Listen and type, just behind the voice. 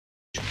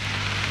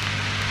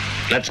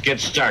Let's get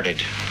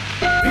started.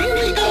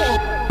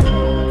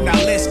 Now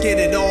let's get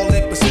it all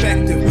in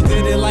perspective. We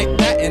did it like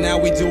that, and now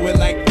we do it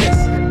like this.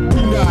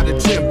 Do not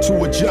attempt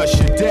to adjust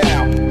your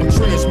dial. I'm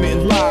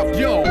transmitting live.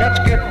 Yo, Let's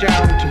get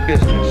down to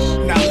business.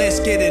 Now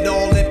let's get it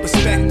all in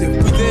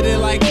perspective. We did it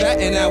like that,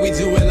 and now we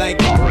do it like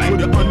this. All right. for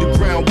the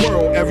underground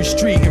world, every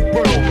street and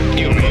borough.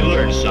 You may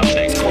learn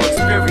something.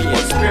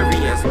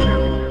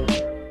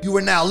 You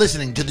are now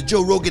listening to the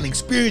Joe Rogan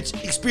Experience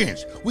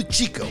with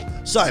Chico,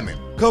 Simon,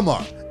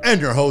 Kumar,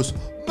 and your host,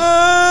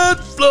 Matt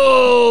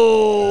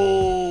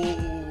Flo.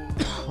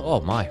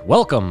 Oh my.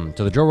 Welcome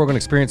to the Joe Rogan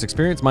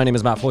Experience. My name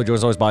is Matt Floyd, joined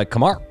as always by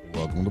Kumar.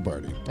 Welcome to the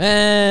party.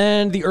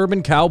 And the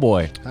Urban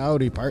Cowboy.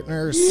 Howdy,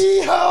 partners.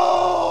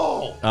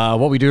 Yeehaw!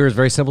 What we do here is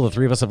very simple. The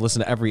three of us have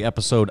listened to every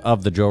episode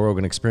of the Joe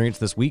Rogan Experience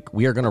this week.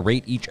 We are going to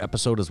rate each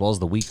episode as well as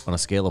the week on a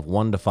scale of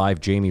 1 to 5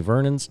 Jamie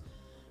Vernons.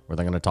 We're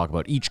then going to talk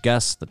about each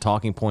guest, the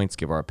talking points,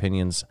 give our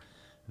opinions,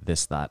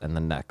 this, that, and the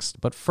next.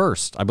 But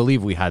first, I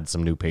believe we had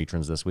some new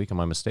patrons this week. Am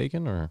I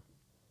mistaken? Or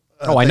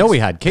I know we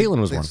had. Caitlin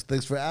was one.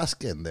 Thanks for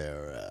asking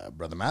there,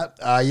 Brother Matt.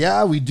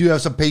 Yeah, we do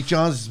have some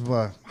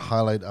Patreons.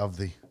 Highlight of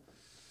the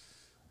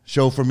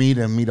show for me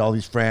to meet all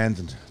these friends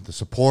and the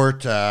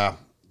support.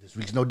 This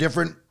week's no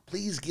different.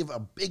 Please give a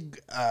big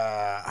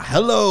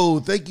hello.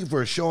 Thank you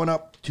for showing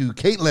up to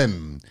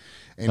Caitlin.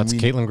 And That's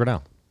Caitlin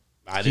Grinnell.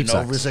 I didn't know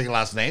if we were saying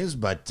last names,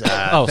 but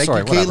thank sorry,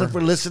 you, whatever. Caitlin, for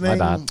listening.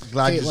 My bad.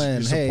 Glad Caitlin,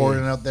 you're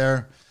supporting out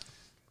there.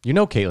 You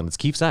know Caitlin. It's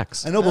Keith's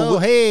ex. I know, but Oh,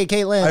 hey,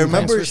 Caitlin. I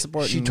remember Thanks for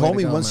supporting. she Way told to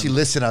me go, once man. she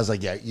listened, I was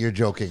like, yeah, you're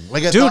joking.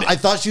 Like, Dude. I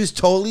thought she was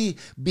totally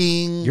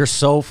being You're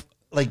so...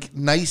 like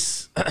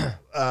nice,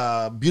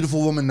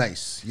 beautiful woman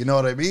nice. You know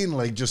what I mean?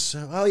 Like just,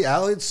 oh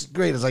yeah, it's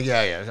great. It's like,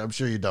 yeah, I'm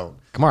sure you don't.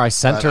 Kumar, I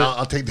sent But her...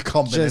 I'll take the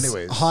compliment Just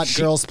anyways. hot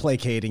girls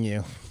placating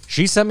you.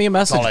 She sent me a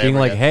message all I being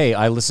ever like, get. hey,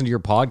 I listened to your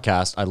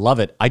podcast. I love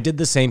it. I did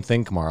the same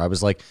thing, Kumar. I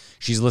was like,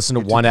 she's listened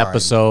to You're one too kind.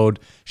 episode.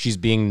 She's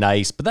being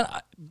nice. But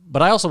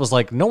I also was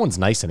like, no one's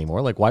nice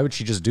anymore. Like, why would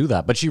she just do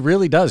that? But she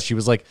really does. She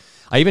was like,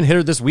 I even hit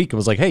her this week and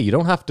was like, hey, you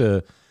don't have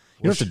to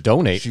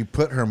donate. She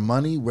put her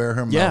money where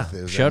her Yeah, mouth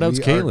is. shout and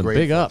outs, we are Caitlin. grateful.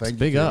 Big ups, Thank you,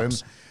 big Caitlin.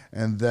 ups.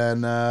 And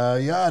then,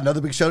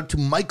 another big shout out to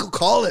Michael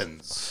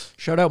Collins.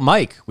 Shout out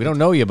Mike. We don't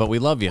know you, but we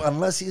love you.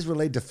 Unless he's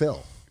related to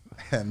Phil.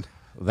 And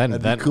Then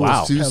that'd be cool.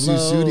 wow. Susu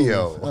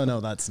Studio. Oh,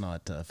 no, that's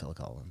not Phil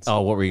Collins.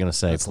 Oh, what were you going to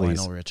say, That's please?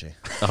 Lionel Richie.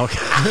 Okay.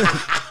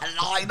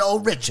 Lionel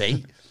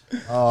Richie.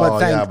 But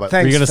yeah, but- Were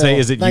thanks, you going to say, Phil.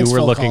 is it Thanks, you were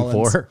Phil looking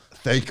Collins. for?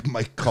 Thank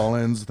Mike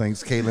Collins.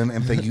 Thanks, Caitlin.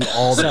 And thank you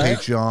all the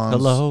Patreons.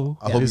 Hello.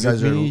 I hope you Is it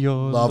guys are me you're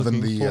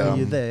loving looking Are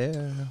you the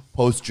there?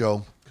 post,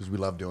 Joe, because we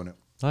love doing it.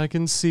 I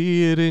can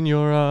see it in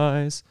your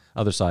eyes.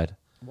 Other side.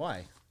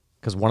 Why?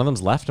 Because one of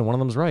them's left and one of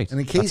them's right. And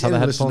in That's case how the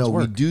anyone doesn't headphones know,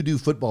 we work. do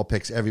football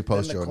picks every Then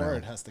post, the Joe,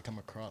 cord now. has to come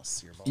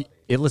across your body.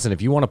 Listen,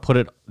 if you want to put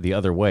it the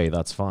other way,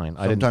 that's fine.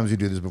 I didn't. Sometimes we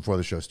do this before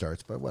the show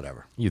starts, but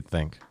whatever. You'd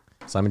think.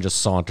 Simon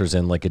just saunters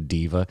in like a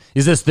diva.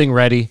 Is this thing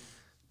ready?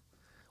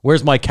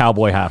 Where's my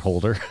cowboy hat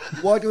holder?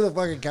 Walk with a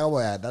fucking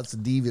cowboy hat. That's the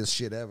devious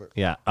shit ever.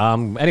 Yeah.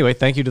 Anyway,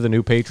 thank you to the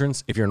new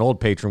patrons. If you're an old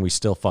patron, we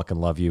still fucking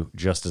love you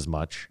just as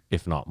much,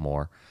 if not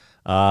more.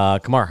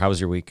 Kumar, how was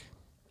your week?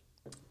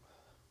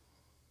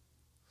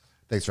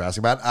 Thanks for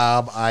asking, Matt.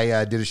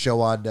 I did a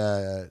show on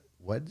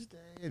Wednesday.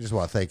 I just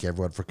want to thank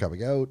everyone for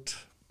coming out.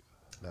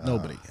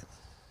 Nobody.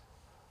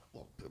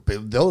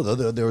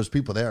 There was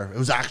people there. It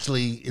was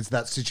actually, it's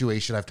that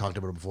situation I've talked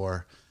about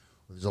before.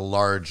 There's a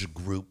large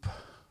group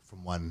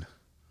from one.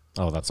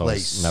 Oh, that's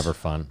always Place. never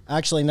fun.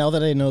 Actually, now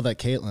that I know that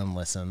Caitlin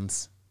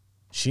listens,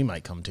 she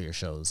might come to your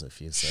shows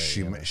if you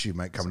say. She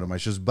might come to my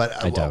shows.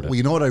 But I doubt it.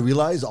 You know what I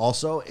realized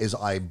also is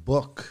I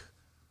book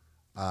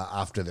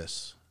after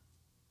this.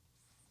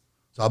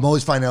 So I'm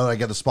always finding out I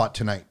get the spot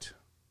tonight.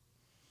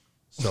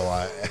 So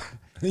I...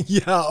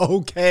 Yeah,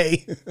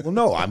 okay. Well,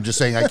 no, I'm just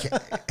saying I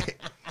can't.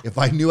 If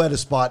I knew I had a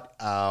spot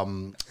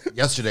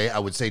yesterday, I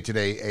would say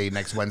today, hey,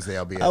 next Wednesday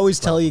I'll be at I always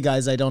the tell club. you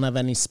guys I don't have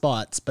any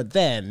spots, but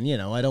then,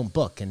 I don't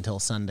book until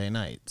Sunday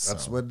night. So.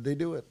 That's when they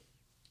do it.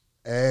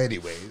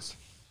 Anyways.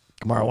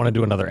 Kumar, I want to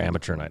do another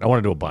amateur night. I want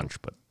to do a bunch,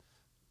 but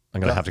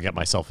I'm going to have to get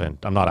myself in.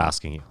 I'm not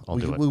asking you. I'll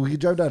do it. We can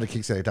drive down to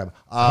Kingston anytime.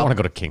 I want to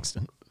go to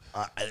Kingston.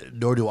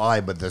 Nor do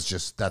I, but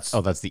that's Oh,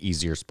 that's the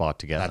easier spot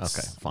to get. that's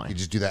Okay, fine. You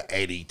just do that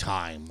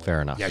anytime.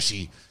 Fair enough. Yeah,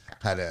 she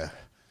had I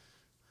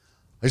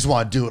just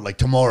want to do it like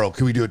tomorrow.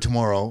 Can we do it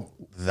tomorrow?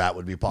 That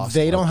would be possible.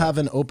 They don't have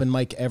an open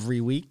mic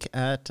every week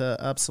at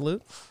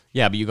Absolute.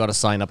 Yeah, but you got to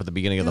sign up at the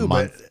beginning of the Dude,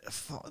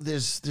 month. but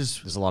there's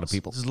a lot of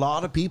people. There's a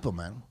lot of people,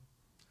 man.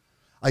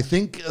 I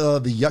think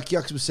the Yuck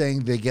Yucks was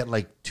saying they get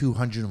like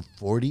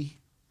 240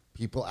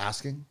 people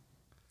asking.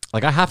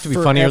 Like, I have to be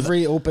For funnier.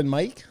 every open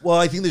mic? Well,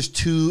 I think there's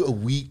 2 a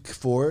week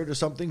for it or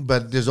something,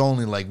 but there's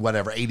only like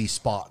 80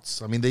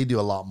 spots. I mean, they do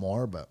a lot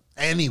more, but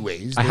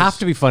anyways, I have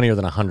to be funnier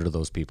than 100 of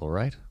those people,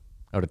 right?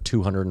 Out of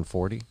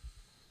 240.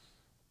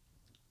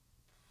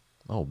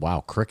 Oh,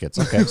 wow, crickets.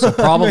 Okay, so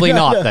probably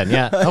not then.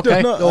 Yeah,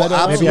 okay. know. No, I don't know.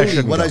 absolutely. Maybe I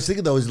shouldn't What go. I was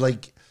thinking though is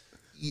like,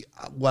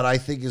 what I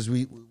think is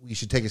we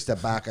should take a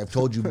step back. I've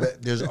told you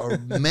there's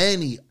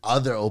many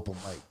other open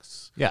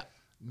mics. Yeah.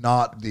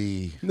 not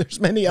the There's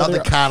many not other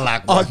the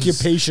Cadillac ones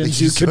occupations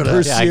that you could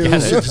sorta Yeah, I get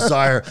pursue. it.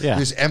 desire. Yeah.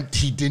 There's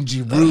empty,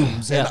 dingy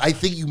rooms, and Yeah. I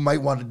think you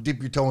might want to dip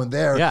your toe in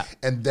there. Yeah.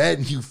 And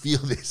then you feel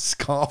this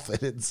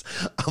confidence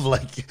of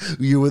like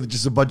you're with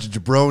just a bunch of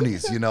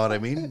jabronis. You know what I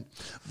mean?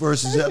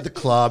 Versus at the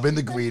club in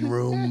the green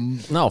room.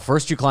 No,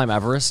 first you climb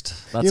Everest.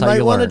 That's You how might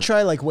you want to learn.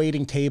 try like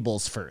waiting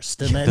tables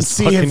first, and then That's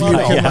see if you fucking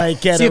can fun, yeah.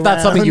 like get See if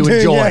that's something you around.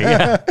 enjoy.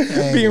 Yeah.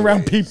 Yeah. Being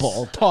around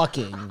people,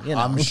 talking,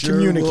 I'm sure.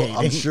 communicating.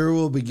 I'm sure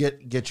we'll be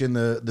get you in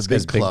the This big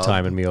guy's big club.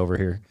 timing me over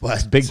here. But,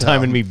 He's big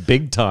timing me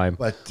big time.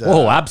 but,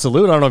 Whoa,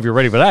 absolute. I don't know if you're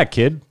ready for that,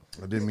 kid.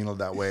 I didn't mean it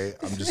that way.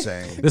 I'm just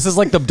saying. This is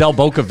like the Del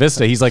Boca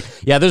Vista. He's like,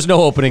 yeah, there's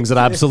no openings at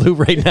Absolute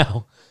right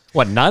now.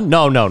 What, none?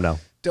 No.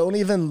 Don't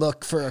even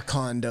look for a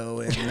condo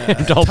in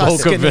Del Boca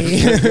Tuscany.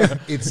 Vista.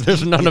 It's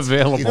There's none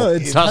available. No,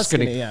 it's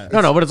Tuscany. Tuscany, yeah.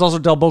 No, but it's also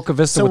Del Boca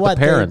Vista So with what?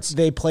 the parents.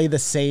 They play the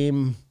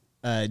same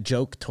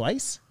joke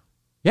twice.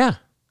 Yeah,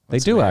 they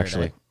do weird,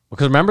 actually. eh?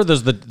 Because remember,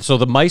 there's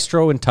the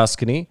maestro in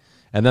Tuscany,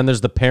 and then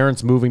there's the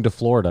parents moving to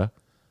Florida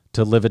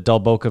to live at Del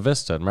Boca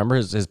Vista. Remember,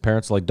 his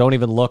parents are like, don't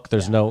even look.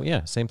 There's no,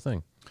 same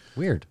thing.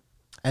 Weird.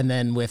 And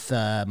then with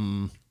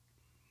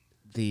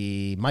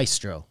the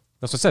maestro.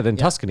 That's what I said in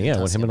Tuscany. Yeah,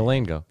 when him and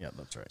Elaine go. Yeah,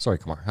 that's right. Sorry,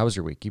 Kumar. How was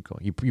your week? Keep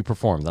going. You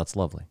performed. That's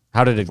lovely.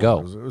 How did it go?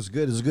 It was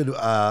good. It was good.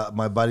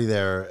 My buddy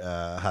there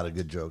had a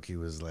good joke. He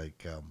was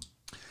like,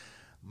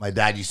 my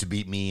dad used to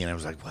beat me, and I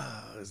was like,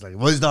 wow. It's like,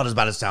 well, he's not as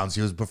bad as sounds.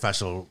 He was a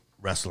professional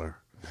wrestler.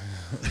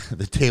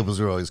 The tables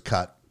were always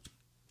cut.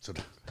 So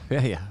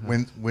Yeah.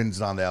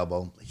 wins on the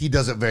elbow. He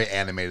does it very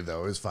animated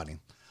though. It was funny.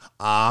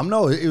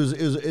 No, it was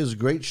a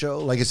great show.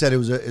 Like I said, it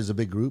was a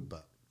big group,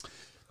 but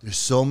there's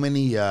so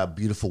many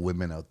beautiful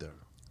women out there.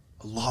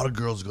 A lot of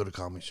girls go to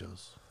comedy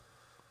shows.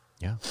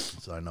 Yeah.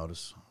 So I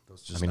noticed.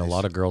 That's just I mean, a nice.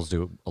 lot of girls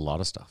do a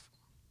lot of stuff.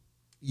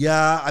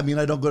 Yeah, I mean,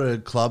 I don't go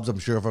to clubs. I'm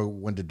sure if I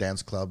went to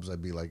dance clubs,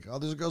 I'd be like, oh,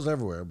 there's girls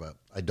everywhere, but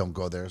I don't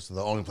go there. So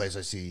the only place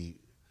I see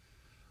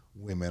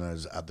women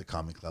is at the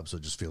comedy club, so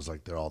it just feels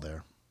like they're all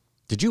there.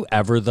 Did you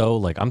ever, though,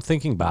 like I'm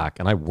thinking back,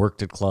 and I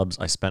worked at clubs.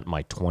 I spent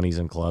my 20s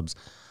in clubs.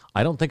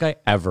 I don't think I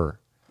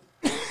ever.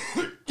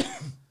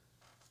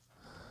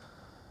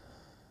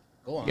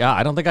 Go on. Yeah,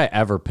 I don't think I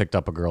ever picked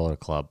up a girl at a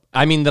club.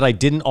 I mean, that I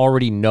didn't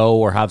already know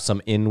or have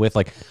some in with.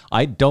 Like,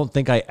 I don't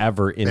think I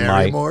ever in Barry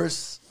my.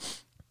 Morse?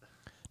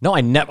 No,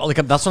 I never. Like,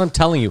 that's what I'm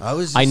telling you.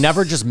 I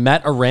never just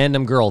met a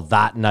random girl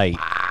that night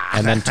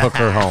and then took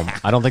her home.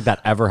 I don't think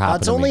that ever happened.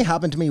 That's to only me.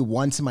 happened to me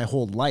once in my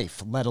whole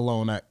life, let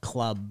alone at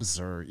clubs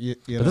or you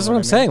know. But this is what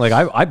I'm saying. Like,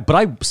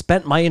 I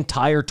spent my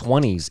entire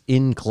 20s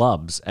in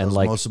clubs, and That's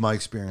like, most of my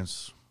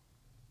experience.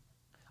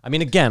 I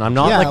mean, again, I'm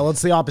not Yeah, like. well,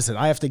 it's the opposite.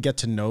 I have to get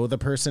to know the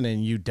person,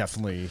 and you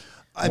definitely.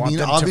 I want mean,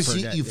 them to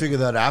obviously, forget you figure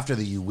that after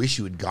that you wish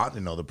you had gotten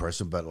to know the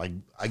person, but like,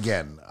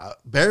 again,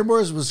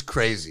 Barrymore's was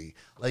crazy.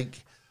 Like,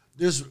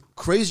 there's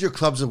crazier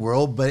clubs in the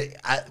world, but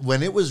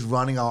when it was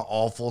running on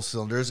all full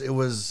cylinders, it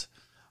was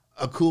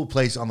a cool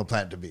place on the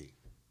planet to be.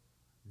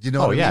 Do you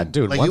know? Oh, what I yeah, mean?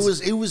 dude, Like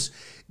once- it was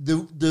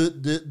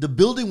the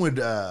building would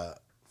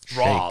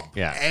throb,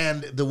 yeah.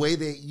 and the way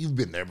you've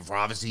been there before.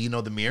 Obviously, you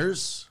know the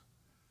mirrors.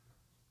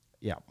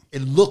 Yeah.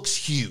 It looks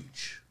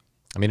huge.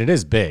 I mean, it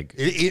is big.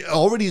 It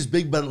already is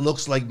big, but it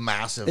looks like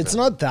massive. It's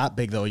not that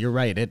big though. You're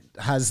right. It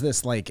has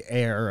this like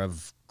air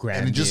of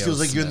and it just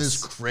feels like you're in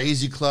this grandioseness.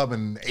 crazy club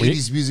and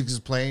 80s music is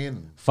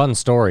playing. Fun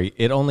story.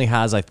 It only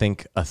has, I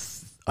think, a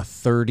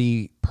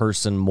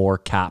 30-person more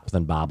cap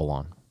than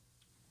Babylon.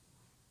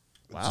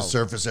 It's a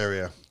surface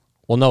area.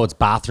 Well, no, it's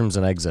bathrooms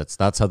and exits.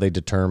 That's how they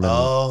determine.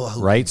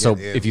 who right. can So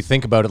get in. if you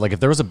think about it, like if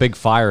there was a big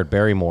fire at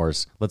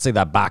Barrymore's, let's say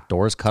that back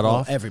door is cut Oh,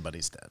 off.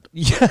 everybody's dead.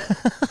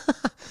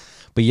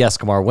 But yes,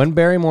 Kumar, when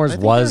Barrymore's I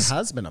think was, there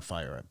has been a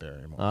fire at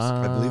Barrymore's.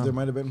 I believe there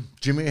might have been.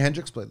 Jimi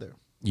Hendrix played there.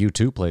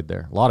 U2 played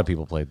there. A lot of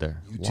people played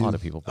there. A lot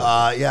of people played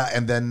there. Yeah,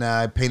 and then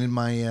I painted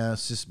my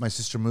my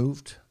sister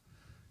moved.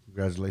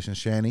 Congratulations,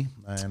 Shani.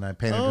 And I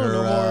painted her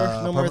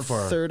no more apartment for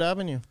her. Third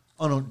Avenue.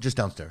 Oh no, just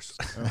downstairs.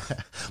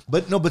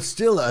 but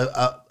still,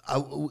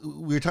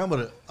 we were talking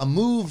about a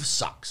move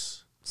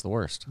sucks. It's the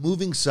worst.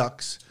 Moving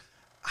sucks.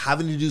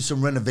 Having to do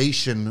some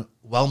renovation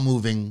while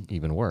moving,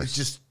 Even worse. It's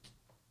just,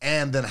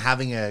 and then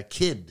having a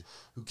kid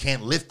who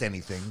can't lift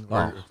anything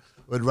or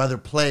would rather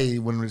play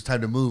when it's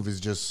time to move is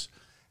just,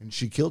 and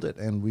she killed it.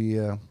 And we,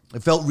 it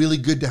felt really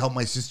good to help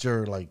my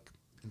sister, like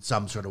in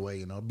some sort of way,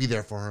 you know, be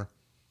there for her.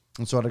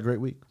 And so I had a great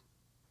week.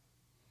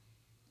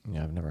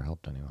 Yeah, I've never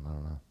helped anyone. I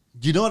don't know.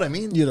 Do you know what I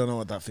mean? You don't know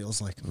what that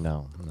feels like.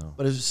 No.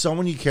 But if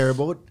someone you care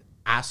about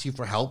asks you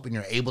for help and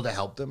you're able to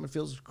help them, it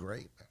feels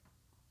great.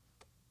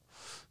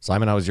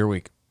 Simon, how was your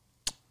week?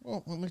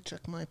 Well, let me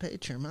check my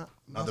page here, Matt.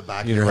 On the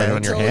back You of your didn't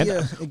write it head. on your Tell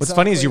hand? you What's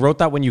funny is you exactly. wrote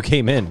that when you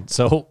came in.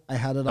 So I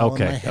had it all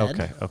in my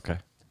head. Okay.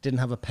 Didn't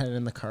have a pen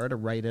in the car to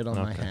write it on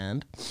my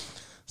hand.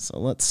 So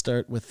let's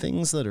start with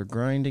things that are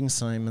grinding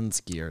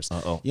Simon's gears.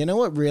 Uh-oh. You know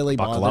what really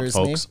Buckle up, bothers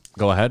me? folks.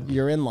 Go ahead.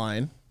 You're in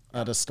line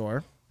at a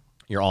store.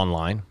 You're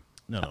online.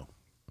 No.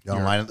 You're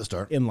online at the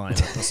start. In line at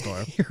the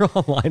store. You're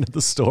online at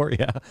the store.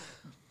 Yeah.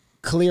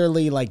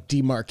 Clearly like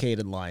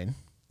demarcated line.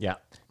 Yeah.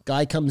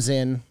 Guy comes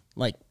in,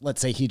 Like, let's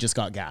say he just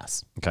got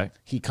gas. Okay.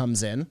 He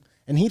comes in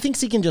and he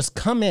thinks he can just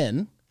come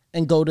in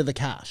and go to the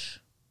cash.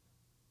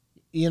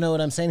 You know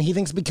what I'm saying? He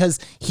thinks because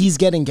he's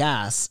getting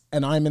gas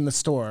and I'm in the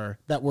store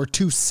that we're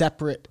two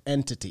separate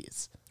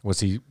entities.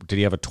 Did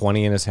he have a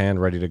 20 in his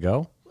hand ready to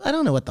go? I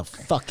don't know what the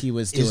fuck he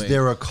was doing. Is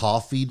there a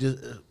coffee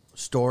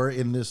store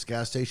in this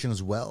gas station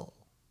as well?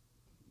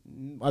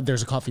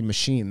 There's a coffee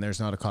machine. There's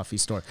not a coffee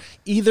store.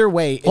 Either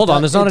way, Hold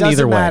on, there's not an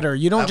either way. matter.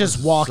 You don't That just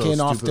was walk so in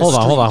off stupid. the Hold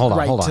on, street hold on,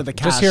 right hold on. to the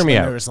cash Just hear me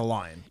when out. there's a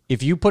line.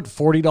 If you put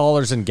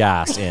 $40 in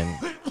gas in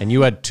and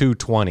you had two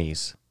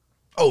 20s,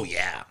 Oh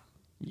yeah,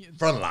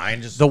 front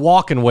line. Just the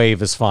walk and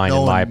wave is fine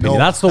in my opinion. no.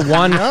 That's the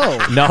one.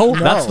 no,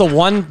 that's the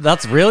one.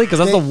 That's really because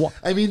that's the one.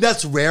 I mean,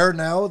 that's rare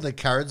now. The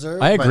cards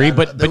are. I agree,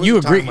 there but was you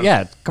a time agree. when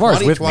Yeah, Kamar's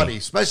with 2020, me.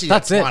 especially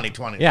That's at it.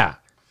 2020. Yeah,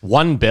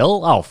 one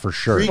bill. Oh, for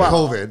sure.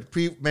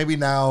 Pre-COVID, maybe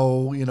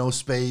now,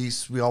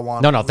 space. We all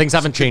want. No, things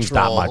haven't changed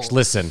that control. much.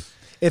 Listen,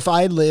 If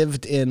I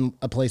lived in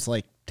a place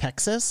like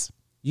Texas,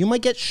 you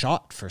might get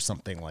shot for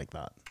something like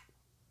that.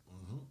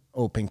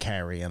 Open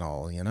carry and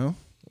all,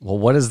 well,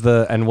 what is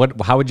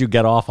how would you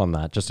get off on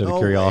that? Just out of No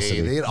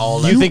curiosity. way. They'd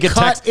all You let-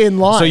 cut in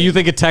line. So you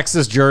think a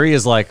Texas jury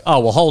is like,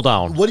 oh, well, hold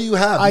on. What do you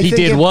have? He think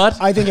did what?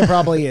 I think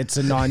it's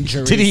a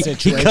non-jury Did he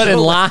situation. cut in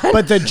line?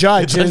 But the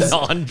judge It's a is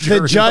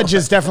non-jury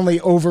definitely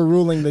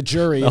overruling the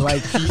jury.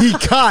 Like he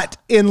cut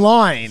in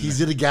line.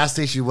 He's at a gas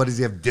station. What does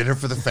he have? Dinner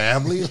for the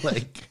family?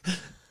 like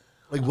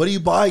what are you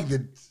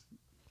buying?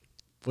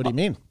 What do you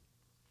mean?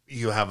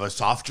 You have a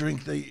soft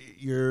drink that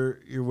you're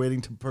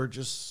waiting to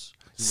purchase.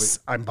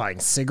 I'm buying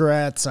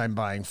cigarettes. I'm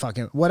buying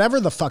fucking whatever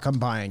the fuck I'm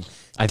buying.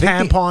 I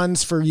think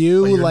Tampons for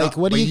you. you're Like, not-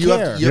 what do but you you have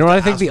care? to- You know what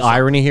I think ask the for something.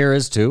 irony here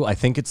is too? I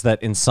think it's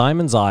that in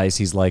Simon's eyes,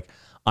 he's like,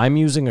 I'm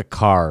using a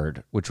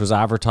card which was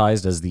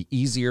advertised as the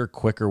easier,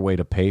 quicker way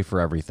to pay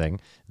for everything.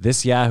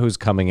 This Yahoo's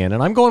coming in,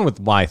 and I'm going with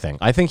my thing.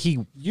 I think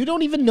You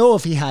don't even know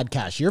if he had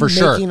cash. You're for making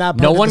sure. that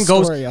part No of one the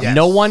goes. story up. Yes.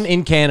 No one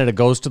in Canada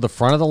goes to the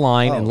front of the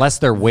line unless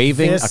they're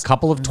waving a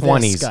couple of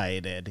 20s. This guy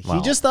did. Well.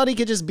 He just thought he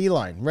could just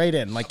beeline right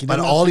in. Like, he But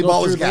didn't all have he to go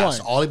bought was through the gas.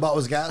 line. All he bought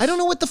was gas. I don't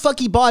know what the fuck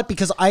he bought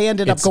because I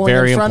ended up It's going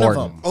very in front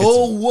important. of him.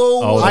 Oh,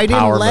 whoa! Oh, the I didn't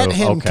power let move.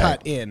 him Okay.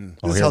 cut in.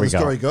 Oh, This is here how we the go.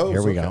 story goes.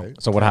 Here we go. Okay.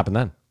 So what happened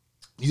then?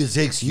 You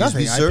say, excuse Nothing.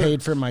 me, sir. I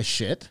paid for my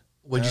shit.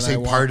 Would you and say, I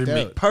walked pardon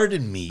me? out.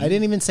 Pardon me. I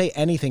didn't even say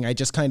anything. I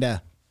just kind of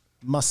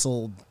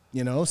muscled,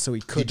 so he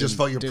You couldn't. just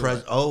felt your do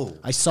presence. it. Oh,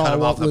 I cut saw him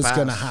what off the was pass.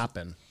 going to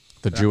happen.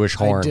 The Jewish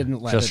I horn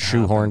didn't let just it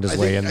happen. shoehorned his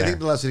way in I there. think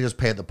the last thing is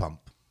pay at the pump.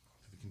 If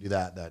you can do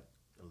that, that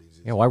alleviates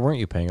it. Yeah, why weren't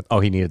you paying it? Oh,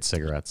 he needed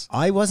cigarettes.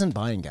 I wasn't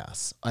buying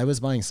gas. I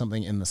was buying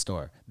something in the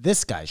store.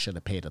 This guy should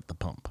have paid at the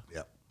pump.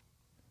 Yeah,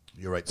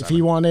 you're right. If Simon.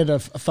 he wanted a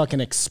fucking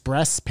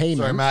express payment,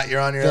 Sorry, Matt, you're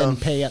on your then own.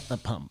 pay at the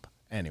pump.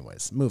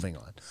 Anyways, moving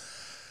on.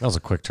 That was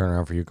a quick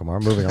turnaround for you, Kamar.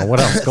 Moving on. What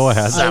else? Go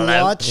ahead.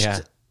 I watched Yeah.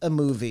 a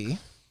movie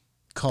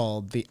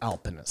called The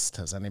Alpinist.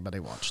 Has anybody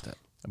watched it?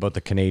 About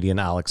the Canadian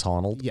Alex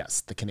Honnold. Yes,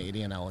 the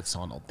Canadian Alex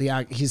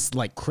Honnold. He's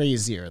like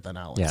crazier than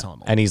Alex Yeah.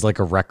 Honnold. And he's like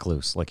a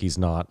recluse. Like he's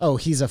not. Oh,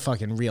 he's a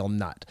fucking real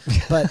nut.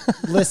 But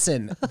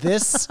listen,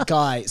 this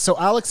guy, so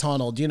Alex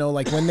Honnold,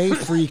 like when they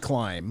free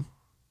climb,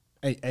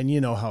 and you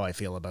know how I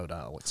feel about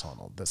Alex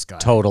Honnold, this guy.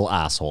 Total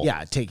asshole.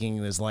 Yeah, taking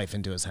his life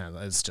into his hands.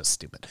 It's just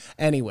stupid.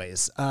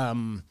 Anyways,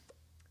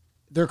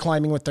 they're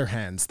climbing with their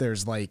hands.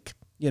 There's like,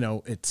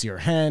 it's your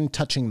hand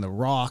touching the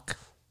rock.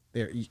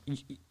 There,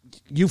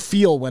 you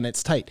feel when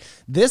it's tight.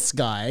 This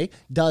guy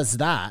does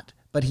that,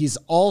 but he's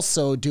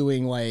also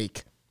doing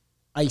like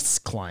ice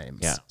climbs.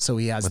 Yeah. So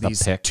he has With a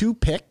these pick. 2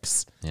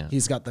 picks. Yeah.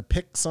 He's got the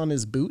picks on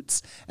his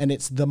boots, and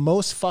it's the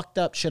most fucked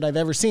up shit I've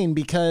ever seen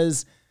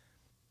because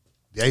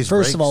The ice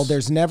first of breaks. all,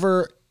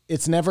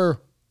 it's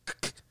never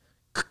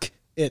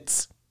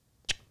it's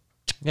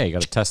Yeah, you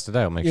got to test it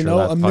out. Make you sure know,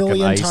 that a fucking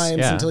million ice, times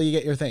yeah. until you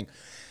get your thing.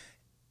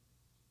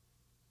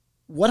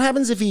 What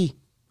happens if he,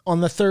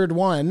 on the third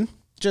one,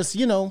 just,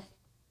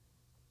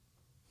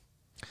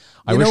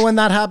 I wish, when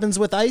that happens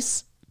with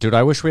ice? dude,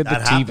 I wish we had the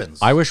That TV. happens.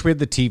 I wish we had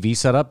the TV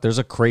set up. There's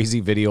a crazy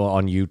video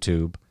on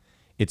YouTube.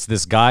 It's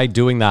this guy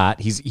doing that.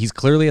 He's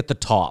clearly at the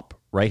top,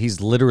 right? He's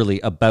literally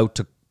about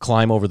to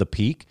climb over the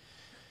peak.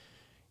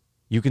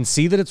 You can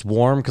see that it's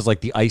warm because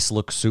like the ice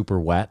looks super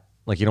wet.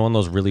 Like, on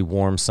those really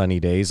warm, sunny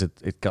days,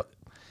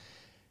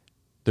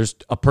 there's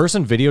a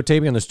person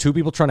videotaping and there's 2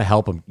 people trying to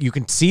help him. You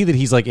can see that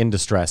he's like in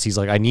distress. He's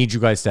like, I need you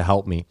guys to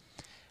help me.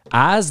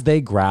 As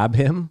they grab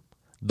him,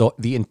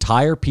 the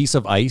entire piece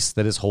of ice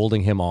that is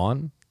holding him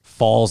on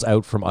falls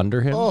out from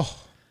under him. Oh.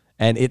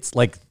 And it's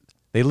like,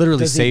 they literally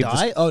Does he saved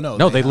die? this. Oh, no,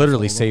 No, they they have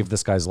literally to- saved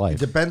this guy's life.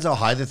 Depends how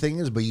high the thing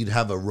is, but you'd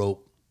have a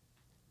rope.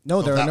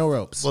 No, there are That- no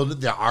ropes. Well,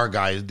 there are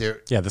guys.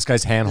 There Yeah, this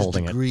guy's hand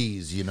holding it.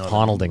 degrees, you know. what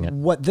I mean? Honnolding it.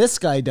 What this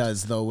guy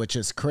does, though, which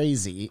is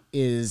crazy,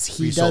 is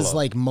he Free does solo.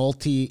 like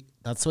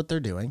that's what they're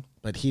doing,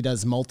 but he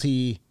does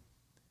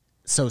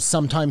so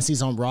sometimes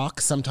he's on rock,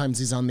 sometimes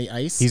he's on the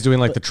ice. He's doing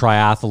like the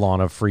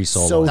triathlon of free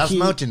solo. So That's he-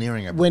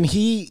 mountaineering. I when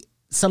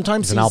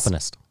sometimes he's an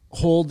alpinist.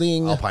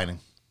 holding, alpining.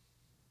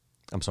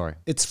 I'm sorry.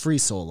 it's free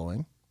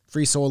soloing.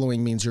 Free soloing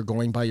means you're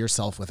going by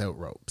yourself without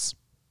ropes.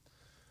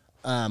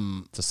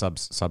 It's a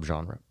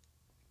subgenre.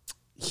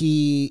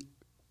 he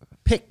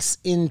picks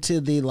into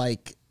the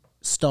like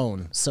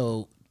stone.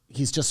 So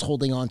he's just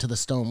holding on to the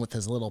stone with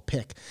his little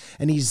pick,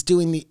 and he's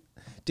doing the.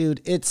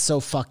 Dude, it's so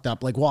fucked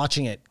up. Like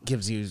watching it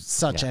gives you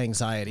such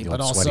anxiety, but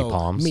want sweaty also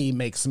palms?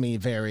 makes me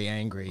very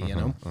angry, you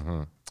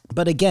know?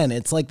 But again,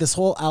 it's like this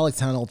whole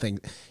Alex Honnold thing.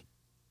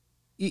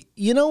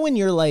 You know, when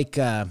you're like,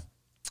 I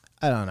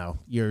don't know,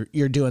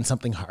 you're doing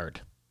something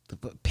hard,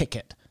 pick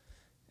it.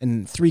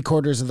 And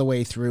 3/4 of the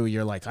way through,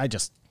 you're like, I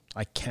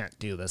can't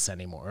do this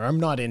anymore. Or I'm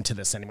not into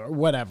this anymore, or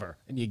whatever.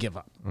 And you give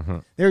up.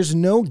 There's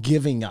no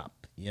giving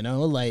up, you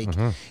know? Like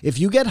if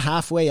you get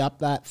halfway up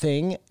that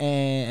thing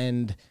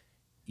and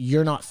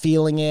you're not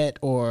feeling it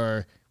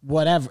or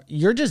whatever,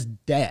 you're just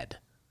dead.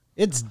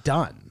 It's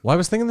done. Well, I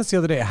was thinking this the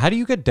other day. How do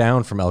you get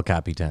down from El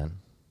Capitan?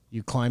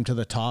 You climb to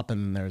the top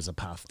and there's a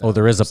path down. Oh,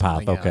 there is a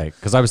path. Okay.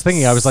 Because I was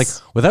thinking, I was like,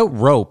 without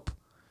rope.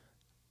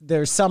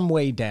 There's some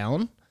way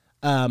down.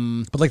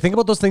 But like, think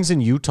about those things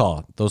in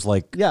Utah. Those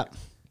like, Yeah.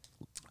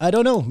 I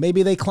don't know.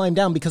 Maybe they climb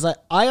down because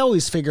I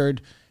always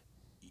figured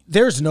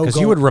there's no 'Cause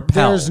you would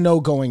rappel. There's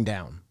no going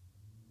down.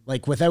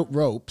 Like without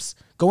ropes,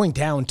 going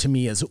down to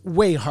me is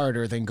way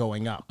harder than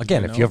going up.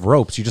 again, if you have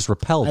ropes, you just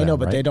rappel them. I know,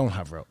 but right? they don't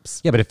have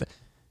ropes. Yeah, but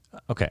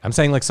okay, I'm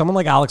saying like someone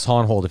like Alex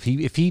Honnold,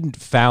 if he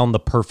found the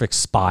perfect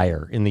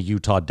spire in the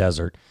Utah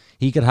desert,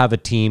 he could have a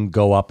team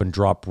go up and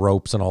drop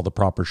ropes and all the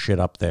proper shit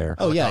up there.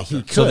 Oh yeah,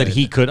 he could. So that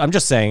he could. I'm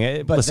just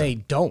saying, but listen, they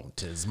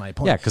don't. Is my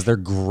point. yeah, because they're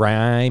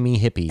grimy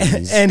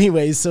hippies.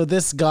 Anyways, so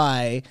this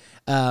guy,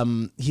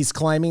 he's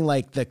climbing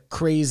like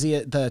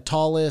the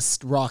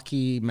tallest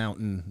rocky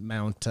mountain,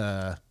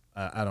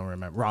 I don't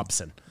remember,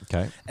 Robson.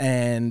 Okay.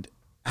 And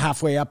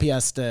halfway up, he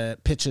has to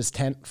pitch his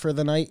tent for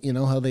the night. You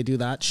know how they do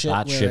that shit?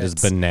 That where shit is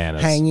it's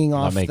bananas. Hanging That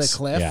off makes- the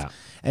cliff. yeah.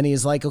 And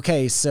he's like,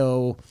 okay,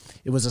 so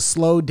it was a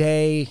slow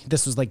day.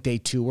 This was like day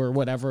 2 or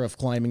whatever of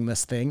climbing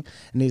this thing.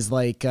 And he's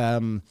like,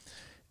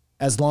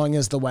 as long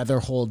as the weather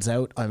holds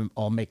out,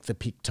 I'll make the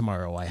peak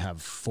tomorrow. I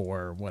have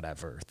 4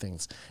 whatever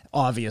things.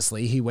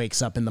 Obviously, he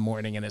wakes up in the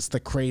morning and it's the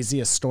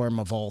craziest storm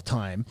of all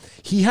time.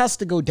 He has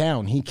to go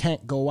down. He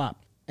can't go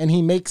up. And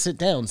he makes it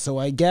down. So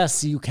I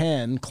guess you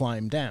can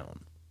climb down.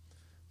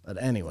 But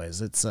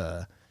anyways, it's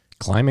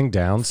Climbing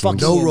down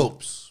seems. No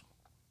ropes.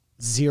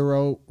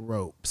 0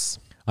 ropes.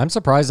 I'm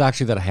surprised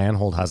actually that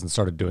Handhold hasn't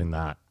started doing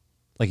that.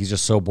 Like he's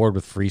just so bored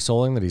with free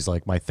soling that he's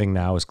like, my thing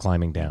now is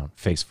climbing down,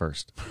 face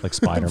first, like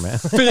Spider-Man.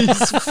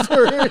 Face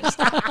first.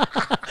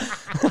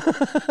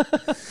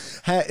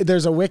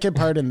 There's a wicked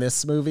part in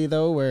this movie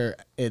though where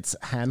it's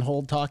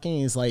Handhold talking.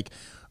 He's like,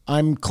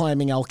 I'm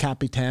climbing El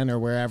Capitan or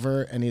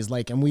wherever, and he's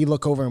like, and we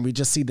look over and we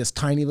just see this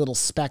tiny little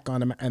speck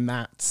on him, and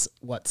that's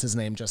what's his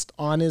name, just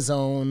on his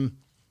own.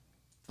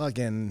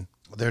 Fucking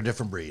They're a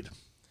different breed.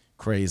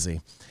 crazy.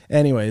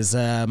 Anyways,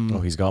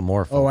 Oh, he's got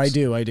more. Folks. oh, I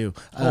do.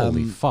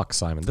 Holy fuck,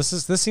 Simon! This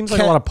seems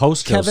like a lot of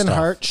post show Kevin stuff.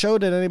 Hart show.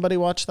 Did anybody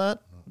watch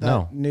that?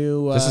 No.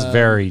 New. This is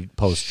very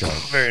post show.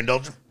 Very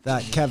indulgent.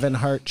 That Kevin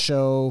Hart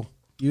show.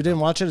 You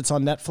didn't watch it? It's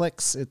on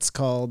Netflix. It's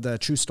called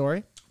True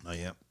Story. Not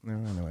yet. No,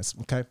 anyways,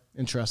 okay,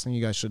 interesting.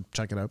 You guys should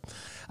check it out.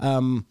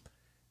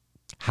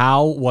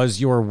 How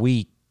was your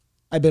week?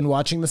 I've been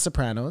watching The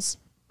Sopranos.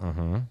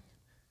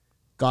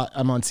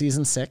 I'm on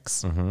season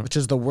 6, which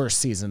is the worst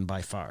season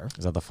by far.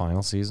 Is that the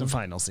final season? The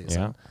final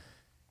season. Yeah.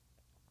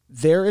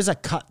 There is a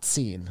cut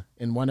scene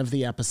in one of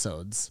the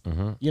episodes.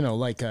 You know,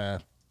 like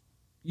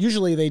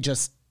usually it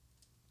just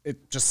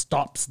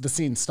stops. The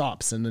scene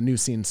stops and the new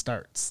scene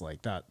starts.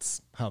 Like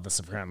that's how The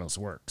Sopranos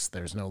works.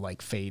 There's no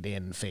like fade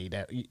in, fade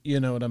out. You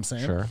know what I'm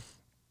saying? Sure.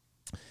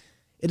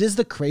 It is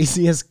the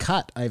craziest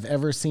cut I've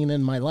ever seen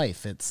in my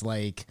life. It's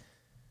like,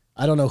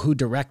 I don't know who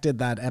directed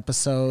that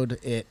episode.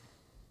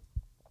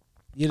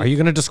 Are you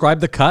going to describe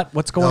the cut?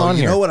 What's going on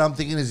you here? know what I'm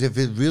thinking is if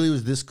it really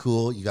was this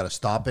cool, you got to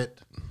stop it.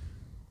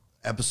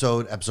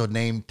 Episode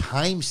name,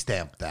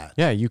 timestamp that.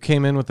 Yeah, you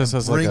came in with this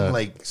as Bring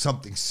like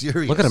something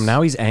serious. look at him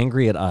now. He's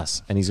angry at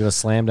us, and he's going to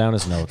slam down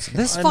his notes.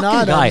 This I'm fucking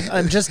not. guy.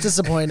 I'm just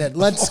disappointed.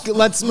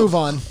 Let's move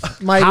on.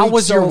 My How week's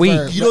was your over.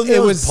 week? You don't think it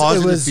was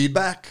positive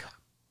feedback?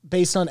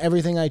 Based on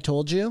everything I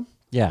told you.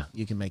 Yeah,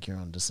 You can make your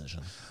own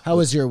decision. How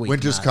was your week?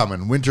 Winter's Matt?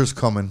 coming. Winter's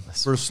coming.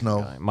 First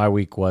snow. my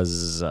week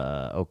was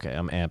okay.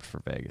 I'm amped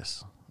for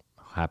Vegas.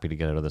 Happy to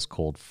get out of this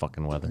cold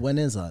fucking weather. When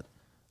is that?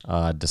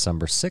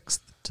 December 6th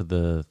to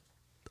the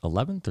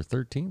 11th or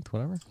 13th,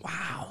 whatever.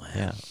 Wow, man.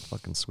 Yeah,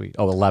 fucking sweet.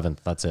 Oh, 11th.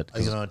 That's it. Are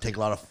you going to take a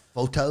lot of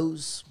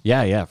photos?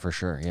 Yeah, for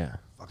sure. Yeah.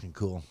 Fucking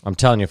cool. I'm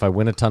telling you, if I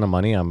win a ton of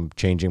money, I'm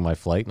changing my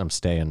flight and I'm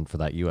staying for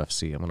that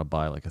UFC. I'm going to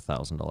buy like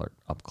 $1,000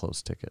 up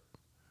close ticket.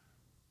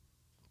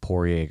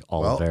 Poirier,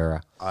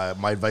 Oliveira.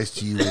 My advice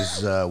to you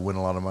is win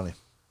a lot of money.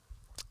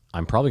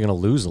 I'm probably going to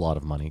lose a lot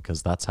of money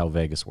because that's how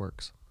Vegas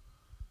works.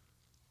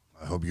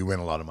 I hope you win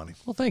a lot of money.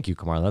 Well, thank you,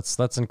 Kumar.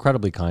 That's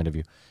incredibly kind of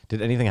you.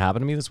 Did anything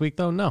happen to me this week,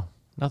 though? No,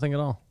 nothing at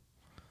all.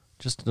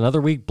 Just another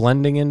week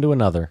blending into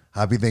another.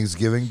 Happy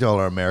Thanksgiving to all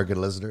our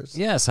American listeners.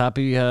 Yes,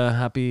 happy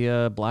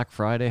Black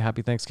Friday.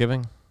 Happy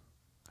Thanksgiving.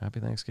 Happy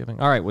Thanksgiving.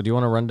 All right, well, do you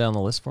want to run down the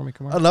list for me,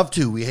 Kumar? I'd love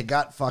to. We had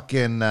got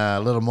fucking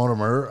Little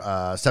Mortimer,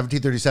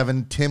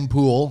 1737, Tim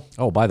Pool.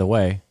 Oh, by the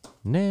way,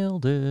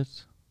 Nailed it.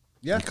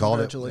 Yeah, You called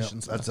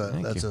congratulations. it. Yep,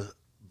 Thank that's you. a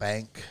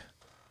bank.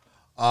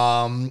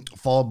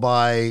 Followed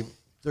by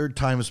third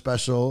time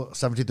special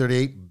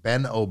 1738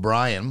 Ben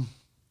O'Brien.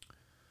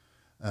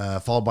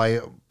 Followed by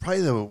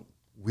probably the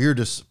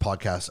weirdest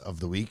podcast of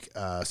the week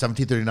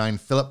 1739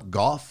 Philip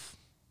Goff.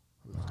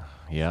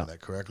 Yeah.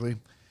 That correctly.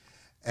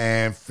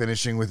 And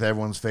finishing with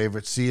everyone's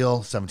favorite seal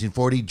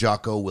 1740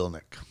 Jocko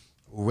Willnick.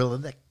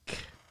 Willnick.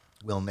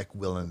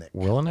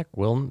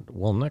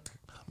 Wilnick.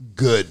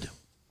 Good.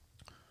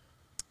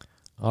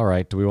 All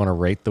right. Do we want to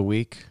rate the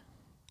week?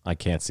 I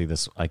can't see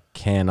this. I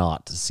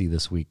cannot see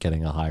this week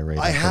getting a high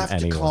rating. I have from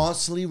to anyone.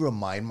 constantly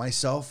remind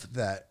myself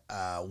that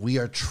we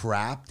are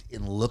trapped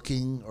in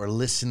looking or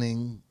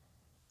listening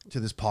to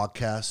this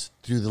podcast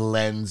through the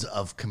lens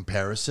of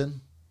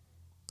comparison.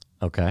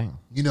 Okay.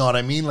 You know what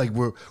I mean? Like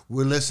we're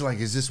listening. Like,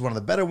 is this one of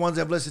the better ones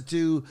I've listened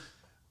to?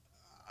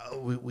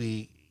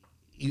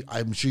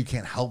 I'm sure you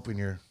can't help in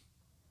your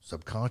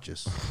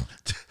subconscious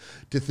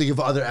to think of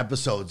other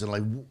episodes and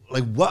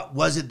like what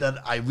was it that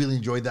I really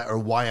enjoyed that, or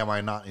why am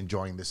I not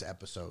enjoying this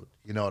episode?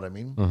 You know what I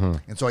mean?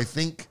 And so I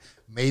think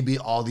maybe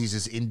all these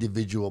as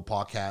individual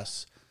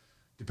podcasts,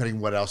 depending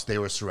what else they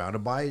were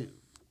surrounded by,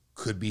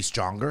 could be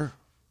stronger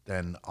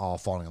than all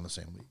falling on the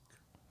same week.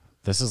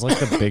 This is like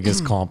the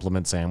biggest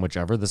compliment sandwich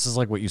ever. This is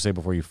like what you say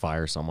before you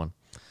fire someone.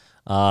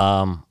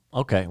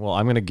 Okay. Well,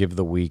 I'm going to give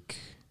the week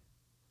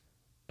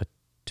a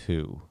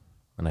 2.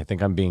 And I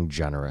think I'm being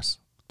generous,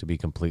 to be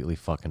completely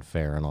fucking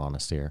fair and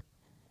honest here.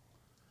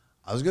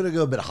 I was gonna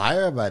go a bit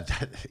higher, but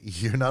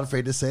you're not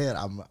afraid to say it.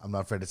 I'm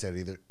not afraid to say it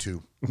either.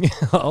 2.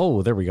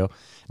 Oh, there we go.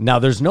 Now,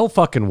 there's no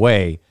fucking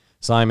way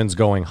Simon's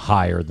going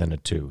higher than a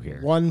 2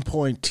 here.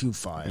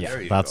 1.25.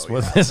 Yeah, that's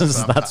what this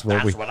is. That's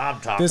what we.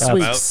 I'm talking This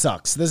week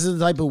sucks. This is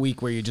the type of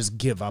week where you just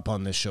give up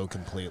on this show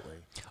completely.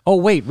 Oh,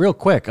 wait, real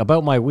quick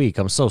about my week.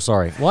 I'm so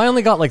sorry. Well, I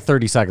only got like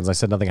 30 seconds. I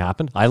said nothing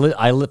happened.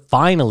 I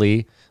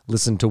finally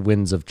listened to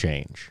Winds of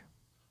Change.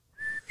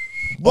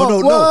 Oh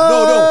no!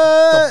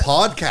 The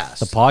podcast.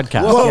 The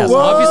podcast. Whoa, Yes,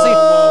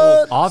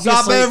 whoa. obviously,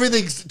 Stop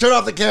everything. Turn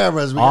off the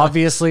cameras.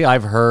 obviously,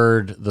 I've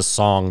heard the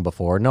song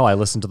before. No, I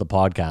listened to the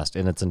podcast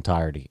in its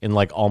entirety, in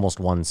like almost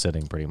one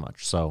sitting, pretty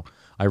much. So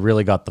I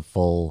really got the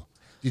full.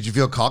 Did you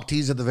feel cock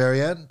teased at the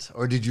very end,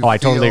 or did you? Oh, I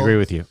totally agree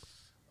with you.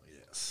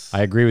 Yes,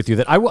 I agree with you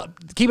that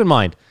keep in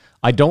mind.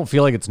 I don't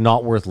feel like it's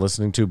not worth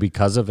listening to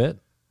because of it.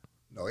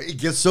 No, it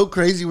gets so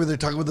crazy when they're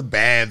talking about the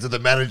bands and the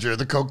manager,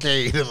 the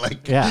cocaine, and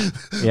like Yeah.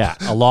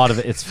 A lot of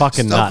it. It's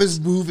fucking stuff nuts. is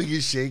moving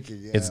and shaking.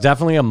 Yeah. It's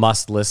definitely a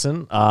must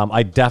listen.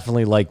 I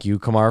definitely, like you,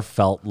 Kamar,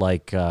 felt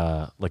like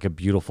a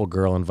beautiful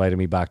girl invited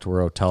me back to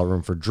her hotel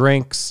room for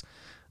drinks,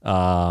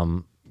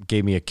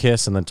 gave me a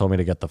kiss, and then told me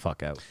to get the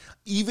fuck out.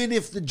 Even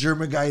if the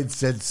German guy had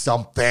said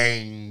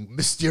something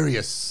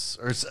mysterious,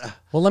 or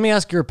Well, let me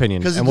ask your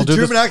opinion. because and the we'll do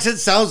German this. accent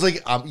sounds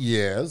like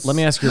yes. Let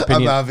me ask your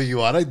opinion. I'm having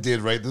you on. I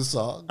did write the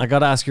song. I got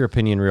to ask your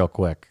opinion real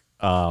quick.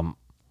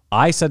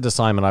 I said to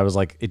Simon, I was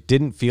like, it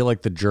didn't feel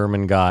like the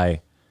German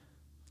guy,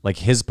 like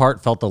his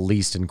part felt the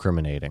least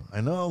incriminating.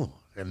 I know,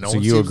 and no So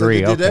one you seems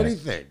agree, like they did okay.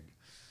 anything.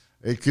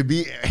 It could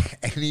be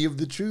any of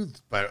the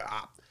truth, but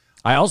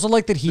I also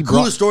like that he the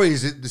coolest story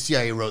is that the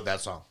CIA wrote that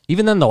song.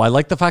 Even then, though, I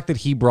like the fact that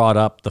he brought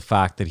up the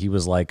fact that he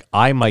was like,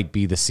 I might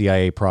be the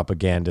CIA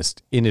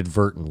propagandist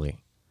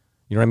inadvertently.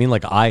 You know what I mean?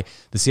 Like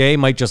the CIA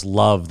might just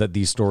love that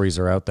these stories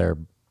are out there.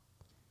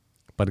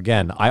 But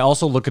again, I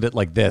also look at it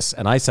like this,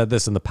 and I said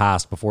this in the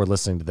past before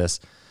listening to this.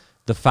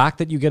 The fact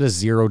that you get a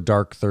 0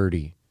 Dark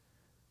 30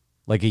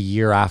 like a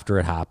year after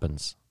it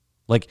happens,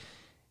 like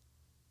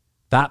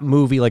that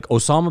movie, like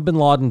Osama bin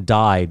Laden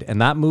died,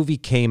 and that movie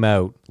came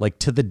out like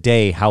to the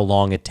day how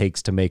long it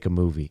takes to make a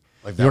movie.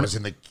 Like You know-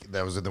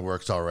 that was in the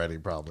works already,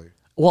 probably.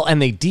 Well,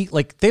 and they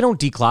don't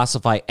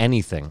declassify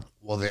anything.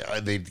 Well,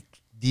 they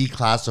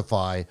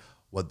declassify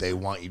what they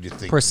want you to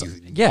think.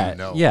 Yeah, you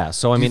know. yeah.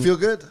 So I Do mean, you feel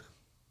good?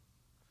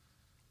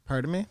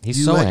 Pardon me?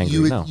 he's so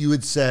angry. No. You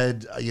had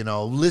said,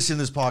 listen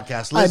to this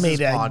podcast. I Listen mean,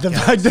 to this the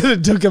podcast. fact that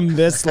it took him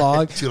this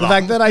long, Too the long.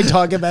 fact that I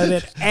talk about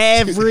it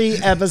every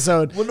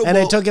episode, Well, no, and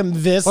well- it took him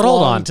this But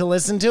hold long on. to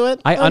listen to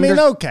it. I mean,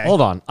 okay.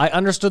 Hold on. I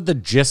understood the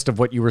gist of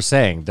what you were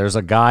saying. There's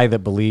a guy that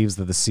believes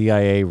that the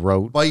CIA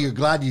wrote. Well, you're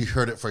glad you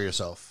heard it for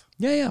yourself.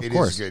 Yeah, of It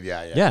course. is good.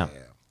 Yeah. Yeah.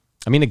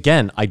 I mean,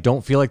 again, I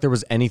don't feel like there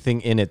was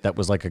anything in it that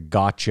was like a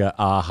gotcha,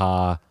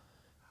 aha.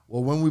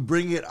 Well, when we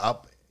bring it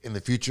up in the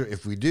future,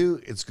 if we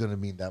do, it's going to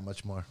mean that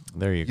much more.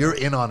 There you go. You're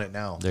in on it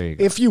now. There you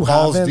go. If you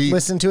Balls haven't deep.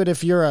 listened to it,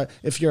 if you're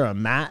a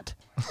Matt,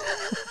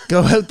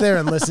 go out there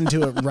and listen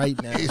to it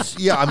right now.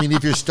 Yeah, I mean,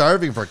 if you're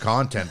starving for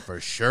content, for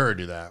sure,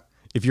 do that.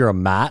 If you're a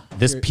Matt,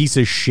 this piece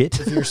of shit.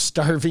 If you're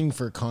starving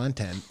for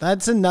content,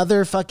 that's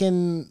another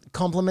fucking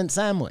compliment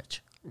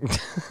sandwich.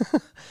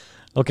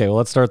 Okay, well,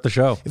 let's start the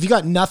show. If you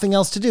got nothing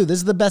else to do, this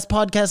is the best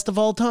podcast of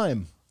all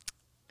time.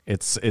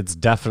 It's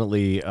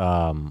definitely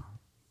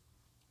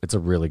it's a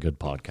really good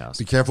podcast.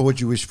 Be careful what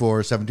you wish for.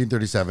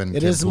 1737. It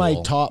Tim is my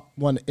Pool. top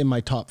one in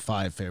my top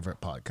 5 favorite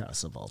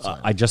podcasts of all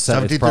time. I just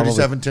said it's probably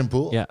 1737 Tim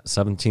Pool. yeah,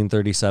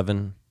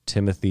 1737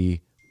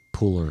 Timothy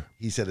Pooler.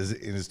 He said is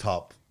in his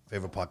top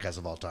favorite podcast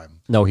of all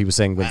time. No, he was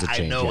saying Winds of I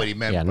Change. know yeah. what he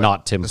meant. Yeah, but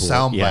not Tim the Pool.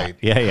 soundbite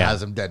Yeah.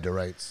 has him dead to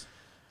rights.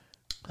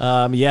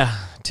 Yeah,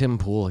 Tim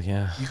Pool.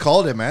 Yeah. You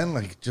called it, man.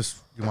 Like, just,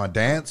 you want to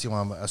dance? You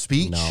want a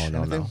speech?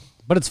 No.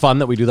 But it's fun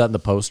that we do that in the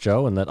post,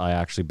 Joe, and that I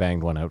actually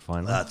banged one out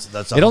finally.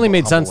 That's it only made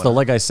humble sense though. winner.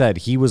 Like I said,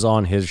 he was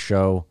on his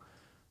show.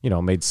 You know,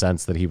 it made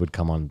sense that he would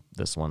come on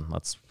this one.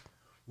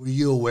 Were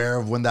you aware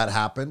of when that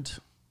happened?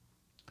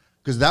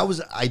 Because that was,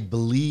 I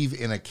believe,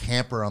 in a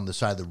camper on the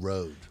side of the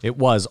road. It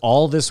was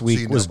all this week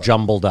you know was about it.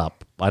 jumbled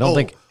up. I don't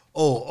think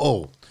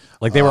Oh.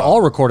 they were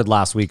all recorded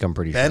last week. I'm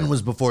pretty Ben sure.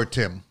 was before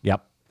Tim.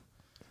 Yep.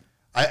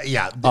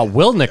 Yeah.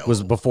 Wilnick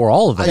was before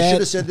all of I them.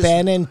 should have said this.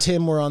 Ben and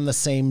Tim were on the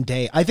same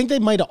day. I think they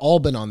might have all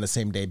been on the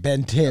same day.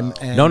 Ben, Tim,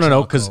 and No,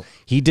 Jocko. because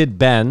he did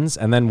Ben's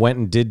and then went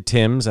and did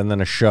Tim's and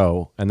then a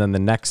show. And then the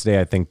next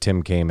day, I think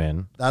Tim came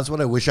in. That's what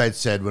I wish I'd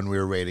said when we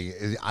were rating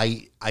it.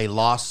 I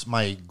lost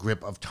my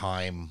grip of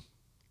time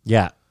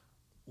Yeah.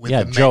 with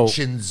Yeah, the Joe.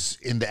 mentions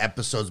in the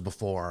episodes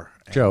before.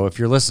 Joe, if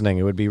you're listening,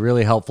 it would be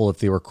really helpful if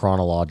they were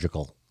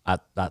chronological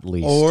at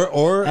least.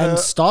 And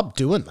stop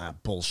doing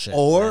that bullshit.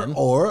 man.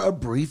 or a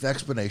brief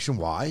explanation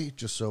why,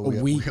 just so we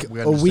a week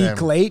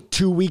understand. late,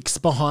 2 weeks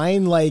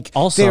behind. Like,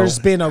 Also- there's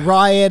been a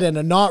riot and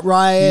a not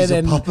riot, He's a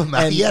and, puppet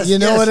man. and Yes, you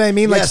know yes, what I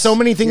mean. Like, yes, so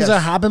many things yes. that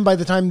happen by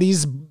the time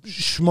these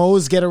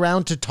schmoes get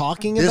around to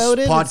talking This about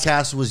it.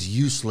 podcast was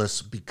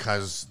useless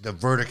because the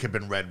verdict had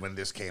been read when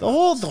this came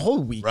out. The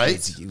whole week Right?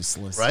 is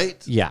useless.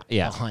 Right? yeah.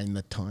 Behind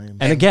the time.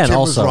 And again, Tim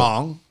also was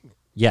wrong.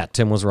 Yeah,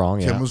 Tim was wrong.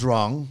 Yeah. Tim was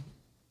wrong.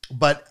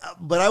 But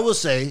I will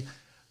say,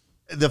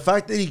 the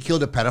fact that he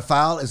killed a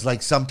pedophile is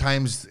like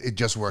sometimes it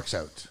just works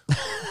out.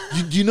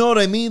 Do you know what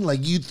I mean? Like,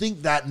 you'd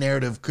think that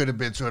narrative could have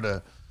been sort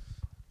of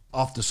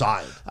off the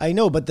side. I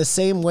know, but the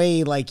same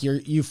way, like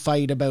you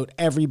fight about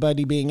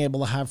everybody being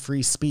able to have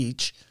free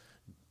speech.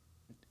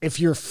 If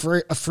you're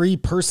a free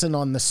person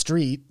on the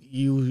street,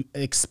 you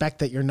expect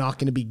that you're not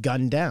going to be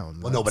gunned down.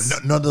 Well, no, but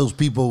none of those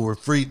people were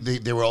free.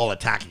 They were all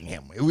attacking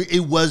him.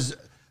 It was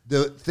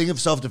the thing of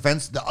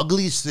self-defense, the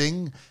ugliest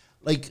thing.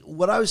 Like,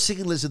 what I was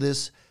thinking, listen to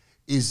this,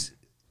 is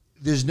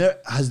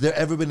has there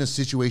ever been a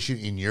situation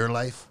in your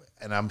life,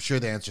 and I'm sure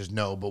the answer is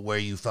no, but where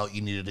you felt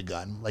you needed a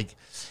gun? Like,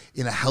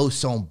 in a house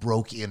someone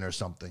broke in or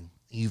something,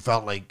 you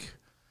felt like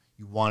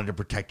you wanted to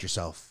protect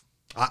yourself.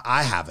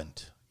 I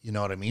haven't, you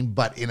know what I mean?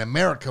 But in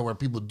America, where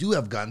people do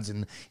have guns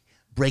and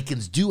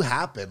break-ins do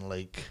happen,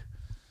 like...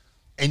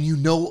 And you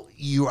know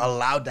you're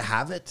allowed to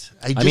have it.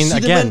 I mean, see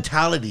again, the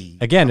mentality.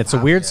 Again, it's a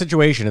weird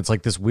situation. It's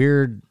like this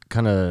weird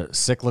kind of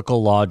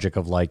cyclical logic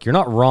of like, you're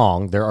not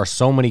wrong. There are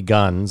so many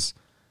guns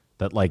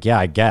that like, yeah,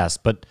 I guess.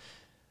 But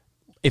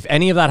if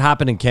any of that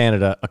happened in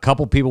Canada, a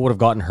couple people would have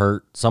gotten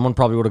hurt. Someone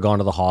probably would have gone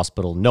to the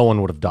hospital. No one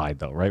would have died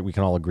though, right? We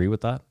can all agree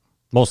with that.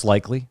 Most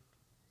likely.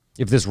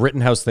 If this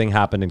Rittenhouse thing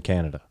happened in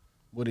Canada.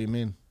 What do you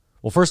mean?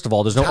 Well, first of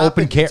all, there's no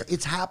open care.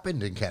 It's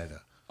happened in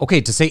Canada. Okay,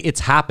 to say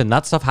it's happened,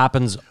 that stuff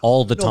happens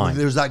all the No, time.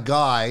 there's that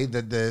guy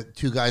that the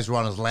two guys were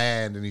on his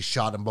land and he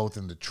shot them both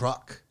in the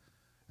truck.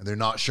 And they're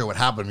not sure what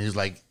happened. He's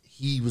like,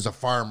 he was a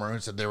farmer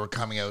and said they were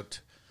coming out.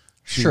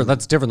 Sure,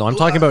 that's different though. I'm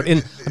talking about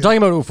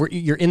if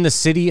you're in the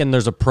city and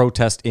there's a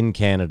protest in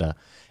Canada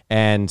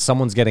and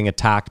someone's getting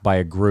attacked by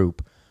a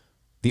group,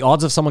 the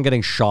odds of someone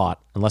getting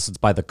shot, unless it's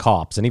by the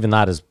cops, and even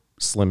that is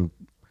slim,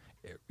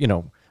 you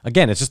know,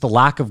 again, it's just the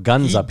lack of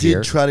guns He up did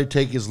here. try to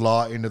take his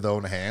law into their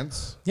own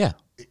hands. Yeah.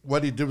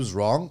 What he did was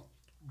wrong.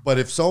 But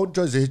if someone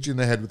tries to hit you in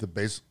the head with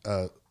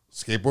a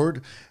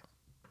skateboard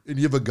and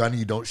you have a gun and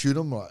you don't shoot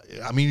them,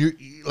 I mean, you're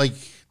like,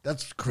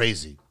 that's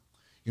crazy.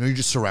 You know, you're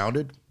just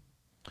surrounded.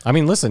 I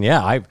mean, listen,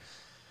 yeah,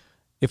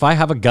 if I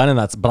have a gun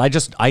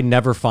and I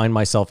never find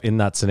myself in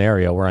that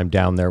scenario where I'm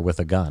down there with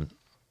a gun.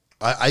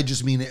 I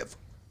just mean, if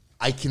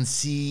I can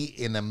see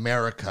in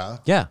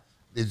America, Yeah.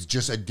 it's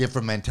just a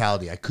different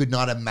mentality. I could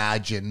not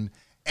imagine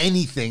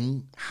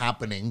anything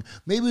happening.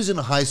 Maybe it was in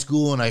high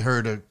school and I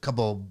heard a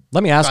couple.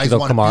 Let me ask you guys though,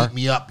 wanna Kamar. beat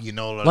me up, you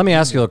know. Let me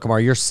ask you though, Kamar,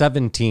 you're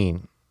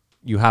 17.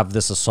 You have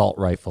this assault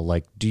rifle.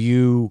 Like, do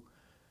you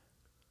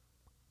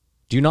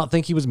not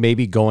think he was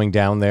maybe going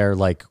down there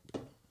like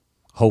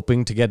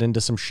hoping to get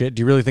into some shit? Do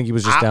you really think he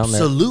was just down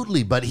there?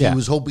 Absolutely, but he Yeah.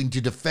 was hoping to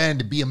defend,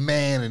 to be a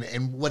man,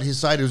 and what his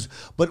side was.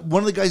 But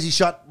one of the guys he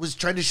shot was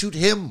trying to shoot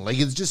him. Like,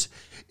 it's just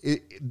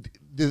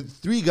the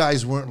three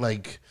guys weren't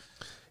like.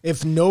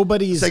 If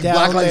nobody's It's like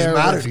Black down Lives there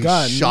Matter, with he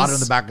guns, shot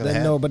in the back of the then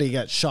head. nobody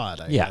gets shot.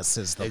 I Yeah. guess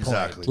is the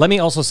Exactly. point. Let me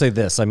also say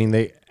this. I mean,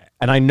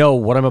 and I know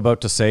what I'm about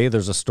to say.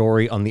 There's a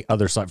story on the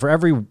other side. For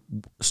every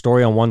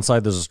story on one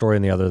side, there's a story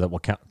on the other that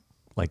will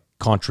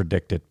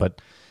contradict it.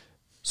 But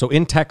so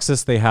in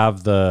Texas, they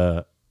have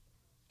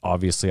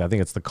obviously, I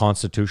think it's the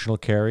constitutional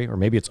carry, or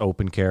maybe it's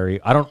open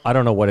carry. I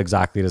don't know what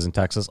exactly it is in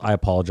Texas. I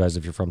apologize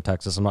if you're from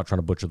Texas. I'm not trying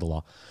to butcher the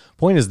law.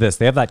 Point is this: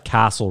 they have that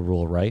castle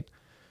rule, right?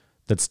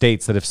 That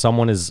states that if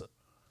someone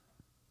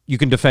you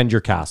can defend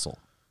your castle.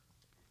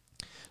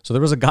 So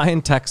there was a guy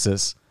in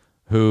Texas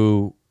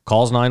who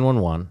calls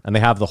 911, and they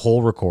have the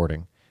whole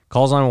recording.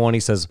 Calls 911, he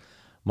says,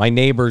 my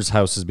neighbor's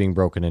house is being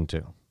broken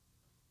into.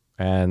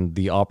 And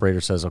the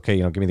operator says, okay,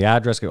 give me the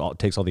address,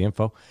 takes all the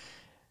info.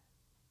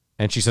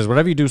 And she says,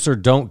 whatever you do, sir,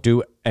 don't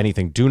do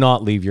anything. Do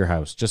not leave your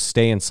house. Just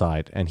stay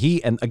inside. And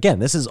again,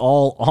 this is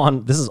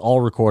all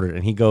recorded.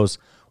 And he goes,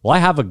 well, I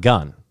have a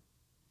gun.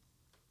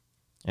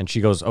 And she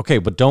goes, okay,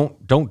 but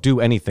don't do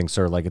anything,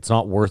 sir. Like, it's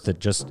not worth it.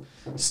 Just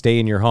stay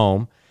in your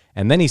home.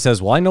 And then he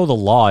says, well, I know the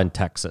law in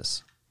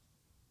Texas.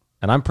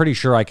 And I'm pretty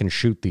sure I can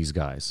shoot these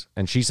guys.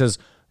 And she says,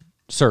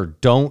 sir,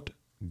 don't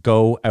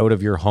go out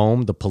of your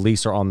home. The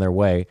police are on their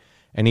way.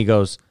 And he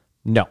goes,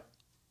 no.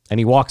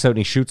 And he walks out and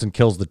he shoots and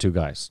kills the two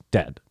guys,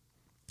 dead.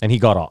 And he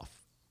got off.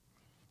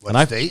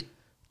 What state?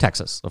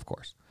 Texas, of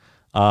course.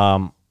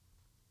 That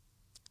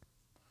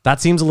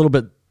seems a little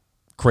bit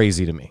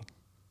crazy to me.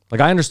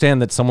 Like, I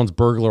understand that someone's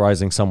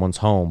burglarizing someone's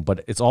home,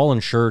 but it's all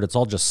insured. It's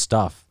all just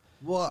stuff.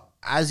 Well,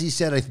 as he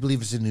said, I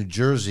believe it's in New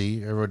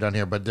Jersey, or down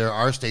here, but there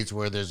are states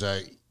where there's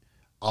a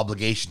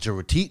obligation to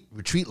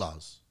retreat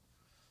laws.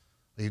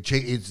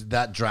 It's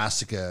that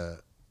drastic.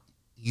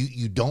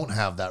 You don't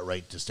have that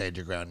right to stand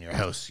your ground in your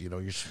house. You know,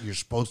 you're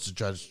supposed to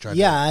try to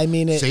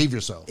save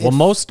yourself. Well,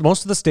 most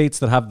of the states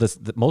that have this,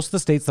 most of the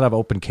states that have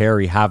open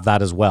carry have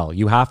that as well.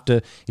 You have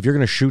to, if you're going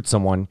to shoot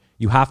someone,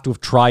 you have to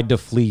have tried to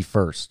flee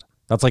first.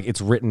 That's like,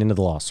 it's written into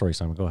the law. Sorry,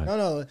 Simon, go ahead.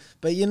 No,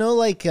 but you know,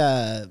 like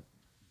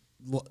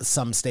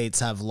some states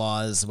have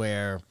laws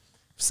where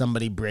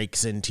somebody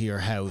breaks into your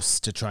house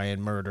to try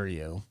and murder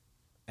you,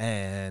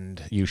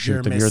 and you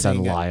shoot them, you're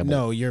then liable.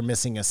 No, you're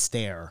missing a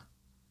stair.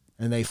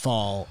 And they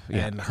fall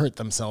and hurt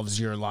themselves,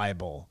 you're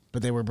liable.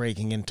 But they were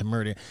breaking into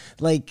murder.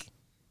 Like,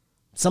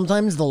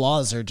 sometimes the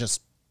laws are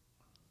just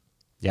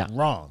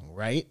wrong,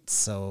 right?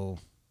 So,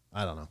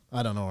 I don't know.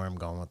 I don't know where I'm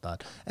going with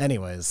that.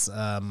 Anyways,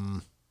 yeah.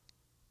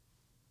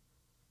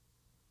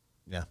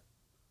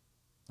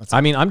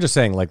 I mean, I'm just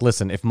saying, like,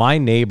 listen, if my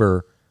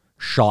neighbor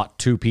shot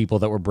two people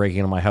that were breaking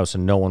into my house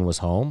and no one was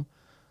home,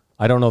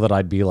 I don't know that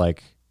I'd be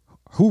like,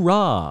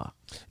 hoorah.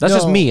 That's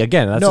just me.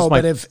 Again, that's just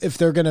my... but if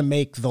they're going to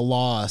make the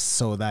law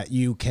so that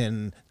you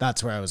can...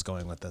 That's where I was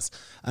going with this.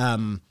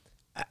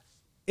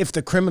 If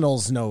the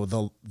criminals know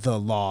the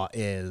law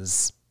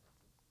is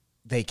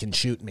they can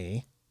shoot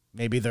me,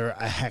 maybe they're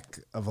a heck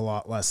of a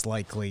lot less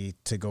likely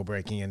to go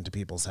breaking into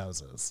people's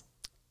houses.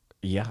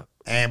 Yeah.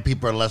 And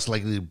people are less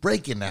likely to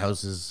break into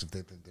houses if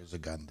they think there's a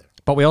gun there.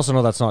 But we also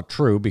know that's not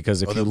true,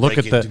 because if you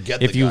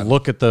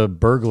look at the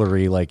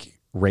burglary like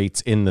rates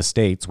in the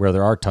states where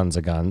there are tons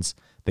of guns,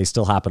 they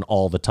still happen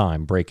all the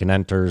time. Break and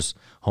enters,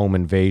 home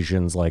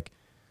invasions, like,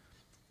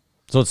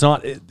 so it's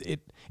not, it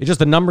just,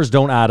 the numbers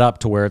don't add up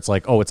to where it's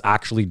like, oh, it's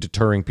actually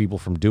deterring people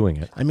from doing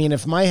it. I mean,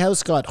 if my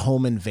house got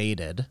home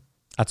invaded,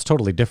 that's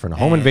totally different. A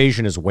home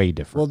invasion is way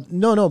different.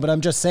 Well, no, but I'm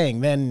just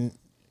saying, then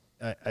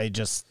I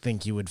just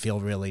think you would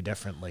feel really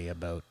differently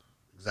about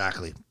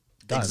guns,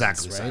 right?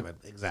 Simon.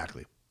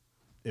 Exactly.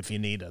 If you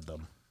needed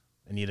them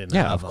and you didn't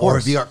have them. Or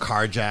if you got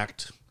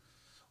carjacked,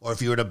 or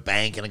if you were at a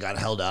bank and it got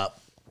held up.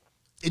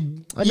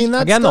 I mean,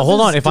 that's again, though, hold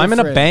on. If I'm in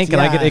a bank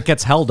and it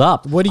gets held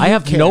up, I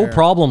have no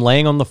problem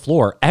laying on the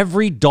floor.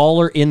 Every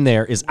dollar in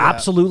there is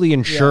absolutely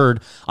insured.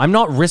 Yeah. I'm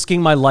not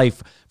risking my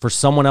life for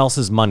someone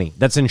else's money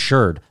that's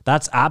insured.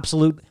 That's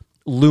absolute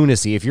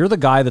lunacy. If you're the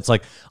guy that's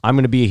like, I'm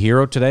going to be a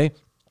hero today,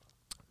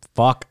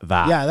 fuck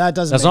that. Yeah, that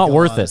doesn't. That's not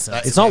worth it.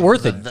 It's not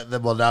worth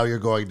it. Well, now you're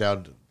going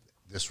down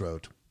this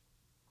road.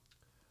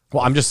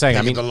 Well, I'm just saying.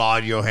 Taking the law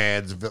in your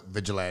hands,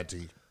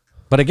 vigilante.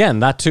 But again,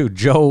 that too,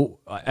 Joe,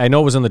 I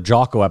know it was in the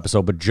Jocko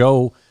episode, but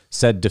Joe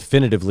said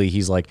definitively,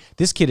 he's like,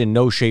 this kid in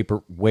no shape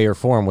or way or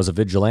form was a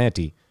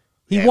vigilante.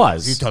 He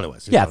was. He totally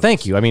was.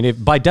 Thank you. I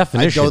mean, by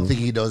definition. I don't think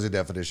he knows the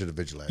definition of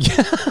vigilante.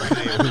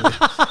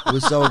 It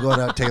was someone going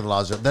out taking the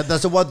laws.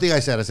 That's the one thing I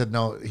said. I said,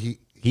 no, he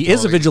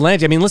is a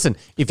vigilante. I mean, listen,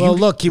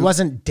 look, he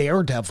wasn't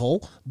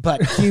Daredevil,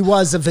 but he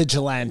was a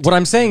vigilante. What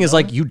I'm saying is,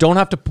 like, you don't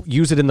have to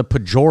use it in the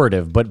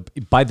pejorative,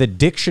 but by the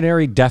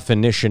dictionary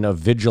definition of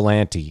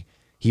vigilante,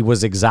 he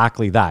was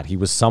exactly that. He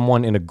was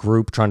someone in a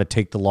group trying to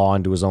take the law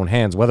into his own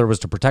hands, whether it was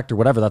to protect or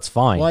whatever, that's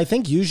fine. Well, I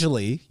think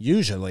usually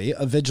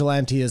a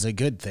vigilante is a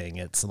good thing.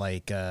 It's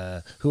like,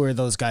 who are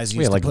those guys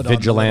used to put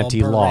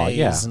vigilante on the law?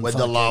 Yeah. When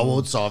the law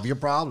won't solve your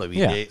problem.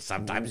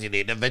 Sometimes you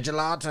need a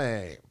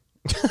vigilante.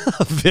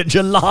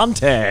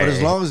 Vigilante. But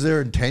as long as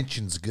their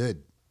intention's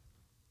good.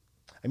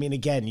 I mean,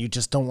 again, you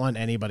just don't want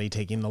anybody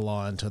taking the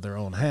law into their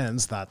own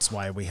hands. That's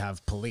why we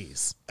have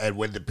police. And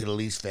when the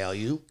police fail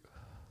you,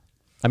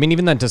 I mean,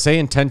 even then, to say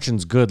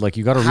intention's good, like,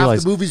 you got to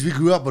realize... the movies we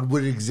grew up with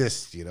wouldn't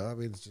exist, you know? I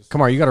mean, it's just...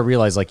 Come on, you got to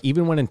realize, like,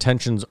 even when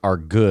intentions are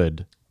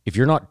good, if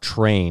you're not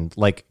trained,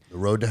 like... The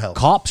road to hell.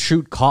 Cops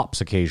shoot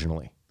cops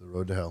occasionally. The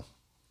road to hell.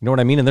 You know what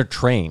I mean? And they're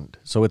trained.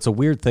 So it's a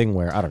weird thing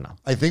where, I don't know.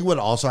 I think what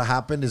also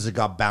happened is it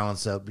got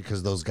balanced out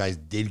because those guys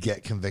did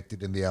get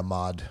convicted in the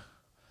Ahmaud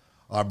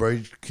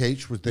Arbery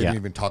case, which they didn't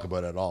even talk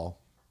about at all.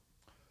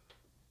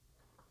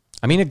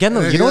 I mean, again,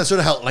 though, you know... That sort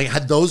of helped. Like,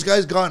 had those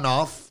guys gotten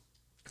off...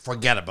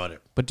 Forget about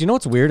it. But do you know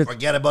what's weird?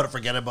 Forget about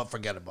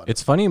it.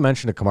 It's funny you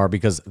mentioned it, Kamar,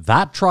 because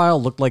that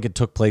trial looked like it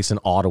took place in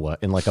Ottawa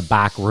in like a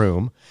back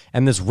room.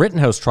 And this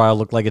Rittenhouse trial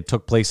looked like it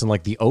took place in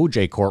like the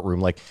OJ courtroom.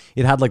 Like,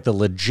 it had like the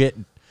legit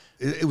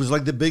It was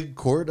like the big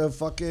court of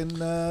fucking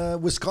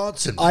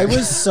Wisconsin. I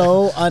was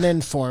so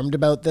uninformed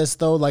about this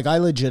though. Like I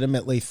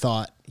legitimately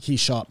thought he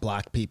shot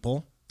black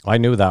people. I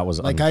knew that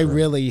was Like I untrue.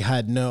 really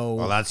had Well,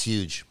 no that's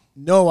huge.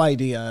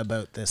 idea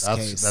about this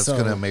case. That's So-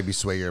 gonna maybe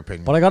sway your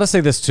opinion. But I got to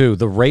say this too: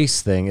 the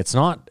race thing. It's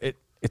not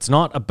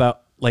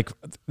about like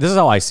this is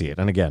how I see it.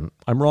 And again,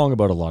 I'm wrong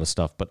about a lot of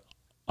stuff, but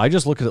I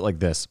just look at it like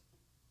this: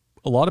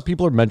 a lot of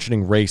people are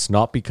mentioning race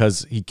not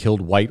because he killed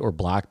white or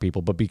black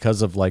people, but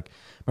because of like,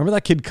 remember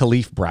that kid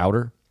Khalif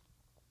Browder?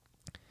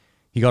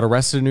 He got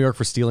arrested in New York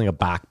for stealing a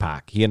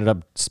backpack. He ended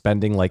up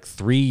spending like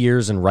 3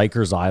 years in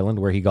Rikers Island,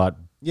 where he got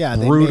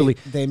brutally.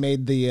 They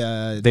made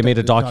They made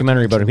a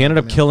documentary about him. He ended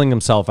up killing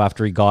himself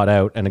after he got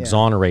out and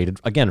exonerated,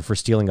 again, for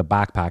stealing a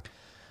backpack.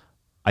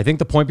 I think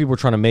the point people were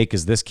trying to make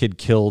is this kid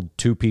killed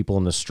 2 people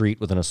in the street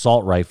with an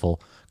assault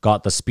rifle,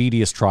 got the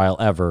speediest trial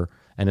ever,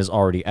 and is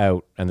already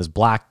out. And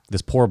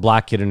this poor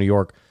black kid in New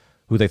York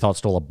who they thought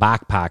stole a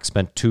backpack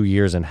spent 2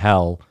 years in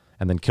hell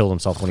and then killed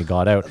himself when he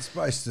got out. It's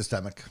probably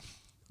systemic.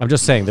 I'm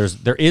just saying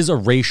there is a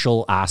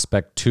racial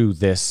aspect to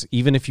this,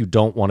 even if you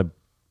don't want to,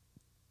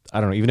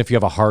 I don't know, even if you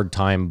have a hard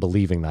time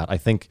believing that. I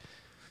think,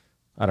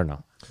 I don't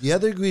know. The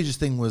other egregious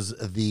thing was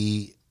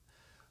the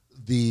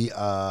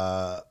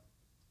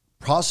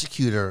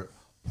prosecutor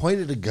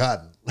pointed a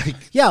gun like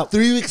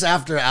 3 weeks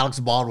after Alex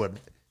Baldwin.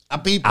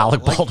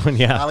 Alec Baldwin,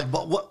 yeah. Alec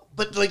Baldwin.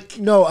 But like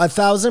No,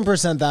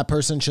 1,000% that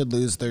person should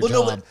lose their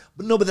job.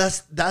 but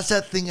that's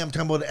that thing I'm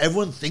talking about.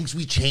 Everyone thinks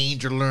we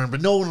change or learn,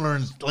 but no one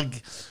learns.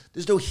 Like,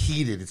 there's no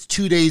heated. It's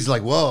 2 days.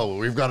 Like, whoa,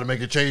 we've got to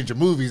make a change in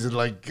movies, and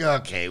like,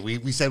 okay,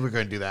 we said we're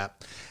going to do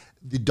that.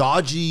 The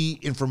dodgy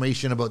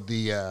information about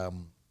the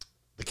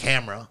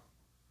camera.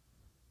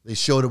 They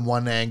showed him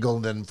one angle,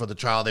 and then for the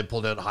trial, they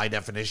pulled out high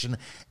definition,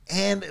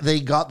 and they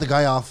got the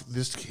guy off.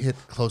 This hit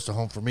close to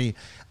home for me.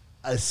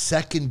 A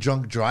second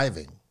drunk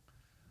driving,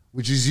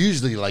 which is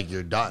usually like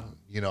you're done.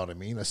 You know what I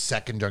mean? A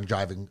second drunk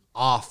driving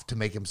off to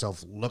make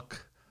himself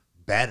look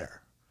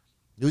better.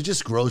 It was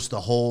just gross,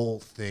 the whole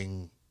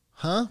thing.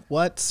 Huh?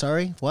 What?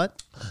 Sorry,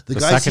 what? The The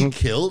guys second- he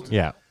killed,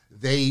 Yeah.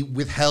 they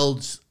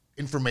withheld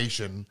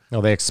information.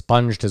 No, they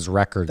expunged his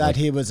record. That like-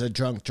 he was a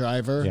drunk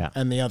driver Yeah.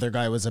 and the other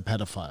guy was a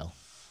pedophile.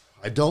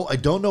 I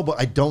don't know, but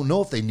I don't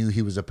know if they knew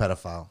he was a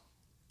pedophile.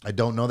 I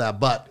don't know that,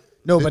 but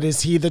No, but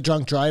is he the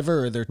drunk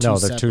driver or they're two no,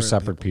 separate they're two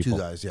separate people. 2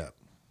 guys, yeah.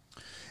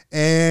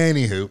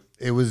 Anywho,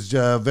 it was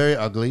very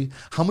ugly.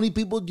 How many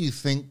people do you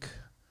think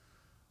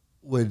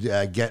would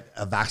get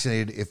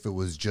vaccinated if it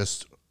was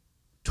just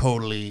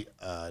totally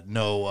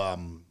no?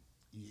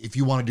 If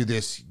you want to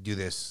do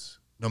this,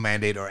 no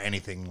mandate or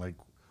anything, like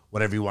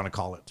whatever you want to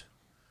call it.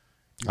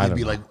 I don't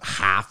Maybe know. like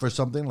half or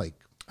something. Like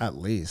At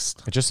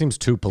least. It just seems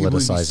too people would be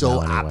politicized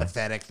so now anyway.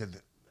 apathetic that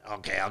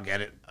okay, I'll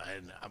get it.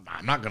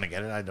 I'm not gonna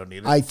get it. I don't need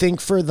it. I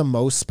think for the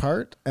most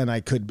part, and I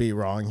could be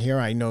wrong here,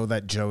 I know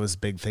that Joe's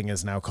big thing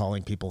is now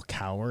calling people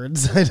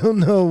cowards. I don't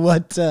know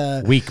what.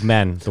 Weak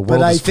men. The world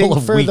But I is full think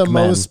of for weak the men.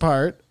 most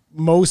part,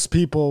 most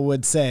people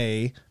would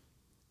say,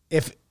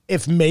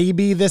 if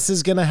maybe this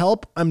is going to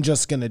help, I'm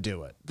just going to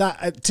do it.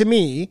 That to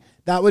me,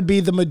 that would be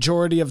the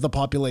majority of the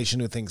population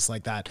who thinks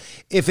like that.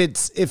 If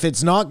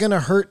it's not going to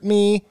hurt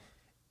me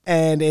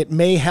and it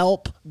may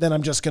help, then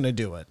I'm just going to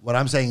do it. What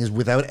I'm saying is,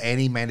 without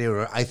any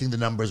mandate, I think the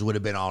numbers would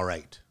have been all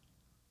right.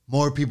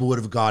 More people would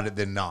have got it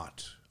than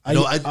not.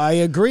 I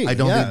agree. I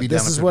don't Yeah, think it'd be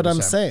this down is to what I'm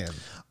 50%.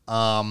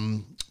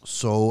 saying.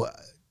 So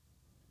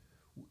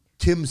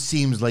Tim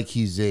seems like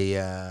he's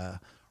a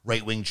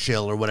right-wing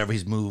chill or whatever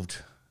he's moved,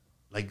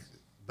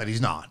 but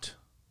he's not,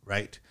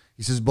 right?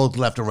 He says both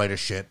left and right are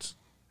shit,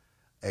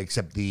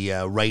 except the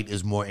right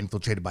is more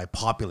infiltrated by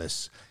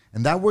populists.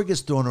 And that word gets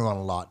thrown around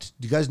a lot.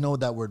 Do you guys know what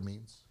that word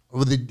means?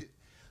 Or the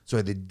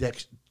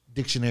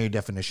dictionary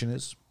definition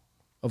is?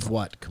 Of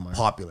what, Kumar?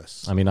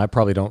 Populist. I mean, I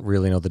probably don't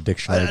really know the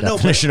dictionary I know, but-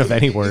 definition of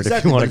any word. Exactly,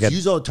 if you want but to it's get,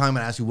 used all the time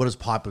and ask you, what does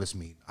populist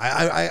mean?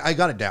 I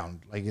got it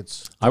down. Like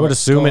it's I would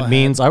assume go it ahead.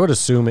 means. I would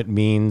assume it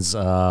means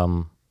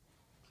a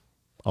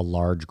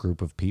large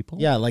group of people.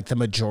 Yeah, like the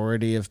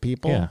majority of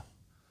people. Yeah.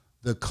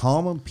 the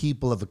common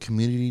people of a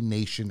community,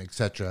 nation,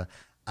 etc.,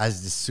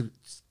 as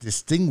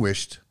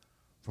distinguished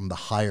from the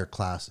higher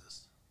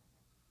classes.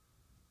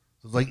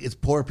 So it's like it's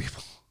poor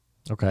people.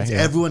 Okay. It's yeah.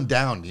 everyone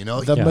down, you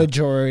know. The Yeah.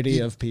 majority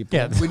of people.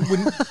 Yeah.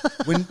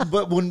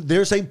 When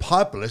they're saying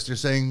populist, they're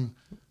saying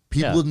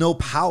people Yeah. with no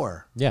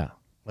power, Yeah.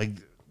 like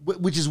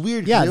which is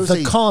weird. 'cause Yeah, they always the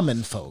say-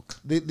 common folk.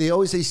 They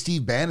always say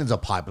Steve Bannon's a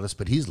populist,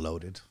 but he's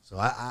loaded. So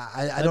I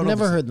I've don't know.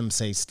 never heard them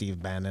say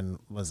Steve Bannon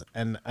was,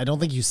 and I don't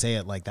think you say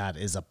it like that.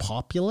 Is a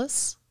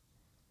populace?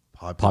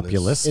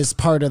 Populist. Is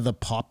part of the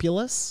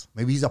populace?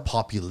 Maybe he's a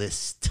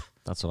populist.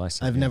 That's what I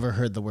said. I've yeah. never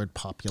heard the word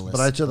populace.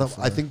 But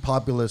I think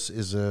populist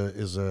is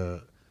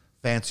a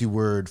fancy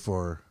word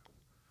for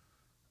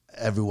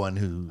everyone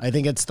who I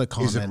think it's the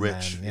common isn't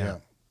rich. man.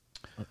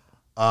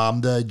 Yeah.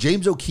 The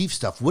James O'Keefe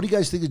stuff. What do you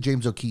guys think of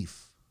James O'Keefe?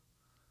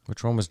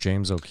 Which one was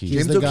James O'Keefe?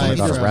 He's James the guy O'Keefe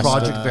got is from, arrested.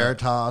 Project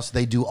Veritas.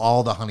 They do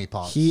all the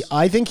honeypots.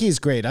 I think he's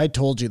great. I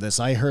told you this.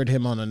 I heard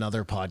him on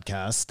another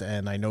podcast,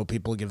 and I know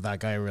people give that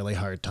guy a really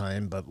hard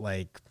time, but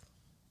like,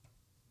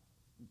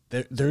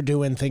 they're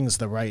doing things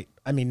the right.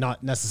 I mean,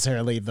 not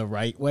necessarily the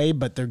right way,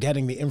 but they're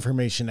getting the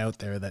information out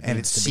there that And it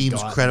needs to be seems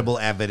gotten. credible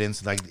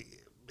evidence. Like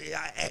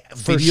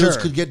For videos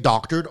sure. could get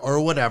doctored or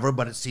whatever,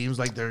 but it seems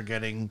like they're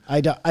getting. I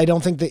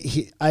don't think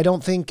that I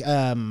don't think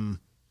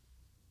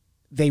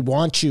they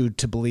want you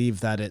to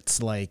believe that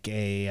it's like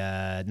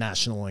a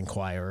National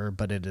Enquirer,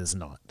 but it is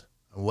not.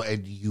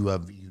 And you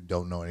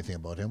don't know anything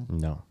about him.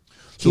 No.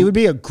 He would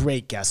be a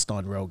great guest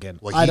on Rogan.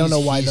 Well, I don't know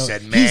he's- why he though.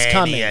 said He's many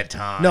coming. a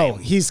time. No,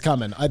 he's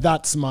coming.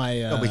 That's my.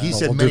 No, but he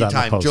said we'll do many that in the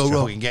times, post, Joe Joe.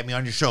 Rogan, get me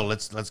on your show.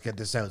 Let's get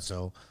this out.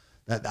 So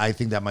that I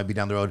think that might be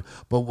down the road.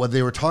 But what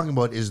they were talking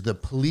about is the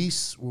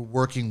police were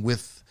working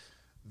with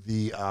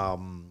the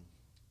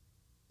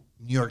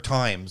New York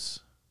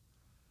Times,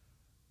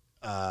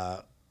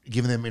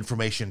 giving them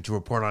information to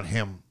report on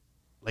him.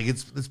 Like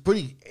it's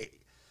pretty.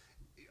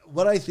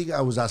 What I think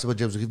I was asked about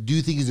James, do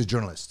you think he's a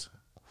journalist?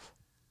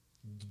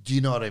 Do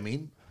you know what I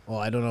mean? Well,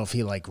 I don't know if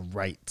he like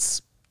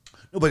writes.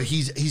 No, but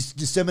he's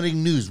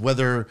disseminating news,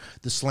 whether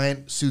the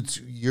slant suits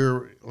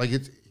your like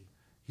it's.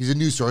 He's a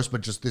news source,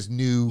 but just this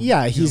new.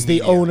 Yeah, he's new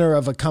the media. owner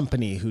of a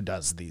company who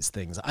does these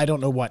things. I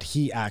don't know what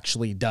he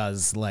actually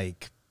does,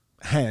 like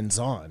hands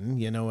on.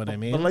 You know what I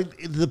mean? But like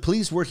the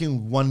police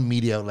working with one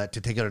media outlet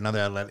to take out another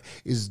outlet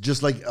is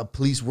just like a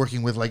police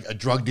working with like a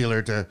drug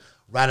dealer to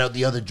rat out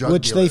the other drug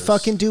Which dealers. they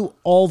fucking do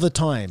all the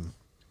time.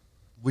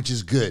 Which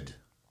is good.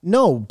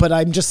 No, but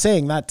I'm just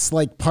saying that's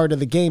like part of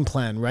the game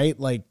plan, right?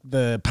 Like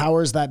the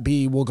powers that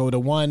be will go to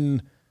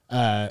one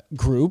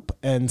group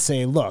and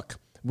say, look,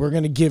 we're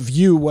going to give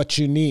you what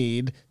you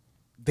need.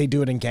 They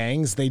do it in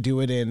gangs. They do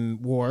it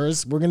in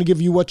wars. We're going to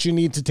give you what you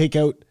need to take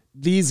out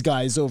these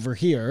guys over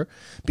here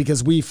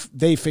because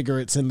they figure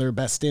it's in their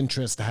best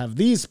interest to have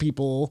these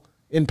people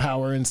in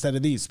power instead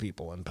of these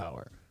people in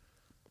power.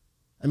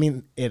 I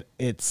mean,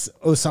 it's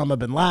Osama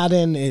bin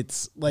Laden.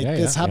 It's like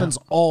this happens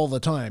all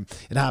the time.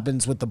 It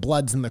happens with the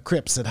Bloods and the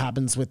Crips. It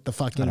happens with the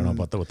fucking. I don't know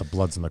about with the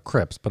Bloods and the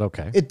Crips, but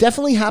okay. It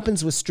definitely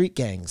happens with street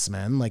gangs,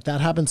 man. Like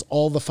that happens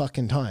all the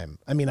fucking time.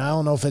 I mean, I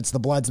don't know if it's the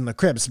Bloods and the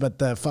Crips, but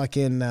the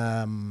fucking,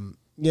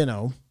 you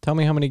know. Tell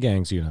me how many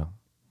gangs you know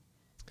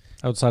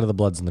outside of the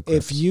Bloods and the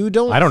Crips. If you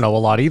don't, I don't know a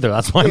lot either.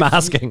 That's why I'm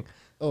asking.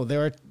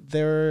 there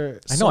are.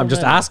 I know. I'm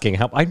just asking.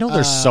 I know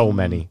there's so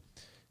many.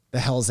 The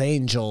Hell's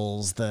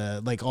Angels,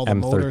 like all the M13.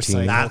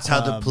 motorcycle That's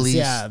how the clubs. police.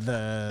 Yeah,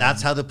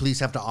 that's how the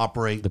police have to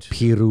operate. The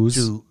Pirus.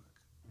 To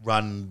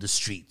run the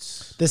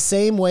streets. the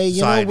same way.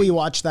 You know, Society. we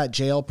watch that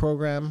jail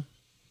program,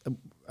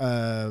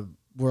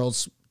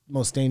 World's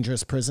Most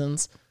Dangerous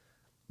Prisons.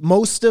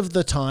 Most of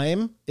the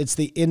time, it's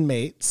the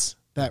inmates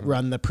that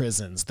run the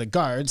prisons. The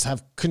guards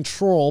have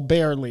control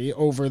barely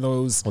over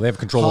those. Well, they have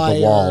control of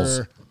the walls.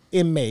 higher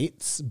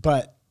inmates,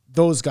 but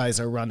those guys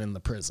are running the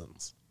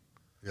prisons.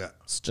 Yeah.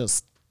 It's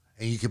just.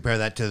 And you compare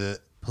that to the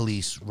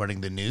police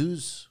running the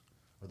news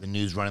or the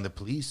news running the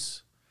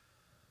police.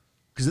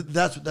 Because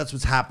that's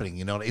what's happening,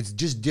 you know. It's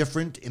just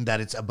different in that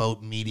it's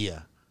about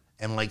media.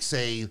 And like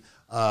say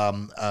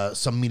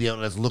some media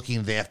outlet's looking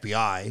at the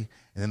FBI and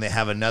then they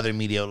have another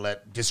media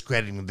outlet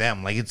discrediting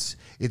them. Like it's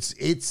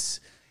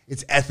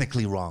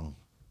ethically wrong.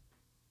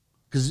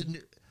 Because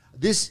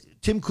this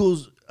Tim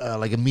Cool's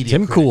like a media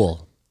Tim critic.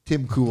 Cool.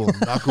 Tim Cool,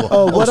 not cool.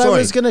 Oh, what I sorry.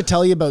 was going to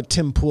tell you about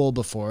Tim Pool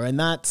before, and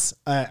that's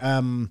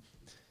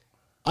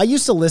I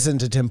used to listen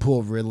to Tim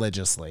Pool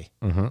religiously.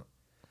 Mm-hmm.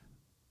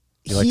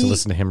 You like to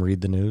listen to him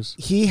read the news?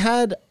 He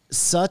had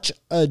such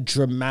a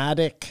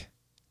dramatic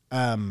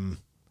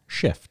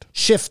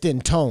Shift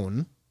in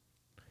tone.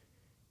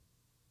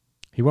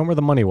 He went where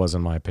the money was,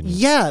 in my opinion.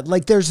 Yeah,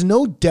 like there's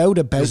no doubt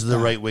about This is the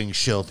that. right wing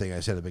shill thing I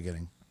said at the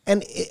beginning.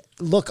 And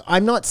look,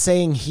 I'm not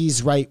saying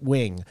he's right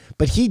wing,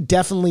 but he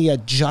definitely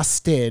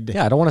adjusted.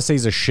 Yeah, I don't want to say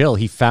he's a shill.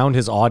 He found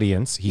his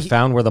audience. He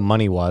found where the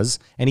money was,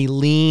 and he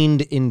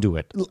leaned into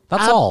it.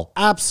 That's all.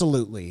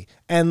 Absolutely.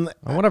 And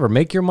Well, whatever.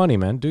 Make your money,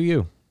 man. Do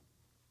you?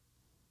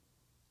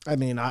 I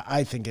mean,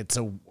 I think it's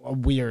a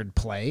weird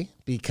play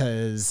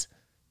because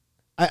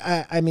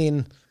I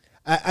mean,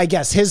 I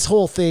guess his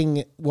whole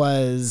thing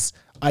was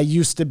I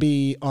used to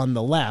be on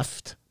the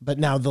left, but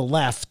now the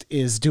left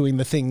is doing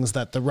the things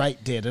that the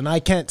right did. And I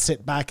can't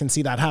sit back and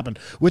see that happen,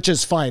 which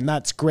is fine.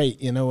 That's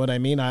great. You know what I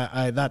mean?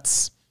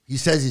 He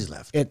says he's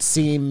left. It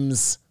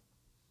seems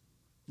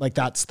like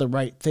that's the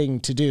right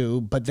thing to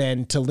do, but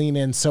then to lean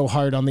in so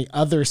hard on the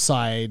other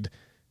side,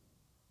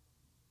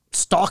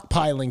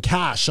 stockpiling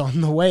cash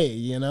on the way,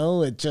 you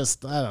know, it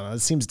just, I don't know, it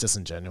seems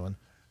disingenuous.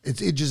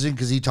 It's interesting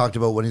because he talked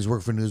about when he's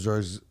worked for a news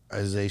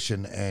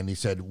organization and he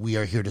said, we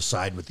are here to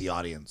side with the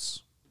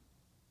audience.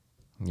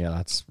 Yeah,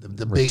 that's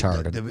The big,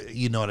 retarded.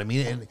 you know what I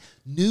mean? And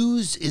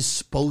news is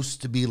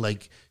supposed to be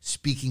like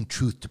speaking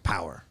truth to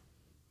power.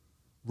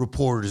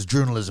 Reporters,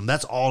 journalism,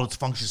 that's all its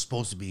function is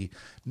supposed to be.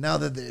 Now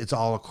that it's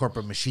all a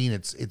corporate machine,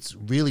 it's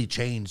really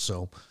changed.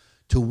 So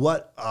to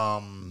what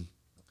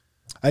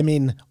I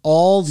mean,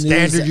 all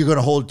standard news, you're going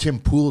to hold Tim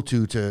Pool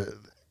to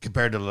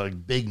compared to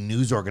like big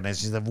news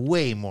organizations that have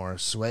way more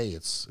sway?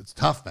 It's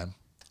tough, man.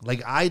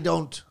 Like I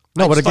don't.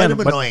 No, I but just find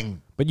again, him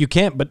annoying. but you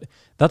can't. But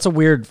that's a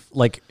weird.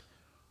 Like,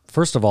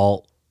 first of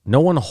all, no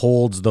one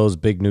holds those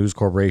big news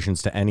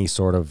corporations to any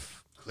sort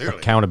of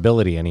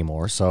accountability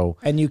anymore. So,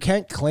 And you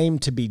can't claim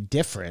to be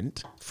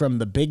different from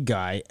the big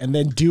guy and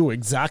then do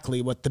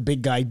exactly what the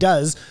big guy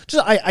does.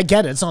 Just, I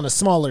get it, it's on a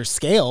smaller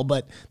scale,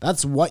 but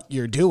that's what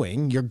you're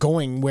doing. You're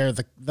going where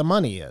the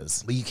money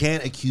is. But you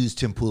can't accuse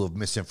Tim Pool of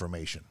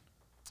misinformation.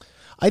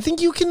 I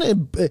think you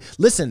can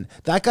listen.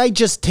 That guy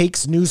just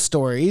takes news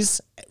stories,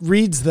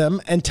 reads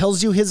them, and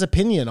tells you his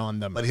opinion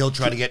on them. But he'll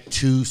try to get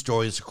 2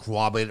 stories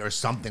corroborated or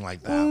something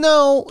like that.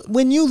 No,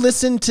 when you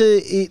listen to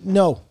it,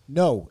 no,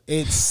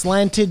 it's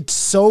slanted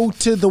so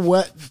to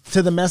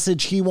the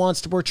message he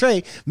wants to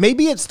portray.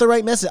 Maybe it's the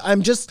right message.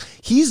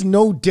 He's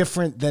no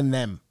different than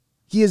them.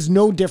 He is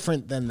no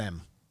different than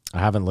them. I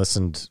haven't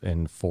listened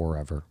in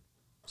forever,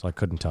 so I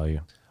couldn't tell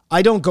you.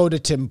 I don't go to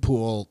Tim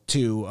Pool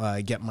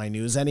to get my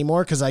news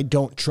anymore because I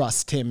don't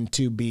trust him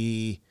to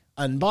be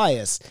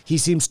unbiased. He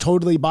seems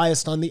totally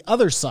biased on the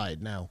other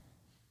side now.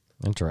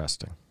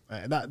 Interesting.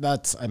 And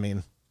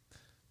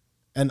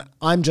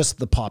I'm just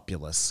the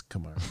populace,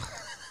 Kumar.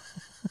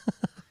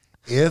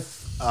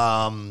 If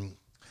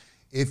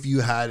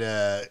you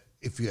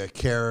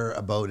care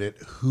about it,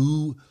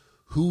 who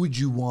would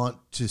you want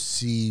to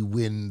see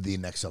win the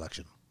next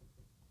election?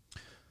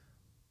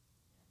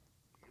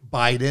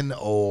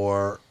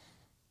 Biden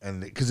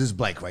because it's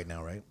blank right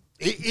now, right?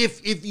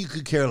 If you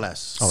could care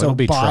less, Oh, So it'll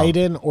be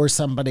Biden Trump. or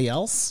somebody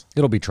else?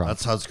 It'll be Trump.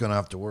 that's how it's gonna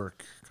have to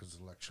work because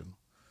election.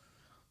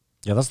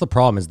 Yeah, that's the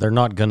problem is they're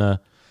not going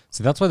to...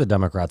 See, that's why the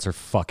Democrats are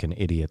fucking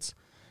idiots.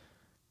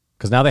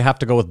 Because now they have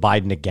to go with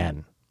Biden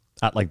again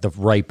at like the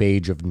ripe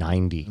age of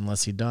 90.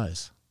 Unless he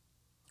dies.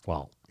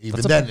 Well,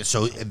 Even then,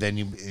 then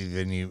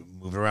you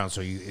move it around.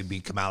 So it'd be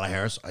Kamala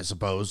Harris, I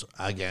suppose,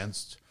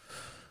 against.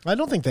 I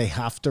don't think they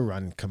have to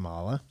run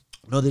Kamala.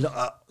 No, they don't.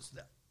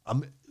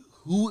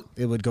 Who?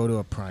 It would go to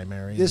a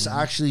primary. This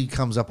actually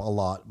comes up a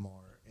lot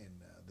more in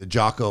the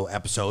Jocko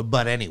episode.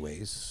 But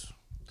anyways,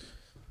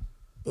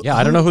 yeah,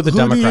 I don't know who the who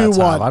do you Democrats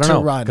have. want I don't to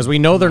know. run? Because we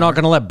know they're not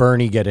going to let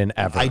Bernie get in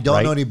ever. I don't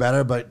right? know any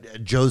better.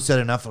 But Joe said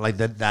enough, like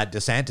that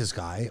DeSantis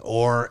guy,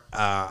 or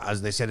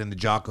as they said in the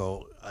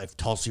Jocko, if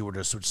Tulsi were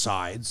to switch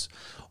sides,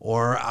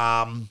 or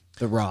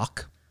The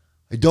Rock.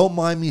 I don't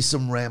mind me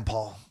some Rand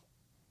Paul.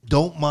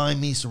 Don't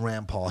mind me some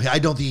Rand Paul. I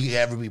don't think he could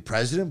ever be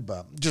president,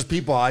 but just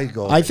people I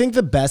go. I think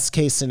the best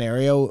case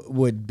scenario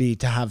would be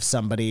to have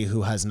somebody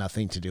who has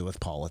nothing to do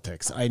with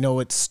politics. I know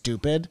it's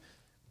stupid,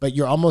 but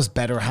you're almost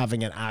better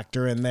having an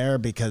actor in there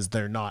because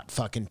they're not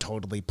fucking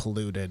totally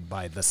polluted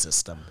by the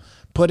system.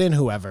 Put in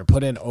whoever.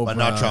 Put in Oprah. but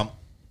not Trump.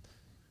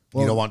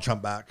 You don't want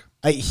Trump back.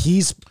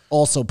 He's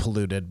also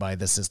polluted by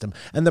the system.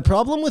 And the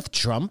problem with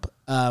Trump,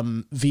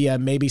 via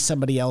maybe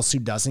somebody else who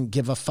doesn't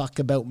give a fuck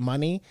about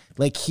money,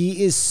 like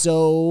he is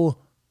so,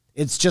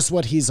 it's just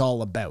what he's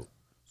all about.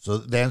 So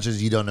the answer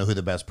is you don't know who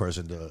the best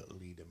person to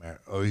lead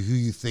America, or who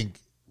you think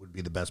would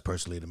be the best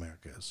person to lead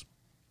America is.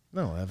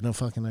 No, I have no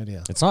fucking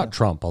idea. It's not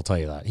Trump, I'll tell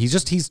you that.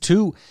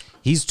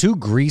 He's too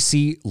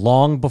greasy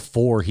long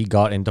before he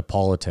got into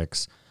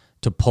politics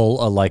to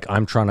pull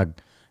I'm trying to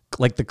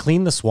like the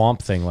clean the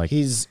swamp thing. Like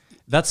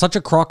that's such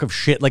a crock of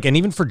shit. Like, and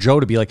even for Joe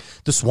to be like,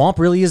 the swamp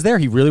really is there.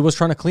 He really was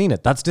trying to clean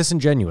it. That's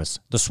disingenuous.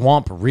 The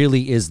swamp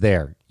really is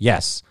there.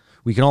 Yes.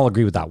 We can all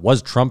agree with that.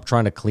 Was Trump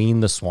trying to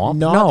clean the swamp?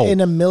 Not no. in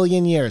a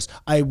million years.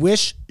 I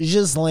wish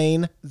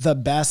Ghislaine the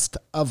best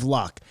of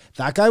luck.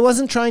 That guy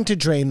wasn't trying to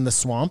drain the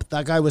swamp.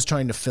 That guy was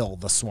trying to fill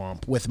the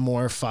swamp with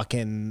more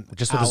fucking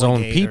Just with his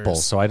own people.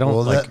 alligators. So I don't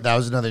Well, like. that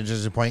was another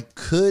interesting point.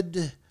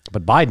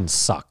 But Biden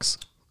sucks.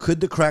 Could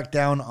the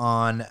crackdown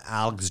on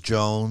Alex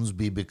Jones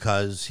be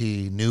because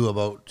he knew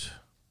about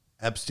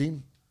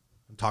Epstein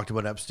and talked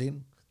about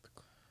Epstein?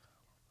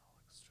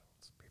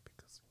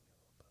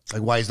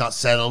 Like why he's not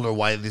settled or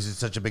why this is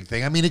such a big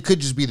thing. I mean, it could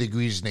just be the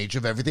egregious nature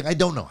of everything. I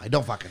don't know. I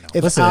don't fucking know.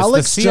 If Listen, it's the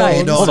Alex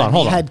CIA. Jones Hold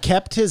on. had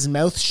kept his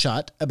mouth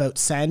shut about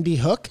Sandy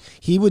Hook,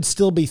 he would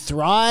still be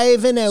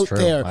thriving out true.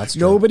 there. That's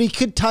true. Nobody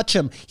could touch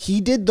him. He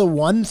did the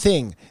one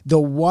thing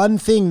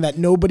that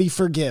nobody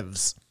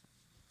forgives.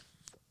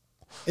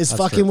 Is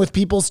fucking true. with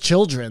people's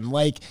children.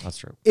 Like, That's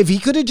true. If he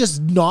could have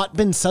just not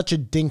been such a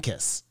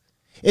dinkus.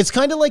 It's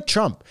kind of like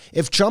Trump.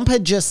 If Trump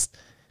had just,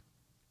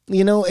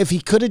 if he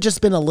could have just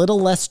been a little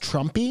less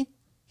Trumpy,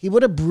 he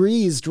would have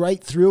breezed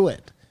right through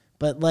it.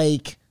 But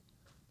like,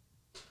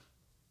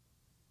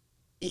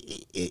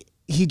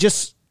 he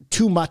just,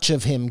 too much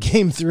of him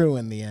came through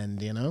in the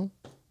end,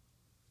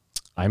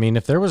 I mean,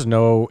 if there was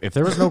no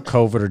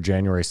COVID or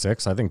January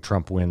 6th, I think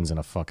Trump wins in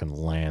a fucking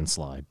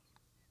landslide.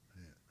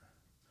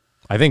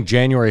 I think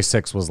January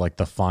 6th was like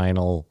the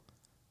final.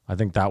 I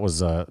think that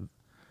was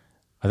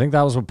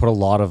what put a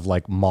lot of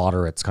like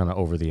moderates kind of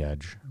over the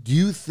edge. Do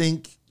you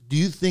think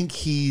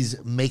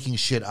he's making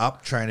shit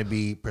up, trying to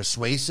be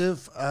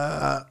persuasive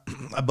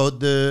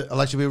about the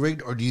election being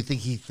rigged, or do you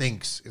think he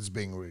thinks it's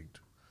being rigged?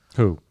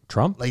 Who?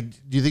 Trump? Like,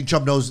 do you think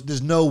Trump knows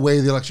there's no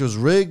way the election was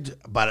rigged,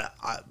 but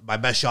my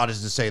best shot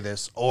is to say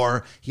this,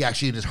 or he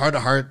actually, in his heart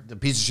of heart, the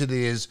piece of shit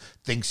he is,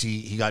 thinks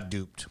he got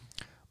duped?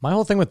 My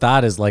whole thing with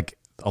that is like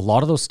a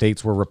lot of those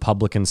states were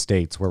Republican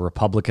states where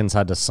Republicans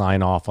had to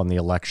sign off on the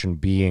election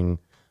being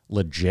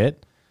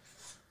legit,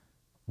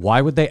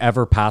 why would they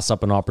ever pass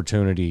up an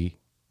opportunity?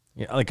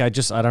 Yeah, like I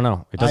don't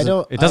know. It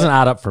doesn't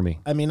add up for me.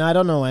 I mean, I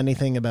don't know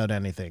anything about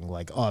anything.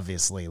 Like,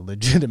 obviously,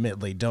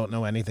 legitimately don't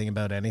know anything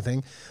about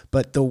anything.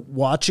 But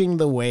watching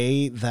the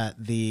way that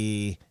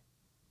the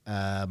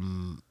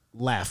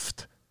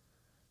left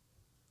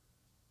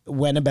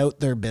went about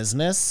their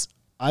business,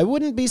 I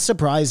wouldn't be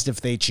surprised if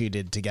they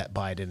cheated to get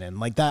Biden in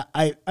like that.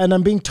 And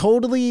I'm being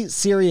totally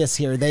serious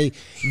here. They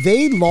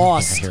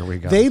lost. Here we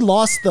go. They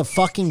lost the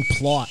fucking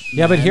plot.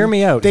 Yeah, but man. hear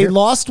me out. They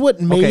lost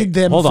what made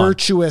them hold on.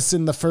 virtuous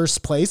in the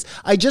first place.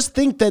 I just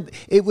think that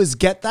it was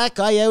get that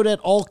guy out at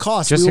all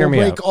costs. Just We hear will me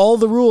break out. all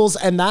the rules,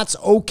 and that's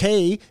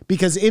okay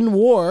because in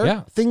war,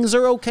 Yeah. things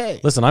are okay.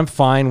 Listen, I'm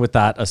fine with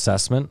that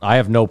assessment. I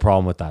have no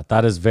problem with that.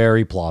 That is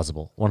very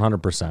plausible,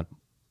 100%.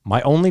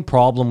 My only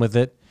problem with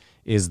it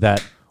is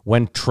that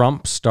when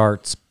Trump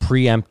starts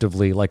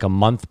preemptively, like a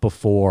month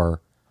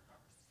before,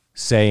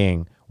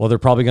 saying, well, they're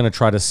probably going to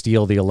try to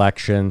steal the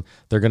election,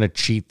 they're going to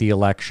cheat the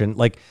election.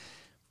 Like,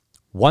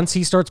 once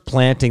he starts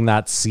planting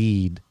that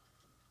seed,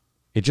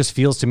 it just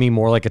feels to me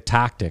more like a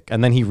tactic.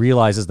 And then he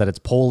realizes that it's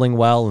polling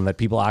well and that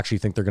people actually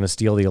think they're going to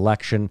steal the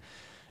election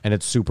and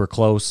it's super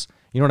close.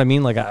 You know what I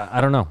mean? Like, I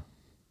don't know.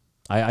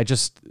 I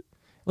just,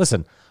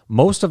 listen,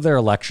 most of their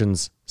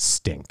elections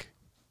stink.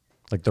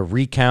 Like the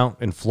recount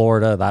in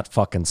Florida, that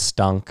fucking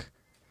stunk.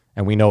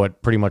 And we know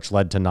it pretty much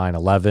led to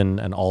 9/11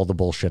 and all the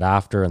bullshit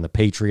after and the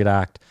Patriot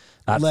Act.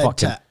 That Led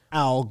fucking, to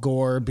Al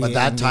Gore being But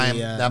that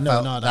time,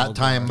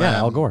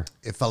 Al Gore.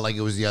 it felt like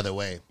it was the other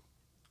way.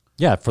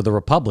 Yeah, for the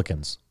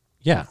Republicans.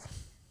 Yeah.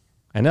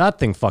 And that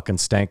thing fucking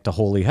stank to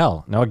holy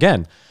hell. Now,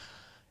 again,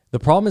 the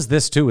problem is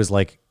this too, is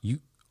like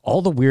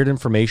all the weird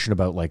information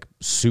about like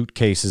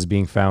suitcases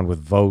being found with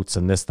votes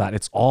and this, that,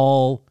 it's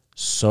all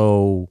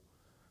so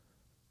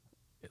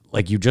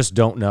like you just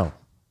don't know.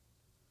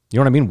 You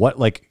know what I mean? What,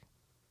 like,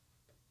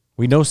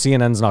 we know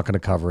CNN's not going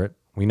to cover it.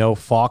 We know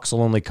Fox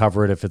will only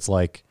cover it if it's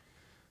like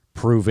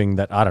proving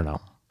that, I don't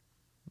know.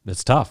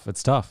 It's tough.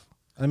 It's tough.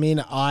 I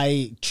mean,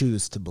 I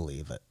choose to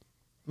believe it.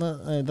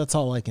 That's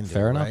all I can do.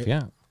 Fair enough. right?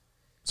 Yeah.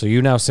 So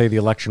you now say the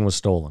election was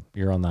stolen.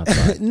 You're on that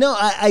side. No,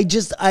 I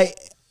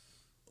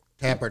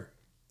Tampered.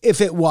 if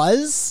it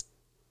was,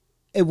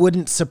 it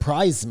wouldn't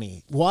surprise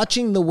me.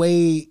 Watching the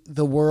way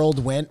the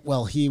world went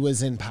while he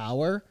was in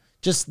power,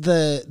 just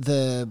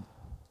the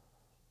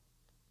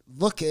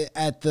look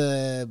at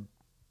the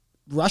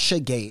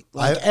Russia gate,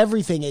 like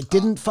everything, it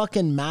didn't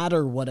fucking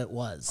matter what it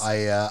was. I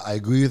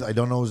agree with. I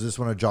don't know is this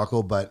one a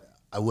Jocko, but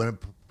I wouldn't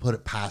put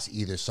it past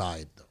either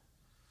side. Though.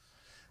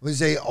 We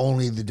say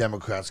only the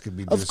Democrats could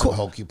be doing some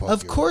hokey pokey.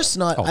 Of course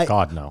not. Oh,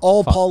 God, no.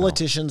 All Fuck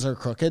politicians are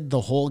crooked. The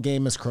whole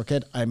game is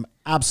crooked. I'm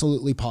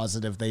absolutely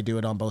positive they do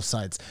it on both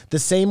sides. The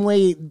same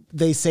way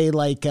they say,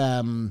 like,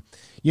 20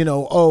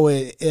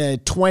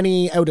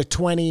 out of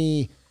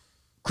 20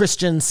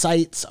 Christian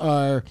sites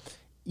are,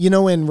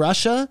 in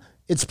Russia,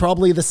 it's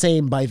probably the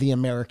same by the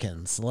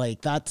Americans. Like,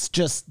 that's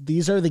just,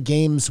 these are the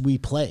games we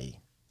play.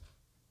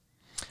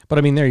 But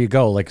I mean, there you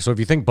go. Like, so if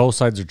you think both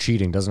sides are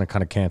cheating, doesn't it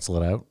kind of cancel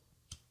it out?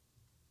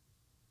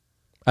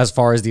 As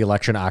far as the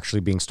election actually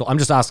being stolen, I'm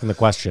just asking the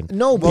question.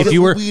 No, but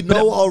Well, if we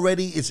know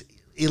already it's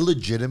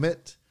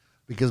illegitimate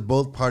because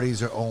both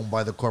parties are owned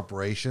by the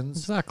corporations.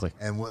 Exactly.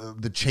 And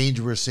the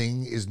change we're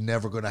seeing is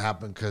never going to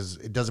happen because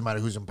it doesn't matter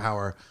who's in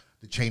power.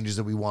 The changes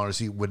that we want to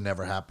see would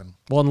never happen.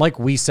 Well, and like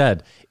we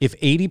said, if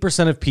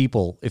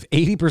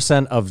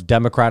 80% of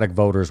Democratic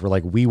voters were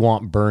like, we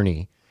want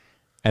Bernie,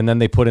 and then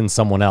they put in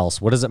someone else,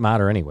 what does it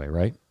matter anyway,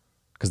 right?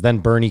 Because then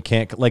Bernie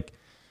can't, like,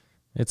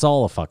 it's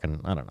all a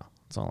fucking, I don't know.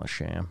 It's all a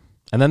sham.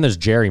 And then there's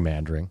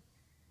gerrymandering.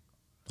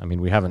 I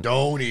mean, we haven't.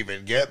 Don't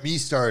even get me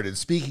started.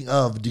 Speaking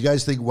of, do you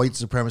guys think white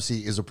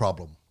supremacy is a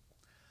problem?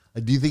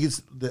 Like, do you think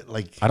it's that,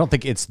 like, I don't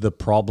think it's the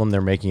problem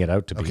they're making it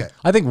out to be. Okay.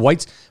 I think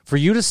whites, for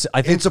you to,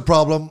 I think it's a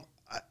problem?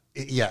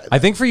 Yeah. I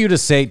think for you to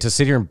sit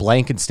here in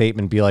blanket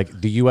statement, be like,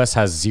 the U.S.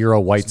 has zero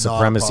white It's not a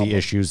supremacy problem.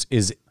 issues,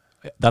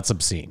 that's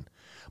obscene.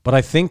 But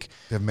I think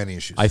They have many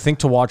issues. I think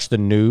to watch the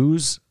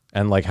news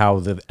and like how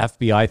the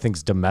FBI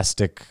thinks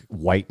domestic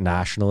white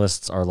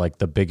nationalists are like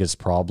the biggest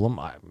problem.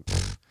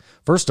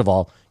 First of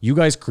all, you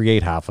guys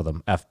create half of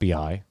them,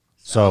 FBI.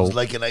 So Sounds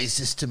like an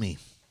ISIS to me.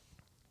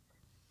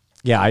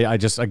 yeah, I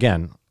just,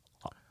 again,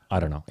 I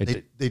don't know.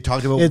 They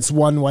talked about it's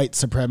one white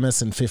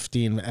supremacist and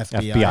 15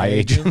 FBI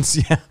agents,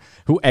 yeah,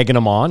 who egging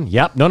them on.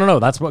 Yep. No.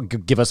 That's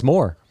what, give us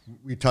more.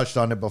 we touched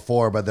on it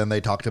before, but then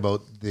they talked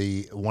about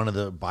one of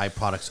the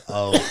byproducts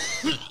of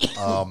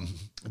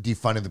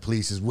defunding the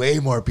police is way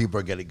more people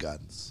are getting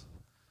guns.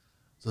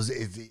 So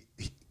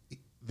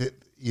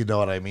you know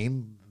what I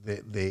mean?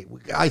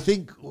 I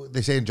think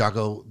they say in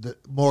Jocko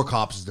that more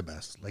cops is the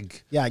best.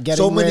 Like, Yeah,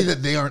 so many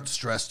that they aren't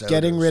stressed out.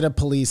 Getting rid of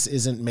police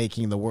isn't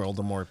making the world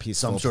a more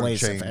peaceful Some sort of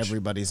place if change.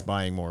 everybody's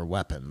buying more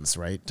weapons,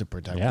 right, to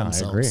protect Yeah, I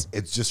themselves. agree.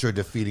 It's just sort of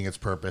defeating its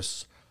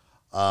purpose.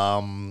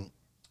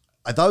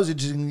 I thought it was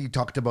interesting you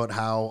talked about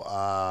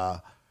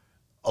how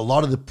a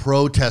lot of the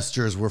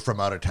protesters were from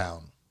out of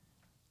town.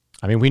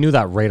 I mean, we knew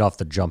that right off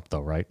the jump,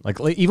 though, right? Like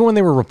even when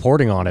they were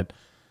reporting on it,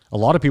 a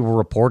lot of people were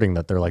reporting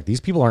that they're like, these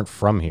people aren't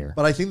from here.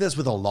 But I think that's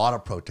with a lot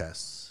of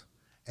protests.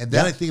 And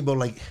then I think about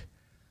like,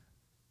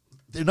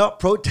 they're not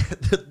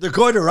they're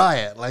going to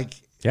riot. Like,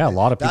 Yeah, a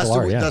lot of that's people the,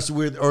 are, yeah. That's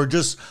weird. Or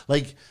just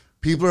like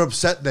people are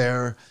upset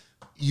there.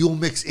 You'll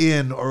mix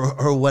in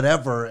or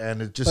whatever.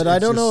 And it just, But I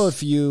don't know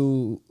if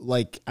you,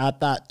 like, at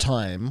that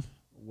time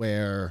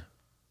where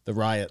the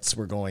riots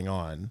were going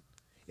on,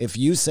 if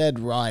you said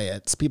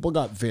riots, people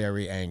got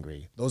very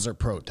angry. Those are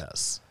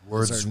protests.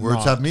 Those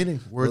Words are have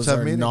meaning. Words those have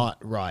are meaning. not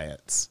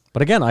riots.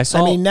 But again, I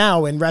saw. I mean,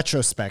 now in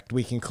retrospect,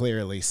 we can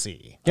clearly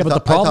see. Yeah, but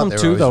thought- the I thought problem they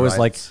were too, always though, is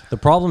like riots. the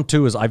problem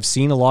too is I've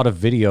seen a lot of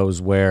videos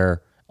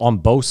where on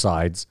both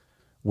sides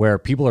where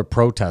people are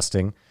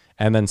protesting,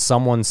 and then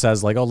someone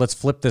says like, "Oh, let's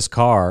flip this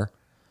car."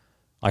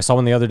 I saw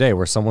one the other day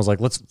where someone was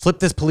like, "Let's flip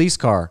this police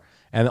car,"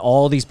 and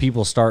all these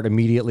people start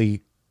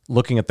immediately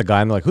looking at the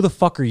guy and they're like, "Who the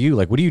fuck are you?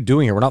 Like, what are you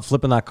doing here? We're not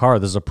flipping that car.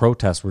 This is a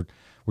protest. We're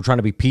trying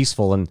to be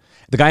peaceful." And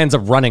the guy ends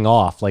up running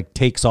off, like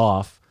takes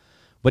off.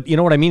 But you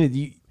know what I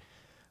mean?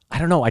 I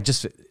don't know.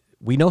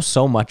 We know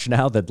so much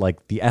now that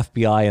like the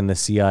FBI and the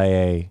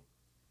CIA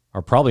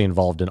are probably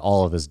involved in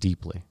all of this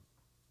deeply.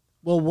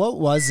 Well, what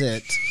was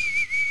it?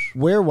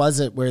 Where was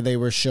it where they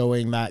were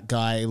showing that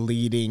guy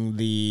leading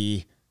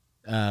the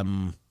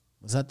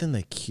was that in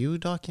the Q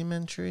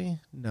documentary?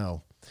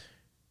 No.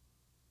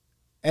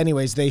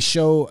 Anyways, they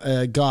show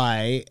a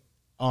guy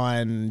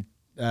on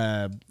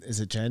is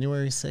it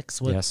January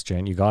 6th? Yes,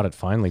 Jan, you got it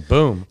finally.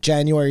 Boom.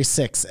 January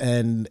 6th,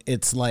 and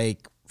it's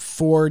like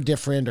 4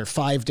 different or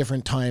 5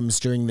 different times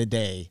during the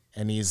day,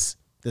 and he's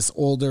this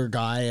older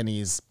guy and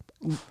he's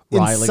Riling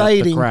up the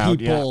inciting crowd,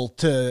 people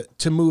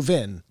to move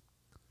in.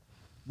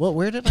 Well,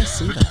 where did I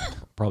see that?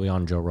 Probably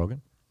on Joe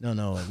Rogan.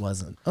 No, it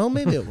wasn't. Oh,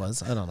 maybe it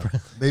was. I don't know.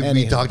 Maybe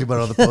we Anywho. talked about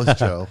it on the post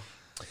show.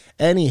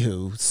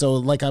 Anywho, so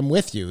like I'm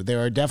with you.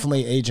 There are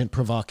definitely agent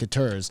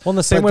provocateurs. Well, in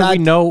the same But way we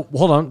that- know,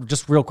 hold on,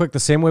 just real quick, the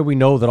same way we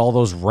know that all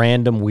those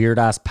random weird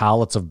ass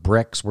pallets of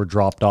bricks were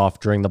dropped off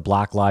during the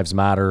Black Lives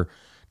Matter,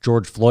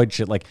 George Floyd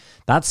shit, like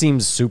that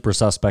seems super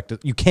suspect.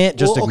 You can't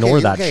just Well,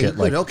 ignore that okay, shit.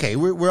 Like, good, okay,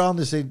 we're on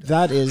the same.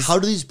 That is- how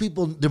do these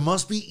people? There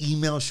must be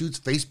email shoots,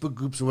 Facebook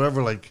groups, or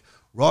whatever. Like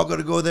we're all going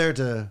to go there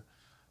to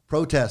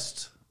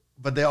protest,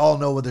 but they all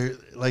know what they're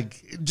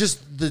like.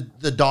 Just the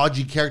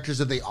dodgy characters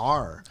that they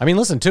are. I mean,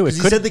 listen too. It Because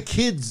he could said the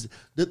kids,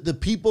 the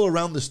people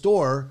around the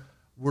store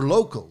were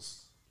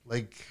locals.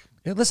 Like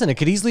Yeah, listen, it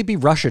could easily be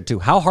Russia too.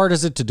 How hard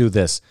is it to do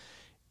this?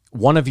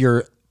 One of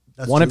your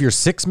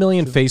 6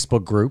 million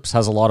Facebook groups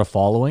has a lot of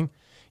following.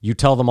 You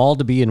tell them all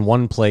to be in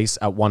one place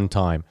at one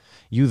time.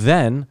 You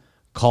then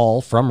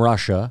call from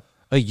Russia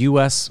a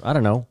US, I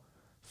don't know,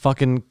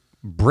 fucking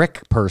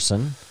brick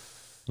person.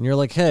 And you're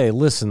like, "Hey,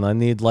 listen, I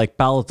need like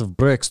pallet of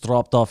bricks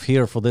dropped off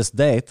here for this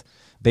date."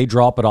 They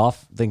drop it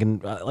off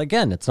thinking,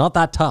 again, it's not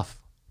that tough.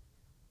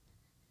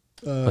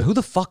 But who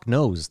the fuck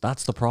knows?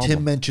 That's the problem.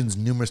 Tim mentions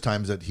numerous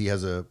times that he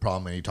has a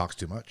problem and he talks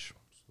too much.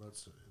 So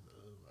that's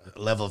a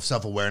level of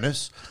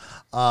self-awareness.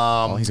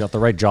 Well, he's got the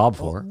right job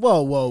for it.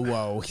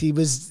 Whoa. He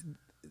was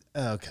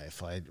okay,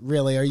 fine.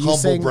 Really? Are you Humble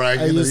saying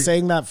bragging are you that he-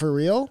 saying that for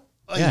real?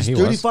 Yeah, He's he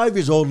was. 35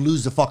 years old,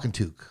 lose the fucking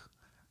toque.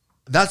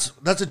 That's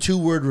a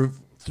 3-word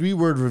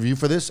review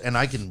for this, and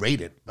I can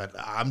rate it, but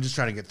I'm just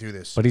trying to get through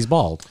this. But he's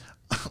bald.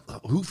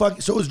 Who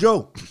fucking? So is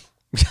Joe.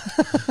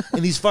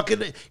 And he's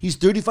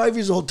 35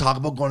 years old,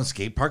 talking about going to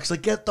skate parks.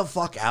 Like, get the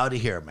fuck out of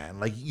here, man.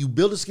 Like, you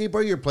build a skate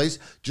park at your place,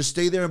 just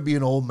stay there and be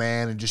an old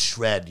man and just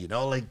shred, you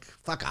know? Like,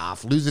 fuck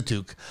off, lose the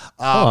toque.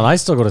 Hold on, I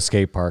still go to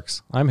skate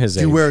parks. I'm his Do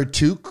age you wear a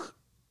toque?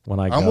 when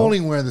I go. I'm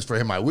only wearing this for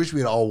him. I wish we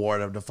had all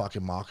worn it to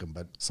fucking mock him,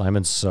 but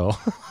Simon's so.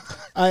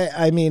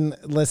 I mean,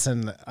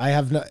 listen, I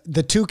have no.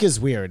 The toque is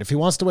weird. If he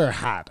wants to wear a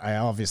hat, I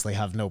obviously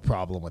have no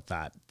problem with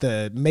that.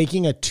 The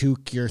making a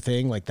toque your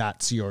thing, like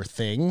that's your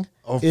thing.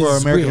 for is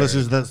American weird.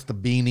 listeners, that's the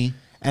beanie.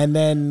 And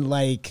then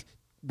like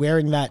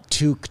wearing that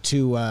toque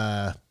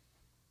to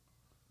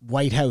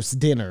White House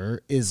dinner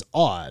is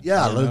odd.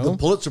 Yeah, you like know? the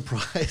Pulitzer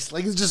Prize.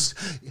 Like, it's just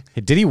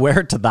Did he wear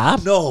it to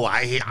that? no.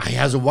 I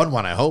hasn't won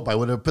one. I hope I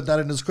would have put that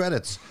in his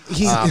credits.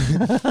 he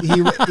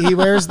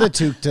wears the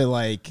toque to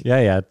like.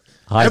 Yeah.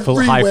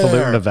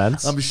 Highfalutin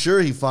events. I'm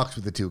sure he fucks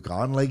with the toque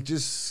on. Like,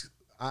 just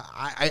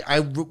I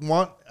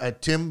want a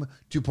Tim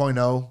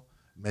 2.0.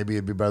 Maybe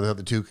it'd be better without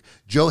the toque.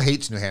 Joe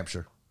hates New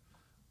Hampshire.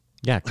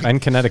 Yeah, and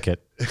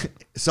Connecticut.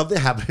 Something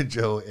happened to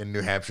Joe in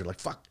New Hampshire. Like,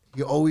 fuck.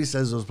 He always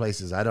says those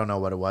places. I don't know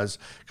what it was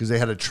because they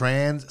had a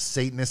trans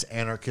Satanist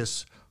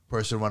anarchist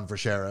person run for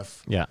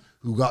sheriff. Yeah.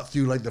 Who got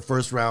through like the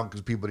first round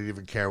because people didn't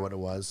even care what it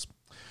was.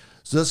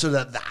 So that's sort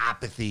of the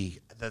apathy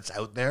that's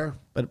out there.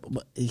 But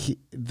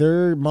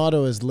their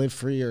motto is "Live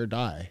free or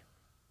die."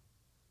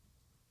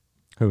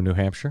 Who, New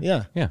Hampshire?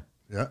 Yeah. Yeah.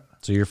 Yeah.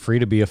 So you're free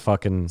to be a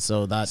fucking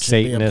So that should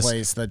be a Satanist.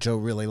 place that Joe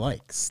really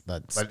likes.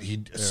 That's But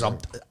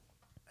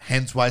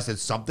hence why I said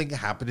something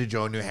happened to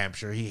Joe in New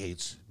Hampshire. He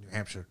hates New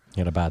Hampshire.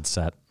 He had a bad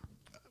set.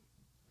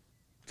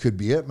 Could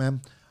be it,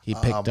 man. he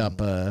picked up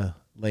a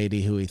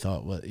lady who he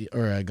thought was,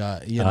 or a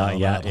guy. You know,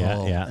 Yeah, that yeah,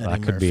 whole yeah, Eddie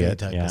that could be Murphy it,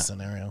 type yeah. of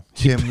scenario.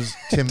 Tim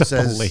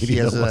says lady he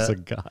has that was a a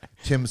guy.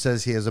 Tim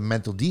says he has a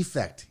mental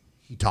defect.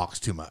 he talks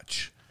too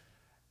much,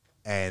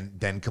 and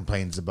then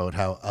complains about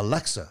how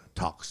Alexa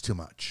talks too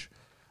much.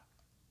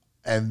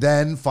 And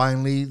then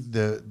finally,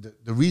 the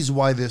reason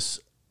why this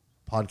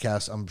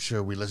podcast, I'm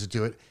sure we listen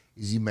to it,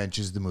 is he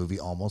mentions the movie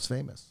Almost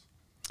Famous.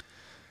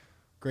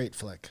 Great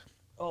flick.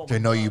 I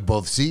know you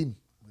both seen.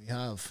 We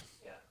have.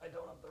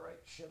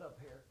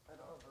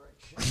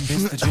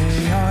 It's the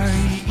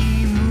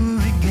JRE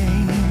movie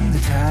game. The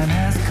time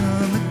has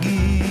come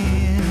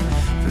again.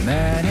 For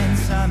Matt and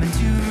Simon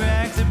to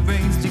rack their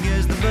brains to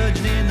guess the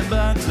budget in the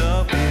box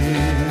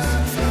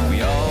office.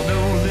 We all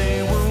know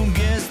they won't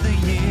guess the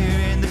year,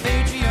 and the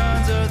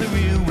Patreons are the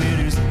real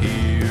winners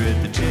here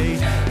at the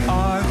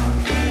JRE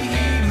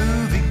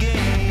movie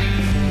game.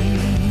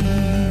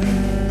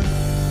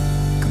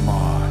 Come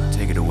on,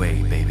 take it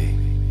away, baby.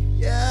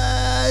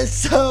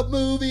 Yes, a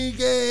movie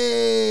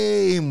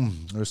game.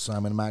 There's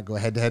Simon and Matt go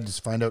head to head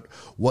to find out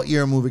what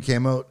year a movie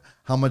came out,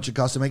 how much it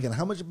cost to make, and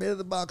how much it made at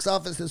the box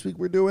office. This week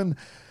we're doing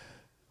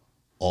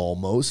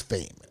Almost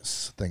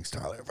Famous. Thanks,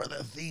 Tyler, for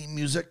the theme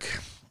music.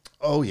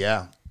 Oh,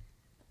 yeah.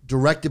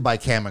 Directed by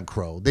Cameron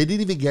Crowe. They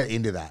didn't even get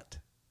into that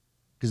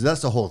because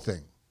that's the whole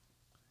thing.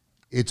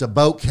 It's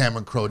about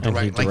Cameron Crowe And he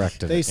directing.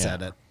 directed They it.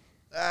 said it.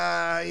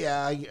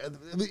 Yeah.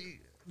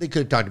 They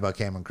could have talked about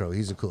Cameron Crowe.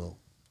 He's a cool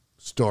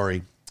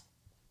story.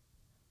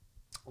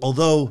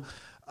 Although,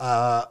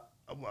 I'm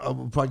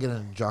probably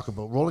going to joke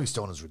about Rolling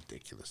Stone is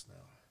ridiculous now.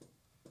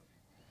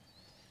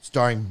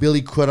 Starring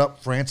Billy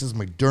Crudup, Frances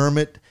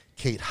McDermott,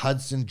 Kate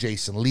Hudson,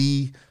 Jason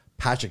Lee,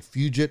 Patrick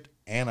Fugit,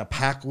 Anna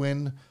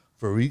Paquin,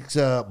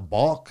 Fariza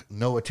Balk,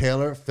 Noah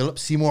Taylor, Philip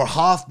Seymour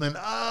Hoffman.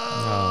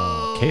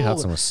 Oh, Kate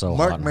Hudson was so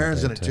Mark hot in her Maron's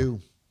day, in it too.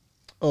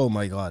 Oh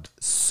my God.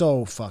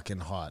 So fucking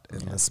hot in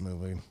this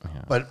movie.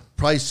 But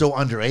probably so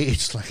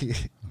underage. Like,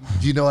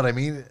 do you know what I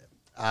mean?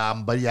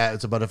 But yeah,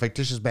 it's about a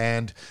fictitious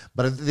band.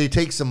 But they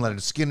take some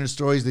Leonard Skinner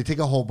stories. They take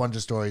a whole bunch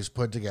of stories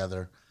put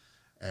together,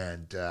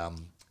 and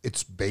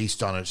it's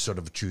based on a sort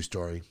of a true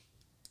story.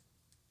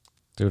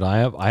 Dude,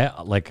 I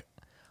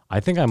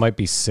think I might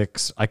be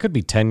 6. I could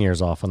be 10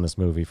 years off on this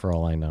movie for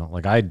all I know.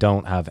 Like, I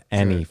don't have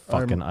any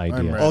fucking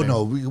idea. ready. Oh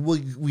no,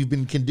 we've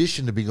been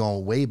conditioned to be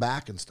going way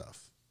back and stuff.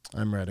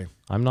 I'm ready.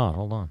 I'm not.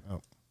 Hold on.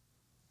 Oh.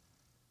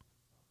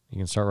 You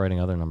can start writing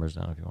other numbers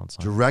down if you want.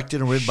 Simon.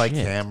 Directed and written by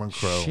Shit. Cameron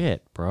Crowe.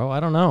 Shit, bro. I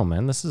don't know,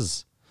 man. This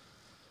is...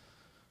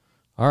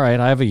 All right,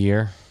 I have a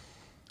year.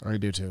 I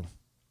do too.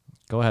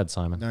 Go ahead,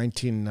 Simon.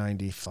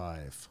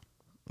 1995.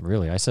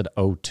 Really? I said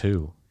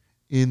 02.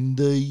 In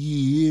the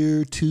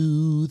year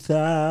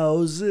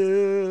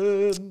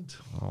 2000,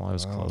 Oh, I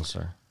was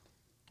closer.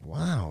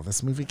 Wow,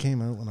 this movie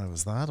came out when I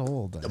was that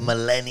old. the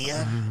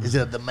millennia. Is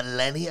it the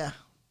millennia?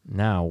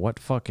 Now, what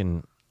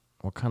kind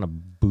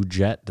of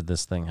budget did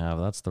this thing have?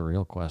 That's the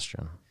real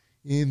question.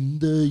 In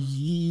the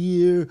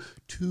year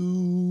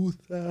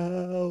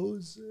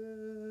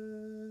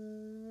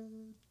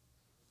 2000.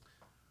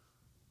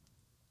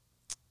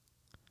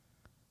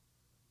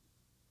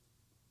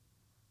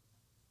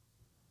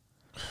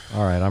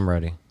 All right, I'm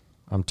ready.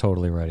 I'm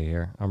totally ready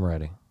here. I'm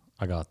ready.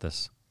 I got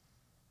this.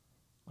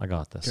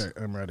 Okay,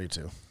 I'm ready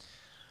to.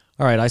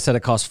 All right, I said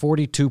it cost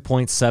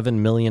 $42.7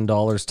 million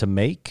to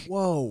make,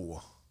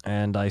 Whoa.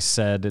 and I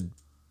said it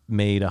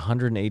made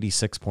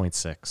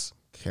 186.6.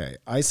 Okay,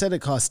 I said it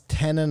cost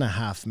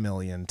 $10.5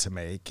 million to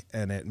make,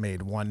 and it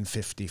made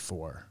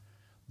 154.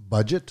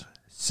 Budget,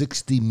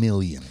 60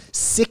 million.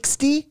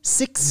 60?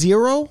 60?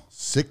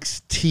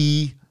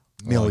 60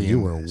 Well, million. you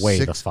were way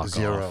the 60. fuck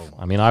off.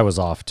 I mean, I was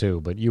off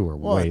too, but you were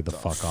way the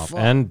fuck off.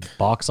 And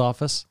box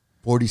office?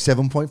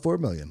 47.4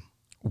 million.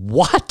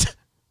 What?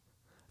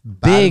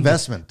 Bad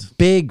investment.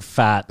 Big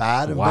fat.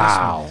 Bad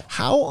Wow. investment.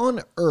 How on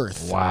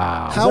earth?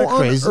 Wow. How Is that on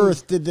crazy?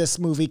 earth did this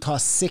movie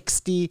cost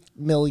 $60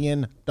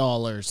 million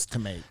to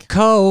make?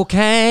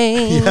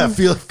 Cocaine. Yeah,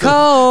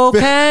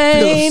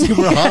 Cocaine. Philip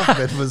Seymour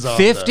Hoffman was on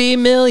 $50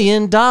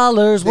 million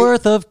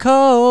worth of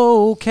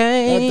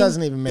cocaine. That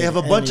doesn't even make They have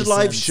a bunch any of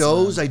live sense,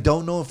 shows. man. I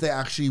don't know if they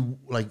actually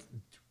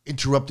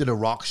interrupted a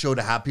rock show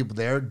to have people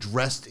there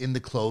dressed in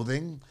the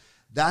clothing.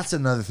 That's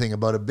another thing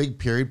about a big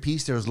period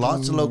piece. There's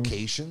lots of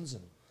locations.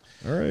 And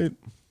All right.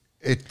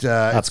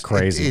 That's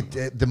crazy.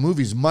 The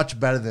movie's much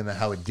better than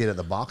how it did at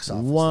the box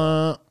office.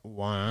 Wah,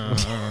 wah.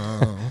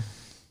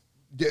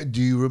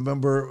 Do you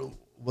remember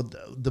what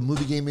the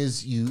movie game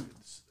is?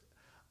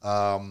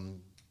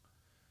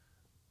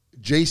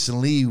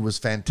 Jason Lee was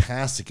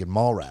fantastic in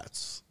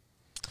Mallrats.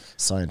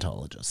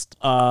 Scientologist.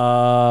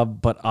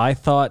 But I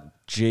thought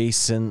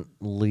Jason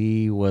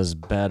Lee was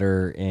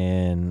better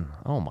in.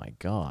 Oh my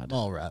god.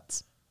 All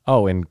rats.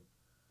 Oh, in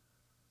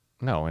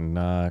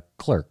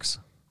Clerks.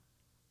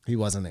 He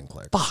wasn't in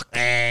Clerks. Fuck.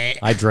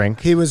 I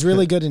drink. He was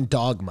really good in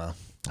Dogma.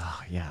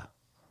 Oh yeah.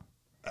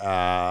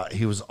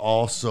 He was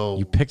also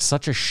You picked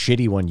such a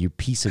shitty one, you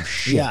piece of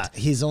shit. Yeah,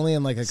 he's only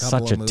in like a couple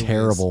Such of a movies.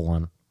 terrible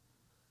one.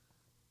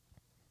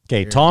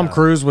 Okay, Tom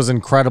Cruise was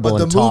incredible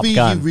but in the Top movie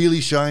Gun. he really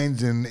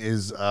shines in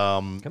is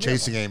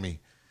Chasing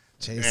Amy.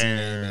 Chasing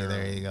Amy,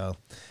 there you go.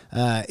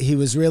 He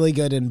was really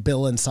good in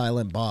Bill and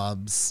Silent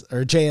Bob's,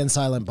 or Jay and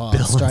Silent Bob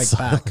Strike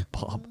Back.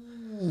 Bob.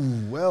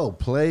 Well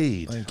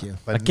played. Thank you.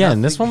 But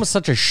Again, this nothing- one was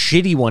such a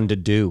shitty one to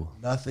do.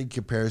 Nothing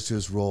compares to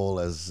his role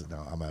as no.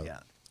 I'm out. Yeah.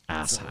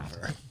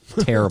 Asshat.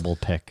 Terrible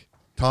pick.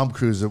 Tom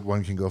Cruise,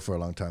 one can go for a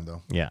long time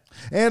though. Yeah.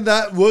 And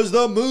that was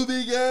the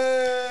movie game.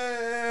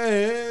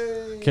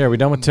 Okay, are we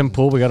done with Tim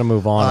Pool? We got to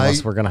move on, I-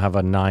 unless we're gonna have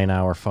a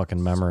 9-hour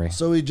fucking memory.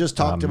 So we just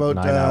talked about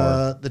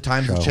 9-hour the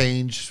times show. have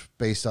changed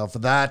based off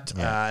of that.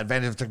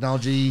 Advantage of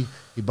technology.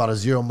 He bought a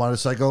zero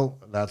motorcycle.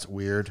 That's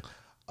weird.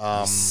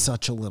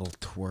 Such a little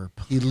twerp.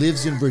 He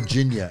lives in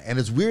Virginia, and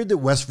it's weird that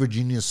West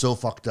Virginia is so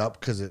fucked up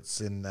because it's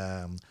in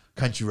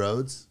Country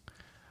Roads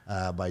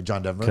by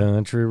John Denver.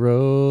 Country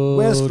road,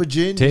 West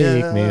Virginia,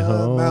 take me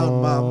home.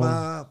 Mount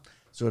Mama.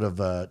 Sort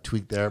of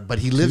tweak there, but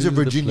he lives in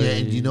the Virginia,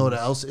 and do you know what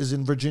else is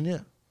in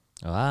Virginia?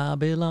 I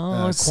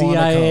belong Quantico.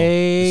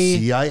 CIA.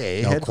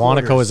 CIA No,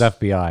 headquarters. Quantico is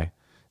FBI.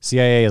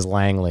 CIA is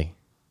Langley.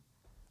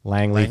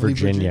 Langley,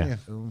 Virginia.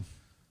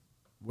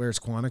 Where's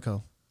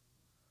Quantico?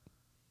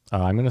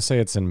 I'm going to say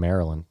it's in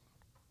Maryland.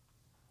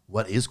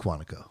 What is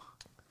Quantico?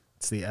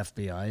 It's the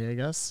FBI, I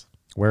guess.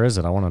 Where is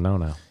it? I want to know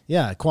now.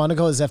 Yeah,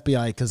 Quantico is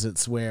FBI because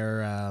it's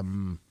where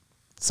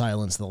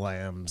Silence the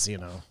Lambs,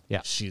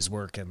 Yeah. she's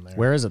working there.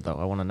 Where is it, though?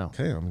 I want to know.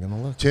 Okay, I'm going to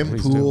look. Tim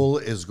Please Pool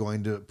is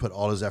going to put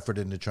all his effort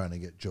into trying to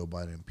get Joe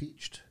Biden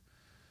impeached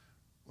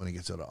when he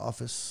gets out of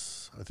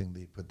office. I think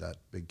they put that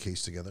big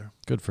case together.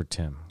 Good for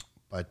Tim.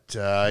 But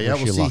yeah, Wish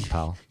we'll you see. luck,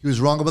 pal. He was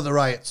wrong about the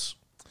riots.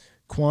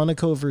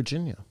 Quantico,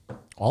 Virginia.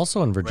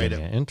 Also in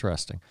Virginia.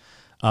 Interesting.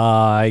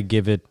 I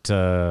give it,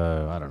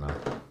 I don't know,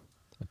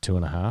 a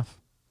 2.5.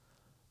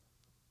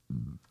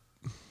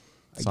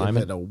 I Simon?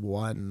 give it a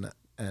 1.5.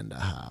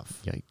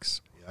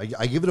 Yikes.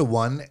 I give it a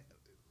 1,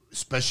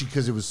 especially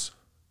because it was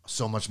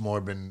so much more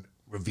been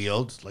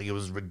revealed. Like it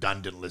was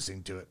redundant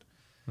listening to it.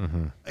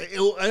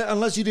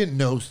 Unless you didn't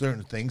know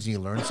certain things and you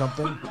learned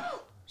something.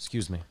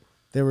 Excuse me.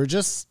 There were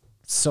just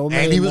so And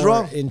many he was more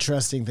wrong.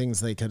 interesting things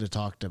they could have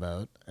talked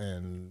about,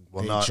 and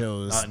Well, they not-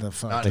 chose not- the not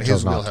fuck. They in chose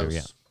his not to,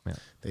 wheelhouse. yeah.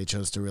 They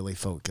chose to really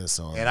focus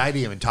on. And I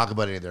didn't even talk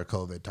about any of their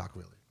COVID talk,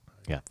 really.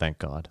 Yeah, thank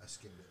God.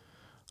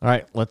 All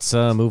right, let's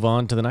move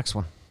on to the next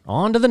one.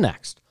 On to the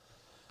next.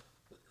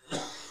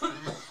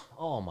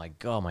 Oh, my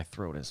God, my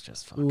throat is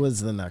just Who fucking... was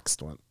the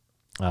next one?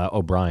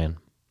 O'Brien.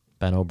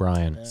 Ben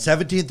O'Brien.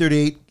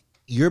 1738.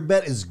 Your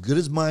bet is good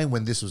as mine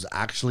when this was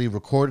actually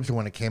recorded to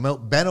when it came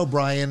out. Ben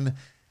O'Brien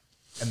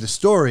and the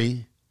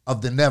story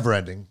of the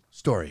never-ending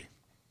story.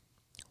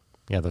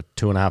 Yeah, the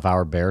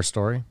 2.5-hour bear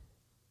story.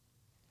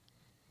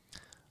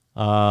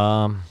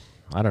 I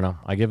don't know.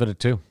 I give it a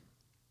 2.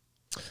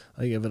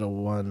 I give it a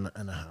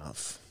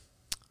 1.5.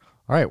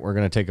 All right, we're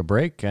going to take a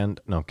break and...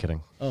 No,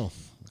 kidding. Oh,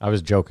 I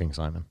was joking,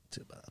 Simon.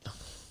 too bad.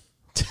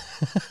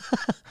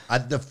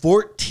 At the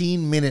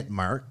 14-minute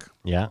mark,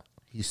 Yeah.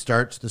 he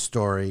starts the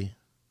story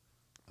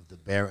of the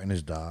bear and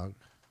his dog,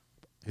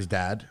 his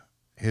dad,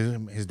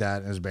 his dad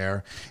and his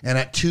bear. And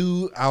at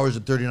 2 hours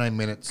and 39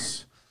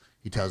 minutes,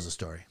 he tells the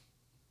story.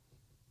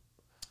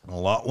 A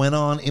lot went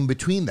on in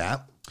between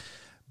that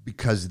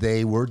because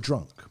they were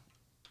drunk.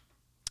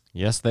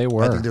 Yes, they I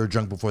were. think they were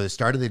drunk before they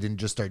started. They didn't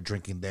just start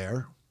drinking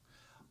there.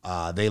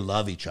 They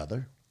love each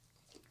other.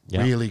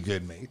 Yeah. Really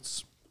good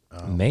mates.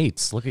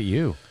 Mates, look at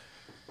you.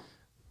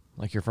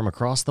 Like you're from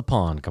across the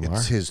pond, Kamar.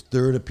 It's his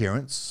third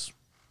appearance.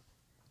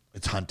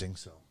 It's hunting,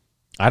 so.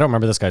 I don't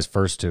remember this guy's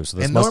first two, so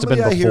this And must have been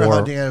normally I hear before.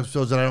 hunting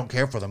episodes and I don't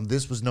care for them.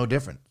 This was no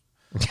different.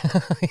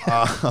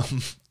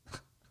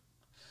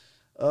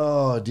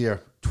 Oh,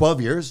 dear.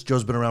 12 years.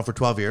 Joe's been around for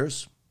 12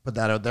 years. Put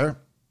that out there.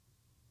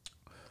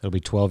 It'll be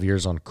 12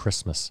 years on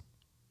Christmas.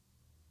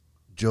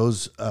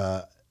 Joe's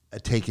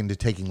taken to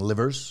taking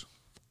livers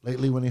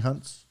lately when he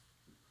hunts.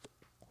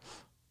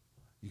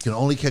 You can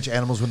only catch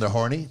animals when they're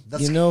horny.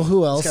 That's, You know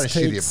who else that's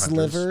kinda shitty of takes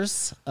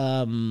hunters.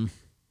 livers?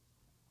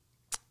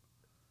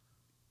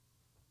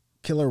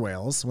 Killer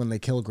whales, when they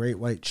kill great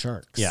white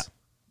sharks. Yeah.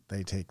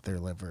 They take their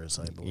livers,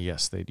 I believe.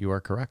 Yes, you are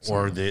correct.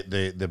 Or Simon.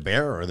 the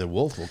bear or the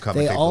wolf will come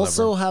They and take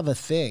also the liver. have a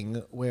thing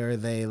where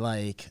they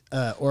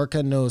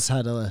orca knows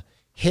how to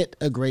hit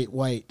a great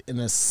white in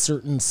a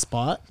certain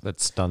spot, that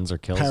stuns or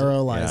kills it.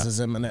 paralyzes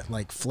him, and it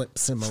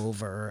flips him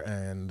over.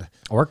 And Yeah.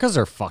 Orcas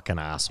are fucking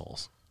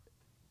assholes.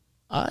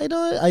 I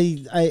don't.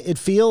 It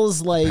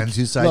feels like Depends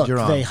whose side look, you're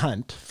on. they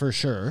hunt for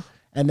sure,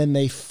 and then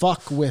they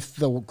fuck with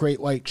the great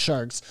white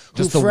sharks. who,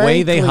 Just the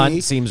way they frankly,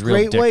 hunt seems real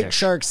Great white dickish.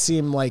 sharks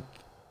seem like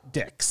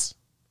dicks.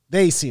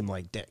 They seem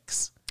like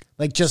dicks.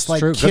 Like just It's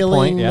true. Good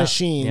killing point. Yeah.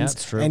 machines. Yeah,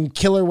 it's true. And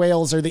killer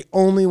whales are the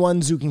only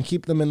ones who can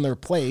keep them in their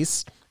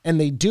place, and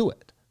they do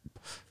it.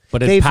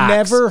 But it They've packs.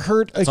 never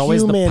hurt a It's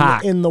always the human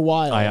pack. in the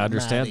wild. I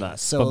understand Maddie. that.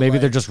 So but maybe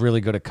they're just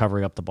really good at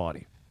covering up the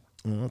body.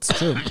 That's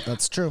true.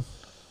 That's true.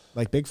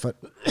 Like Bigfoot.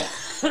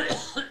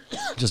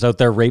 Just out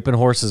there raping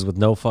horses with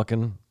no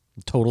fucking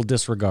total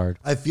disregard.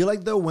 I feel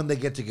like, though, when they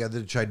get together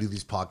to try to do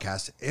these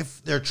podcasts,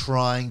 if they're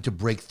trying to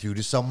break through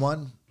to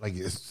someone, like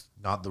it's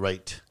not the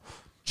right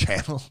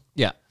channel.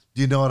 Yeah.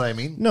 Do you know what I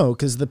mean? No,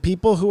 because the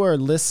people who are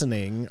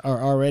listening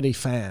are already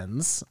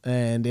fans,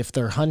 and if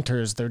they're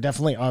hunters, they're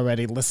definitely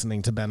already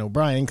listening to Ben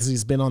O'Brien because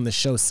he's been on the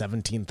show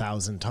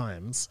 17,000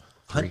 times.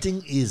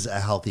 Hunting is a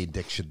healthy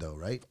addiction, though,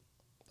 right?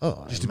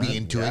 Oh, Just to be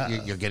into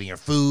it, you're getting your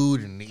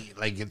food and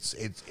like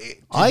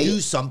to do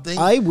something.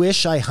 I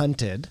wish I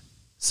hunted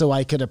so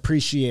I could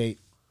appreciate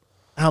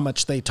how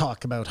much they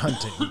talk about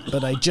hunting,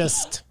 but I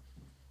just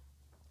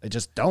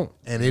don't.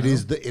 and it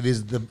is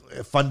the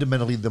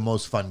fundamentally the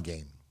most fun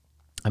game.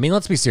 I mean,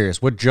 let's be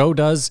serious. What Joe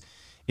does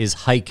is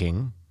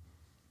hiking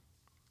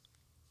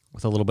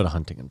with a little bit of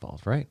hunting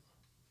involved, right?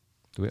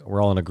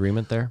 We're all in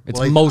agreement there. It's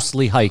Well,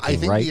 mostly hiking, I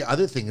think right? the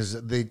other thing is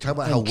that they talk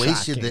about And how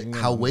wasted tracking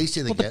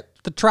they get.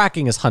 The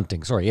tracking is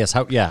hunting. Sorry, yes.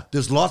 Yeah.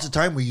 There's lots of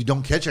time where you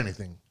don't catch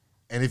anything,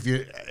 and if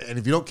you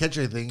don't catch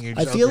anything, you're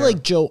I just feel out there.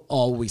 like Joe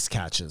always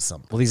catches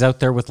something. Well, he's out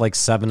there with like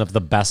 7 of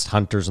the best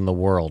hunters in the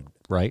world,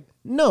 right?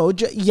 No,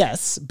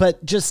 yes,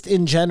 but just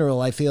in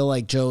general, I feel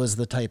like Joe is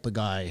the type of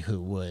guy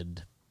who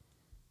would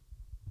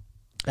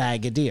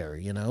bag a deer,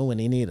 when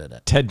he needed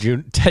it. Ted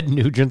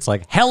Nugent's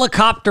like,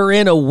 helicopter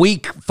in a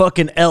weak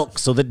fucking elk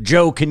so that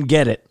Joe can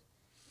get it.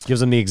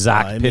 Gives him the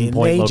exact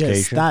pinpoint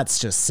location. That's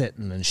just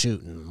sitting and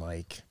shooting.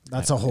 Like,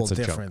 that's a whole It's a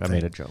joke. different I thing.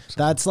 made a joke, so.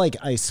 That's like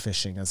ice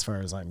fishing as far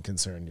as I'm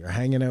concerned. You're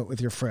hanging out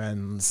with your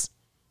friends,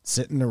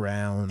 sitting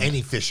around.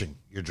 any fishing,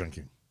 you're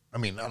drinking. I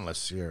mean,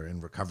 unless you're in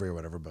recovery or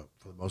whatever, but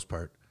for the most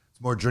part, it's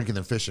more drinking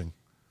than fishing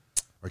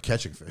or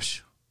catching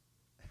fish.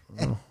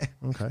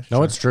 Okay.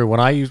 No, it's true. When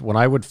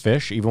I would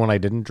fish, even when I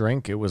didn't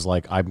drink, it was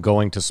like I'm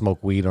going to smoke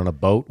weed on a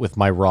boat with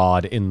my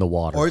rod in the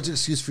water. Or it's an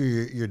excuse for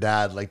your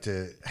dad, like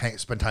to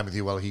spend time with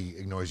you while he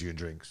ignores you and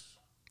drinks.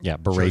 yeah,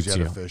 berates shows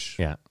you you. how to fish.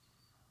 Yeah.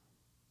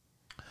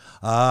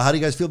 How do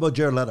you guys feel about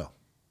Jared Leto?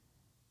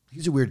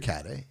 He's a weird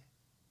cat, eh?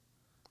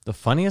 The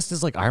funniest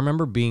is like I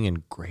remember being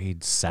in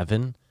grade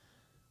 7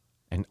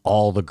 and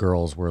all the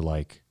girls were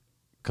like,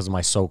 because of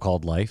my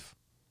so-called life,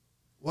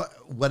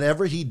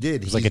 Whatever he did,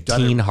 it was like a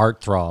teen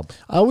heartthrob.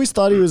 I always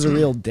thought he was a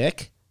real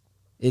dick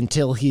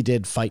until he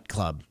did Fight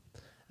Club.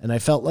 And I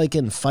felt like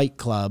in Fight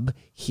Club,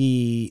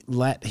 he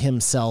let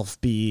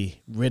himself be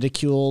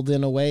ridiculed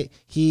in a way.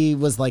 He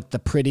was like the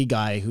pretty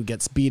guy who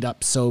gets beat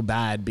up so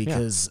bad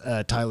because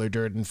Tyler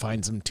Durden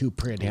finds him too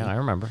pretty. Yeah, I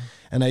remember.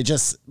 And I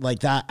just, like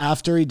that,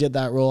 after he did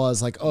that role, I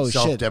was like, oh shit,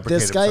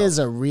 Self-deprecated this guy himself. is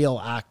a real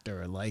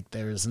actor. Like,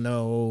 there's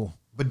no...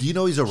 But do you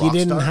know he's a rock He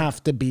didn't star?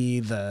 have to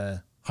be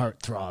the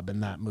heartthrob in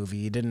that movie.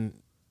 He didn't,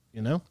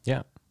 Yeah.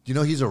 Do you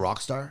know he's a rock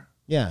star?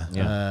 Yeah.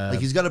 Yeah. Like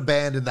he's got a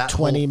band in that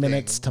 20 whole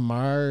Minutes thing. to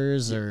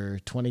Mars or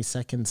 20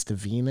 Seconds to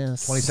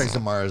Venus. 20 Seconds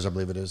to Mars, I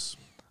believe it is.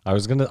 I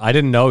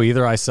didn't know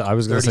either. I was going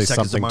to 30 say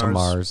Seconds something to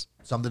Mars.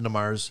 Something to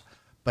Mars.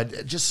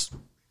 But just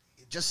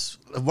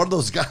one of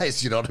those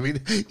guys, you know what I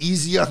mean?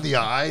 Easy on the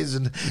eyes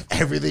and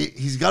everything.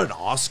 He's got an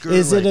Oscar.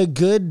 Is it a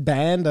good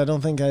band? I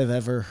don't think I've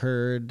ever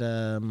heard.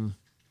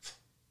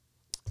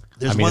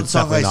 There's I mean, one it's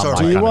song I definitely not saw.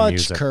 my Do you kind of watch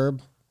music.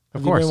 Curb?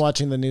 Have you course. been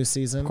watching the new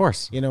season? Of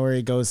course. You know where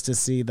he goes to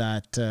see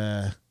that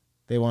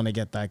they want to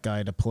get that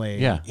guy to play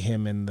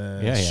him in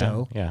the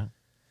show? Yeah.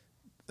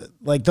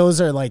 Like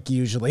those are like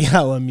usually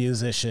how a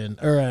musician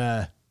or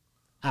a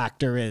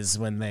actor is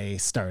when they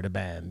start a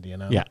band,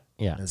 Yeah.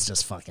 Yeah. It's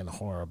just fucking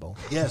horrible.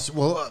 Yes,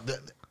 well,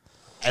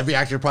 every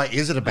actor probably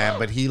is in a band,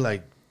 but he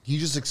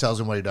just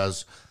excels in what he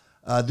does.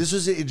 This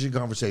was an interesting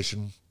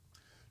conversation.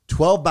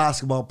 12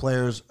 basketball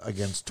players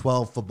against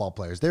 12 football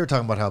players. They were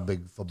talking about how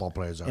big football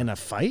players are. In a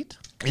fight?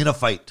 In a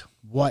fight.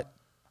 What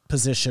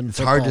position? It's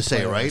hard to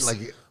say, right?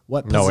 Like,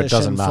 what No, it position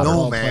doesn't matter.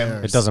 football No, man.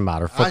 players? It doesn't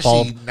matter.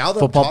 Football Actually, now that I'm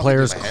football talking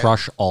players in my head-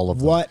 crush all of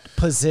them. What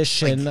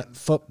position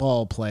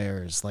football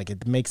players? Like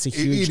it makes a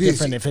huge it is.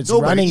 difference. If it's No,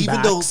 but running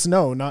even though- backs,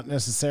 no, not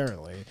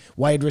necessarily.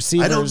 Wide I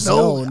receivers, don't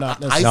know. no, not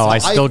I necessarily. No, I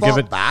still give fought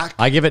it back.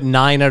 I give it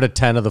 9 out of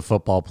 10 of the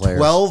football players.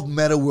 12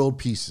 meta world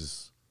pieces.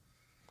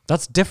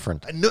 That's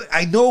different.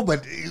 I know,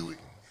 but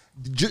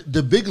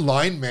the big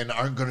linemen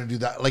aren't going to do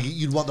that. Like,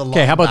 you'd want the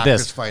Okay, how about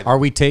this? fight. Are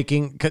we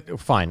taking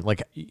fine?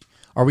 Like,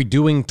 are we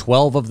doing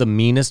 12 of the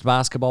meanest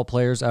basketball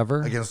players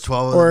ever? against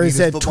 12 Or of the is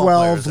meanest it football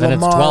 12 players? Then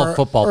it's Lamar? 12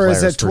 football or is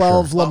players it for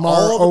 12 sure. Lamar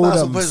All the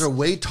basketball players are Odoms?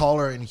 way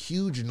taller and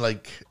huge and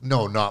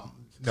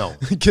no.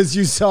 Because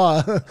you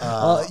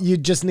saw, you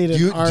just need an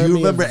Do army you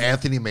remember of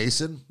Anthony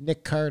Mason?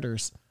 Nick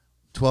Carter's.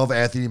 12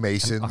 Anthony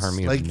Masons.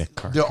 army of like, Nick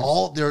Carters.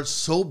 they're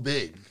so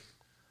big.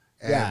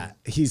 And Yeah,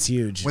 he's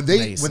huge. when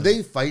they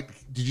Mason. fight,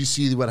 did you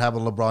see what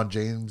happened to LeBron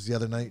James the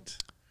other night?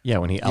 Yeah,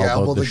 when he Yeah,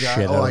 elbowed the guy.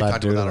 shit Oh, out I of that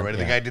talked dude. about that already.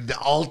 Yeah. The guy did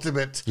the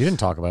ultimate. You didn't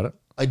talk about it.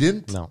 I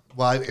didn't. No.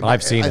 Well,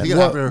 I've seen I it. think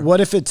What, happened-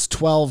 what if it's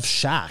 12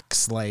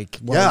 Shaqs? Like,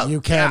 well, you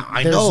can't.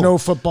 I there's know. no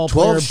football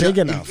player 12 big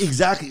Sha- enough.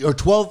 Exactly. Or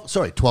 12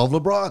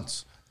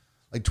 LeBrons.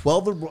 Like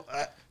 12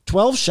 LeBron.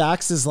 12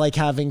 Shaqs is like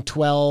having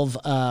 12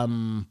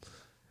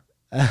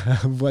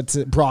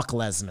 Brock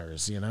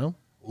Lesnar's, you know?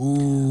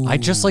 I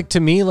just like, to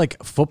me,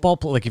 like football,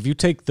 like if you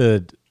take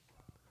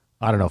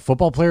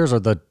football players are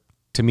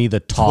to me the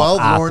top 12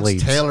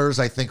 athletes. Lawrence Taylors,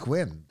 I think,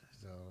 win.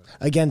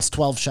 Against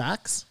 12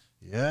 Shaqs?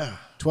 Yeah.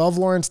 12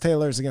 Lawrence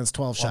Taylors against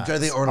 12 I'm Shaqs. trying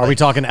to think, or Are we like-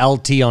 talking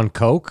LT on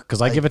coke?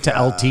 Because I give it to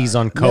LTs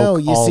on coke. No,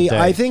 you all see, day.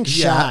 I think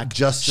Yeah, Shaq.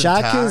 Justin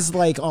Shaq Tack. is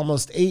like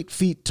almost 8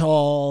 feet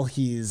tall.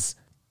 He's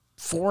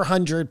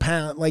 400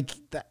 pounds. Like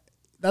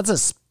that's a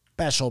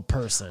special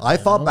person. I you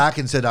fought know? back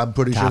and said I'm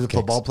pretty sure Calf the kicks.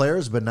 football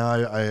players, but now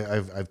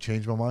I've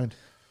changed my mind.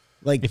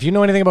 Like If you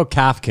know anything about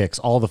calf kicks,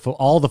 all the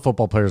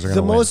football players are going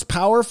the to win. most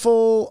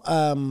powerful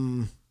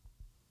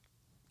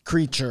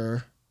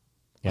creature,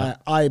 Yeah.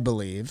 I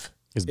believe,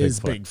 Is is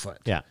Bigfoot. Bigfoot.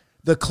 Yeah.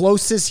 The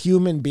closest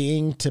human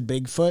being to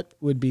Bigfoot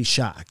would be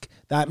Shaq.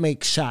 That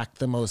makes Shaq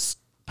the most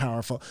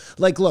powerful.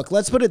 Like, look,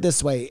 let's put it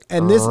this way.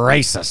 And this,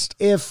 Racist.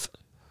 if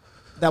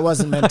that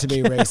wasn't meant to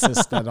be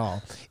racist at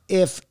all,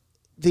 if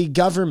the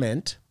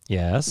government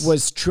Yes.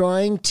 was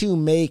trying to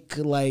make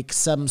like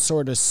some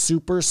sort of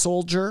super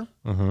soldier,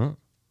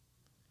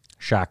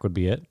 Shaq would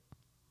be it.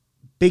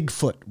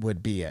 Bigfoot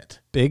would be it.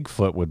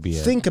 Bigfoot would be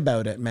it. Think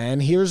about it, man.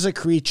 Here's a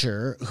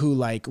creature who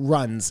like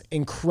runs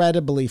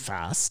incredibly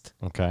fast,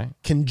 Okay.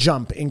 can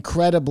jump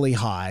incredibly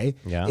high,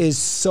 Yeah. is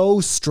so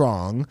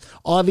strong,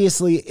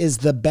 obviously is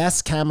the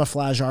best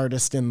camouflage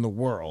artist in the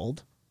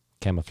world.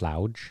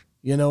 Camouflage.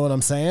 You know what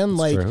I'm saying?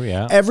 Like true,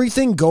 yeah.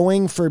 everything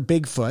going for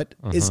Bigfoot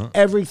is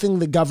everything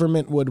the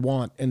government would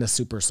want in a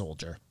super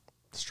soldier.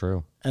 It's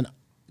true. And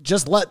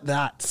just let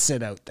that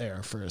sit out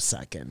there for a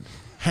second.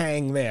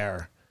 Hang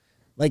there.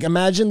 Like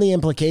imagine the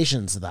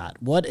implications of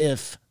that. What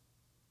if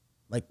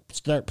like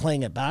start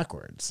playing it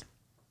backwards?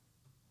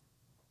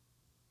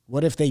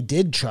 What if they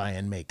did try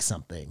and make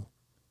something?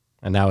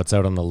 And now it's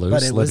out on the But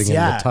loose, it was- living in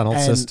yeah, the tunnel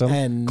and- system,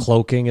 and-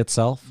 cloaking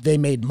itself. They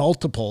made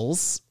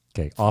multiples,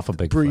 Okay, off a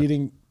Bigfoot.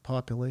 breeding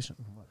population.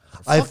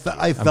 I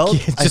felt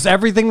Just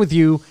everything with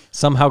you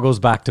somehow goes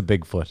back to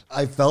Bigfoot.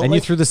 I felt And like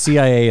you threw the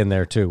CIA in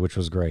there too, which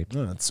was great.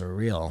 Oh, that's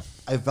surreal.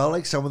 I felt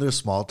like some of their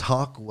small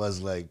talk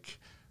was like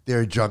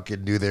they're drunk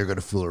and knew they were going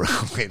to fool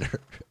around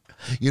later.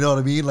 You know what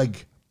I mean?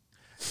 Like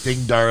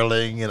Ding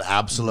Darling and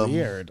Absalom,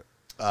 Weird.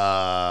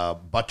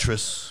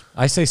 Buttress,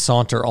 I say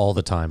saunter all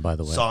the time, by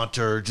the way.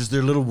 Saunter, just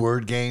their little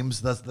word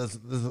games. That's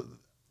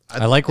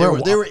I like they where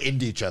were, they were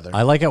into each other.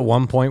 I like at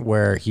one point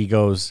where he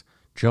goes,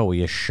 "Joe, will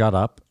you shut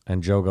up?"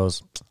 And Joe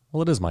goes,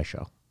 "Well, it is my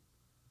show."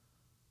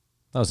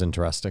 That was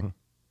interesting.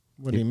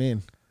 What do you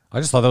mean? I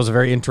just thought that was a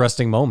very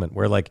interesting moment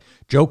where like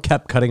Joe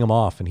kept cutting him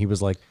off and he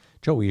was like,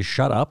 "Joe, will you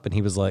shut up?" And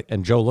he was like,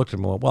 and Joe looked at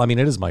him and went, "Well, I mean,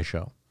 it is my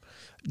show."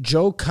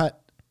 Joe cut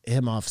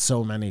him off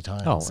so many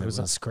times. Oh, it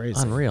was crazy.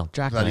 Unreal.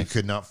 Jack that he Knight.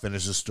 could not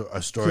finish a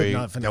story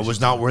not finish that was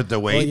it. not worth the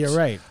wait. Well, you're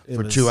right. It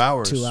For was 2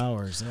 hours. 2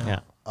 hours. Yeah.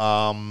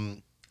 Yeah.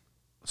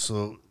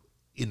 So,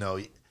 you know,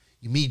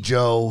 you meet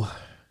Joe,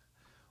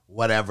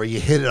 whatever, you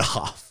hit it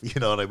off, you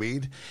know what I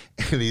mean?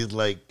 And he's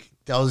like,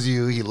 tells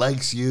you he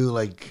likes you,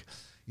 like,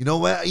 you know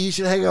what, you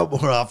should hang out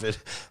more often.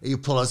 And you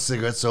pull out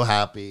cigarettes so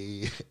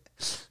happy,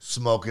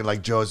 smoking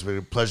like Joe, it's been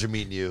a pleasure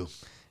meeting you.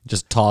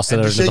 Just toss it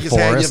And out to into shake the his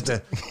hand, forest.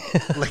 you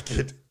have to lick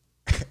it.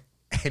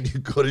 And you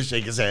go to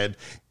shake his hand,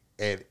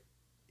 and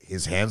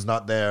his hand's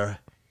not there,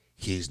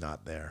 he's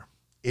not there.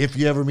 If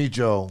you ever meet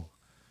Joe,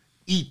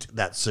 eat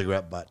that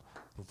cigarette butt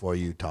before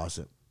you toss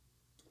it.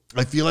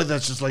 I feel like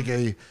that's just like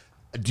a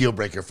deal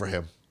breaker for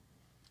him.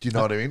 Do you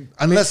know what I mean?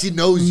 Unless he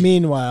knows you.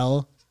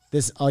 Meanwhile,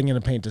 I'm going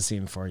to paint a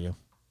scene for you.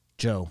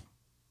 Joe,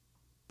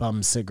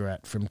 bum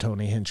cigarette from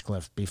Tony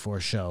Hinchcliffe before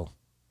show.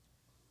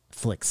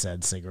 Flick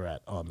said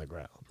cigarette on the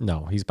ground.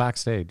 No, he's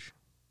backstage.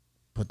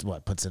 Puts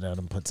it out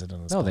and puts it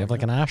in his No, they have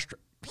pocket. like an ashtray.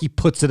 He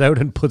puts it out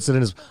and puts it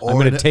in his. I'm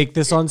going in to a- take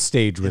this on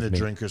stage In with a me.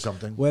 drink or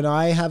something. When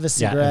I have a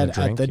cigarette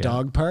drink, at the yeah.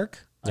 dog park,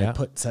 Yeah. I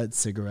put said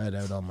cigarette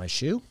out on my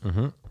shoe.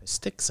 I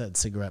stick said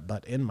cigarette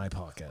butt in my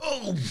pocket.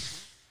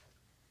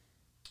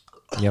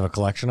 You have a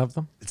collection of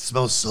them? It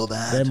smells so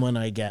bad. Then when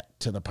I get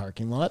to the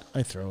parking lot,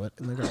 I throw it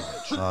in the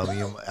garbage.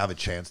 You have a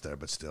chance there,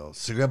 but still.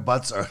 Cigarette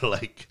butts are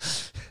like,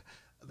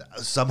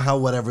 somehow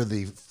whatever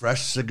the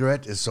fresh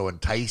cigarette is so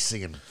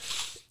enticing and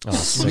Oh,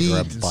 sweet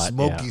cigarette and butt,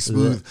 smoky yeah.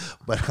 smooth,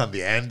 but on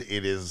the end,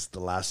 it is the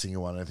last thing you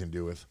want anything to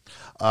do with.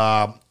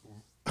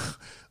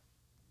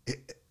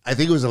 I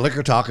think it was a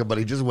liquor talking, but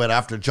he just went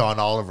after John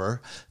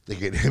Oliver,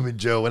 thinking him and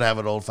Joe would have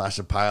an old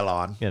fashioned pile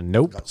on. Yeah,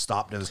 nope. Got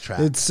stopped in his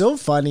tracks. It's so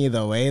funny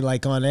though, eh?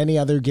 Like on any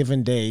other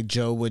given day,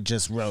 Joe would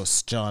just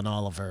roast John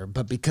Oliver,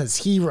 but because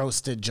he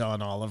roasted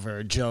John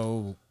Oliver,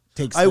 Joe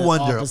takes I the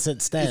wonder.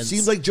 opposite stance. It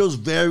seems like Joe's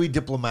very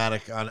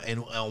diplomatic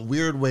in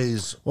weird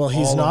ways. well,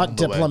 he's all not along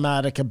the way.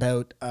 diplomatic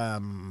about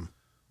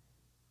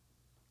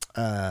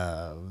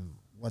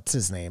what's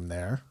his name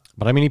there?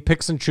 But I mean, he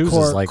picks and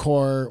chooses. like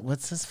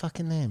What's his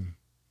fucking name?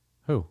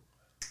 who?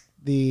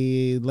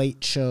 The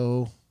Late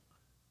Show,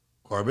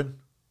 Corbin?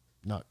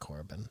 not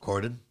Corbin.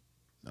 Corden?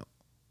 No.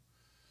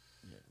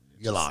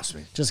 You lost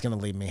me. Just gonna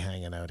leave me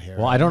hanging out here.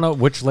 Well, I don't know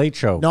which Late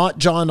Show. Not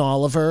John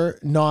Oliver,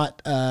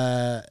 not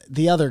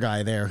the other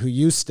guy there who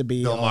used to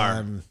be Bill Maher.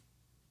 on.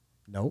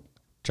 Nope.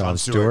 Jon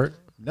Stewart. Stewart.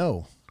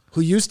 No.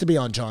 Who used to be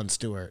on Jon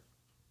Stewart.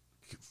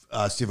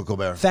 Stephen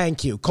Colbert.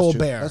 Thank you, Colbert.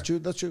 That's true.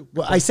 That's true.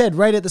 Well, I said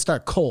right at the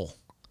start, Cole.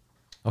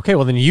 Okay,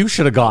 well then you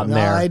should have gotten No,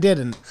 there. I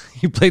didn't.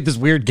 You played this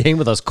weird game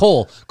with us.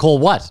 Cole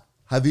what?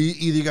 Have you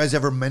either you guys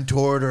ever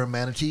mentored or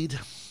manateed?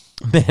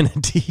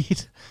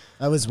 Manateed.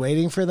 I was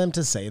waiting for them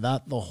to say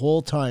that the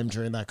whole time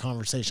during that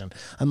conversation.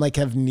 I'm like,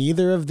 have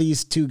neither of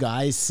these two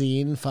guys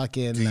seen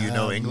fucking Do you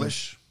know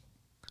English?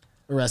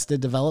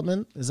 Arrested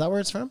Development? Is that where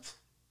it's from?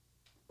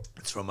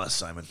 It's from us,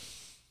 Simon.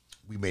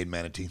 We made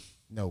Manatee.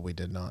 No, we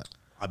did not.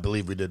 I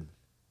believe we did.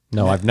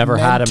 No, I've never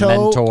had a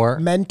mentor.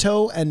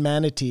 Mento and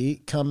Manatee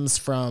comes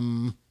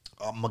from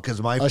Because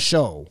a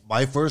show.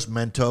 my first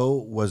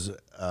Mento was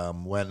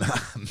when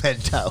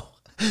Mento.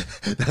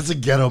 That's a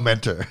ghetto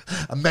mentor.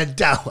 A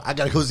Mento. I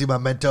gotta go see my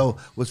Mento.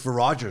 Was for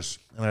Rogers,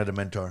 and I had a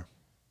mentor,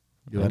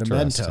 You had a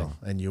Mento, Interesting.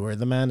 and you were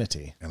the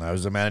Manatee. and I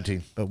was a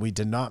Manatee. But we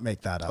did not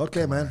make that up.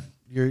 Okay, man,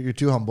 you're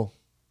too humble.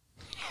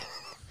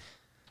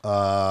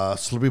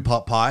 Slippery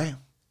pot pie.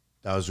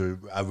 That was a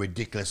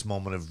ridiculous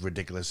moment of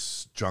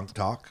ridiculous drunk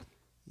talk.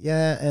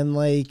 Yeah, and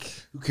like,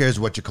 Who cares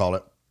what you call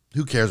it?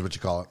 Who cares what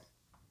you call it?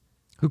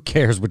 Who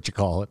cares what you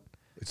call it?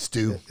 It's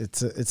stew.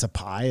 it's a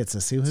pie. It's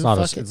a soup. It's not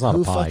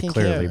a pie,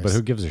 clearly, but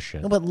who gives a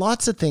shit? No, but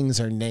lots of things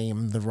are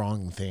named the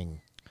wrong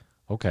thing.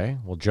 Okay,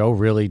 well, Joe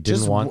really didn't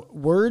Just want.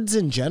 words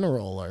in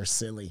general are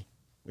silly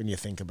when you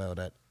think about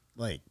it.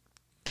 Like,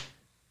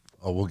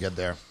 Oh, we'll get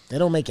there. they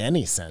don't make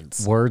any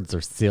sense. Words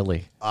are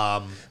silly.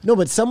 No,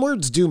 but some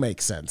words do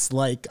make sense.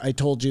 Like I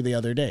told you the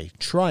other day,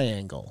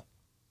 triangle.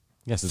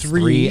 Yes, it's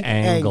Three three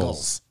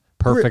angles.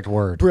 Perfect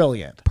word.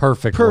 Brilliant.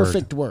 Perfect word.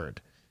 Perfect word.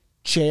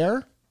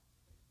 Chair.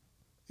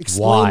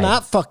 Explain Why?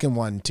 that fucking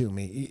one to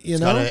me. You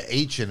It's know? got an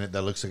H in it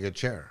that looks like a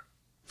chair.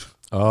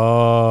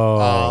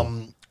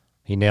 Oh,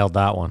 he nailed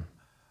that one.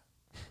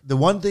 The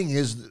one thing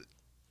is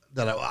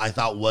that I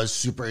thought was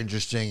super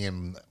interesting,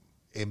 and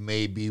it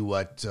may be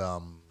what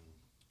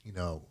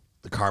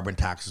the carbon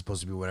tax is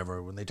supposed to be.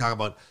 Whatever. When they talk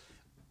about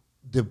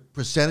the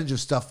percentage of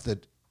stuff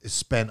that is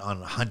spent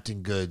on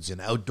hunting goods and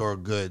outdoor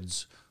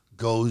goods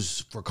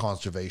goes for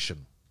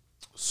conservation.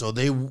 So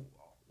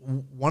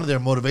one of their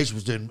motivations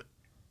was to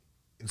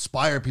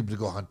inspire people to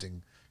go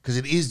hunting because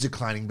it is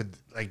declining, but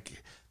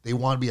like they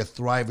want to be a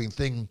thriving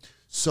thing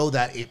so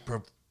that it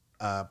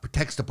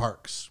protects the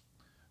parks.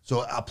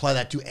 So apply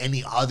that to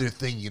any other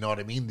thing. You know what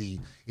I mean?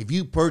 If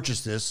you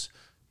purchase this,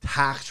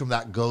 tax from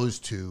that goes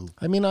to.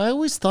 I mean, I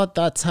always thought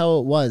that's how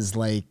it was.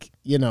 Like,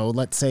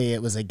 let's say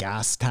it was a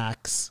gas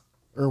tax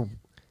or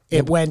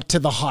it went to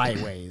the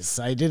highways.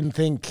 I didn't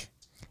think.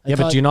 Yeah,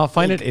 but do you not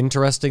find it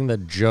interesting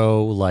that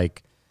Joe,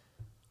 like,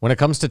 when it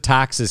comes to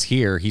taxes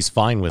here, he's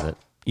fine with it,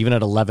 even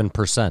at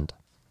 11%.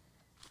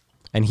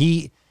 And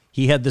he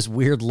had this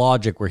weird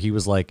logic where he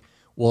was like,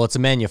 well, it's a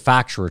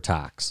manufacturer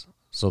tax,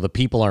 so the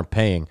people aren't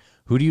paying.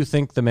 Who do you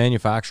think the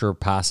manufacturer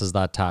passes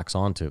that tax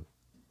on to?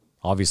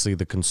 Obviously,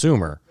 the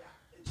consumer.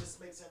 It just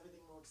makes everything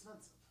more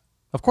expensive.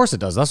 Of course it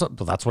does.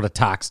 That's what a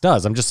tax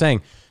does. I'm just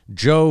saying,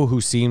 Joe,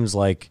 who seems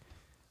like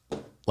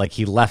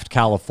he left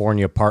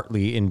California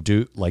partly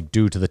due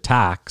to the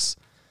tax,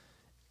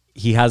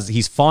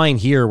 he's fine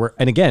here.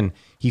 And again,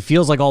 he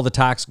feels like all the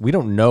tax, we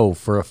don't know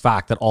for a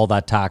fact that all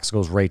that tax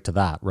goes right to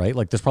that, right?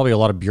 Like there's probably a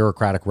lot of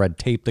bureaucratic red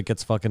tape that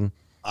gets fucking.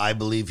 I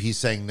believe he's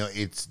saying no,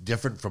 it's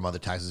different from other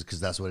taxes because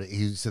that's what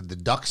he said. The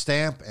duck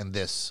stamp and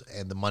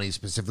the money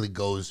specifically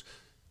goes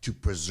to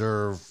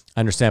preserve.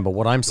 I understand, but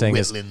what I'm saying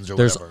is wetlands or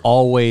there's whatever.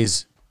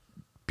 always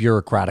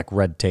bureaucratic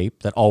red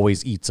tape that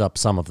always eats up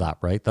some of that,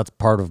 right? That's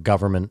part of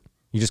government.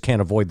 You just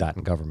can't avoid that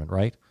in government,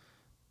 right?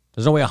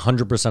 There's no way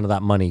 100% of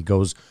that money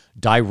goes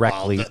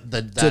directly to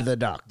the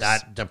ducks.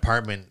 That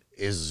department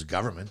is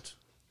government.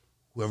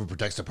 Whoever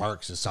protects the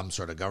parks is some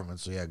sort of government.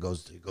 So yeah, it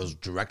goes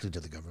directly to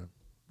the government.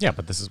 Yeah,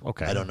 but this is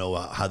okay. I don't know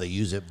how they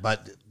use it,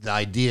 but the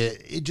idea,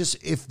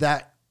 if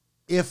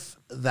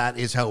that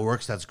is how it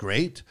works, that's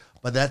great.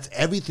 But that's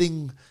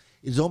everything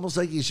is almost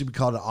like it should be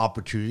called an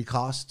opportunity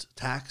cost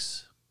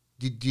tax.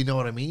 Do you know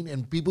what I mean?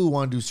 And people who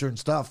want to do certain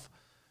stuff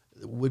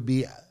would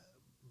be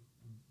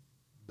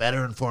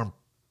better informed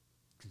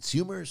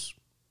consumers.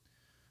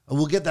 And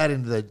we'll get that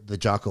into the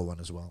Jocko one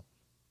as well.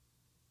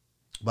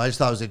 But I just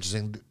thought it was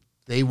interesting.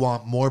 They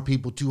want more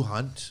people to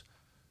hunt,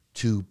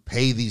 to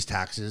pay these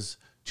taxes,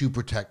 to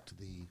protect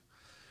the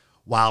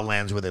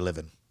wildlands where they live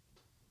in.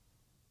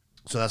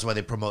 So that's why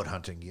they promote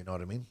hunting. You know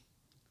what I mean?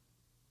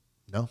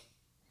 No?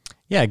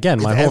 Yeah, again,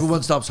 If my whole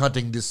everyone stops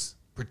hunting, this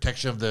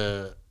protection of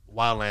the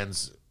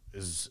wildlands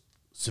is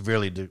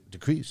severely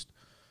decreased.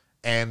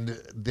 And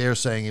they're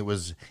saying it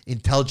was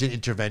intelligent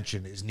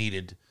intervention is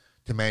needed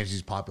to manage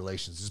these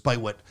populations,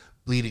 despite what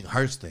Bleeding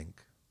Hearts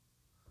think.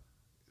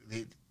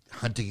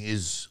 Hunting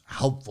is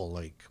helpful,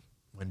 like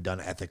when done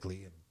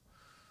ethically.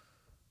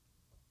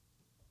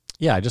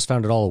 Yeah, I just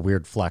found it all a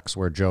weird flex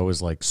where Joe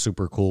is like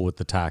super cool with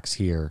the tax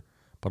here,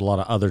 but a lot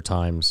of other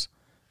times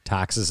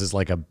taxes is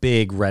like a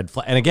big red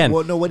flag. And again,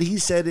 Well, no, what he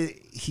said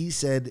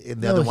in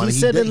the other one. He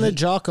said did- in the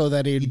Jocko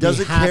that he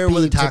doesn't care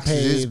what the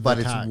taxes is, but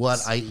it's tax. what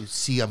I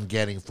see I'm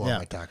getting for Yeah.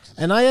 my taxes.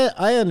 And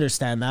I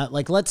understand that.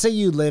 Like, let's say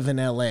you live in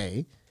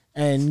LA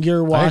and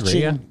you're I agree,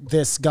 watching yeah.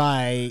 this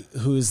guy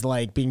who's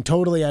like being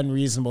totally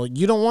unreasonable.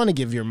 You don't want to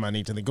give your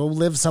money to them. Go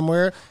live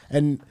somewhere.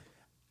 And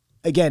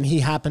again,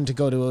 he happened to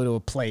go to a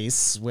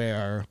place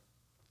where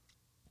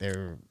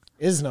there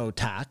is no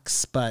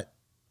tax, but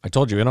I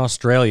told you in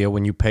Australia,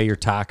 when you pay your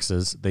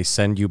taxes, they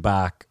send you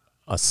back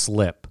a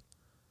slip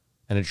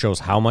and it shows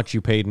how much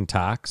you paid in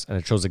tax and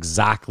it shows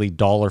exactly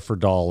dollar for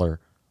dollar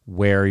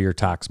where your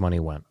tax money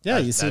went. Yeah,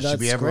 you see, that should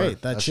be that's everywhere.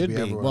 great. That, That should should be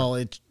be. everywhere. Well,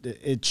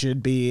 it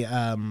should be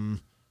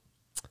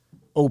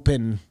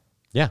open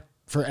Yeah.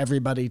 for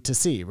everybody to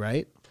see,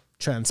 right?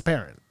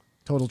 Transparent.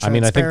 Total I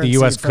mean, I think the transparency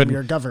U.S. from couldn't.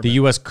 your government. The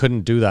U.S.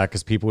 couldn't do that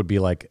because people would be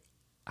like,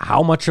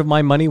 "How much of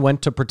my money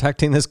went to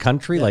protecting this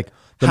country? Like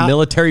the How-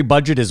 military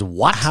budget is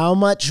what?" How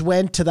much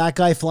went to that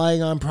guy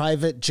flying on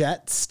private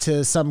jets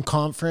to some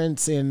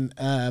conference in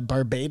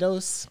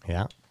Barbados?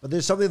 Yeah. But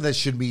there's something that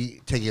should be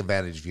taking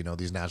advantage of,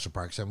 these national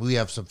parks. I mean, we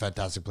have some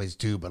fantastic places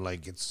too, but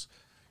like it's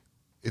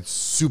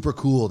super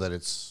cool that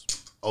it's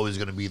always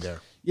going to be there.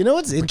 You know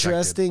what's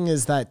interesting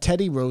is that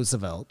Teddy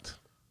Roosevelt,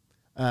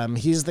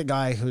 he's the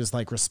guy who's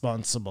like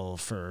responsible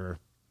for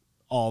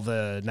all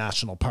the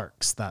national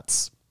parks.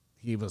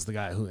 He was the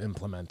guy who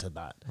implemented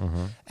that.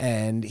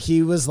 And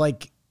he was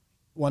like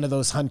one of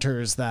those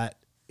hunters that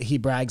he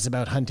brags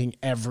about hunting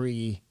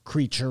every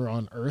creature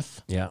on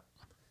Earth. Yeah.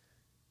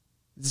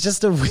 It's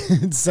just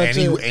it's such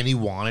And he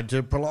wanted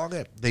to prolong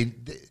it.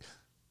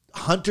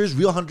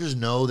 Real hunters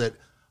know that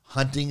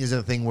hunting is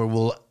a thing where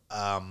we'll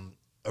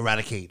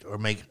eradicate or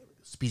make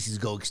species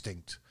go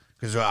extinct.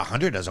 Because a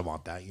hunter doesn't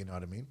want that, you know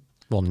what I mean?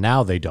 Well,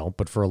 now they don't,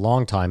 but for a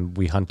long time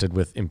we hunted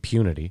with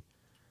impunity.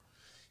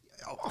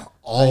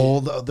 All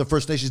the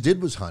First Nations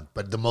did was hunt,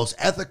 but the most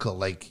ethical,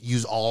 like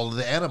use all of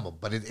the animal.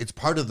 But it's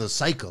part of the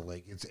cycle.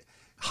 Like it's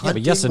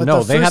hunting. but yes and But no,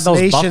 the they had First those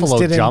Nations buffalo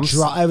didn't jumps.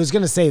 I was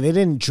going to say they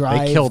didn't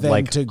drive killed, them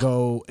like- to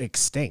go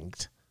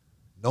extinct.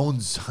 No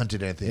one's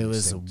hunted anything. It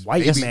was extinct.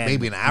 white maybe, men-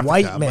 maybe in Africa,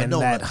 white but men no,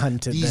 that but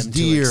hunted these them to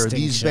deer, these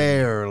extinction.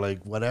 bear,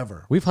 like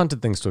whatever. We've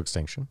hunted things to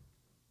extinction.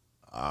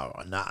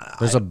 Nah,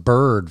 There's a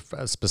bird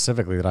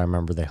specifically that I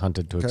remember they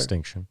hunted to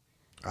extinction.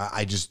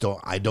 I just don't.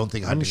 I don't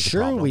think I'm hunting's a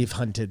sure problem. we've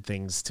hunted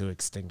things to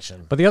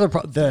extinction. But the other,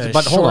 but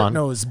hold on,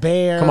 short-nosed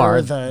bear.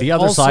 Kamar, the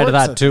other all side of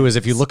sorts that too is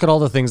if you things. look at all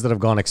the things that have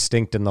gone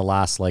extinct in the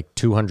last like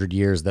 200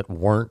 years that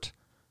weren't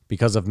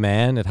because of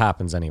man, it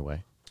happens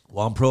anyway.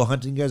 Well, I'm pro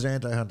hunting. You guys are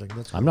anti hunting.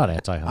 That's I'm not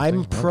anti-hunting. I I'm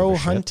don't give a pro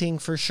shit. hunting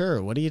for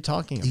sure. What are you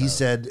talking about? He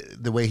said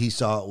the way he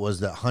saw it was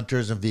that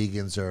hunters and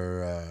vegans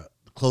are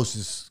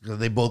closest.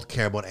 They both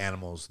care about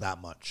animals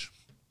that much.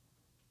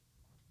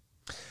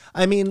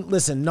 I mean,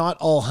 listen, not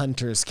all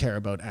hunters care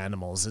about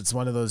animals. It's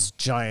one of those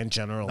giant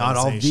Not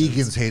all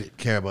generalizations. vegans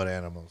care about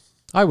animals.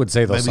 I would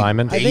say though, Maybe-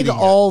 Simon, I think dating-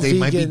 all they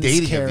might be vegans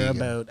dating a care vegan.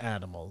 about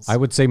animals. I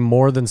would say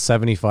more than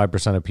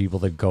 75% of people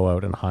that go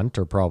out and hunt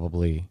are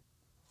probably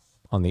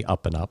on the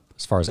up and up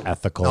as far as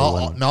ethical.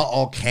 and, Not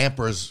all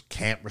campers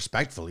camp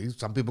respectfully.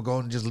 Some people go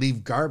and just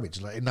leave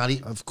garbage. Like not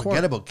even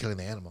forget about killing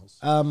the animals.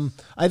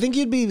 I think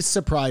you'd be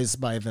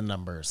surprised by the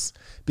numbers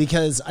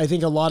because I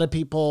think a lot of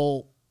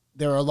people,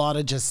 there are a lot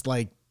of just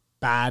like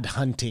bad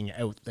hunting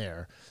out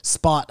there,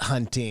 spot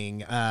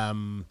hunting,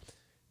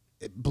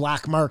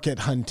 black market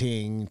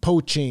hunting,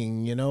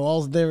 poaching,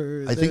 all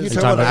there. I think you're there's-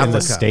 talking about in the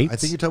Africa. States? I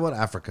think you're talking about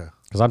Africa.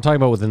 because I'm talking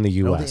about within the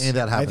I don't think U.S. any of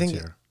that I happens think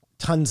here.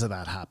 tons of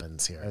that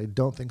happens here. I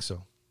don't think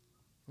so.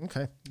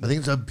 Okay. I think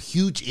it's a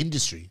huge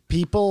industry.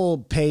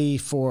 People pay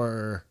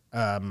for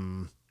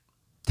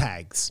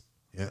tags.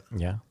 Yeah.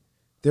 Yeah.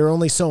 There are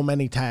only so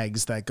many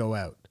tags that go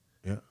out.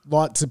 Yeah.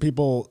 Lots of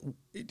people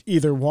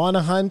either want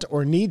to hunt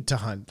or need to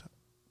hunt.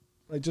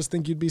 I just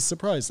think you'd be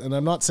surprised. And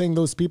I'm not saying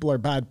those people are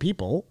bad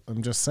people.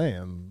 I'm just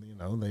saying,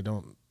 they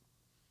don't.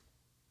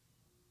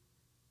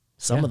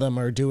 Some of them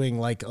are doing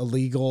like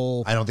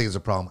illegal, I don't think it's a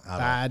problem at all.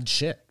 bad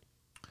shit.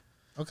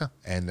 Okay.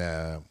 And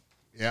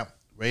yeah,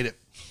 rate it.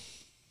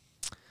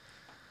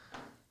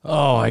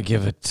 Oh, I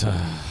give it a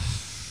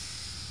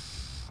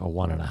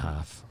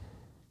 1.5.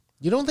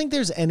 You don't think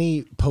there's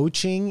any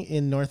poaching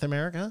in North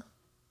America?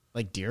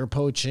 Like deer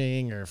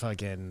poaching or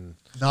fucking.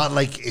 Not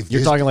like if You're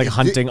this- talking like if thi-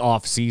 hunting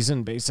off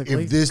season,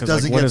 basically. if this 'Cause, like,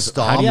 doesn't what get is- how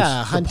stopped, do you- Yeah,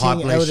 the hunting out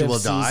population of will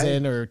die.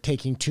 season or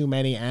taking too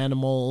many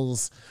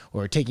animals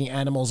or taking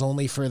animals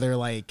only for their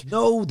like.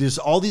 No, there's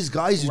all these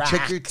guys who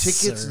check your Racks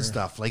tickets and or-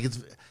 stuff. Like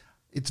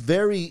it's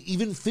very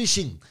even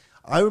fishing.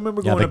 I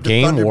remember Yeah, going the up to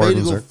game Thunder Bay to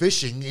wardens go are-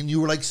 fishing, and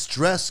you were like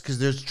stressed because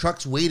there's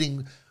trucks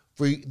waiting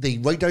for you. They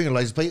write down your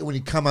license plate, and when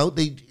you come out,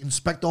 they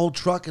inspect the whole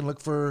truck and look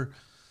for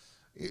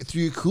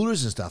through your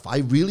coolers and stuff. I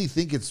really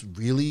think it's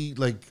really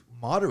like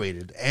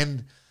moderated,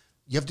 and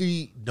you have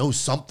to know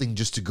something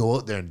just to go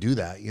out there and do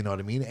that. You know what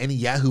I mean? Any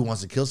Yahoo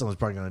wants to kill someone's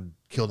probably going to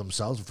kill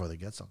themselves before they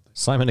get something.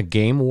 Simon, a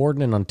game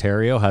warden in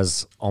Ontario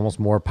has almost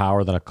more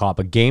power than a cop.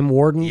 A game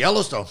warden,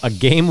 Yellowstone. a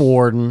game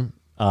warden.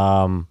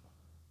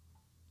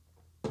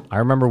 I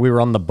remember we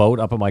were on the boat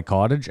up at my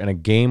cottage, and a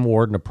game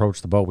warden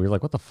approached the boat. We were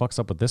like, "What the fuck's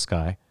up with this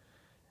guy?"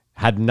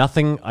 Had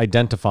nothing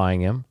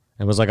identifying him,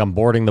 and was like, "I'm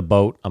boarding the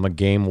boat. I'm a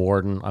game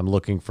warden. I'm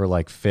looking for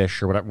like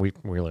fish or whatever." We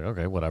were like,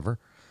 "Okay, whatever."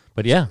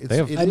 But yeah, they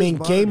have. it I is mean,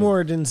 game modern.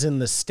 wardens in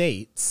the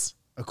States,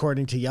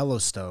 according to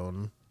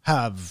Yellowstone,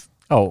 have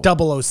Oh.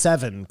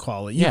 007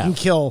 quality. You Yeah. can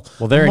kill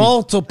Well, they're in-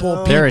 multiple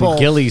people. they're in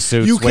ghillie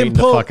suits You can waiting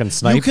to fucking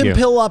snipe You can you.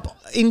 pull up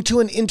into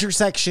an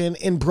intersection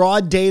in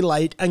broad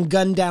daylight and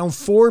gun down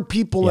 4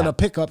 people in Yeah. a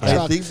pickup I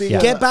truck. think being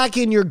Get a- back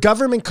in your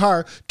government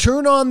car,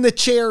 turn on the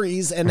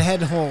cherries, and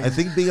head home. I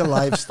think being a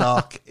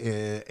livestock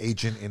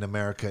agent in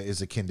America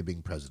is akin to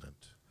being president.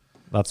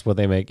 That's what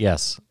they make.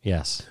 Yes.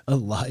 A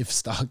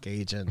livestock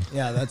agent.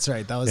 Yeah, that's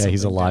right. That was Yeah,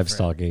 he's a something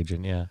livestock different.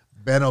 agent. Yeah.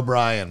 Ben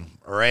O'Brien,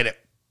 rate it.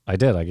 I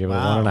did. I gave it a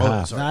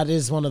 1.5. That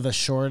is one of the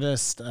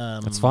shortest.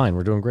 That's fine.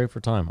 We're doing great for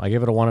time. I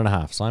gave it a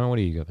 1.5. Simon, what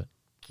do you give it?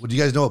 Well, do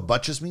you guys know what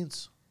buttress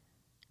means?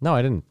 No,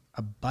 I didn't.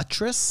 A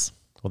buttress?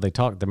 Well, they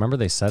talked. Remember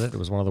they said it? It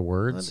was one of the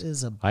words. What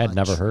is a I had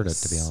never heard it,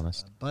 to be buttress?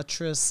 honest. A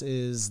buttress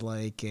is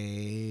like a...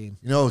 You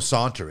know who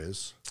saunter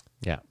is?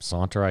 Yeah,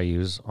 Saunter I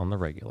use on the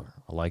regular.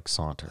 I like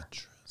Saunter.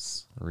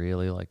 Buttress.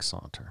 Really like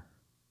Saunter.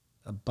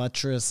 A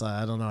buttress,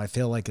 I don't know. I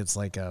feel like it's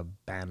like a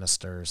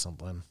banister or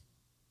something.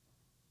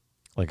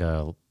 Like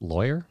a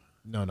lawyer?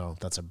 No,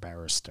 that's a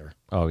barrister.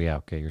 Oh yeah,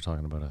 okay. You're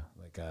talking about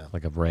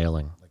Like a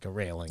railing. a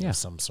railing Yeah. of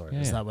some sort. Yeah,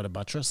 Is yeah. that what a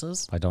buttress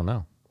is? I don't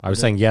know. I was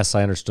saying yes.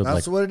 I understood.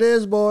 That's Like what it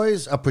is,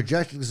 boys. A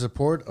projecting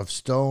support of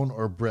stone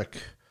or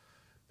brick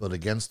built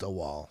against a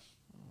wall.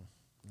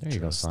 there you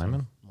go,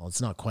 Simon. Well,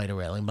 it's not quite a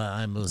railing, but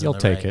I'm losing You'll the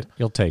take right. it.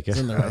 You'll take it.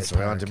 In the right That's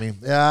right on park. to me.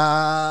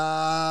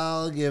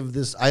 I'll give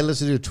this. I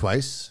listened to it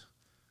twice.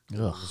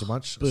 So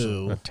much.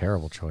 So A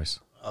terrible choice.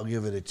 I'll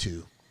give it a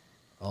 2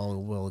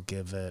 We'll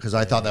give it because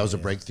I thought that was a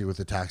breakthrough with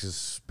the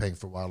taxes paying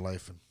for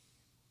wildlife. And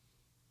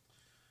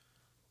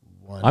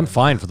I'm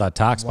fine for that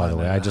tax, by the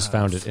way. I 1.5. just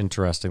found it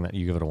interesting that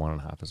you give it a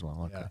 1.5 as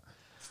well. Okay.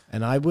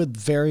 And I would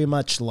very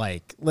much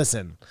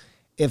listen,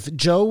 if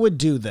Joe would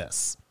do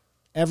this,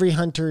 every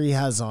hunter he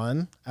has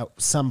on at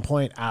some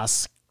point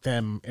ask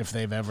them if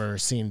they've ever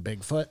seen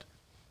Bigfoot.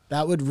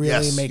 That would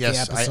really make the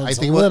episodes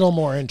a little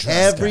more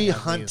interesting. Every at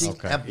hunting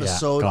least.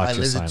 episode Yeah. I Gotcha,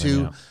 listen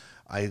Simon, to,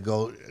 I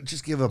go,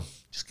 just give him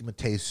a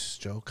taste,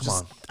 Joe. Come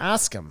on.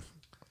 Ask him.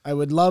 I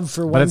would love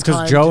for one it's 'cause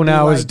time Joe to be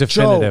now is like,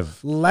 definitive.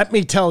 Joe, let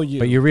me tell you.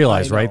 But you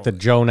realize, I right, know. that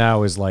Joe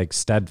now is like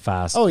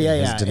steadfast Oh, yeah, in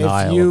his yeah.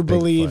 denial If you of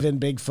believe Bigfoot. in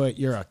Bigfoot,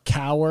 you're a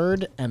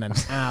coward and an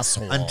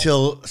asshole.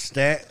 Until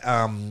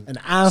an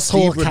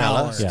asshole Steve Ranella,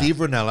 coward. Steve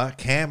Ranella,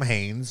 Cam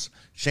Haynes,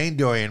 Shane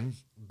Dorian,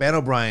 Ben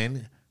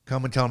O'Brien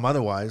come and tell him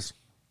otherwise.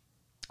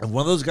 And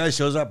one of those guys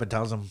shows up and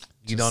tells him,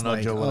 "You don't know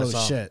Like, Joe what I oh,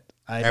 saw." shit.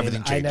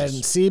 Everything I changes.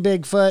 didn't see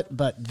Bigfoot,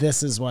 but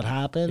this is what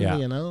happened, Yeah.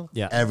 you know?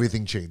 Yeah.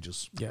 Everything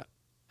changes. Yeah.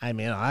 I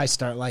mean, I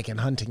start liking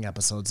hunting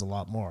episodes a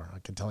lot more. I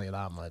can tell you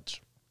that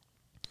much.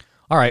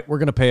 All right, we're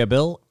going to pay a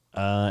bill,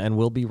 and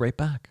we'll be right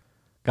back.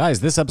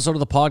 Guys, this episode of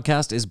the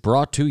podcast is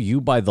brought to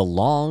you by The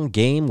Long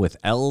Game with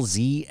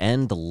LZ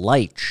and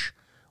Leitch.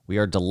 We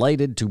are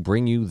delighted to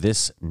bring you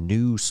this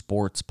new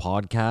sports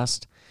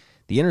podcast.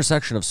 The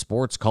intersection of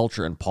sports,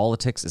 culture, and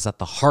politics is at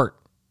the heart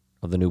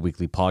of the new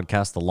weekly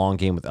podcast, The Long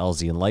Game with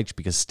LZ and Leitch,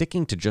 because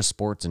sticking to just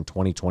sports in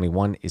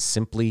 2021 is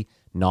simply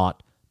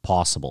not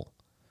possible.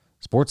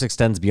 Sports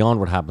extends beyond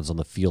what happens on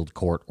the field,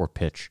 court, or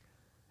pitch.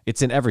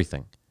 It's in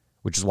everything,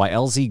 which is why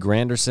LZ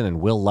Granderson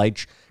and Will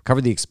Leitch cover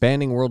the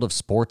expanding world of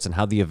sports and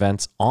how the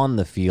events on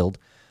the field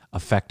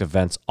affect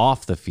events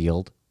off the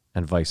field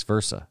and vice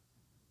versa.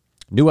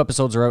 New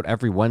episodes are out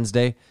every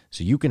Wednesday,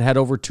 so you can head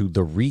over to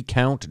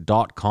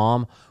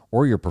therecount.com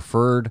or your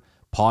preferred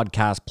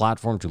podcast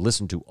platform to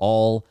listen to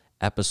all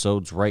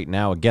episodes right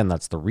now. Again,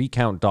 that's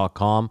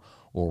therecount.com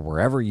or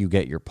wherever you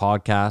get your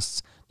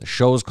podcasts. The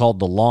show is called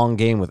The Long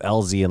Game with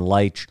LZ and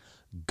Leitch.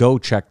 Go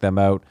check them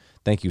out.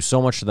 Thank you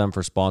so much to them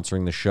for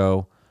sponsoring the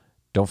show.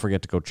 Don't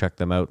forget to go check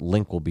them out.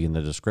 Link will be in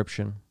the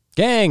description.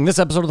 Gang, this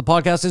episode of the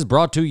podcast is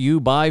brought to you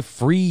by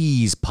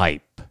Freeze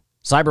Pipe.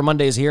 Cyber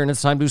Monday is here, and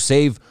it's time to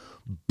save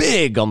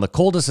big on the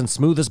coldest and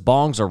smoothest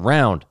bongs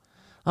around.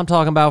 I'm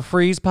talking about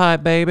Freeze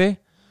Pipe, baby.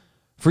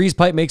 Freeze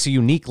Pipe makes a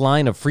unique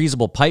line of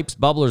freezable pipes,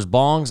 bubblers,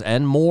 bongs,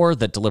 and more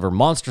that deliver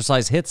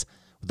monster-sized hits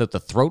without the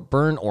throat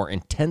burn or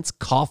intense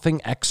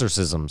coughing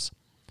exorcisms.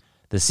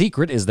 The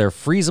secret is their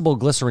freezable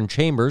glycerin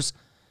chambers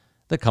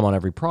that come on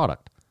every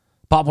product.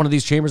 Pop one of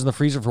these chambers in the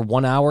freezer for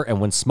 1 hour,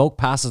 and when smoke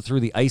passes through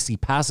the icy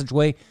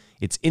passageway,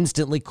 it's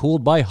instantly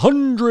cooled by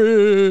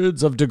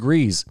hundreds of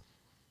degrees.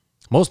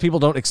 Most people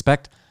don't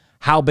expect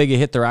how big a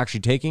hit they're actually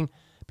taking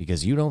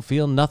because you don't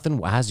feel nothing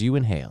as you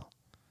inhale.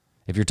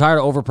 If you're tired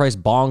of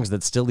overpriced bongs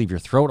that still leave your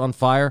throat on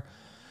fire,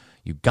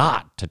 you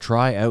got to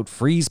try out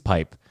Freeze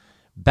Pipe.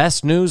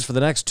 Best news for the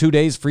next 2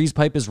 days, Freeze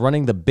Pipe is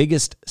running the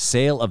biggest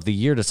sale of the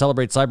year. To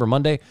celebrate Cyber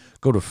Monday,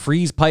 go to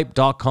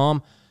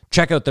freezepipe.com.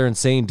 Check out their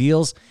insane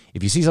deals.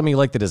 If you see something you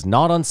like that is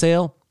not on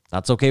sale,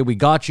 that's okay. We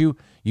got you.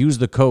 Use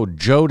the code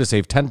JOE to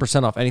save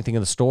 10% off anything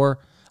in the store.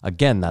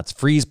 Again, that's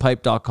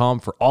freezepipe.com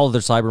for all of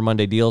their Cyber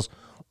Monday deals,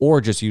 or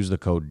just use the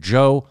code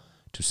JOE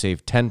to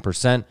save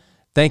 10%.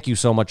 Thank you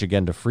so much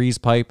again to Freeze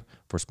Pipe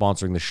for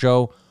sponsoring the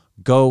show.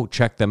 Go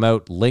check them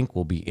out. Link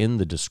will be in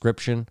the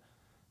description.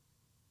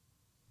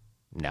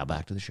 Now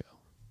back to the show.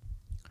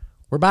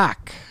 We're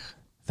back.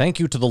 Thank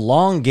you to The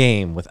Long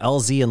Game with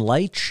LZ and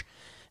Leitch,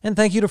 and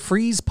thank you to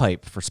Freeze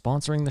Pipe for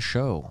sponsoring the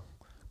show.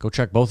 Go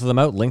check both of them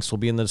out. Links will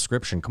be in the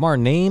description. Come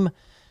on, name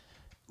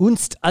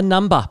und a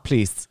number,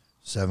 please.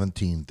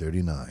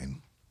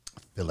 1739.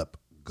 Philip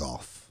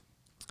Goff,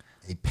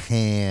 a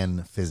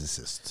pan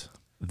physicist.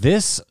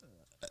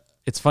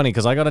 It's funny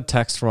because I got a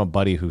text from a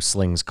buddy who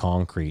slings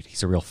concrete.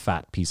 He's a real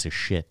fat piece of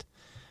shit.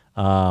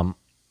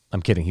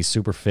 I'm kidding. He's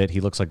super fit.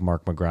 He looks like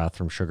Mark McGrath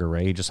from Sugar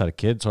Ray. He just had a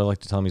kid, so I like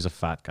to tell him he's a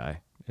fat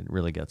guy. It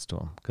really gets to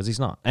him because he's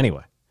not.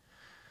 Anyway,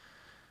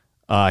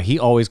 he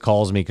always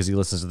calls me because he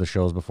listens to the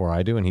shows before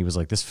I do, and he was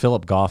like, this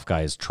Philip Goff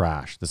guy is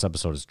trash. This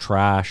episode is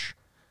trash.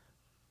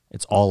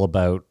 It's all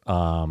about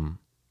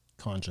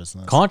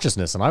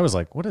consciousness. And I was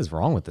like, what is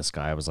wrong with this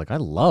guy? I was like, I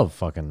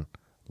love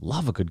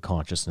a good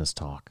consciousness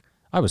talk.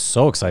 I was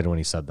so excited when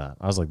he said that.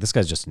 I was like, this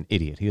guy's just an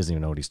idiot. He doesn't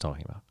even know what he's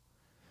talking about.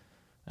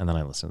 And then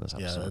I listened to this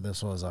episode. Yeah,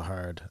 this was a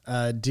hard.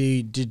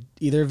 Did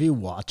either of you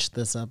watch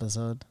this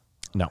episode?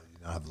 No. I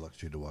do not have the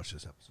luxury to watch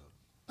this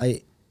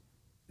episode.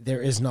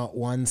 There is not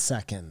 1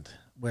 second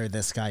where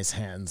this guy's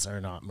hands are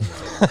not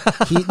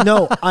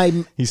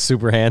moving. He's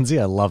super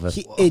handsy. I love it.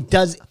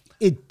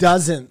 It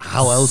doesn't.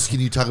 How else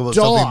can you talk about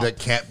stop. something that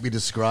can't be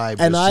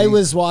described? And or I seen?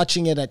 was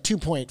watching it at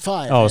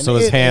 2.5. Oh, so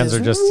his hands are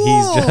just,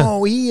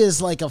 he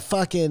is like a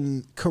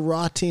fucking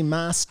karate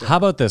master. How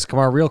about this? Come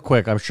on, real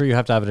quick. I'm sure you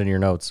have to have it in your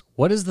notes.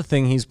 What is the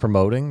thing he's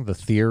promoting? The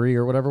theory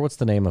or whatever? What's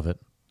the name of it?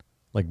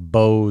 Like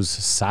Bose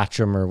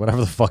Satchum or whatever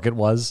the fuck it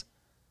was.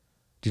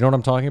 Do you know what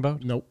I'm talking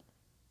about? Nope.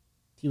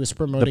 He was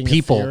promoting the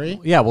people. a theory?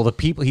 Yeah, well, the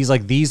people. He's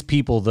like these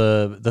people.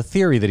 The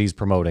theory that he's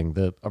promoting,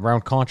 the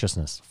around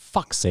consciousness.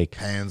 Fuck's sake.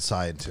 Pan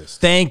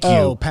scientist. Thank you.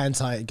 Oh,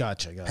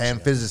 gotcha. Pan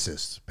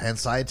physicist. Pan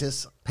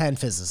scientist. Pan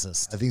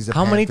physicist. I think he's a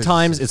How many pan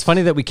times? physicist. It's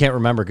funny that we can't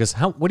remember because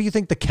what do you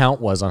think the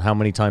count was on how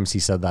many times he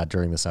said that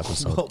during this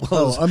episode?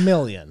 Oh, 1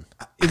 million.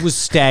 It was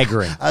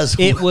staggering. As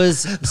It well-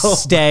 was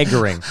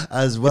staggering.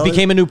 As well It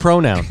became a new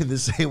pronoun. In the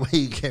same way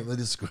you can't really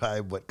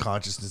describe what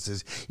consciousness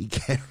is, you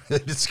can't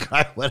really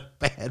describe what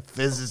a pan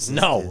physicist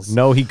is.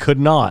 No, he could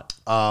not.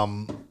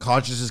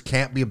 Consciousness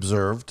can't be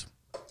observed,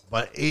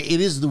 but it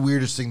is the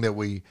weirdest thing that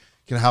we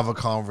can have a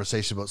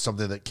conversation about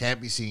something that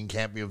can't be seen,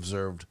 can't be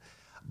observed.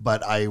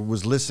 But I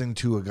was listening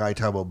to a guy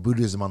talk about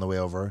Buddhism on the way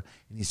over,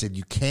 and he said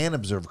you can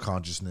observe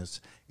consciousness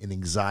in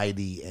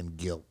anxiety and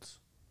guilt.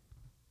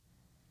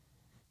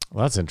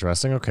 Well, that's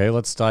interesting. Okay,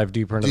 let's dive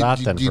deeper into that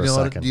then for a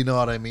second. Do you know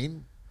what I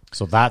mean?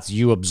 So that's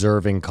you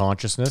observing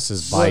consciousness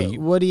is by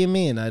What do you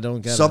mean? I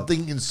don't get it.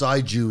 Something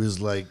inside you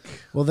is like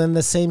Well, then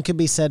the same could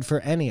be said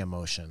for any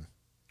emotion,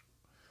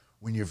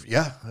 when you're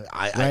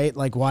right?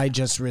 Like, why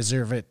just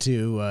reserve it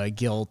to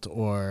guilt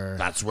or...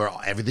 That's where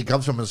everything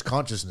comes from is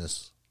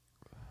consciousness.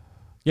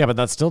 Yeah, but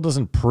that still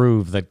doesn't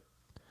prove that.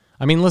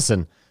 I mean,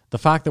 listen, the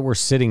fact that we're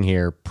sitting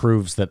here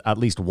proves that at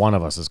least one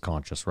of us is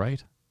conscious,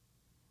 right?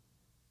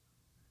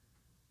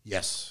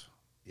 Yes.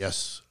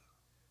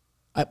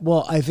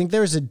 I think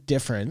there's a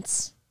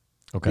difference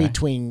Okay.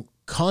 between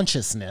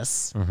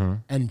consciousness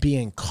and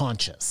being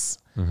conscious.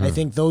 I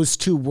think those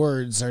two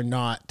words are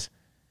not...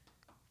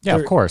 Yeah,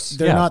 of course.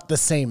 They're yeah. not the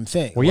same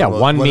thing. Well, yeah,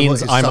 What one about-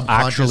 means is I'm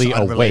subconscious actually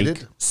unrelated?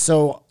 awake.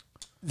 So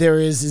there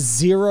is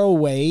zero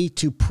way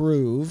to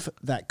prove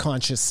that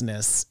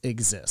consciousness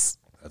exists.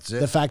 That's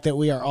it. The fact that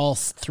we are all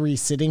three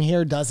sitting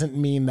here doesn't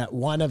mean that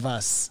one of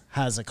us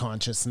has a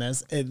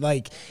consciousness.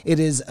 It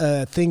is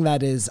a thing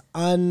that is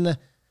But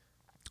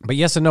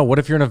yes and no. What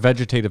if you're in a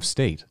vegetative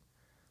state?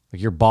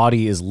 Like your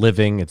body is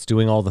living, it's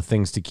doing all the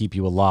things to keep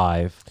you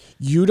alive.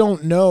 you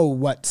don't know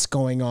what's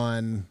going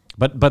on.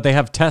 But they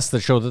have tests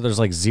that show that there's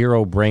like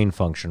zero brain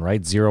function,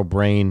 right? Zero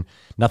brain,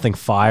 nothing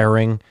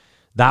firing.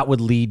 That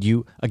would lead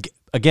you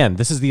again,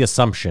 this is the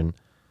assumption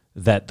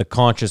that the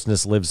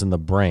consciousness lives in the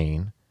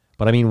brain.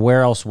 But I mean,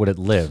 where else would it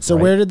live? So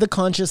right? where did the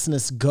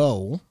consciousness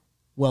go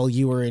while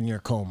you were in your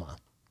coma?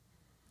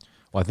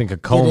 Well, I think a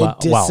coma.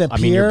 Did it Well, I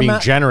mean, you're being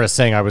disappear, generous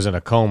saying I was in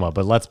a coma,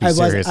 but let's be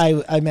serious.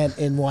 I meant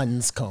in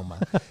one's coma.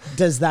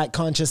 Does that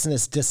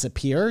consciousness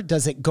disappear?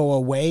 Does it go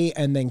away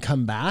and then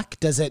come back?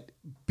 Does it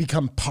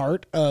become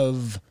part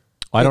of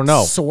I don't its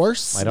know.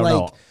 source? I don't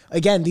know.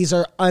 Again, these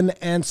are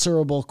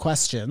unanswerable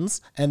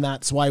questions, and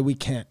that's why we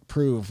can't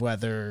prove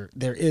whether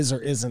there is or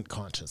isn't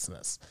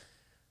consciousness.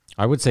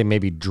 I would say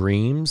maybe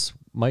dreams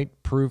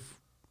might prove.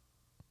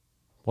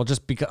 Well,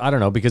 just because I don't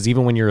know, because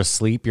even when you're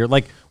asleep, you're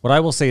like. What I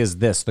will say is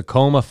this: the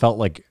coma felt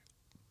like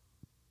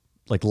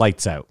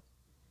lights out.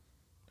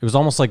 It was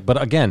almost like,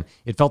 but again,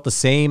 it felt the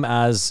same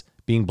as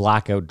being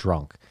blackout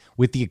drunk,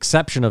 with the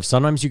exception of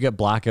sometimes you get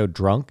blackout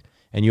drunk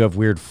and you have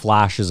weird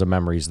flashes of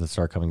memories that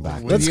start coming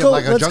back. When you get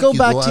like a junkie,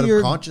 you out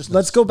of consciousness.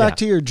 Let's go back Yeah.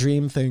 to your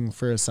dream thing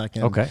for a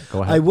second. Okay,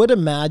 go ahead. I would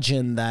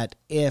imagine that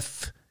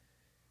if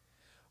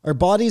our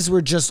bodies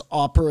were just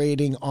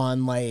operating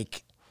on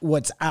like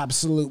what's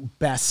absolute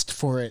best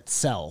for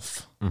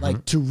itself,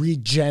 like to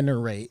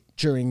regenerate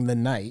during the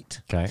night,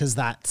 Okay. because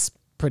that's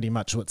pretty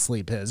much what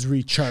sleep is,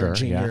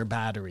 recharging yeah. your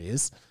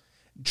batteries.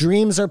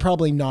 Dreams are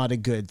probably not a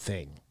good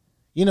thing.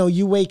 You know,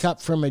 you wake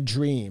up from a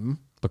dream.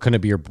 But couldn't it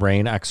be your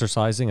brain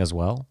exercising as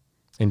well?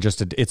 And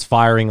just it's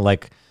firing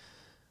like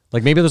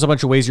maybe there's a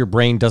bunch of ways your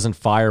brain doesn't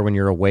fire when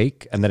you're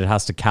awake, and that it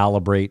has to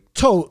calibrate.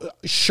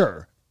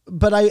 Sure.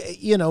 But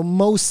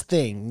most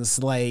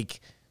things like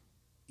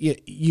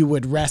you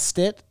would rest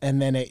it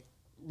and then it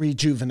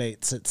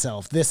rejuvenates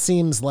itself. This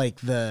seems like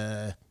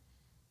the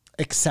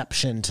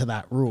exception to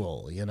that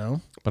rule, you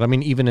know? But I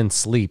mean, even in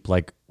sleep,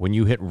 like when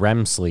you hit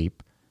REM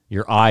sleep,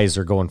 your eyes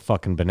are going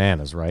fucking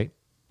bananas, right?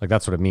 Like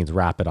that's what it means,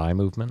 rapid eye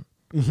movement.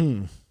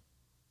 Mm-hmm.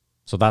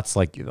 So that's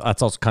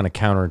also kind of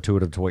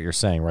counterintuitive to what you're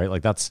saying, right?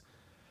 Like that's.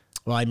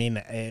 Well, I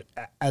mean,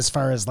 as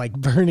far as like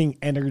burning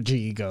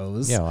energy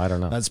goes, Yeah, I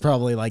don't know. That's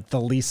probably like the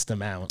least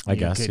amount I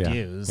guess, you could yeah.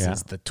 use Yeah.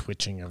 is the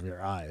twitching of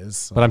your eyes.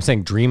 So. But I'm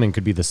saying dreaming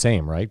could be the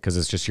same, right? Because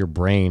it's just your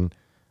brain.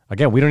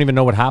 Again, we don't even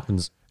know what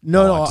happens.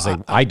 No,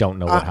 I don't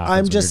know what happens.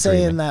 I'm when just you're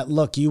saying dreaming. that,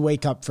 look, you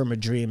wake up from a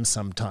dream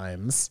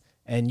sometimes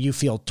and you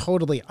feel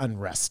totally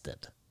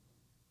unrested.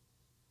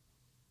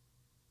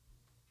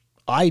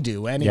 I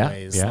do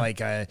anyways. yeah.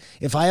 Like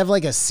if I have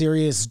like a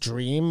serious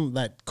dream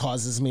that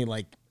causes me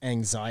like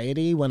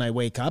anxiety, when I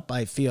wake up,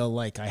 I feel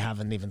like I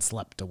haven't even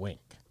slept a wink.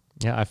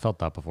 Yeah, I felt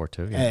that before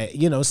too. Yeah.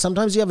 You know,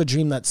 sometimes you have a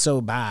dream that's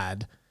so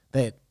bad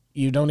that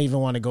you don't even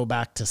want to go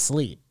back to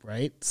sleep,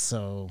 right?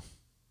 So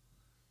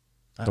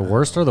The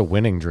worst are the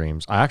winning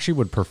dreams. I actually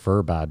would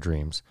prefer bad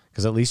dreams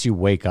because at least you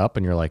wake up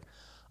and you're like,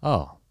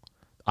 oh,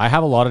 I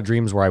have a lot of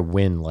dreams where I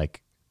win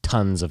like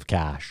tons of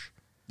cash.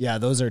 yeah,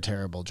 those are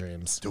terrible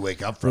dreams. To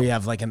wake up Where from. you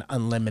have like an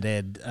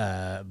unlimited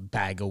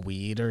bag of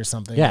weed or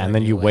something. Yeah, and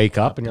then you wake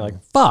up and you're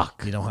like,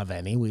 fuck. you don't have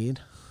any weed.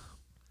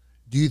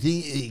 Do you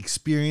think you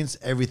experience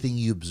everything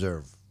you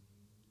observe?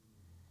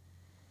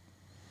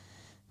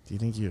 Do you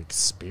think you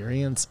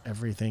experience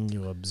everything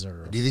you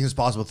observe? Do you think it's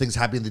possible things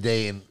happen in the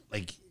day and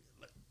like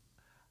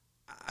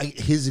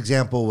his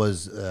example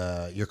was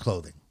your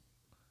clothing.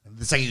 And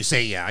the second you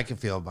say, yeah, I can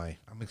feel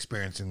I'm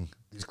experiencing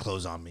these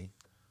clothes on me.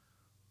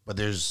 But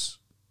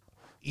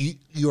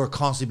you are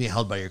constantly being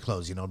held by your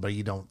clothes, you know, but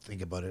you don't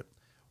think about it.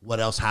 What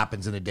else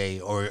happens in a day?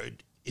 Or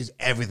is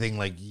everything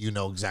like you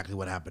know exactly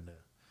what happened to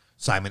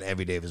Simon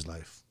every day of his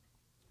life?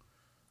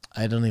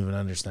 I don't even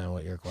understand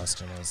what your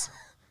question is.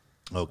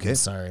 Okay. I'm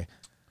sorry.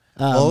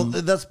 Well,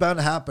 that's bound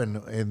to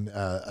happen in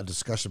a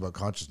discussion about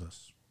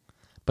consciousness.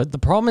 But the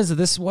problem is that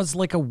this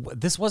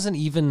wasn't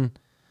even,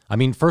 I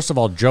mean, first of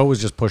all, Joe was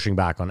just pushing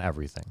back on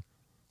everything.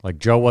 Like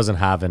Joe wasn't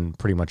having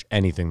pretty much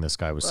anything this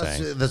guy was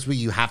saying. That's what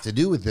you have to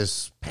do with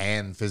this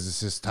pan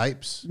physicist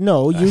types.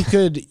 No, you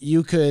could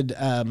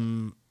I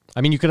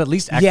mean, you could at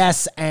least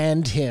yes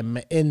and him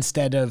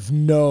instead of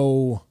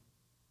no.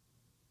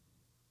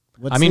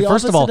 What's I mean, the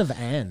first of all, opposite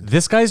of and?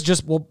 this guy's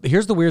just, well,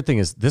 here's the weird thing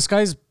is this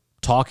guy's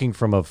talking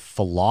from a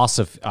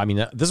philosophy. I mean,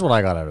 this is what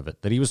I got out of it,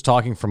 that he was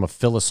talking from a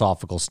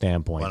philosophical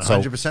standpoint. 100%,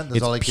 So that's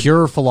it's all I can-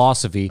 pure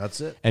philosophy.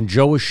 That's it. And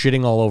Joe was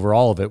shitting all over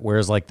all of it.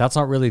 Whereas like, that's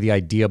not really the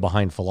idea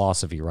behind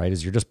philosophy, right?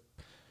 Is you're just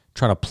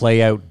trying to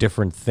play out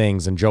different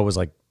things. And Joe was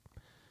like,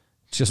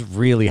 just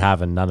really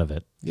having none of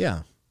it.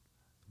 Yeah.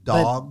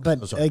 Dog. But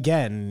Oh, sorry.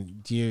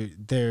 again,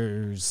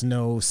 there's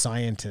no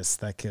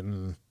scientist that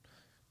can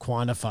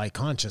quantify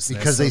consciousness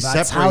Because they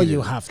that's how separated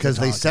you it. have to Because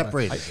they talk about it.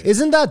 separated it.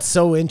 Isn't that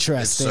so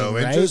interesting? so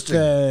right? interesting.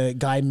 The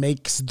guy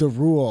makes the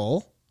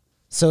rule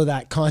so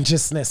that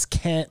consciousness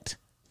can't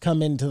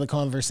come into the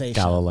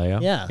conversation. Galileo.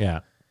 Yeah. Yeah.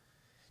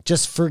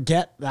 Just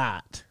forget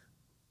that.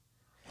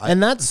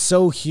 And that's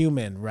so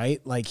human, right?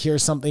 Like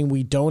here's something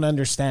we don't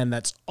understand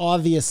that's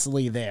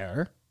obviously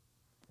there.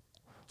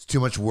 It's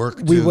too much work.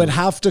 We to would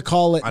have to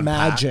call it unpack.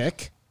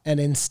 magic, and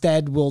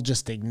instead we'll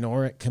just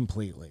ignore it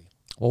completely.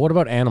 Well, what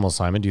about animals,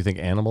 Simon? Do you think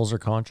animals are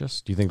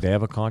conscious? Do you think they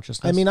have a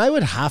consciousness? I mean, I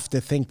would have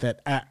to think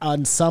that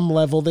on some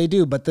level they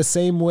do, but the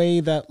same way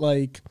that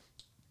like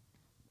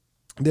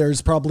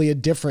there's probably a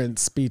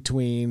difference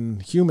between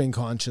human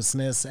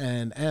consciousness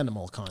and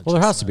animal consciousness. well,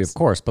 there has to be, of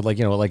course, but like,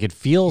 you know, like it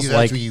feels That's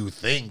like what you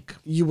think.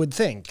 You would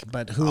think,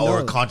 but who Or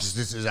knows?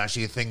 consciousness is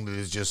actually a thing that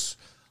is just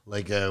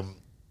like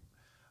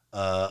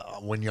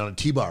when you're on a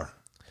T-bar.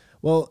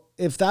 Well,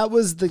 if that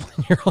was the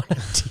you're on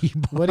a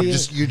T-bar. what do you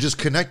You're just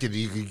connected.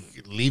 You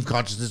could leave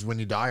consciousness when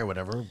you die or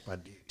whatever.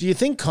 But do you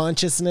think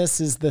consciousness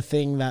is the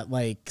thing that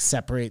like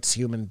separates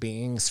human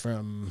beings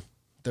from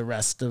the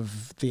rest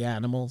of the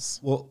animals?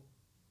 well,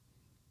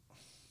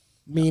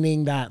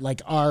 Meaning that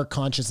like our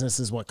consciousness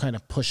is what kind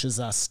of pushes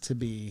us to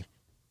be.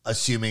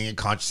 assuming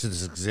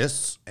consciousness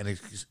exists and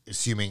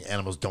assuming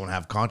animals don't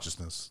have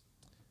consciousness,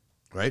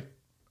 right?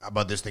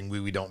 About this thing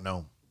we don't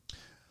know.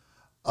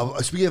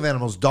 Speaking of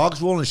animals,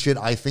 dogs roll in shit,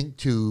 I think,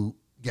 to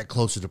get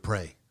closer to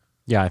prey.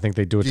 Yeah, I think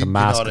they do it Do to you know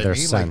mask what I their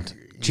mean? scent.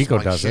 Like, you Chico smell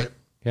like does shit. it.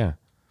 Yeah.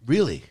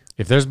 Really?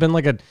 If there's been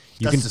like That's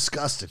you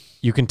disgusting.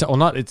 can tell. Well,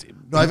 not it's.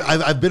 No,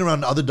 I've been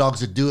around other dogs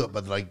that do it,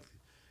 but like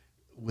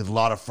with a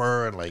lot of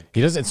fur and like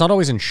He does. It's not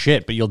always in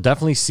shit, but you'll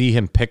definitely see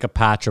him pick a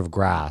patch of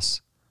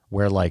grass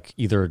where like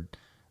either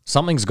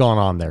something's gone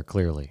on there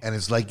clearly. and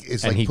it's like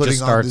And he putting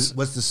just on starts-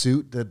 what's the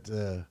suit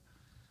that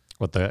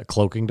With the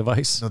cloaking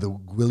device. no, the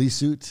willy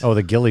suit. Oh,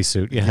 the ghillie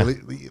suit. Yeah.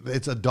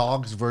 It's a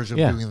dog's version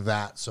Yeah. of doing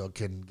that, so it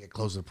can get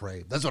closer to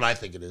prey. That's what I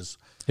think it is.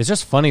 It's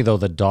just funny though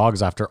that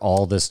dogs after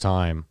all this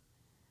time,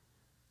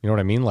 you know what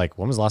I mean? Like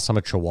when was the last time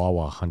a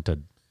Chihuahua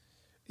hunted?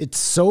 It's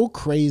so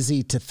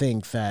crazy to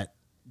think that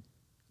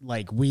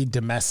like we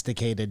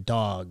domesticated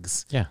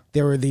dogs. Yeah.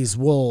 There were these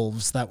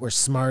wolves that were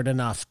smart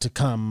enough to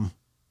come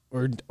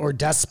or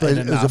desperate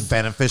It was a enough.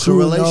 beneficial who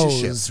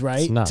relationship. knows,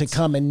 right? nuts. To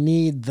come and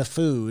need the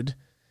food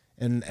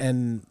and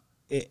And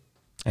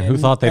who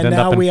thought they'd end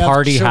up now in we have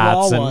party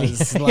hats and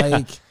chihuahuas,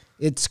 like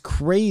It's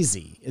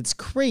crazy. It's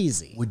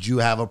crazy. Would you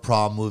have a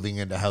problem moving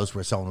into a house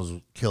where someone was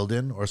killed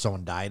in or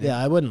someone died in? Yeah,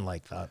 I wouldn't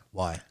like that.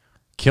 Why?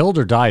 Killed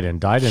or died in?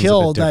 Died in.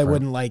 Killed, I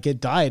wouldn't like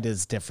it. Died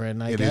is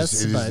different, I It guess.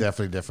 is but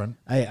definitely different.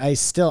 I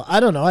still,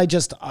 I don't know.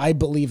 I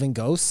believe in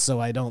ghosts,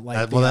 so I don't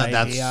like the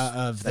idea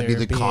of there that'd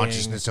be the being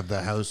consciousness of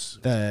the house.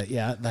 the i.e.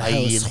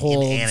 house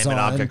holds inanimate on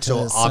objects.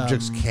 to So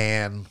objects some-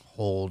 can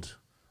hold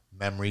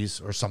memories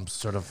or some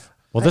sort of.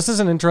 Well, this is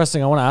an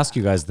interesting. I want to ask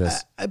you guys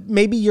this.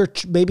 maybe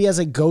as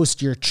a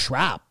ghost you're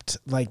trapped.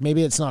 Like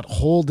maybe it's not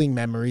holding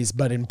memories,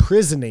 but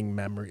imprisoning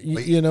memory.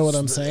 You know what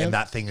I'm saying? And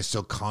that thing is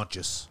still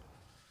conscious.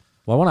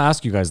 Well, I want to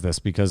ask you guys this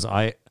because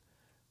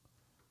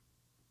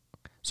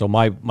So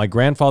my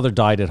grandfather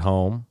died at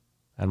home,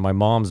 and my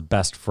mom's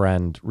best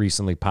friend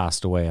recently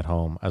passed away at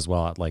home as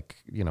well. At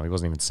he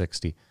wasn't even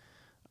 60.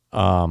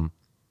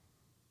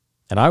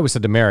 And I always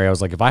said to Mary, I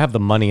was like, if I have the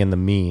money and the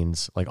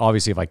means, like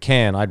obviously if I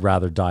can, I'd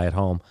rather die at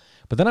home.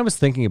 But then I was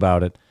thinking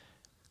about it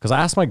because I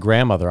asked my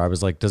grandmother, I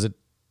was like, does it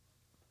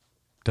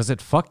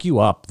fuck you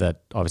up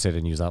that, obviously I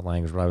didn't use that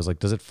language, but I was like,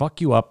 does it fuck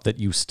you up that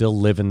you still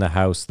live in the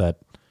house that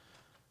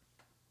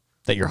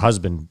your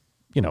husband,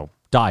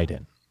 died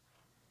in?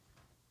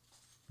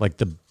 Like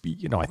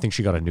I think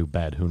she got a new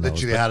bed. Who knows?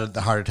 Literally had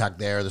the heart attack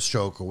there, the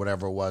stroke or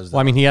whatever it was.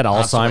 Well, I mean, he had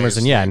Passed away Alzheimer's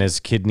of and his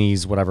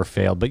kidneys, whatever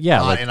failed. But yeah,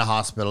 not in a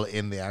hospital,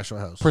 in the actual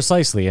house.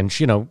 Precisely. And,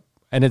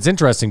 and it's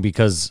interesting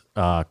because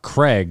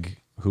Craig,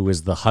 who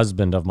is the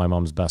husband of my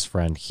mom's best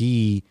friend,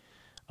 he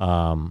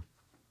was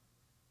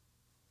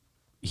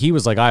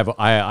like,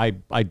 I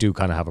do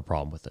kind of have a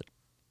problem with it.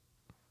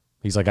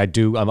 He's like, I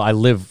do. I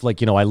live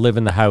I live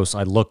in the house.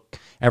 I look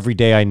every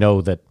day. I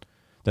know that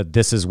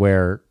this is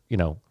where,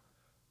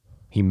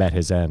 he met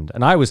his end.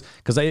 And I was,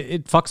 because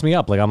it fucks me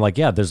up. Like, I'm like,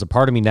 yeah, there's a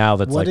part of me now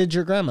that's What did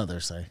your grandmother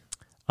say?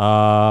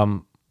 I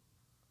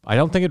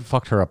don't think it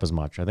fucked her up as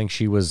much. I think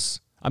she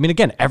was, I mean,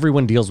 again,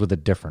 everyone deals with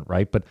it different,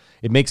 right? But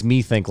it makes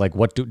me think, like,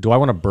 what do I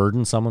want to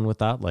burden someone with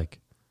that? Like,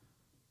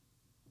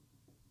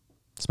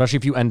 especially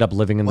if you end up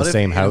living in the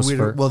same house.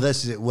 Well,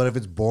 this is it. What if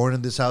it's born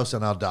in this house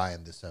and I'll die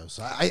in this house?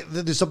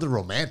 There's something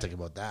romantic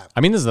about that.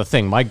 I mean, this is the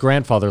thing. My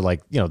grandfather,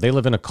 they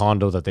live in a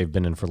condo that they've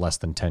been in for less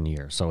than 10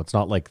 years. So it's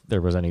not like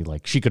there was any,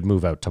 she could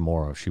move out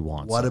tomorrow if she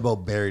wants. What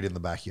about buried in the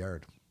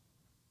backyard?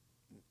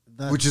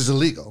 Which is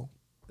illegal.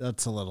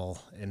 That's a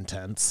little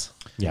intense.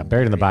 Yeah,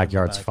 buried in the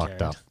backyard's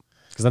fucked up.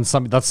 Because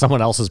then that's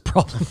someone else's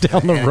problem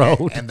down the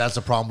road. And that's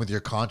a problem with your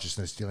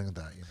consciousness dealing with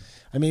that.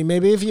 I mean,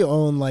 maybe if you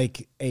own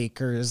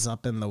acres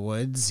up in the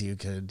woods, you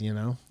could,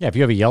 Yeah, if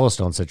you have a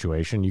Yellowstone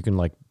situation, you can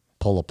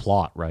pull a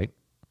plot, right?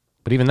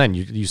 But even then,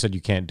 you said you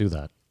can't do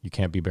that. You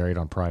can't be buried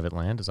on private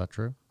land. Is that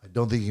true? I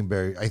don't think you can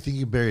bury. I think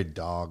you can bury a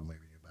dog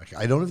maybe in your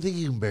backyard. I don't even think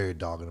you can bury a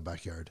dog in a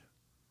backyard.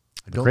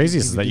 The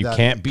craziest is that you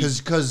can't be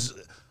because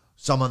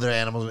some other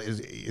animal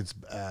it's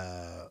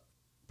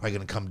probably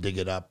gonna come dig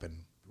it up and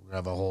we're gonna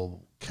have a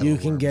whole. You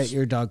can get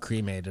your dog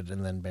cremated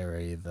and then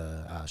bury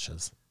the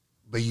ashes.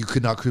 But you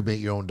could not cremate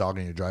your own dog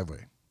in your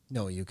driveway.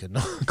 No, you could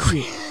not.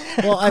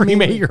 Well,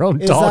 cremate your own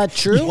dog. Is that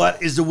true?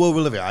 What is the world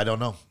we're living in? I don't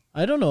know.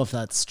 I don't know if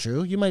that's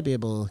true. You might be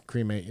able to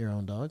cremate your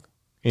own dog.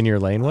 In your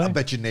laneway? I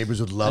bet your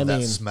neighbors would love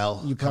that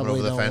smell. You coming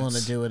probably over the don't fence. want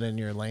to do it in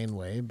your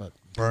laneway, but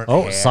Burnt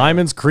hair.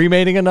 Simon's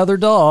cremating another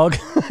dog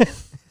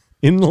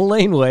in the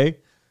laneway.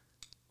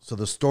 So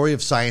the story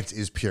of science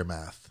is pure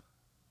math.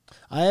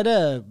 I had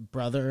a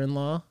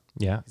brother-in-law.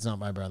 Yeah. He's not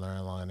my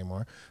brother-in-law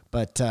anymore.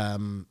 But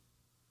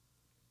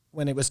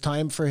when it was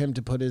time for him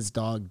to put his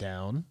dog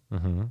down,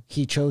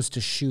 he chose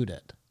to shoot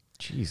it.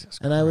 Jesus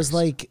And I was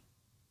like,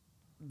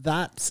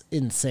 that's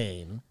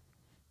insane.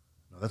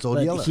 No, that's old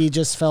But Yeller. he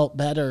just felt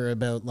better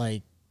about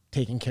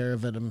taking care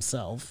of it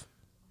himself.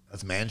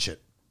 That's man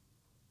shit.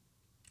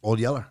 Old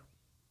Yeller.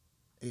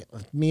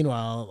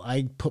 Meanwhile,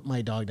 I put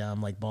my dog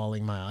down,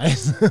 bawling my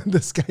eyes.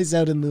 This guy's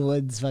out in the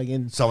woods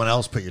fucking Someone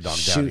else put your dog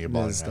down and you're shooting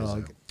balling his your eyes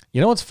dog. out.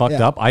 You know what's fucked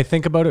Yeah. up? I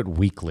think about it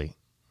weekly,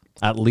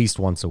 at least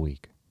once a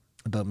week.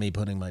 About me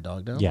putting my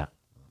dog down? Yeah.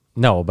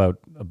 No,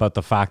 about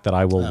the fact that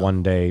I will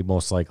one day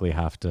most likely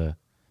have to.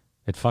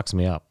 It fucks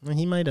me up. Well,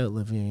 he might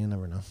outlive you. You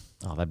never know.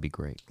 Oh, that'd be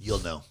great.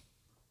 You'll know.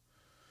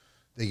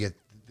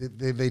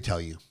 They tell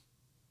you.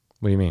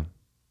 What do you mean?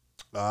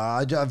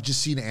 I've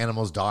just seen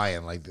animals die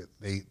and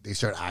they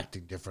start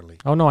acting differently.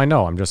 Oh no, I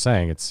know. I'm just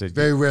saying it's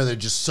Very rare they're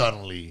just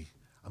suddenly.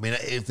 I mean,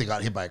 if they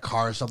got hit by a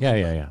car or something.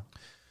 yeah.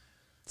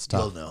 It's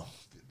tough. You'll know.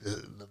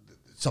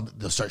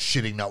 They'll start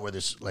shitting not where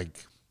there's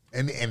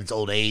and it's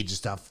old age and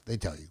stuff. They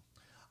tell you.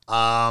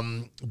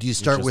 Do you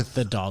start with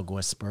the dog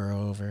whisperer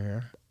over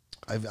here?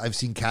 I've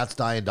seen cats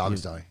die and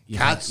dogs die.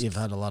 You've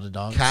had a lot of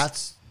dogs.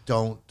 Cats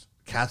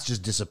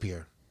just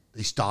disappear.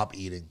 They stop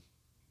eating.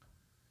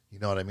 You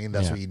know what I mean?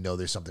 That's Yeah. when you know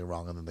there's something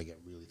wrong, and then they get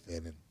really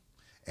thin. And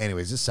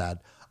anyways, it's sad.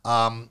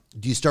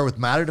 Do you start with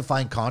matter to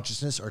find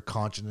consciousness or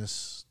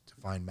consciousness to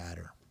find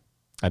matter?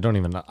 I don't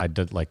even. I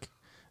did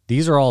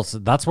these are all.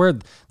 That's where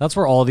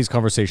all these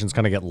conversations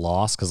kind of get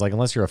lost because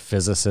unless you're a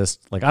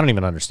physicist, I don't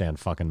even understand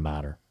fucking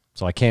matter.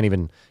 So I can't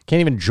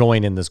even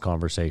join in this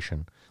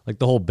conversation.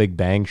 The whole Big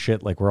Bang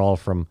shit. We're all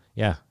from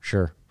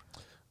sure.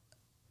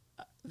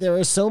 there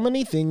are so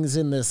many things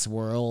in this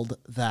world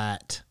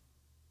that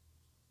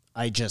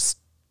I just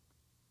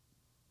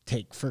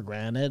take for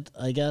granted,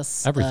 I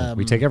guess. Everything.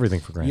 We take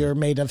everything for granted. You're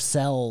made of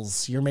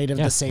cells. You're made of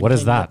Yeah, the same what is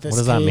thing that? this What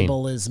does that mean?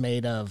 cable is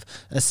made of.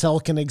 A cell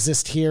can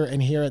exist here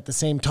and here at the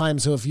same time.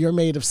 So if you're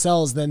made of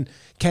cells, then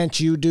can't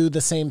you do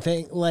the same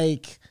thing?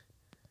 Like,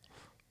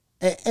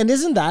 and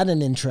isn't that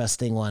an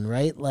interesting one,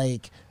 right?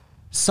 Like,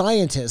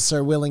 scientists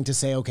are willing to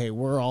say, okay,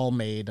 we're all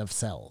made of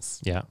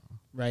cells, Yeah.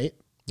 right?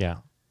 Yeah.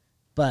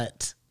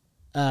 But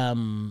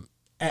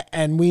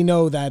and we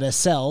know that a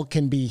cell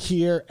can be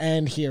here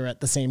and here at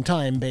the same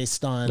time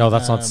based on No,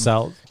 that's not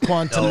cell.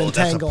 quantum No, that's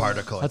a entanglement.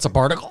 particle. That's a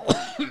particle.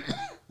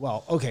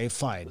 Well, okay,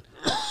 fine.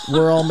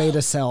 We're all made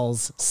of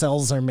cells.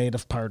 Cells are made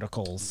of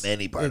particles.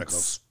 Many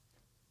particles.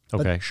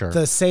 Okay, sure.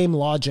 The same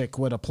logic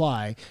would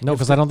apply. No,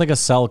 because I don't think a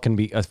cell can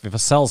be. If a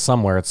cell's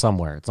somewhere, it's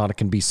somewhere. It's not. It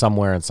can be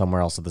somewhere and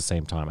somewhere else at the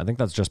same time. I think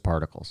that's just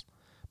particles.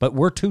 But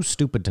we're too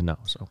stupid to know.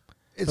 So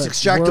It's But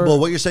extractable. we're-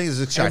 What you're saying is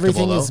extractable,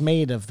 Everything though. is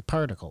made of the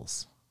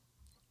particles.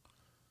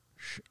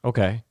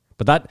 okay,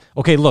 but that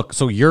okay. Look,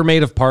 so you're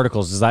made of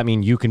particles. Does that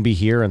mean you can be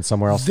here and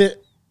somewhere else?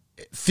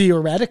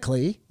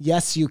 Theoretically,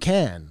 yes, you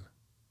can,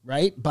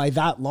 right? By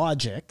that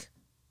logic,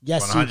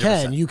 yes, you 100%.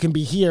 can. You can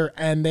be here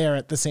and there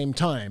at the same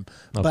time.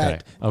 Okay.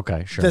 But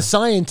Okay. Sure. the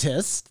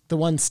scientists, the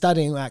ones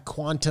studying that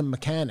quantum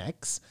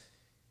mechanics,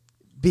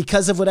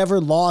 because of whatever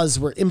laws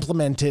were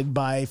implemented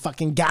by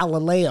fucking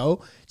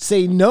Galileo,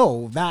 say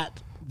no, that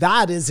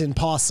is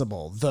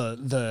impossible.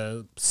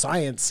 The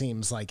science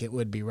seems like it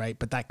would be right,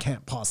 but that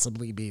can't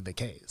possibly be the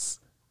case.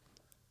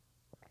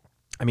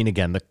 I mean,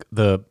 again,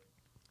 the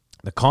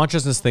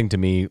consciousness thing to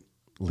me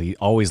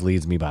always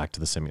leads me back to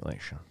the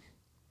simulation.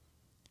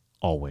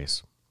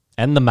 Always.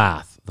 And the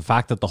math. The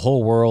fact that the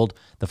whole world,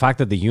 the fact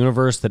that the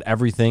universe, that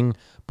everything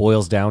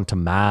boils down to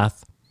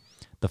math.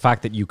 The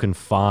fact that you can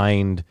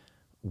find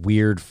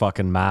weird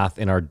fucking math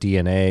in our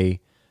DNA.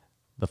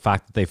 The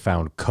fact that they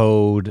found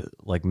code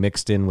like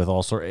mixed in with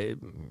all sorts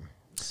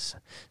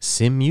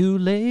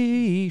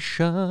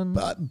simulation.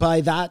 But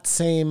by that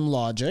same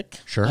logic,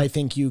 Sure. I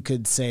think you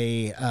could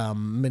say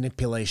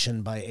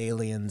manipulation by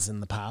aliens in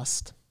the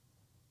past.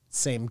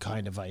 Same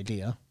kind of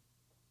idea.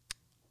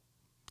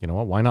 You know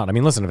what? Why not? I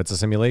mean, listen, if it's a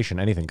simulation,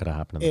 anything could have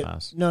happened in the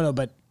past. No,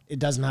 but it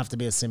doesn't have to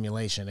be a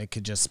simulation. It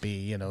could just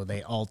be,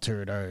 they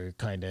altered our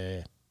kind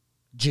of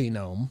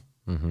genome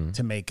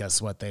to make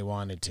us what they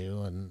wanted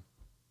to, and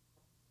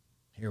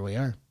here we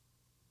are.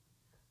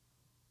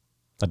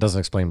 That doesn't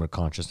explain what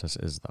consciousness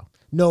is, though.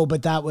 No,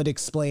 but that would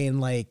explain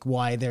like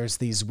why there's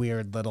these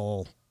weird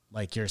little,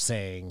 like you're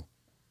saying,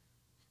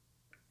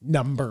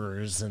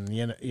 numbers, and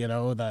you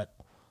know that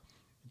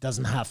it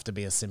doesn't have to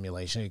be a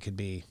simulation. It could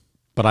be.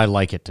 But I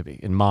like it to be.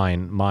 In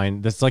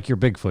mine, that's like your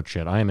Bigfoot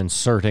shit. I am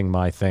inserting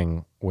my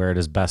thing where it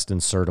is best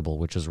insertable,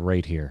 which is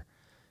right here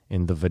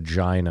in the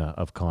vagina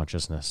of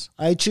consciousness.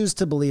 I choose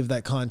to believe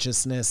that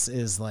consciousness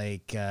is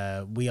like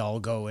we all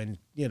go in,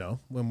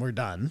 when we're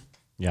done,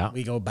 Yeah.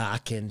 we go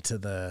back into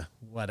the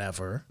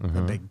whatever,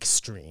 the big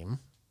stream.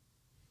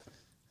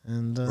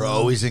 And We're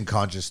always in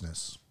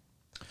consciousness.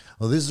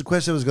 Well, this is a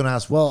question I was going to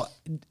ask. well,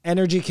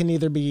 energy can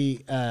either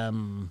be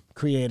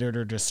created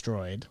or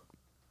destroyed.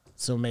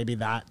 So maybe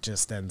that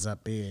just ends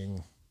up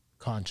being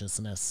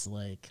consciousness.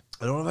 Like,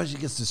 I don't know if it actually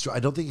gets destroyed. I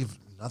don't think if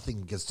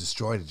nothing gets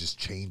destroyed, it just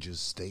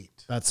changes state.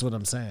 that's what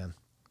I'm saying.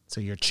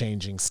 So you're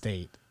changing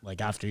state.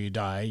 Like after you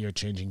die, you're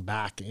changing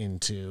back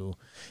into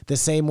the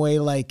same way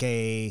like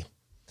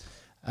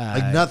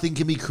Like nothing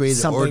can be created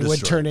or something destroyed.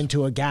 would turn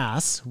into a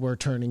gas. We're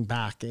turning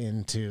back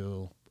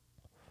into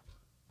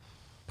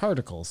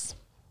particles.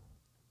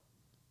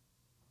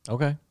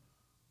 Okay.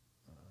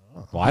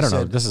 Well, I don't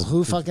know. This is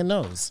Who fucking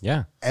knows?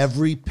 yeah.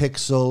 Every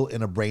pixel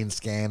in a brain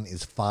scan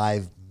is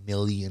 5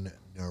 million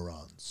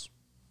neurons.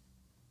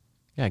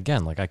 Yeah.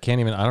 Again, like I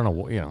can't even. I don't know.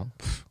 What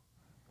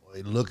Well,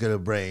 you look at a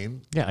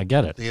brain, Yeah, I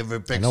get it. every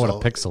pixel. I know what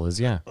a pixel is.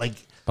 Yeah. Like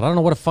But I don't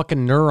know what a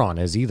fucking neuron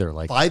is either.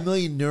 Like 5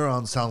 million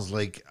neurons sounds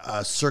like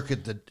a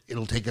circuit that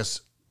it'll take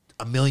us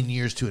 1 million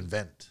years to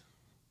invent.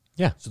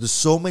 yeah. So there's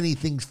so many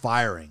things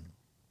firing.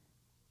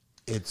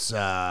 It's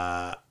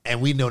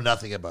and we know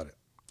nothing about it.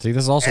 See,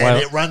 this is also And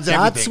why it runs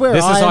That's everything. where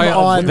this is I'm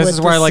on this with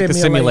is where the I like the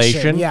simulation.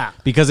 simulation. Yeah.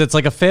 Because it's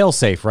like a fail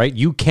safe, right?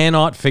 You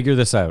cannot figure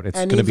this out. It's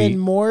And going to even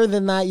be more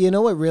than that, you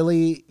know what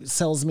really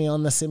sells me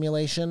on the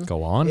simulation?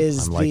 Go on.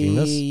 Is I'm liking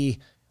the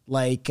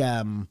like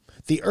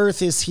the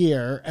Earth is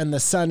here and the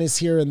sun is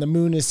here and the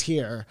moon is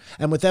here,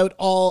 and without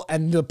all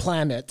and the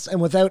planets, and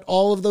without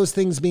all of those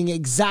things being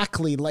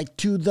exactly like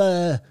to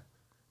the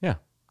yeah.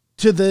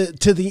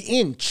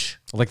 inch,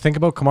 Like think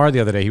about Kamar the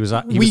other day. He was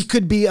we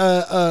could be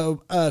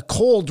a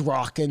cold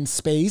rock in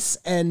space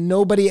and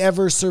nobody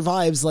ever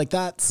survives. Like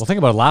that's Well, think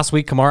about it. Last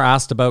week, Kamar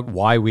asked about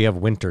why we have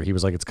winter. He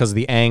was like, it's because of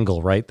the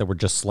angle, right? That we're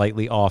just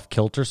slightly off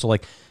kilter. So,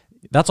 like,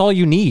 that's all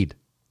you need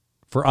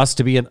for us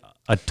to be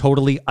a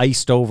totally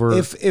iced over.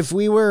 if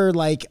we were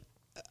like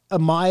a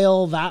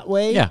mile that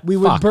way, Yeah, we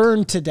would fucked.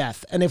 burn to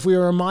death. And if we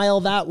were a mile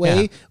that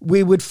way, Yeah.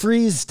 we would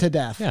freeze to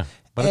death. Yeah,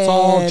 but it's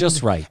all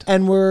just right.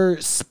 And we're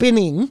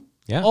spinning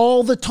Yeah.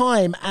 all the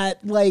time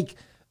at like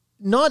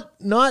not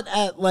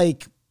at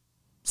like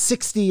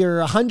 60 or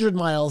 100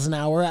 miles an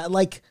hour, at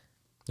like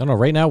No,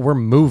 right now we're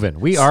moving.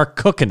 We are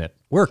cooking it.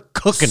 We're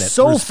cooking it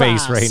So through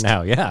space fast. right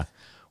now. Yeah.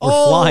 We're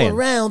all flying.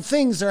 around,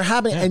 things are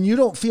happening, and you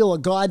don't feel a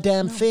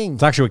goddamn thing.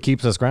 It's actually what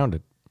keeps us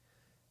grounded.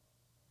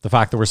 The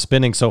fact that we're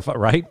spinning so far,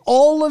 right?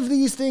 All of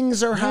these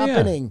things are yeah.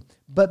 happening,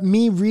 but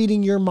me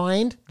reading your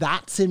mind,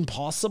 that's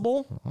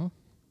impossible.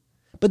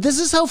 But this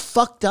is how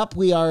fucked up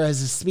we are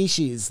as a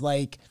species.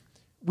 Like,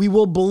 we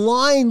will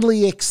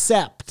blindly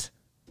accept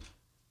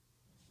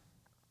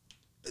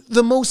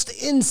the most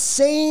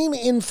insane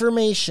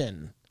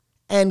information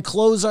and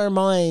close our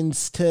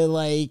minds to,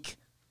 like,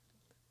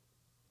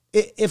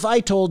 if I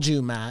told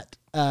you, Matt,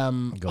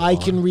 I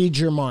can read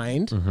your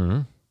mind.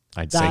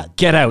 I'd say,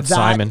 get out,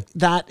 Simon.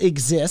 That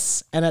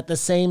exists. And at the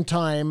same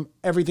time,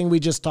 everything we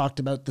just talked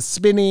about, the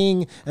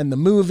spinning and the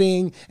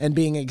moving and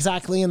being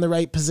exactly in the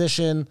right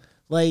position,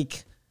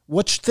 like,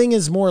 which thing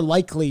is more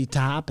likely to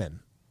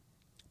happen?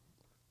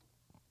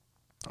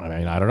 I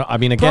mean, I don't know. I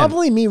mean, again,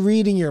 Probably me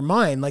reading your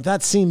mind. Like,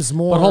 that seems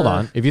more. but hold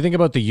on. If you think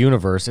about the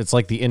universe, it's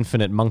like the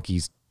infinite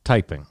monkeys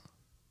typing,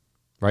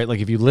 right? Like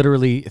if you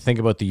literally think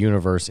about the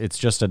universe, it's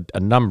just a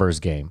numbers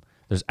game.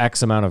 There's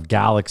X amount of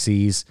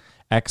galaxies,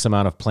 X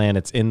amount of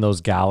planets in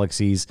those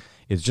galaxies.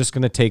 It's just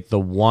going to take the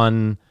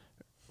one,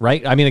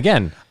 right? I mean,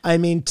 again,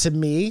 To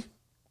me,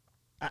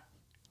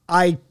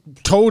 I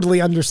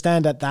totally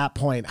understand at that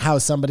point how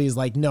somebody's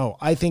like, no,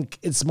 I think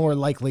it's more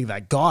likely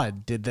that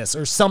God did this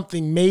or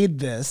something made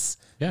this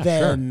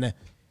than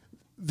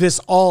this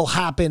all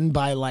happened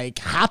by like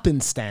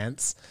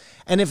happenstance.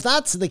 And if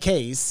that's the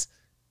case,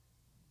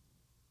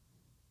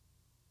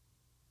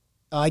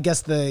 I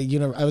guess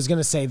I was going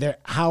to say there,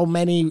 how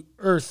many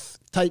Earth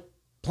type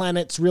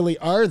planets really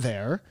are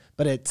there?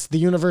 But it's the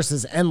universe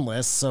is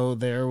endless. So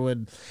there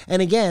would,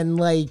 and again,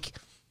 like,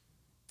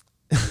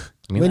 I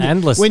mean,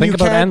 endless. Think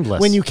about endless.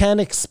 When you can't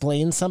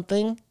explain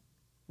something,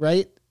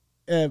 right?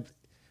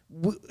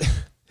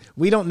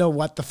 We don't know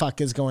what the fuck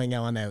is going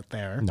on out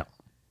there. No.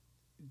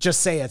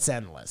 Just say it's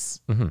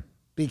endless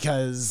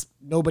because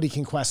nobody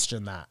can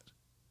question that.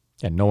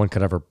 Yeah, no one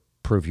could ever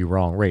prove you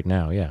wrong right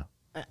now. Yeah.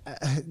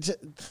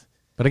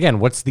 But again,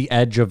 what's the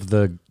edge of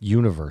the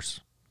universe?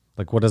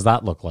 Like, what does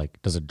that look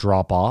like? Does it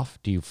drop off?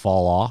 Do you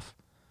fall off?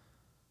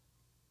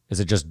 Is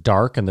it just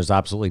dark and there's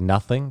absolutely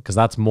nothing? Because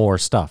that's more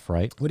stuff,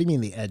 right? What do you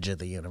mean the edge of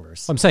the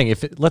universe? I'm saying,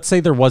 let's say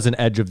there was an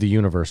edge of the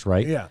universe,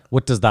 right? Yeah.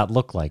 What does that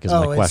look like is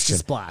my It's question.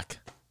 just black.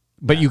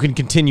 But you can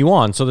continue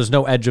on, so there's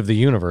no edge of the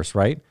universe,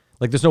 right?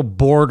 Like there's no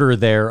border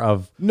there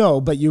of...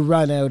 No, but you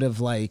run out of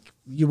like,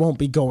 you won't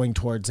be going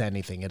towards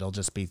anything. It'll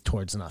just be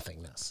towards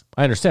nothingness.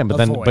 I understand,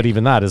 but void.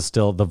 even that is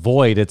still, the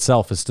void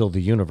itself is still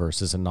the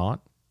universe, is it not?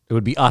 It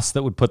would be us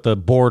that would put the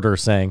border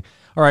saying,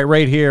 all right,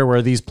 right here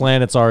where these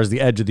planets are is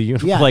the edge of the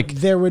universe. Yeah, Like,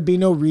 there would be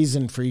no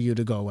reason for you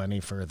to go any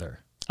further.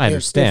 I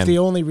understand. If the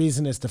only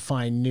reason is to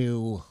find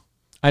new...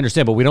 I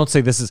understand, but we don't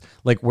say this is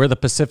like where the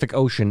Pacific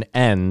Ocean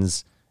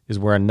ends is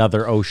where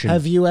another ocean...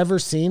 Have you ever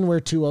seen where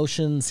two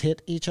oceans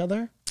hit each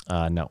other?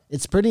 No.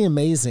 It's pretty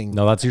amazing.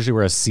 No, that's usually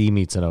where a sea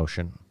meets an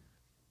ocean.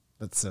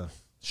 That's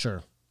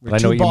sure. But I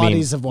know what you mean.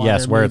 Bodies of water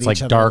Yes, where meet it's like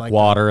each other dark like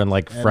water that. and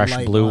like And fresh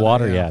light blue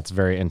water. yeah. Yeah, it's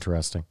very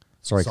interesting.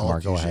 Sorry, It's all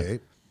Kamar, go cliche.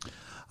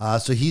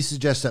 ahead. So he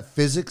suggests that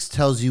physics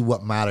tells you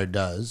what matter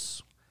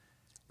does,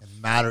 and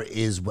matter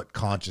is what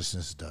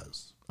consciousness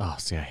does. Oh,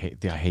 see, I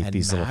hate And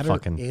these little matter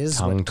fucking is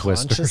tongue what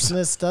twisters.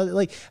 consciousness does.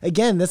 Like,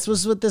 again, this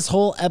was what this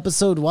whole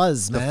episode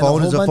was, The man.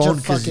 phone a is whole a bunch phone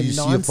of because fucking you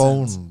see a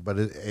nonsense. phone, but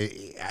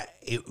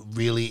it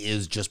really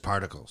is just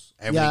particles.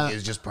 Everything Yeah,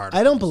 is just particles.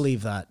 I don't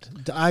believe that.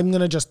 I'm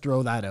going to just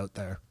throw that out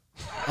there.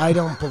 I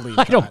don't believe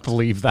I that. don't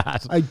believe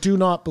that. I do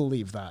not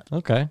believe that.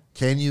 Okay.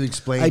 Can you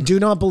explain? I do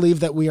not believe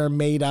that we are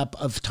made up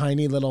of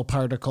tiny little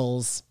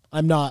particles.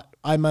 I'm not.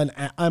 I'm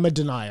a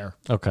denier.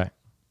 Okay.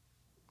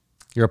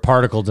 You're a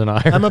particle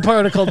denier. I'm a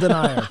particle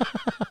denier.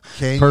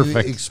 Can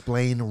Perfect. you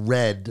explain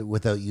red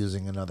without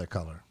using another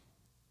color?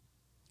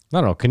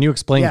 No. Can you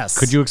explain? Yes.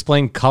 Could you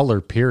explain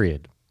color?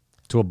 Period.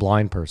 To a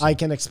blind person. I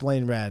can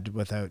explain red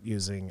without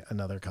using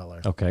another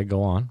color. Okay,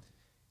 go on.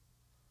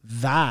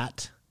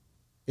 That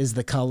is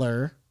the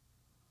color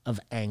of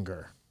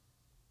anger.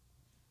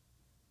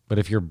 But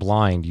if you're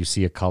blind, you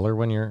see a color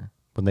when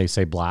they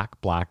say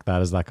black.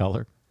 That is that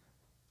color.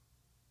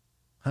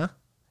 Huh?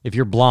 If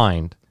you're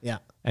blind Yeah.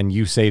 and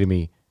you say to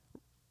me,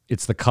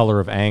 it's the color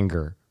of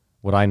anger,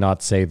 would I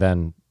not say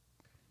then?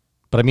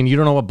 But I mean, you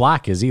don't know what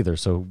black is either,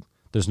 so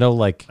there's no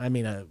like. I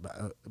mean,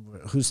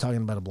 who's talking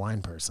about a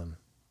blind person?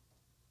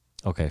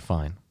 Okay,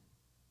 fine.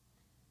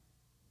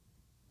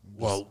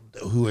 Well,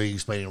 who are you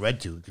explaining red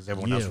to? Because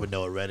everyone else would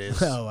know what red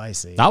is. Oh, I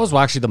see. That was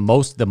actually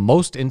the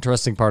most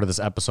interesting part of this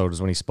episode is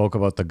when he spoke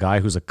about the guy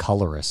who's a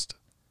colorist,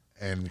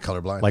 And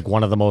colorblind. like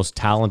one of the most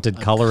talented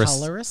colorists.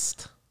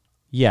 Colorist?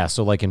 Yeah,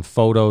 so like in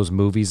photos,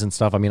 movies, and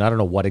stuff. I mean, I don't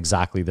know what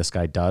exactly this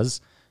guy does.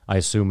 I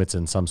assume it's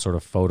in some sort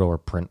of photo or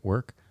print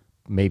work,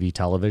 maybe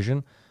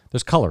television.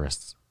 There's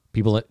colorists,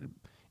 people that,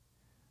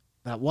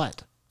 That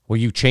what? well,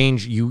 you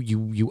change,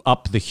 you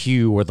up the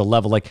hue or the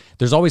level. Like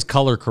there's always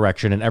color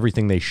correction in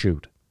everything they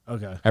shoot.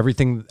 Okay.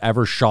 Everything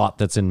ever shot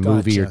that's in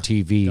movie or Gotcha.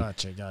 TV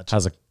Gotcha.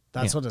 has a.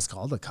 That's what it's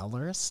called, a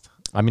colorist?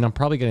 I mean, I'm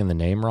probably getting the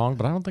name wrong,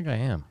 but I don't think I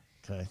am.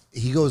 Okay.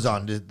 He goes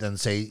on to then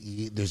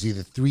say there's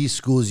either 3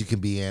 schools you can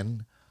be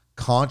in.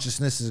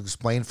 Consciousness is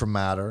explained from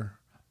matter.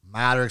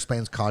 Matter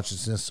explains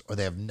consciousness, or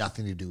they have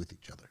nothing to do with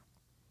each other.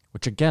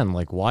 Which again,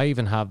 like, why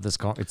even have this?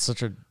 It's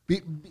such a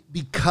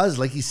Because,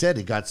 like he said,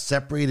 it got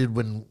separated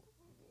when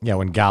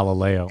when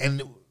Galileo.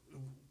 and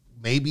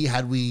maybe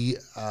had we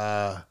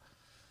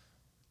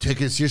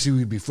taken it seriously,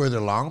 we'd be further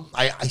along.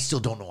 I still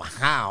don't know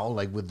how,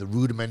 like with the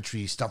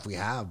rudimentary stuff we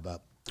have,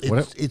 but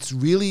it's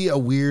really a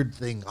weird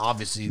thing,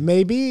 obviously.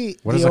 Maybe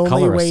What is the a only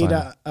colorist way sign?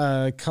 to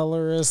a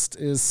colorist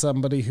is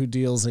somebody who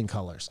deals in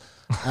colors.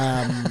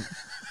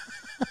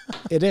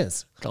 It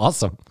is.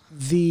 Awesome.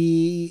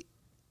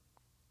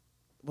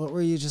 What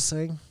were you just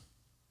saying?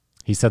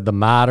 He said the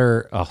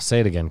matter. Oh, say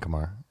it again,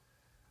 Kamar.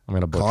 I'm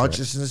gonna butcher it.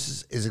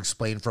 Consciousness is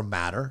explained from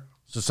matter.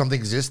 So something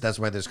exists, that's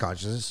why there's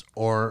consciousness,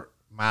 or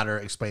matter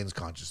explains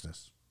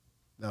consciousness.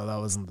 No, that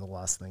wasn't the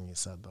last thing you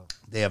said, though.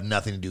 They have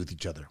nothing to do with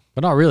each other.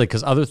 But not really,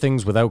 because other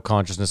things without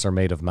consciousness are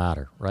made of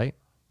matter, right?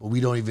 But we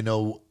don't even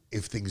know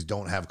if things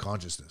don't have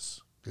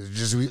consciousness. Because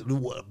just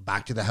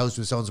back to the house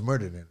with someone's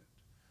murdered in it.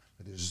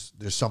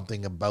 There's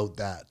something about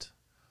that.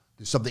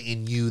 There's something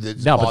in you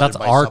that's No, but that's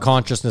bothered by our something.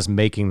 consciousness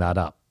making that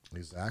up.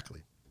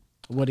 Exactly.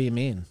 What do you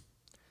mean?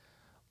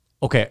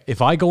 Okay,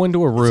 if I go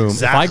into a room, if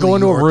I exactly go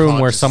into a your room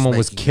where consciousness someone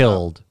was making it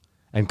killed,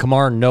 and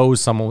Kamar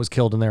knows someone was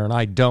killed in there, and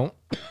I don't,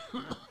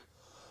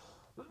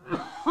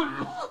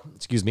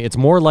 excuse me, it's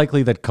more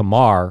likely that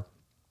Kamar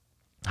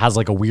has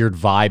like a weird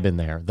vibe in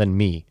there than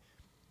me.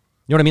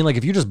 You know what I mean? Like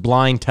if you just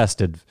blind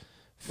tested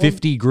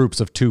 50 groups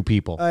of 2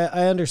 people. I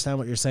understand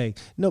what you're saying.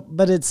 No,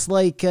 but it's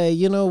like,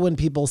 when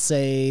people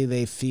say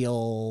they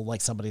feel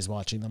like somebody's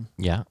watching them.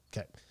 Yeah.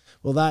 Okay.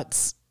 Well,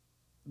 that's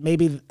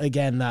maybe,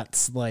 again,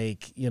 that's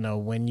like,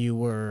 when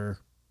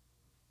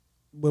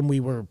we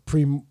were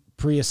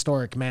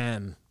prehistoric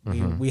man,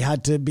 we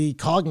had to be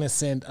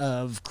cognizant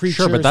of creatures.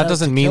 Sure, but that out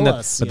doesn't to mean kill that.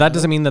 us, But that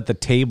doesn't mean that the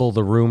table,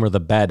 the room, or the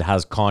bed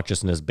has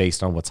consciousness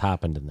based on what's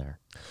happened in there.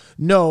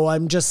 No,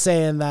 I'm just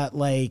saying that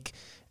like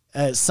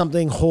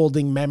something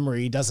holding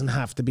memory doesn't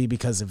have to be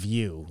because of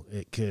you.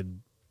 It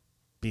could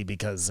be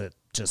because it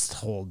just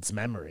holds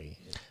memory.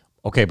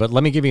 Okay, but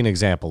let me give you an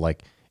example.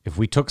 Like if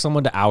we took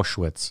someone to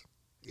Auschwitz,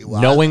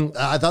 Well, knowing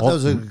I thought that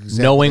was an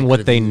example knowing they what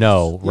could've they used.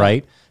 know,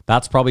 right?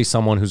 That's probably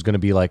someone who's going to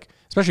be like,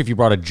 especially if you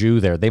brought a Jew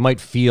there, they might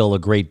feel a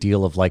great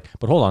deal of like,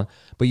 but hold on,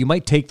 but you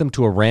might take them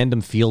to a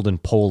random field in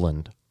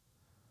Poland.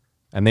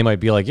 And they might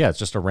be like, yeah, it's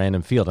just a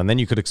random field. And then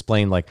you could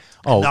explain like,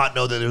 oh, Not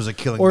know that there was a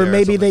killing Or there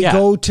maybe they Yeah.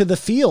 go to the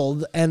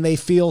field and they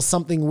feel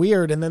something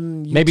weird, and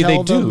then you maybe they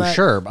tell them do, that,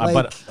 sure. like,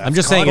 But I'm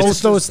just saying, both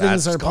it's, those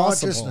things That's are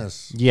possible.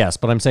 consciousness. yes,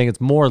 but I'm saying it's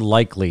more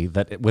likely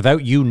that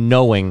without you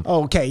knowing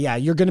Okay, yeah,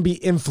 you're going to be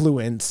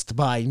influenced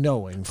by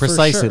knowing. for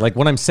precisely, sure. like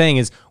what I'm saying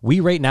is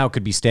we right now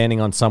could be standing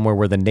on somewhere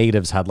where the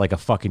natives had like a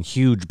fucking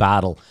huge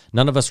battle.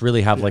 None of us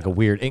really have like a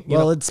weird, you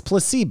well, know, it's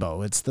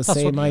placebo. It's the that's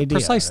same what- idea.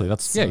 Precisely.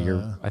 That's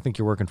I think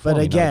you're working for But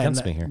me, not again,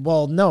 against me here.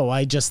 well, no,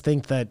 I just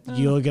think that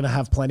you're going to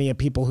have plenty of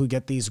people who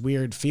get these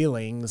weird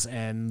feelings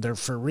and they're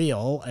for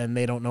real and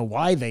they don't know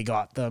why they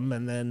got them.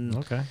 And then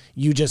Okay.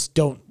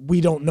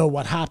 we don't know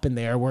what happened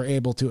there. We're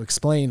able to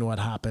explain what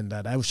happened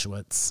at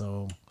Auschwitz.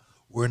 So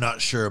We're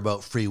not sure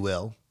about free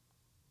will.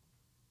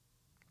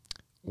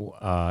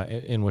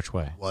 In which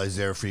way? Well, is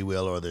there free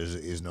will or there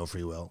is no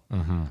free will?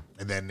 Mm-hmm.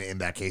 And then in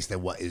that case,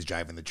 then what is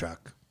driving the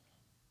truck?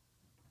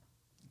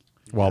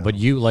 Well, but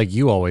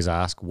you always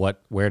ask,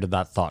 where did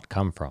that thought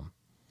come from?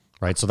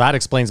 Right? So that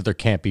explains that there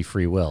can't be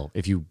free will.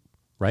 If you,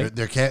 right?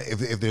 There can't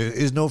if there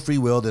is no free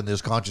will, then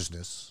there's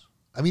consciousness.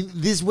 I mean,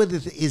 this is what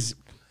is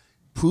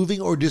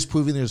proving or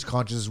disproving there's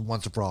consciousness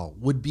once and for all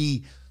would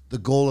be the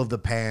goal of the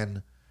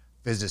pan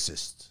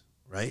physicist,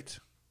 right?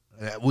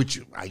 Which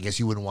I guess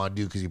you wouldn't want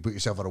to do because you put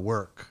yourself out of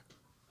work.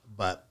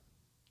 But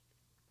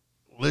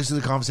listen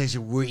to the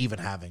conversation we're even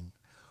having.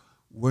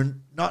 We're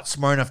not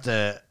smart enough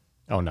to,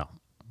 Oh, no.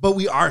 but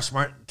we are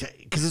smart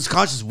because it's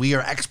conscious. We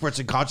are experts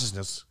in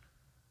consciousness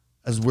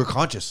as we're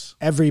conscious.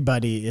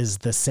 everybody is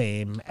the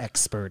same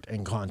expert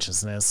in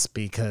consciousness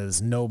because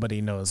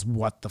nobody knows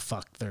what the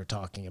fuck they're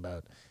talking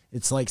about.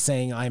 It's like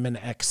saying I'm an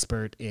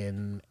expert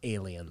in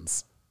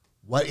aliens.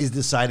 What is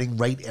deciding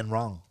right and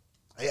wrong?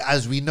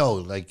 As we know,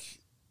 like,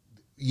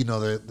 you know,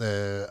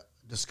 the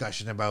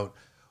discussion about,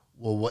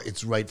 well, what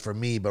it's right for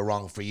me but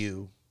wrong for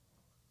you.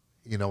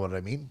 You know what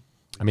I mean?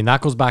 I mean,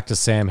 that goes back to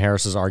Sam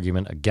Harris's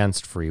argument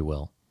against free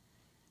will.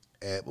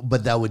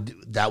 But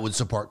that would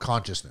support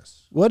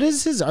consciousness. What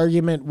is his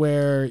argument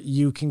where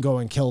you can go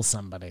and kill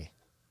somebody?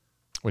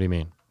 What do you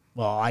mean?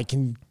 Well, I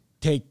can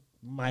take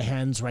my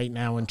hands right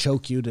now and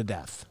choke you to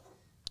death.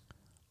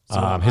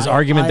 His I-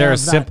 argument I there have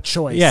is that simple.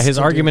 choice Yeah, his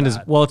to do argument is,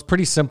 that. well, it's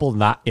pretty simple.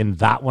 Not in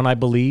that one, I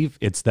believe.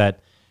 It's that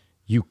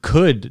you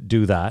could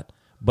do that,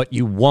 but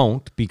you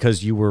won't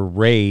because you were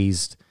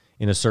raised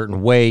in a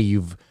certain way.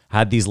 You've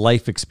had these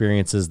life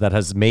experiences that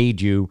has made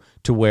you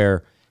to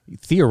where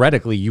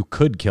theoretically you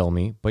could kill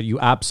me, but you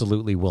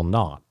absolutely will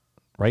not.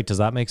 right? Does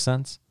that make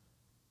sense?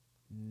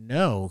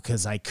 No,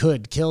 because I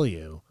could kill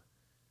you.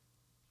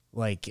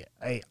 Like,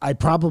 I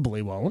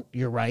probably won't.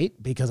 You're right,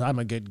 because I'm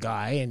a good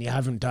guy and you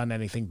haven't done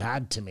anything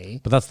bad to me.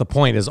 But that's the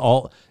point, is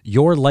all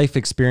your life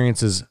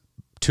experiences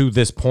to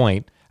this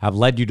point have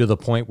led you to the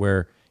point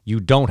where you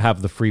don't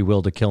have the free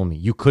will to kill me.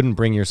 You couldn't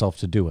bring yourself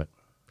to do it.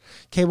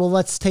 Okay, well,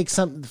 let's take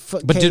some...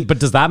 But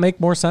does that make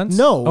more sense?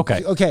 No.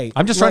 Okay. Okay.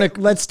 I'm just trying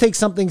to... Let's take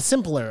something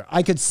simpler.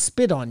 I could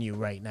spit on you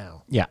right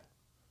now. Yeah.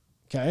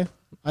 Okay?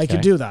 I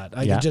could do that.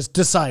 I Yeah. could just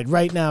decide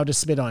right now to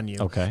spit on you.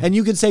 Okay. And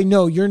you could say,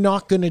 no, you're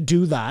not going to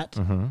do that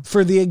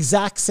for the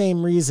exact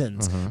same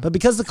reasons. But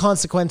because the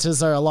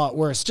consequences are a lot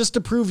worse, just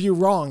to prove you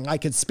wrong, I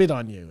could spit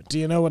on you. Do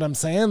you know what I'm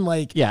saying?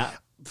 Like, Yeah.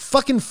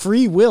 fucking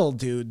free will,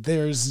 dude.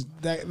 There's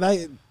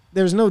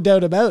no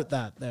doubt about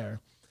that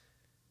there.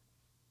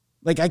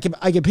 Like, I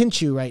could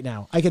pinch you right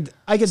now. I could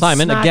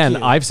Simon, smack again,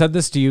 you. I've said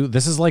this to you.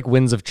 This is like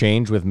Winds of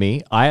Change with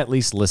me. I at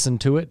least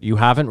listened to it. You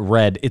haven't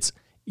read.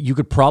 You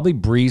could probably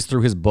breeze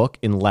through his book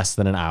in less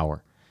than an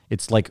hour.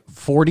 It's like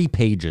 40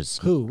 pages.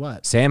 Who?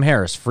 What? Sam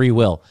Harris, Free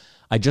Will.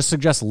 I just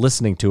suggest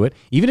listening to it.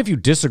 Even if you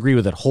disagree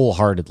with it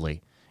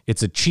wholeheartedly,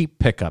 it's a cheap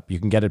pickup. You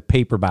can get it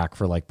paperback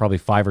for like probably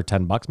 $5 or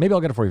 $10. Maybe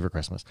I'll get it for you for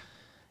Christmas.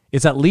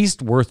 It's at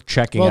least worth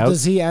checking out.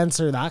 Does he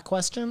answer that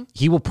question?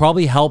 He will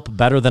probably help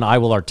better than I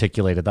will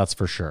articulate it. That's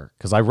for sure.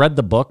 Because I read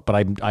the book,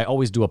 but I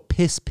always do a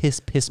piss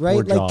Right?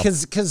 poor Like, job.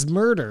 because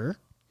murder...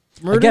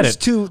 I get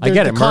it. I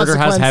get it. Murder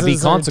has heavy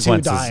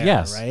consequences. Are too dire,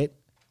 Yes. Right.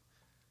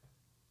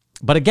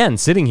 But again,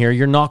 sitting here,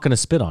 you're not going to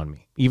spit on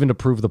me, even to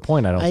prove the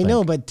point. I don't. I think.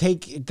 know, but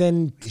take.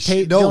 No,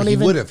 don't he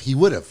even. would have. He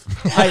would have.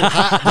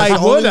 I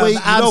the would only way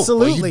have you know, but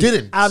absolutely. you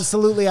didn't.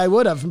 Absolutely, I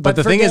would have. But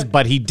the thing is,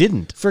 but he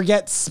didn't.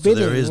 forget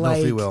spitting. There is no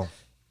like, free will.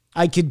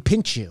 I could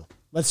pinch you.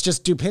 Let's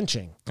just do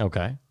pinching.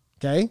 Okay.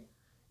 Okay.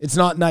 It's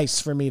not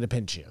nice for me to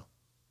pinch you.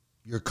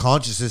 Your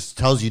consciousness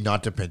tells you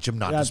not to pinch him,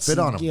 not to spit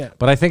on him. Yeah.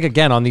 But I think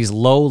again on these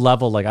low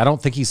level, like I don't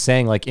think he's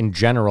saying like in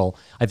general.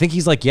 I think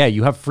he's like, yeah,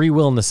 you have free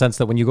will in the sense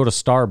that when you go to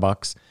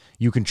Starbucks,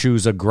 you can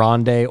choose a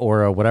grande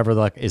or a whatever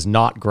like is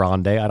not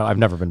grande. I've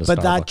never been to But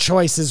Starbucks. that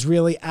choice is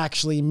really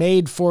actually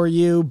made for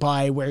you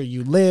by where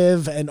you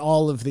live and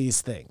all of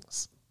these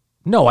things.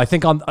 No, I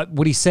think on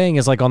what he's saying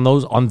is like on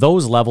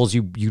those levels,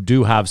 you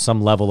do have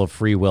some level of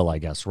free will, I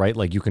guess, right?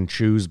 Like you can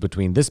choose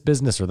between this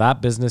business or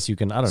that business. You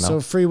can, I don't know. So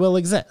free will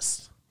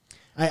exists.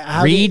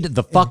 Read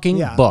the fucking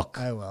book.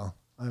 I will.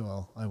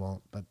 I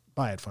won't. But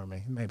buy it for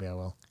me. Maybe I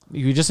will.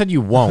 You just said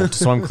you won't,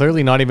 so I'm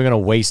clearly not even going to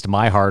waste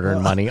my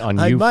hard-earned money on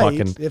I you might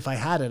fucking. if I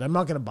had it. I'm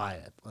not going to buy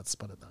it. Let's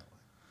put it that way.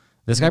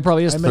 This guy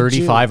probably has I'm a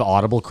 35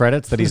 Audible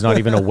credits that he's not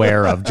even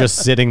aware of,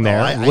 just sitting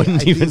there. I Wouldn't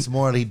think even it's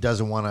more he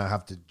doesn't want to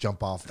have to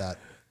jump off that.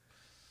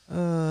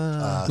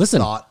 listen.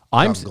 thought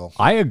jungle.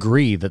 I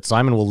agree that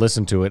Simon will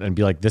listen to it and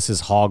be like, "This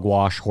is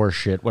hogwash, horse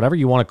shit, whatever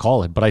you want to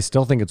call it." But I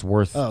still think it's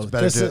worth. Oh,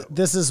 better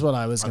this is what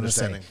I was going to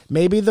say. understanding.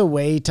 Maybe the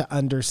way to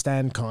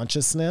understand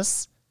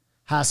consciousness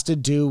has to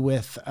do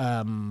with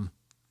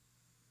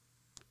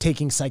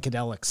taking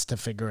psychedelics to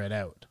figure it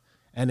out.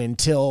 And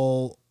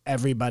until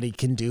everybody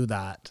can do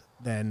that,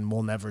 then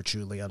we'll never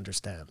truly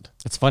understand.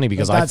 It's funny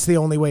because That's the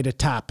only way to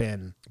tap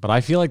in. but I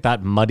feel like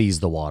that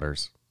muddies the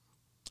waters.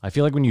 I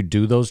feel like when you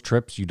do those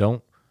trips, you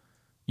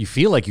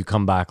feel like you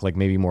come back like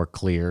maybe more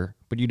clear,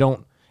 but you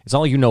don't. It's not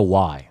like you know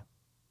why.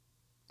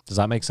 Does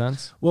that make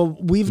sense? Well,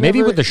 we've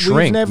Maybe with the shrink,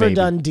 we've never maybe.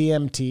 done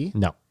DMT,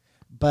 No.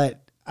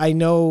 but I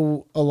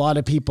know a lot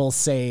of people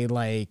say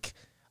like,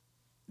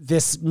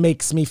 this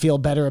makes me feel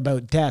better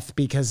about death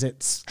because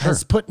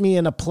has put me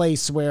in a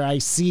place where I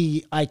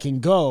see I can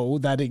go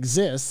that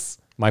exists.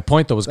 My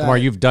point though was, Kumar,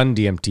 you've done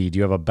DMT. Do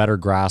you have a better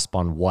grasp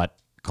on what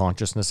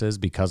consciousness is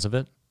because of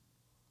it?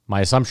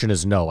 My assumption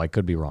is no. I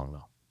could be wrong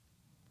though.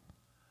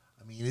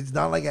 I mean, it's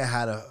not like I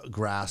had a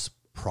grasp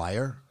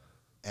prior,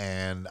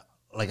 and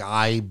like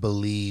I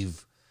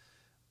believe,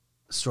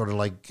 sort of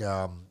like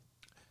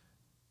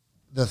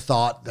the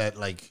thought that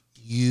like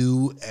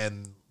you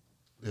and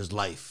there's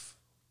life,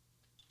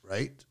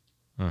 right,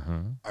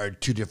 are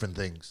two different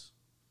things,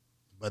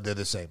 but they're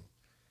the same.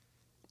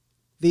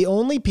 The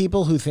only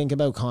people who think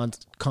about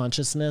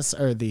consciousness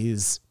are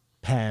these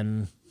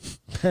pan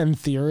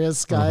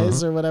theorists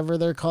guys or whatever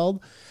they're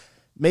called.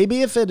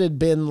 Maybe if it had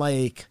been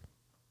like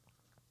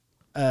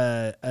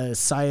a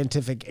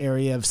scientific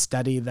area of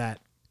study that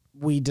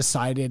we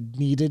decided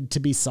needed to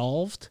be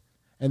solved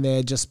and they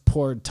had just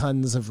poured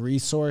tons of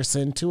resource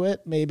into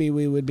it, maybe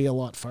we would be a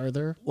lot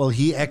farther. Well,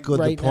 he echoed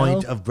Right the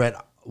point now? of Brett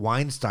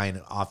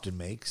Weinstein often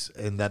makes,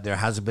 in that there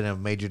hasn't been a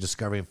major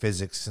discovery in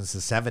physics since the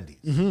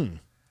 70s. Mm-hmm.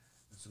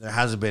 So there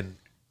hasn't been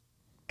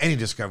any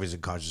discoveries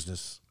in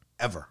consciousness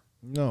ever.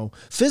 No.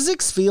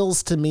 Physics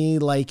feels to me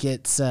like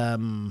it's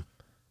a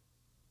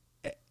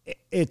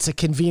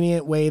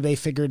convenient way they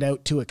figured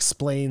out to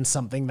explain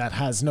something that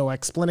has no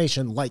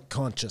explanation, like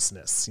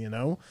consciousness, you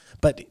know?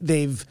 But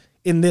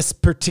in this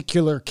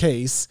particular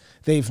case,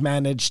 they've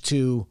managed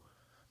to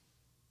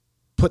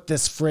put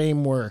this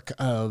framework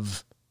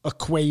of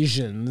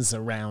equations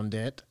around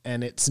it,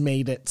 and it's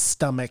made it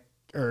stomach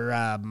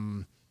or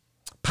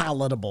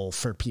palatable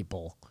for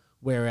people,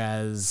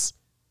 whereas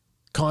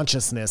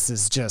consciousness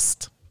is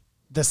just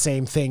the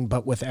same thing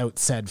but without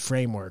said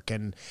framework.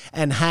 And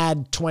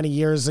had 20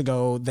 years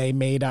ago they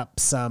made up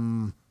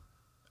some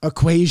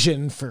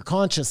equation for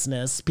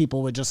consciousness,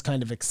 people would just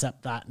kind of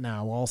accept that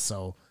now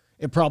also.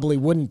 It probably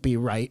wouldn't be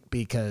right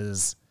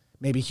because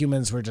maybe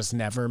humans were just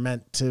never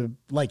meant to,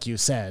 like you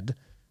said,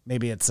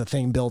 maybe it's a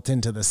thing built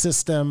into the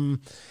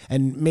system,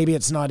 and maybe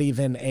it's not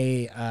even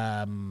a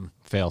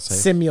Fail-safe.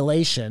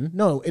 simulation.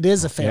 No, it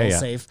is a Yeah,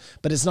 fail-safe,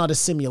 but it's not a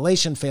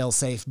simulation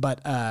fail-safe, but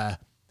a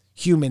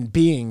human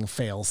being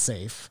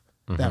fail-safe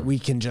that we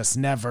can just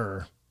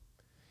never...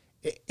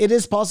 It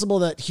is possible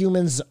that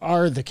humans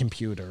are the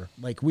computer.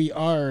 Like, we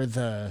are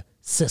the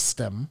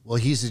system. Well,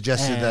 he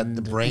suggested that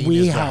the And brain we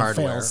is the have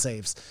hardware. fail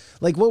safes.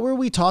 Like, what were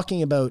we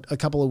talking about a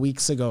couple of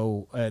weeks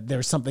ago?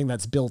 There's something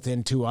that's built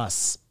into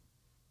us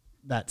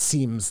that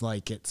seems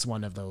like it's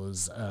one of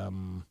those.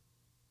 You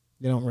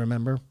don't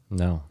remember?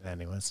 No.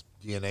 Anyways,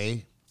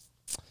 DNA.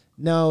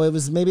 no,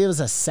 maybe it was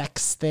a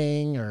sex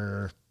thing,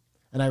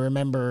 and I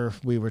remember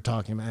we were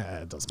talking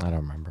about. It doesn't I matter.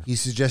 don't remember. He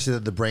suggested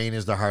that the brain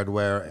is the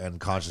hardware and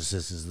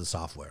consciousness is the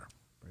software.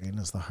 Brain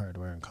is the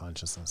hardware and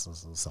consciousness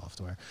is the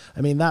software.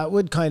 I mean, that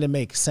would kind of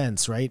make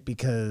sense, right?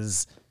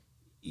 Because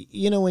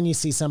you know when you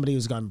see somebody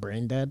who's gone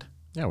brain dead.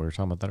 Yeah, we were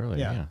talking about that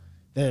earlier.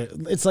 Yeah.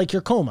 It's like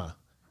your coma.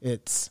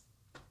 It's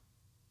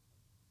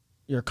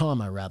your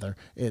comma, rather.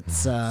 It's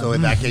So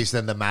in that case,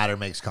 then the matter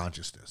makes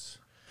consciousness.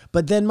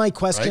 but then my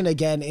question Right?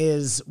 again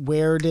is,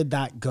 where did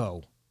that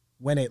go?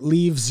 When it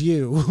leaves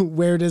you,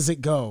 where does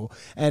it go?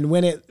 And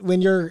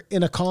when you're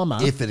in a coma,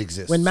 If it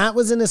exists. when Matt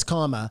was in his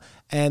coma,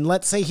 and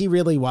let's say he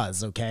really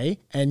was, okay,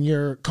 and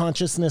your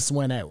consciousness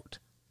went out,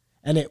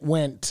 and it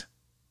went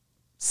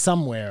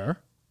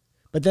somewhere,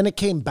 but then it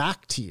came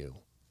back to you.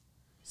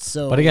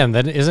 So, But again,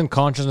 then isn't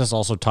consciousness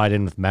also tied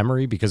in with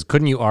memory? Because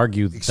couldn't you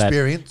argue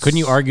Experience.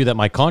 that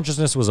my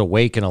consciousness was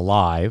awake and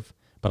alive,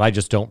 but I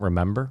just don't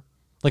remember?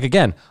 Like,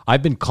 again,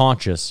 I've been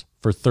conscious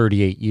for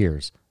 38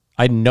 years.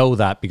 I know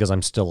that because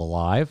I'm still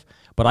alive,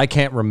 but I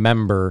can't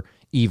remember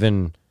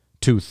even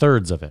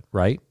 2/3 of it,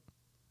 right?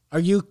 are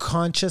you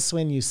conscious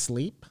when you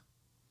sleep?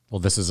 Well,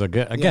 this is this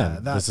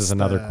that's is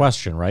another the-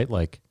 question, right?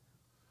 Like,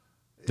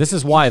 this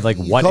is why, like,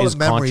 You what call is it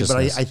memory,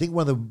 consciousness? but I think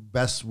one of the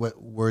best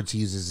words he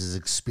uses is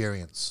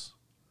experience.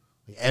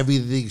 Like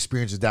everything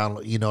experience is down.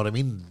 You know what I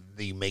mean?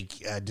 You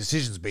make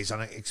decisions based on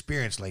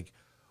experience. Like,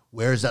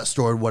 where is that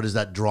stored? What is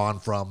that drawn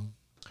from?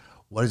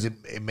 What is it?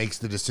 It makes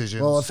the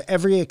decisions. Well, if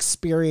every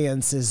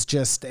experience is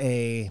just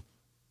it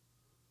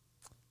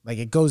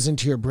goes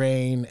into your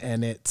brain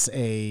and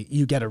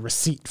you get a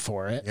receipt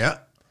for it, yeah,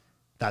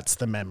 that's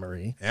the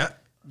memory. yeah.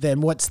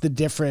 Then what's the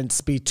difference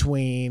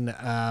between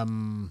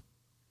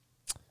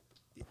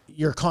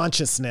your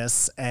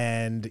consciousness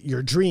and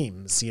your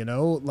dreams? You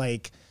know,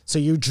 like, so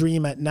you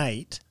dream at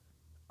night.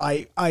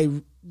 I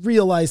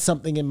realize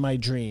something in my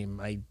dream.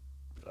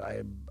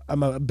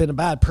 I'm been a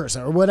bad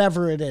person or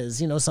whatever it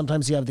is. You know,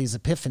 sometimes you have these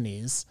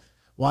epiphanies.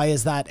 Why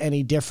is that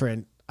any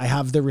different? I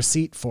have the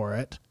receipt for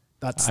it.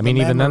 That's I mean,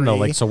 even then, though,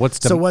 like, so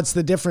what's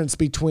the difference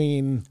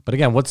between But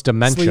again, what's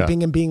dementia?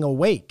 sleeping and being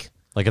awake?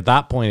 Like, at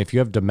that point, if you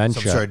have Some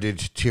dementia sort of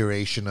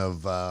deterioration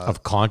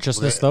of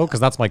consciousness, though, because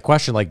that's my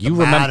question. Like, you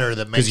matter remember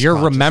that makes because you're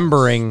consciousness.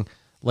 remembering,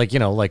 like, you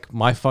know, like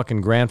my fucking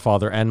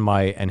grandfather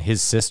and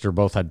his sister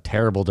both had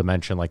terrible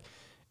dementia. Like,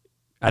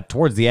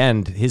 towards the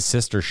end, his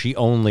sister, she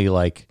only,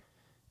 like,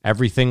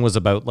 everything was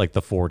about, like,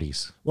 the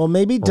 40s. Well,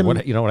 maybe Or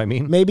what, you know what I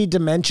mean? maybe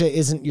dementia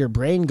isn't your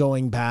brain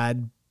going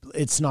bad.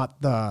 It's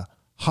not the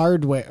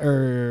hardware,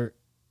 or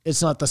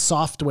it's not the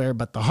software,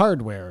 but the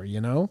hardware, you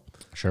know?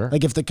 Sure.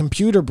 Like, if the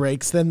computer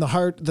breaks, then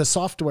the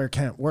software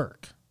can't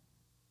work.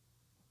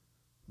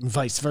 And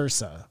vice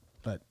versa.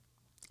 But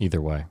Either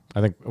way.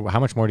 I think, how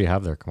much more do you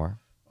have there, Kumar?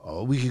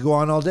 Oh, we could go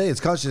on all day. It's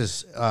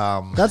conscious.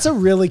 that's a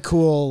really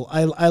cool,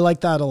 I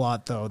like that a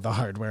lot, though, the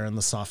hardware and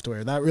the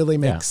software. That really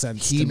makes Yeah.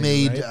 sense He to me,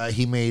 made right?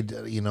 he made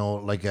you know,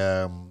 like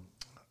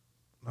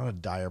not a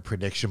dire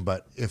prediction,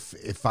 but if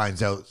it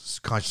finds out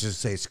consciousness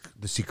says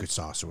the secret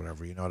sauce or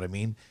whatever, you know what I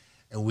mean?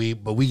 And we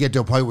get to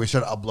a point where we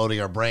start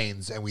uploading our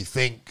brains and we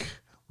think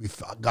we've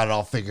got it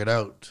all figured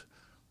out,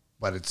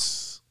 but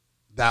it's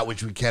that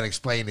which we can't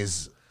explain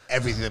is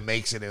everything that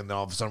makes it, and then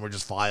all of a sudden we're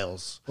just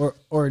files. Or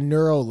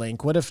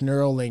Neuralink. What if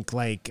Neuralink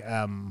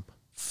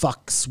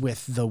fucks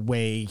with the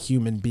way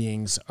human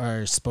beings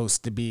are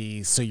supposed to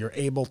be, so you're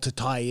able to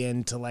tie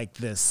into like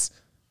this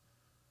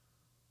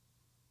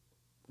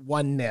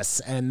oneness,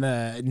 and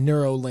the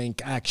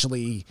Neuralink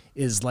actually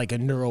is like a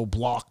neural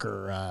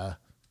blocker,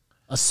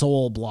 a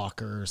soul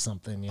blocker or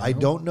something. You know? I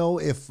don't know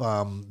if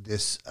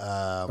this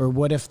Or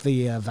what if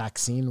the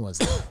vaccine was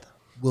that?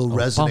 will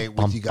resonate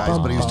bum, with you guys,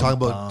 bum, but he was bum, talking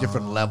about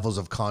different levels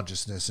of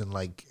consciousness and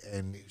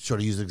sort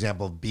of use the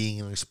example of being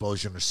in an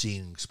explosion or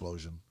seeing an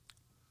explosion.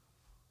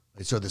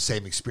 It's sort of the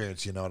same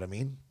experience, you know what I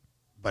mean?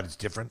 But it's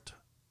different.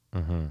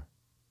 Mm-hmm.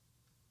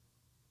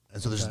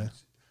 And so there's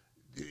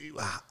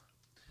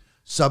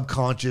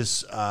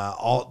subconscious,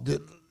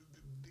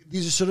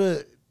 these are sort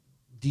of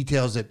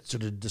details that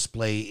sort of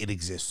display it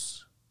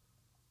exists.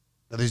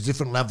 That there's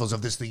different levels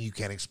of this thing you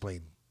can't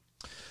explain.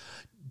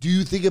 Do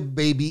you think a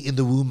baby in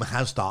the womb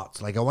has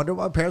thoughts? Like, I wonder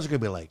what parents are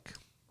going to be like.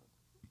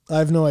 I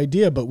have no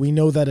idea, but we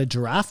know that a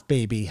giraffe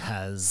baby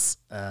has,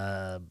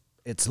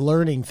 it's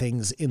learning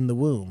things in the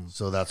womb.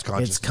 So that's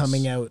consciousness. It's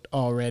coming out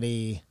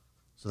already.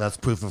 So that's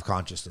proof of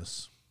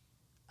consciousness.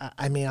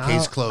 I mean,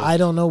 Case closed. I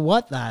don't know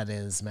what that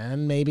is,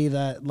 man. Maybe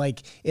that,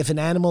 like, if an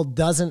animal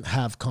doesn't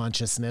have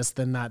consciousness,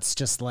 then that's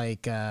just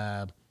like,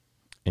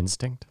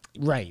 Instinct?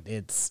 right.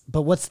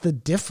 But what's the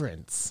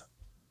difference?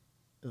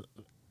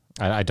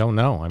 I don't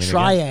know. I mean, again,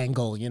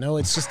 Triangle,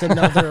 it's just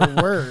another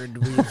word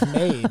we've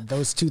made.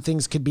 Those two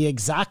things could be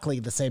exactly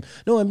the same.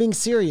 No, I'm being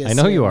serious. I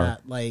know you saying are.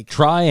 that, like,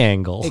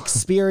 triangle.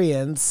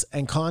 experience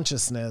and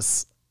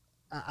consciousness,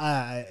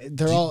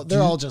 they're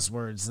all just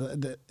words.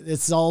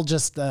 It's all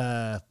just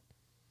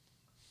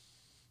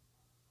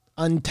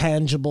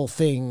untangible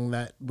thing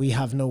that we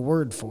have no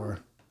word for,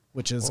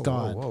 which is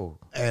God. Whoa.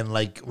 And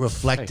like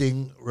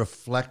reflecting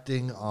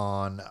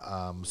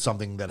on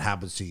something that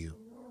happens to you.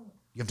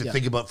 You have to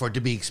think about for it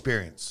to be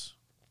experience.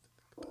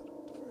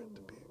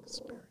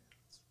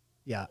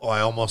 Yeah. Oh,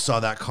 I almost saw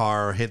that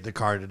car hit the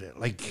car today.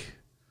 Like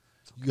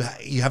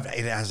you have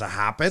it has to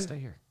happen. Stay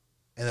here.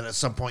 And then at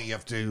some point you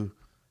have to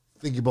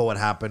think about what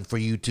happened for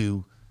you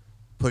to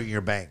put in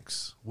your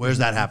banks. Where's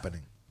that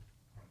happening?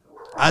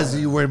 As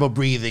you worry about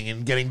breathing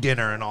and getting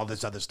dinner and all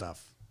this other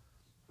stuff.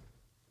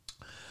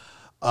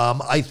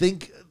 I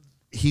think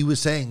he was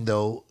saying,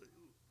 though,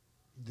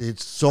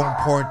 it's so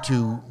important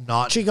to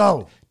not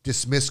Chico.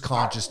 dismiss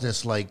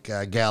consciousness like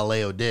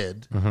Galileo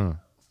did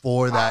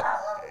for that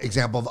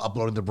example of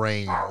uploading the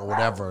brain or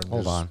whatever. And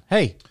Hold there's-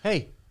 on.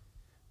 Hey.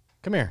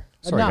 Come here.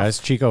 Sorry, Enough. guys.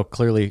 Chico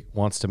clearly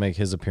wants to make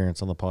his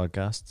appearance on the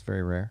podcast. It's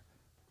very rare.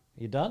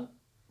 You done?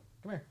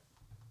 Come here.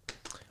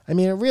 I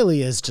mean, it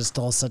really is just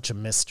all such a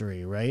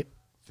mystery, right?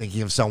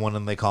 Thinking of someone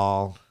and they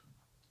call.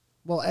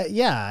 Well,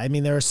 yeah. I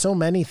mean, there are so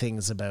many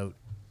things about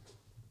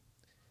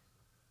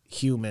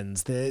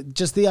humans.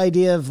 Just the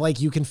idea of, like,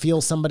 you can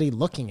feel somebody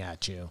looking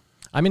at you.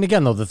 I mean,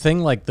 again, though, the thing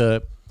like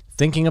the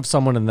thinking of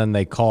someone and then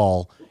they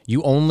call,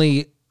 you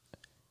only.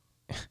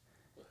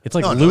 It's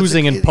like No,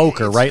 losing it's in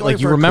poker, it's right? going Like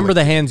you for a remember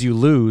the coincidence. hands you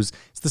lose.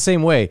 It's the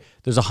same way.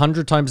 There's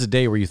 100 times a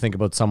day where you think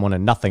about someone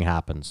and nothing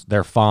happens.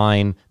 They're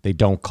fine. They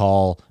don't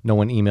call. No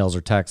one emails or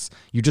texts.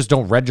 You just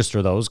don't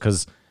register those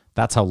because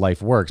that's how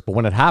life works. But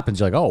when it happens,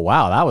 you're like, oh,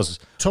 wow, that was.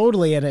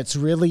 Totally. And it's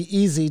really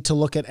easy to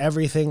look at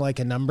everything like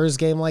a numbers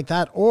game like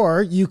that.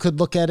 Or you could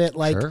look at it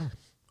like, Sure.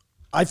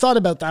 I thought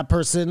about that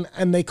person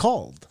and they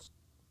called.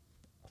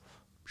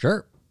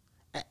 Sure.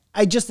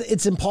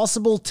 It's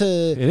impossible to.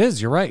 It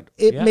is. You're right.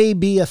 It Yeah. may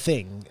be a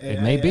thing.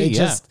 It may be,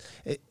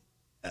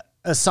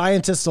 A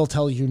scientist will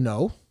tell you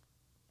no,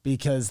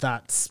 because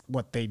that's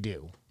what they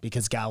do,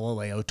 because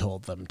Galileo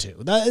told them to.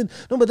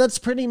 But that's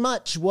pretty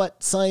much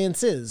what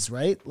science is,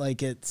 right?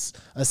 Like, it's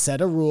a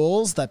set of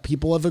rules that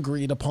people have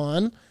agreed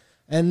upon,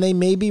 and they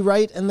may be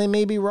right and they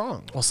may be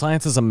wrong. Well,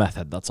 science is a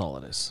method. That's all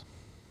it is.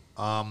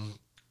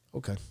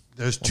 Okay.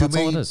 There's Well, that's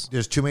all it is.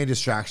 There's too many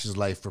distractions in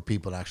life for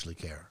people to actually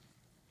care.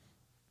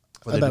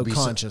 For there to About be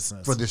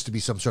consciousness. for this to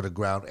be some sort of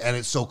ground, and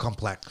it's so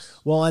complex.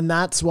 Well, and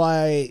that's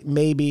why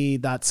maybe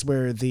that's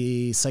where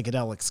the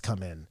psychedelics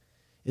come in,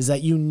 is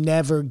that you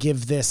never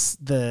give this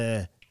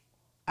the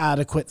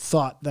adequate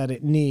thought that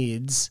it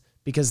needs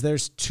because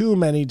there's too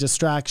many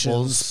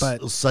distractions.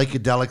 But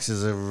Psychedelics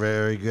is a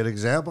very good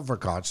example for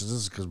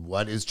consciousness because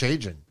what is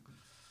changing?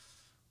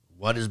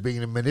 What is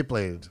being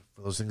manipulated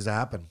for those things to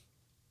happen?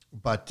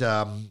 But,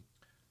 and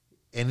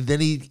then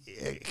he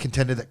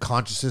contended that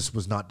consciousness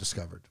was not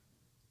discovered.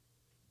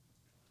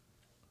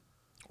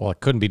 Well, it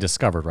couldn't be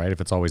discovered, right?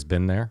 If it's always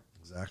been there.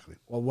 Exactly.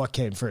 well, what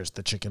came first,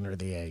 the chicken or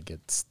the egg?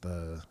 It's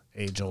the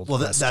age-old Well,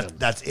 question.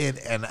 that's it.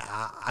 And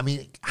I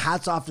mean,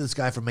 hats off to this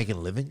guy for making a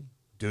living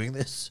doing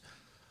this.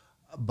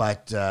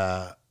 But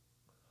I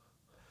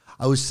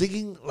was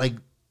thinking, like,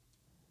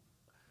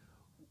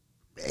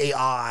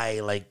 AI,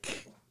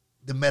 like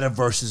the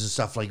metaverses and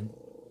stuff, like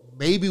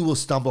maybe we'll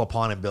stumble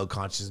upon and build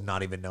consciousness and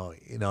not even know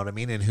it. You know what I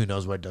mean? And who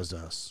knows what it does to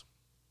us.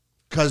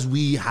 Because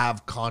we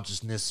have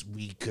consciousness,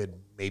 we could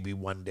maybe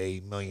one day,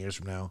 a million years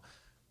from now,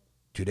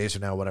 2 days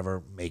from now,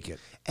 whatever, make it.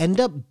 End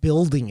up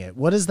building it.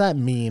 What does that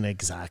mean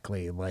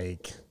exactly?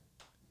 Like,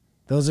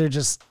 those are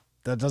just,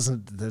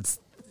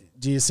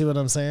 do you see what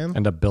I'm saying?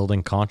 End up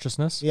building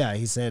consciousness. Yeah,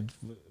 he said,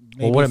 maybe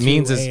Well, what it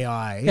means through is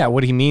AI. Yeah,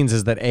 what he means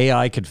is that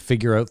AI could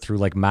figure out through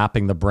like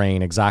mapping the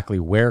brain exactly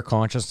where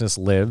consciousness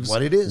lives,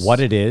 What it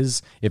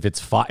is. if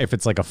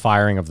it's like a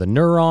firing of the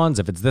neurons,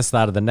 if it's this,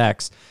 that, or the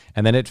next,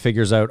 and then it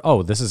figures out,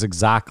 oh, this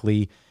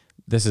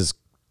is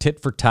tit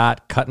for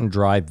tat, cut and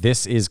dry.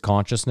 This is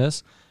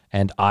consciousness,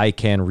 and I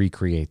can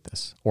recreate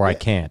this, or I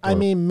can't. I or-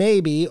 mean,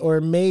 maybe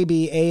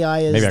AI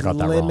is Maybe I got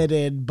that wrong.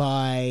 limited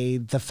by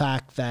the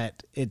fact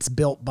that it's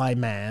built by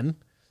man.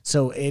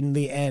 So in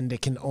the end,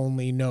 it can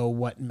only know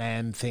what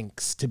man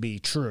thinks to be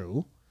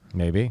true.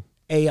 maybe.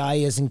 AI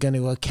isn't going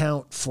to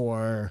account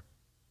for,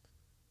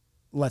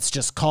 let's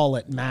just call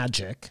it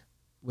magic,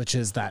 which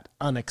is that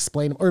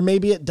unexplainable, or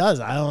maybe it does.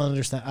 I don't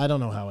understand. I don't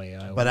know how AI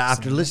works. But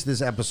after listening to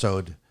this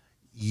episode,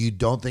 you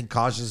don't think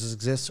consciousness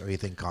exists, or you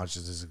think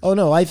consciousness exists Oh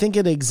no, I think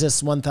it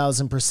exists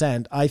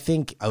 1,000%. I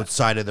think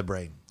outside of the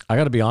brain? I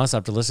got to be honest,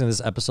 after listening to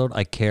this episode,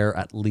 I care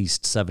at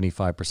least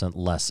 75%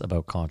 less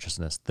about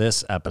consciousness.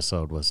 This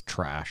episode was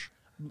trash.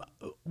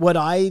 what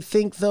I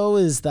think though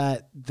is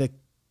that the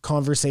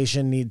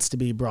conversation needs to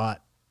be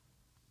brought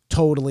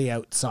totally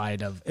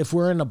outside of, if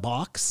we're in a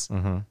box,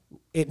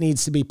 it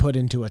needs to be put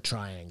into a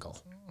triangle.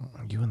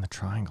 You and the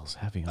triangle's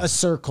heavy. A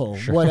circle,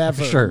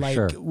 whatever.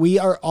 Sure. We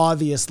are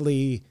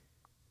obviously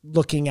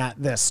looking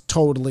at this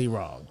totally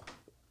wrong.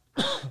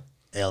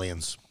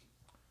 Aliens.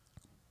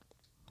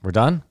 We're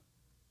done?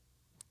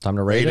 Time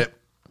to rate Rate it?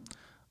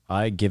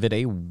 I give it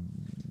a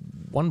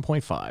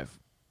 1.5.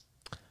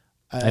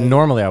 And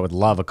normally I would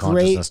love a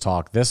consciousness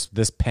talk. This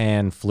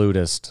pan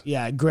flutist.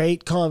 Yeah,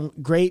 great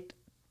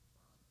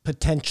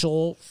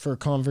potential for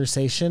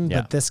conversation,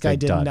 Yeah, but this guy big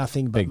did dud.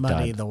 nothing but Big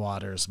muddy dud. the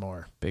waters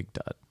more. Big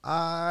dud.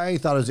 I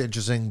thought it was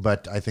interesting,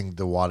 but I think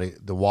the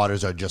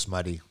waters are just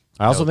muddy.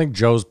 I also think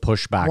Joe's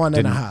pushback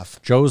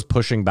 1.5. Joe's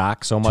pushing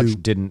back so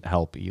much didn't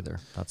help either.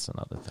 That's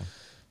another thing.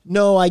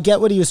 No, I get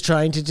what he was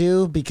trying to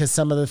do, because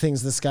some of the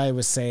things this guy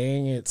was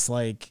saying, it's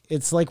like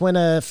when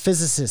a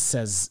physicist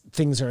says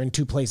things are in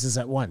two places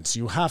at once.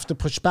 You have to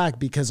push back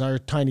because our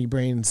tiny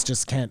brains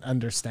just can't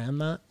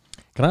understand that.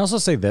 Can I also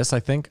say this? I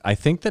think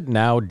that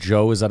now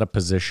Joe is at a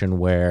position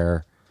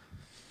where,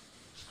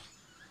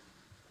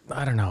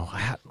 I don't know,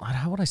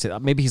 how would I say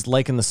that? Maybe he's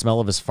liking the smell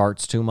of his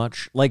farts too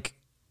much. Like,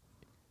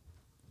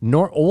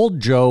 old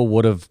Joe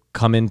would have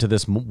come into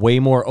this way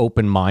more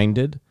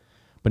open-minded,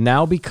 but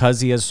now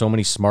because he has so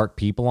many smart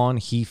people on,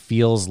 he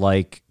feels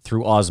like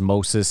through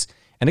osmosis,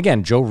 and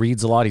again, Joe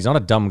reads a lot. He's not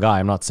a dumb guy.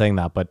 I'm not saying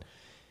that, but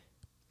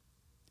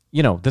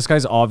you know, this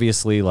guy's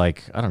obviously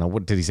like, I don't know,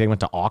 what did he say? He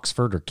went to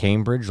Oxford or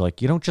Cambridge?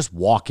 Like, you don't just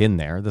walk in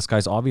there. This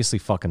guy's obviously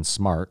fucking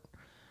smart.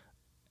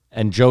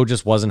 And Joe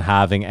just wasn't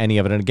having any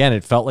of it. And again,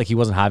 it felt like he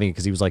wasn't having it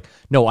because he was like,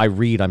 no, I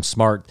read, I'm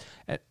smart.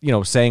 You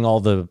know, saying all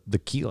the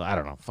key, I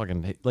don't know,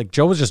 fucking, like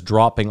Joe was just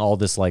dropping all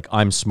this, like,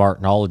 I'm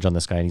smart knowledge on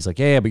this guy. And he's like,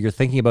 yeah, but you're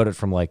thinking about it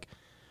from like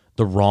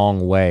the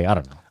wrong way. I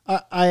don't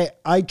know.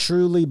 I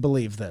truly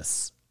believe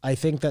this. I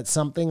think that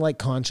something like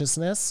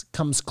consciousness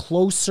comes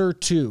closer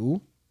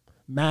to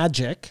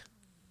magic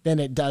than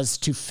it does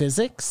to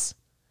physics.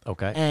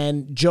 Okay.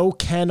 And Joe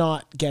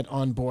cannot get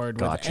on board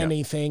with Gotcha.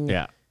 anything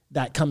Yeah.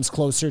 that comes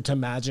closer to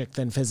magic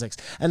than physics.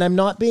 And I'm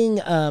not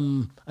being,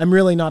 I'm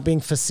really not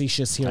being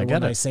facetious here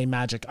when I say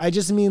magic. I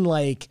just mean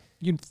like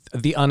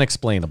The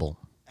unexplainable.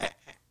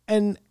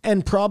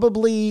 and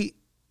probably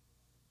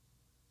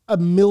a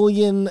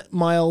million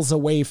miles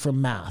away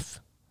from math.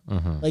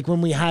 Like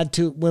when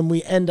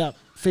we end up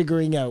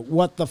figuring out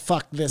what the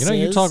fuck this You know, is.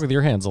 you talk with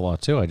your hands a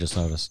lot too, I just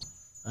noticed.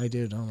 I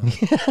do, don't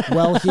I?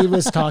 Well, he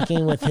was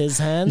talking with his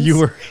hands. You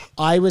were-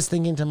 I was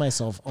thinking to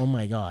myself, oh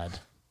my God,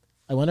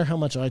 I wonder how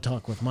much I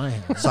talk with my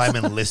hands.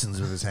 Simon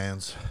listens with his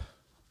hands.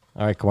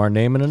 All right, Kumar,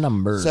 name and a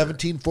number.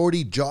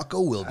 1740,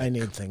 Jocko Wilde. I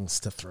need things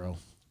to throw.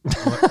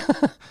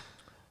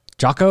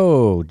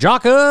 Jocko!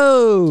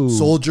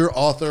 Soldier,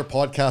 author,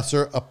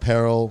 podcaster,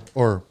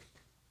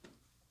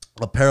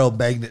 apparel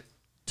magnet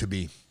to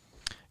be.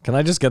 Can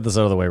I just get this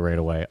out of the way right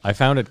away? I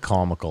found it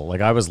comical.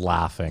 Like, I was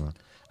laughing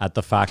at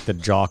the fact that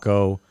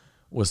Jocko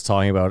was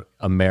talking about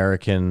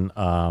American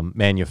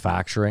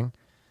manufacturing.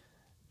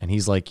 And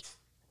he's like,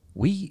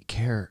 we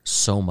care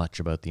so much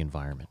about the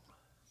environment.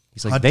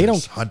 He's like, they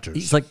don't. Hunters.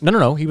 He's like,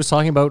 no. He was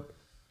talking about,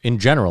 in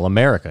general,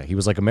 America. He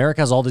was like,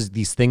 America has all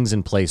these things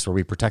in place where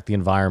we protect the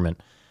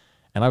environment.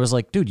 And I was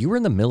like, dude, you were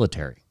in the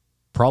military.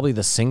 Probably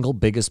the single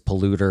biggest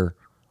polluter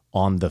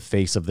on the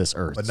face of this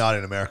earth. But not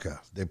in America.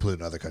 They pollute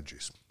in other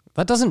countries.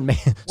 That doesn't make...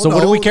 So Well, what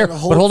do no, we care? that But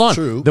hold on. holds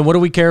true. Then what do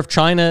we care if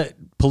China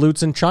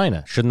pollutes in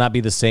China? Shouldn't that be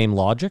the same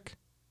logic?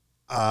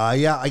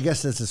 Yeah, I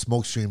guess that's a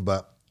smoke screen,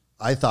 but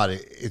I thought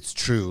it's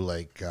true.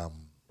 Like,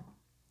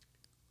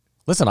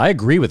 Listen, I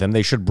agree with him.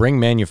 They should bring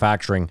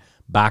manufacturing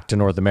back to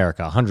North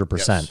America,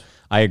 100%. Yes.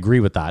 I agree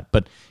with that.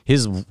 But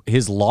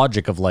his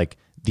logic of like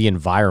the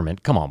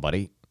environment, come on,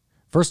 buddy.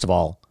 First of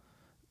all,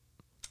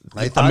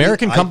 I thought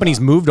American I companies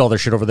thought- moved all their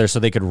shit over there so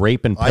they could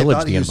rape and I pillage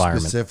thought the he was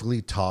environment.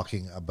 specifically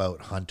talking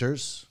about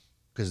hunters,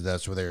 because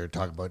that's what they were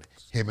talking about.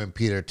 Him and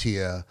Peter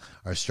Tia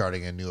are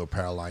starting a new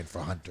apparel line for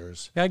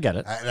hunters. Yeah, I get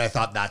it. And I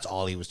thought that's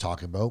all he was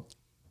talking about.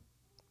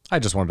 I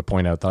just wanted to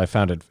point out that I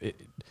found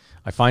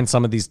I find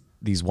some of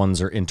these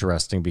ones are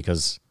interesting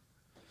because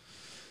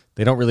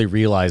they don't really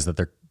realize that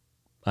they're,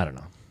 I don't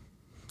know.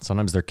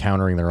 Sometimes they're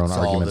countering their own It's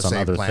all arguments the on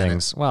same other planet.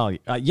 things. Well,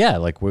 yeah,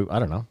 like I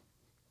don't know.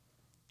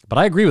 But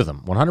I agree with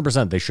them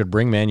 100%. They should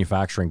bring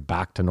manufacturing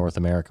back to North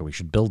America. We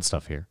should build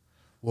stuff here.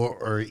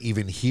 Or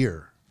even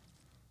here.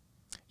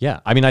 Yeah.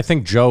 I mean, I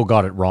think Joe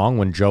got it wrong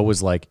when Joe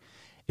was like,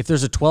 if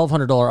there's a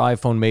 $1,200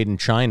 iPhone made in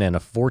China and a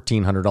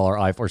 $1,400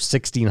 iPhone or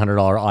 $1,600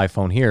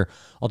 iPhone here,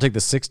 I'll take the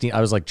 16.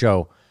 I was like,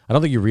 Joe, I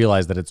don't think you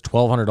realize that it's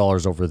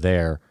 $1,200 over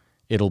there.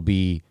 It'll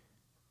be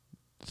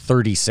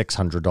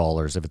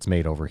 $3,600 if it's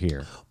made over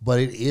here. But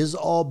it is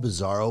all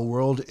bizarro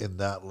world in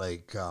that,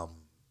 like,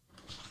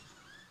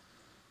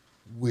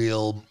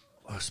 we'll,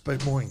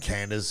 especially more in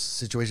Canada's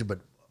situation, but,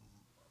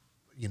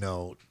 you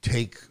know,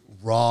 take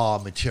raw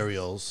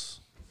materials.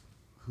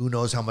 Who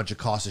knows how much it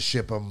costs to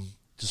ship them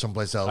to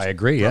someplace else? I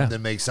agree, yeah.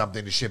 Then make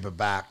something to ship it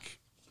back.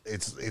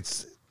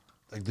 It's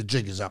like the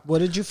jig is up. What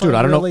did you find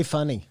I don't know. really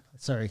funny?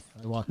 Sorry,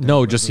 I walked. No,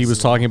 over just he this was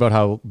a talking about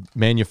how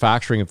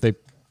manufacturing, if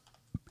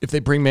they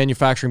bring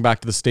manufacturing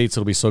back to the States,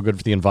 it'll be so good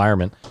for the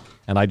environment.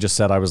 And I just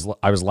said I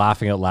was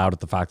laughing out loud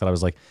at the fact that I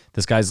was like,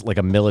 this guy's like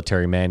a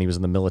military man. He was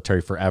in the military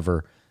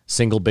forever.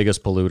 Single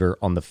biggest polluter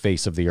on the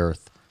face of the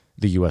earth,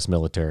 the U.S.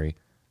 military,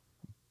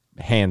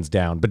 hands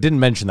down. But didn't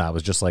mention that. It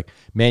was just like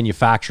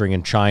manufacturing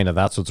in China.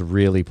 That's what's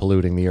really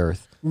polluting the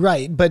earth.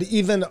 Right, but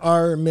even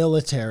our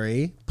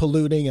military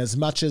polluting as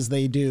much as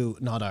they do,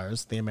 not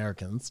ours, the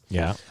Americans.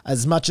 Yeah.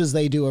 As much as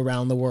they do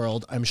around the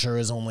world, I'm sure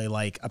is only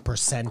like a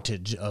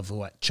percentage of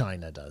what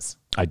China does.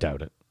 I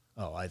doubt it.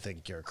 Oh, I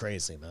think you're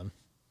crazy, man.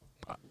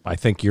 I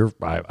think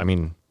I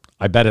mean,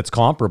 I bet it's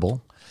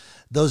comparable.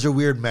 Those are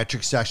weird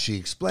metrics to actually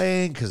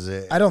explain because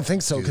I don't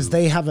think so because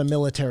they have a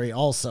military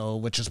also,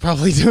 which is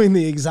probably doing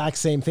the exact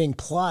same thing.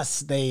 Plus,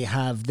 they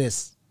have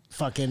this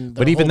fucking.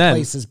 But even then,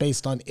 place is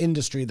based on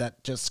industry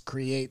that just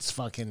creates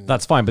fucking.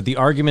 That's fine, but the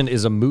argument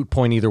is a moot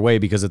point either way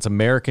because it's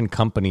American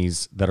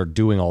companies that are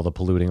doing all the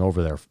polluting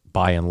over there,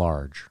 by and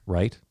large,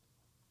 right?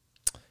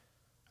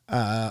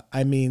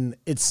 I mean,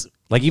 it's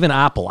like even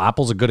Apple.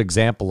 Apple's a good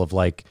example of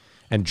like,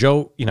 and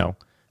Joe, you know,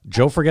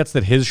 Joe forgets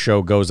that his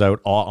show goes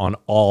out on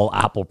all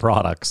Apple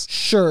products.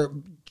 sure.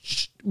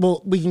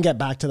 Well, we can get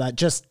back to that.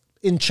 Just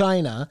in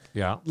China,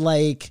 Yeah.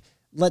 Like,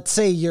 let's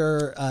say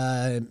you're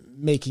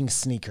making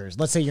sneakers.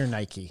 Let's say you're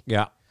Nike.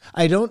 Yeah.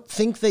 I don't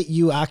think that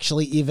you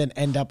actually even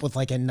end up with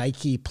like a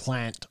Nike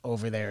plant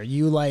over there.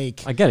 You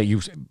like. I get it. You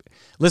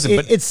listen,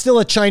 but It's still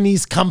a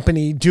Chinese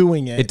company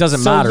doing it. It doesn't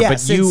So, matter, but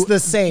yes, you- it's the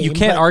same. you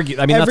can't but argue-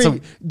 I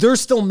mean, they're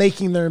still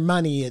making their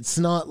money. It's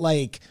not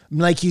like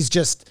Nike's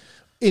just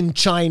in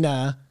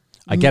China.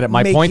 I get it.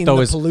 My point making though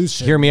the is,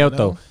 pollution, hear me you out know?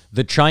 though.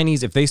 The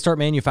Chinese, if they start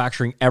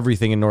manufacturing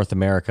everything in North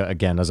America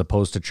again, as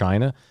opposed to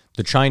China,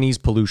 the Chinese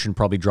pollution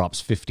probably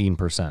drops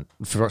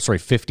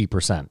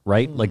 50%,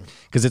 right? Like,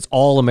 because it's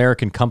all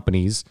American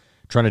companies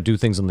trying to do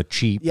things on the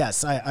cheap.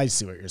 Yes, I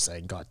see what you're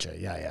saying. Gotcha.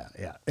 Yeah.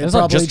 It It's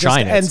not just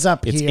China. ends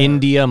up it's here.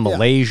 India, Yeah.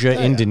 Malaysia,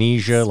 Yeah.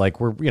 Indonesia. Like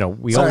we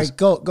Sorry, always.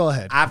 go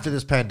ahead. after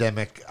this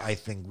pandemic, I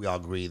think we all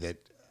agree that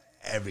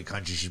every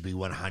country should be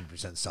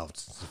 100%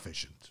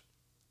 self-sufficient.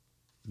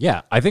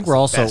 Yeah, I think we're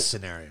also. Best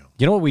scenario.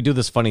 You know what? We do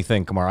this funny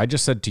thing, Kamar. I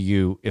just said to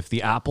you, if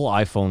the Apple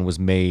iPhone was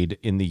made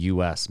in the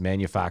U.S.,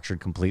 manufactured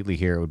completely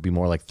here, it would be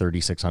more like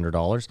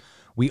 $3,600.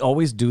 We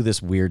always do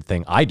this weird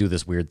thing. I do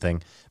this weird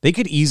thing. They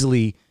could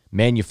easily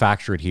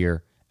manufacture it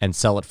here and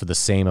sell it for the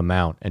same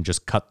amount and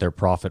just cut their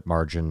profit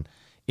margin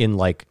in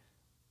like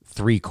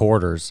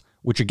 3/4,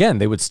 which again,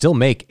 they would still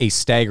make a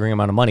staggering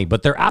amount of money,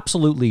 but they're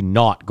absolutely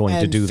not going to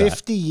And do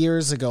 50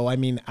 years ago, I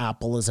mean,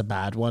 Apple is a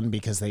bad one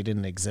because they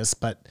didn't exist,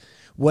 but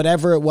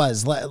whatever it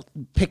was,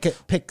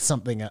 pick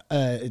something,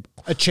 a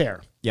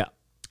chair. that. Yeah.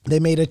 They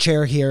made a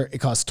chair here. It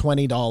cost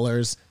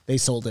 $20. They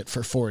sold it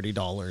for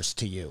 $40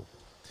 to you.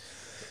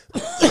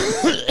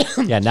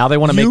 Yeah, now they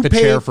want to make the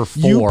chair for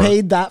 $4. You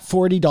paid that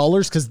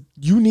 $40 because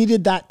you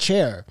needed that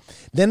chair.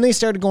 Then they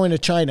started going to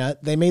China.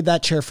 They made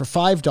that chair for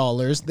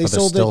 $5. They But they're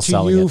sold still it to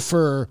selling you it.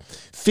 for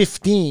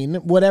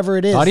 $15, whatever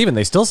it is. Not even.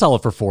 They still sell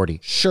it for $40.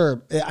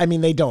 Sure. I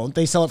mean, they don't.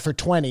 They sell it for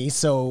 $20.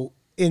 So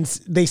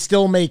they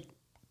still make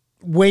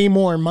way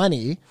more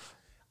money.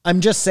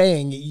 I'm just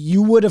saying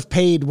you would have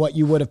paid what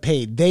you would have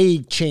paid. They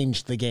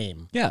changed the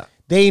game. Yeah.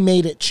 They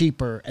made it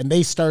cheaper and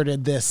they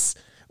started this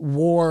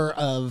war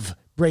of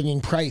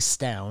bringing price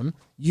down.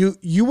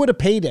 You would have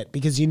paid it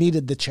because you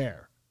needed the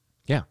chair.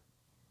 Yeah.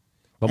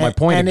 But my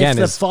point and again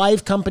if is the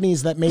 5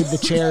 companies that made the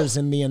chairs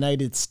in the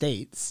United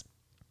States,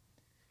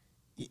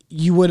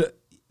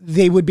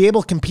 they would be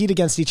able to compete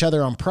against each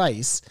other on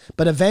price,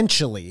 but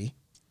eventually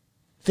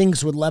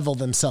things would level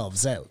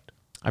themselves out.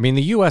 I mean,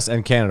 the U.S.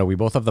 and Canada, we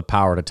both have the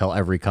power to tell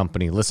every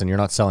company, listen, you're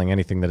not selling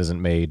anything that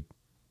isn't made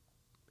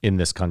in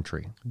this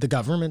country. The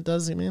government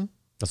does, you mean?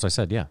 That's what I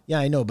said, yeah. Yeah,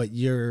 I know, but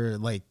you're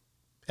like,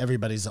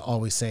 everybody's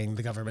always saying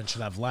the government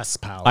should have less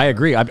power. I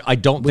agree. I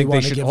don't think they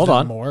wanna should. give Hold them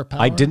on. more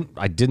I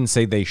power? didn't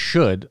say they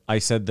should. I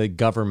said the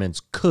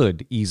governments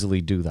could easily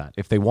do that.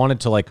 If they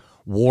wanted to, like,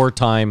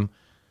 wartime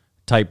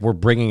type, we're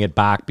bringing it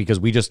back because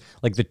we just,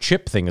 like, the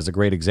chip thing is a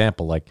great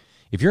example. Like,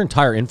 if your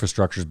entire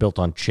infrastructure is built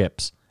on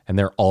chips and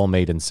they're all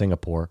made in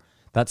Singapore,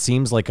 that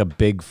seems like a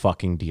big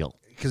fucking deal.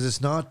 Because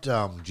it's not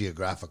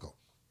geographical.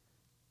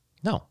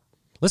 No.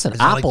 Listen, It's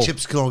not Apple, like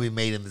chips can only be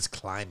made in this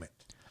climate.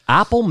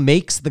 Apple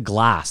makes the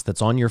glass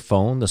that's on your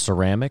phone, the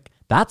ceramic,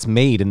 that's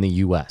made in the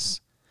US.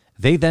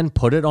 They then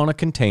put it on a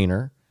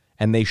container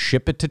and they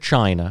ship it to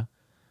China,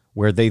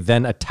 where they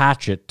then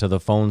attach it to the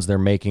phones they're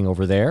making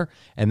over there,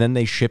 and then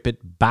they ship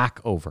it back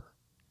over.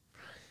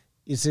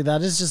 You see,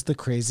 that is just the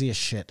craziest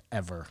shit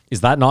ever.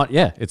 Is that not?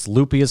 Yeah, it's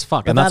loopy as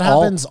fuck. And And that that's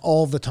all. happens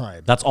all the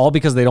time. That's all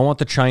because they don't want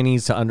the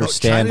Chinese to No,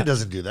 understand. China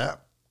doesn't do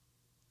that.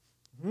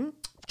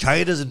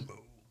 China doesn't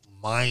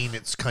mine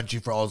its country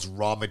for all its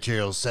raw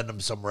materials, send them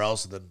somewhere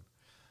else, and then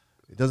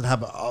it doesn't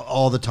happen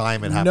all the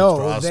time. It happens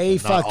for No, us, they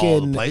but not all the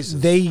fucking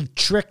places. they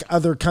trick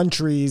other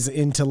countries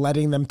into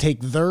letting them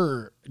take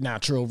their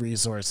natural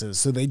resources,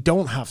 so they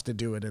don't have to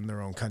do it in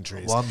their own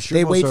countries. Well, I'm sure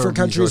they most wait of for our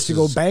countries to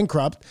go resources-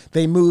 bankrupt.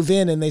 They move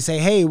in and they say,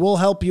 "Hey, we'll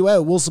help you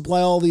out. We'll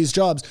supply all these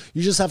jobs.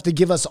 You just have to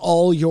give us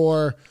all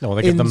your No,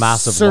 they give them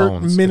massive insert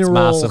loans. It's mineral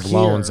massive here."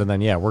 loans, and then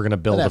we're gonna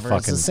build Whatever, a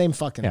it's fucking the same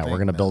fucking we're thing,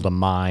 gonna man. build a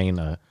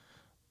mine,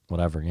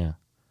 whatever. Yeah,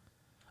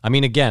 I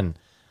mean, again,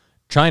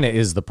 China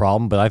is the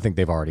problem, but I think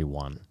they've already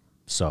won.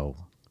 So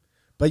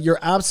But you're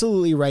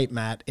absolutely right,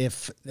 Matt.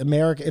 If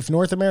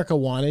North America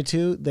wanted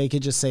to, they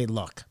could just say,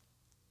 "Look,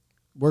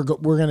 we're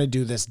going to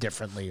do this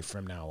differently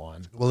from now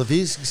on." Well, if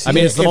he's, I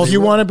mean, it's the If most- you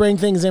want to bring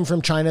things in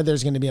from China,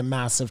 there's going to be a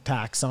massive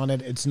tax on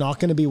it. It's not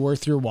going to be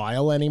worth your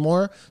while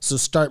anymore. So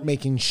start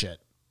making shit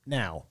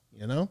now.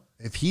 You know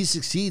if he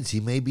succeeds,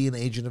 he may be an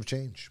agent of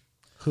change.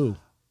 who?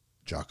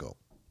 Jocko.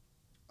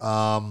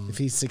 If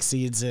he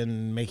succeeds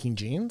in making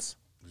jeans,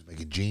 He's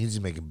making jeans.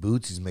 He's making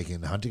boots. He's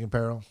making hunting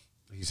apparel.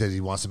 He says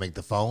he wants to make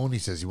the phone. He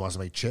says he wants to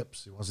make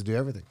chips. He wants to do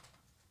everything.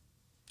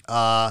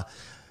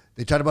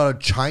 They talked about how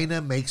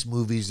China makes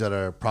movies that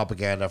are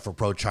propaganda for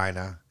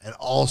pro-China and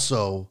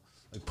also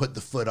like, put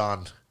the foot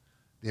on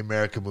the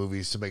American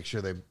movies to make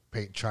sure they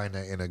paint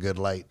China in a good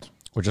light.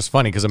 which is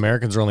funny because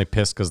Americans are only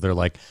pissed because they're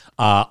like,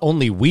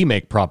 only we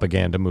make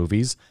propaganda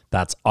movies.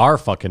 That's our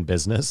fucking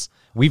business.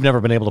 We've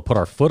never been able to put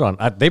our foot on.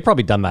 They've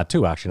probably done that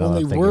too, actually. now that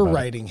only I'm thinking we're about it.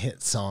 writing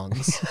hit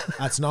songs.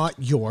 That's not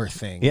your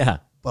thing. Yeah.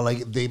 But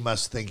like they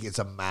must think it's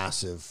a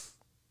massive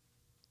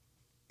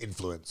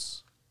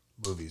influence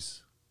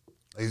movies.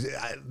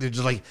 They're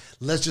just like,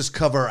 let's just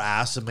cover our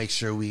ass and make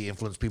sure we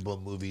influence people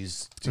in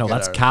movies. to No, get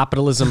that's our-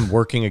 capitalism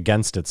working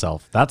against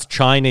itself. That's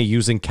China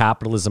using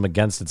capitalism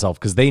against itself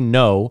because they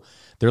know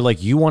they're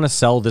like, you want to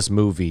sell this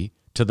movie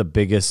to the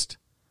biggest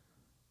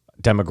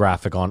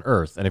demographic on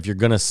earth. And if you're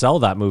going to sell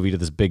that movie to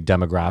this big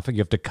demographic, you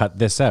have to cut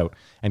this out.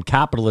 And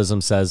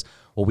capitalism says,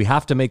 well, we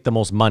have to make the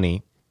most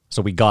money,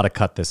 so we got to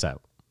cut this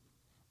out.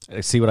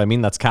 See what I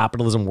mean? That's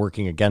capitalism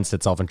working against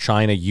itself and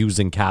China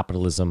using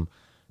capitalism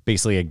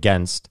basically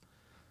against.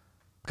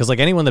 Because like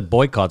anyone that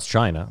boycotts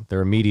China,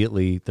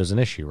 there's an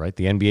issue, right?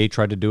 The NBA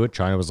tried to do it.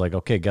 China was like,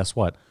 okay, guess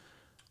what?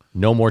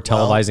 No more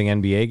televising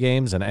NBA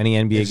games and any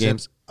NBA Except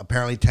games.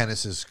 Apparently,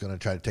 tennis is going to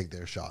try to take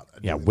their shot.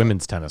 at Yeah, doing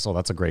women's tennis. Oh,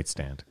 that's a great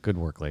stand. Good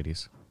work,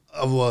 ladies.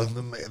 that. Well,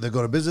 they're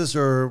going to business,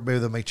 or maybe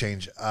they'll make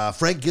change.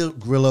 Frank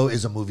Grillo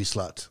is a movie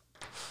slut.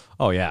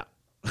 Oh, yeah.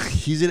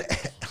 He's in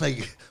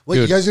like, what?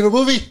 Dude. You guys in a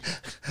movie?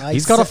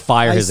 He's gotta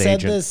fire his I said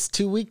agent. this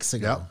 2 weeks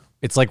ago. Yeah.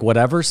 It's like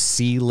whatever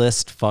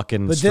C-list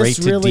fucking But straight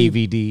this to really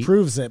DVD.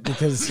 proves it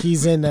because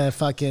he's in a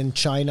fucking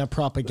China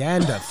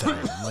propaganda thing.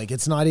 Like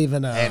it's not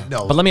even a. And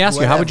no, But let me ask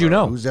you, how would you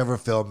whatever. know? Who's ever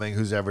filming?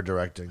 Who's ever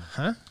directing?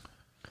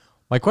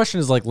 My question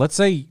is like, let's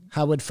say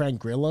How would Frank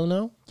Grillo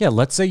know? Yeah,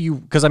 let's say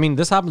because I mean,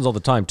 this happens all the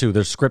time too.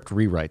 There's script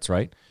rewrites,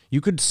 right?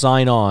 You could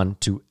sign on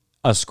to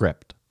a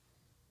script.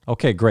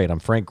 Okay, great. I'm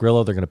Frank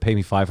Grillo. They're going to pay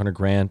me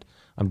 $500,000.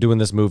 I'm doing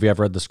this movie. I've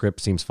read the script.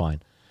 Seems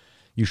fine.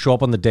 You show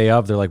up on the day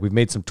of. They're like, we've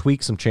made some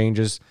tweaks, some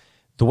changes.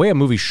 The way a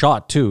movie's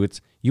shot too,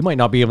 you might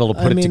not be able to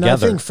put I mean, it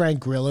together. I think Frank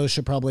Grillo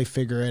should probably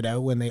figure it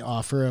out when they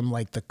offer him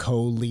like the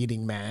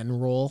co-leading man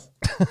role.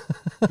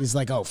 He's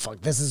like, oh fuck,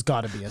 this has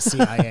got to be a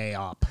CIA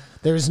op.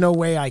 There's no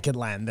way I could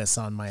land this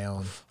on my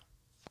own.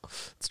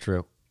 It's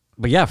true.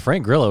 But yeah,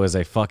 Frank Grillo is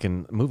a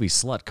fucking movie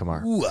slut,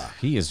 Kamar.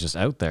 He is just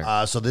out there.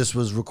 So this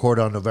was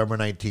recorded on November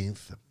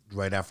 19th,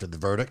 right after the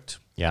verdict.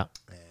 Yeah.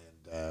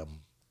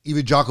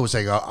 Even Jocko was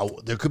saying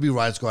there could be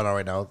riots going on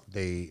right now.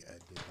 They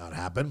did not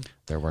happen.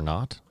 There were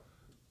not.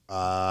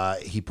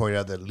 He pointed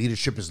out that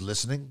leadership is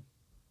listening.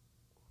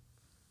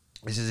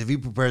 He says if he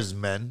prepares his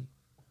men,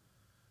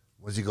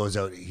 once he goes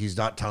out, he's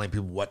not telling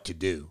people what to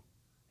do.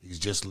 He's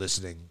just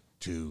listening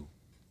to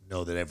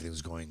know that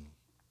everything's going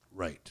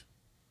right.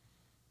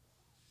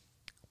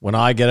 When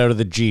I get out of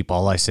the Jeep,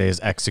 all I say is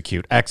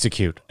execute,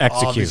 execute,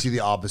 execute. Obviously, the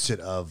opposite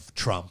of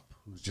Trump,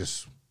 who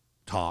just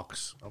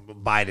talks.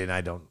 Biden, I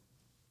don't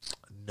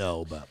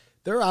know, but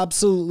They're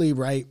absolutely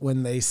right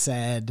when they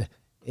said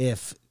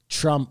if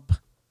Trump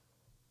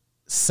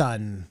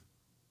son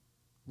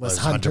was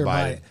Hunter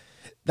Biden,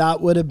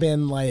 that would have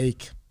been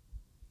like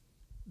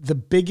the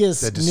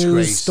biggest The disgrace,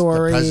 news the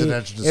story.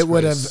 presidential It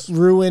would have disgrace.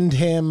 ruined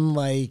him.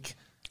 Like,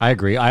 I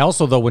agree. I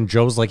also, though, when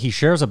Joe's like, he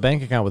shares a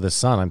bank account with his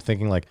son, I'm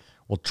thinking like,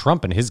 well,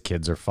 Trump and his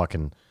kids are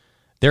fucking,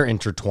 they're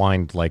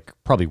intertwined like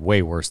probably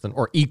way worse than,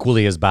 or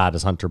equally as bad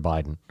as Hunter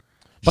Biden.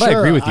 But I sure,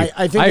 agree with you.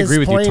 I think I his agree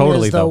with you point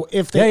totally, is, though.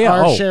 If they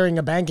are Oh. sharing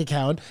a bank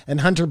account and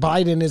Hunter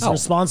Biden is Oh.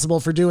 responsible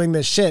for doing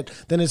this shit,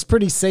 then it's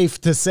pretty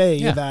safe to say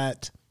Yeah.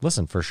 that.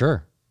 Listen, for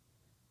sure.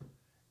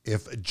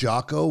 if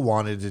Jocko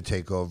wanted to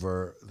take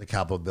over the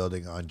Capitol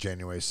building on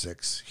January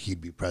 6th,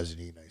 he'd be president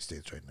of the United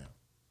States right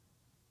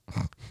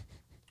now.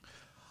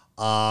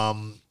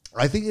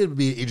 I think it would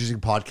be an interesting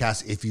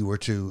podcast if you were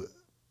to,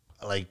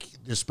 like,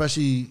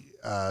 especially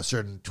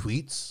certain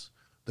tweets.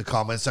 The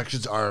comment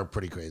sections are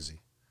pretty crazy.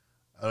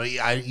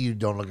 You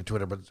don't look at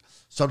Twitter, but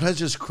sometimes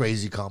just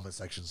crazy comment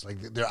sections. Like,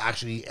 they're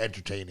actually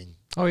entertaining.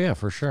 Oh yeah,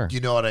 for sure. Do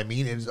you know what I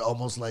mean? It's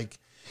almost like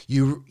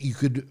you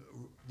could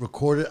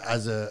record it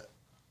as a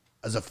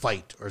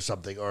fight or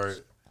something, or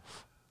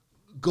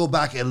go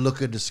back and look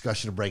at a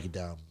discussion and break it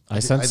down.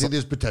 I think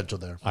there's potential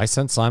there. I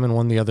sent Simon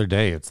one the other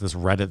day. It's this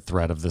Reddit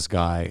thread of this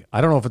guy.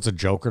 I don't know if it's a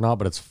joke or not,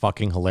 but it's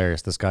fucking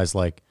hilarious. This guy's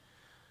like,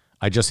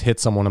 I just hit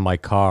someone in my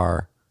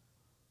car,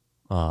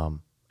 and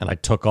I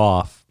took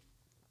off.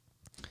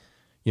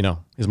 You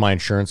know, is my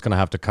insurance going to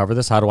have to cover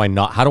this? How do I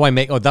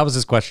make, that was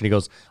his question. He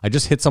goes, I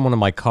just hit someone in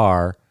my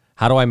car.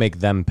 How do I make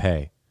them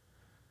pay?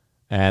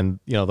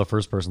 And, you know, the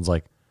first person's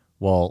like,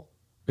 well,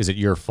 is it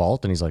your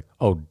fault? And he's like,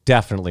 oh,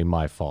 definitely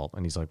my fault.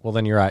 And he's like, well,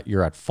 then you're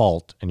at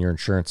fault and your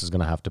insurance is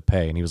going to have to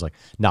pay. And he was like,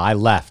 no, I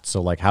left. So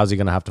like, how's he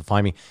going to have to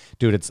find me?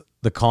 Dude,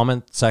 the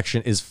comment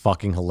section is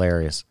fucking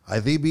hilarious.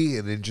 I think it'd be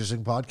an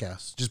interesting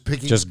podcast.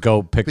 Just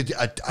go pick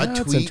a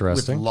tweet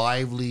with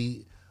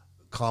lively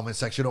comment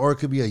section, or it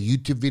could be a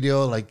YouTube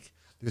video. Like,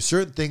 there's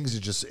certain things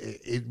that just,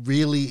 it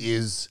really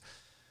is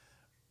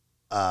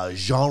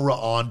genre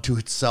onto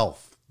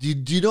itself. Do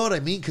you know what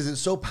I mean? Because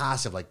it's so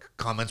passive, like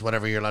comments,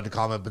 whatever you're allowed to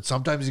comment. But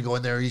sometimes you go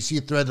in there, you see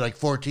a thread like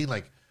 14,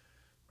 like,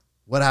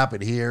 what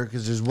happened here?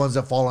 Because there's ones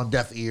that fall on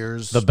deaf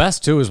ears. The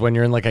best too is when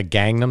you're in like a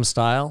Gangnam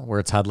Style where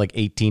it's had like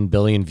 18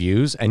 billion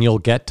views, and you'll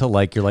get to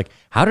like, you're like,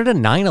 how did a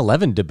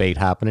 9/11 debate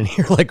happen in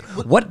here? Like,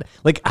 what?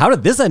 Like, how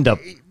did this end up?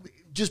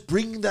 Just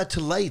bringing that to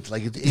light,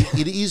 like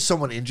it is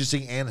somewhat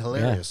interesting and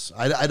hilarious.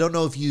 Yeah. I don't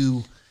know if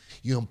you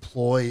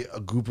employ a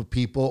group of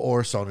people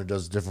or someone who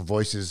does different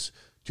voices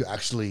to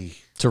actually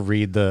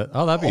read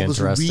that'd be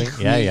interesting.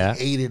 Yeah.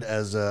 Aided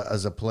as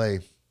a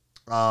play.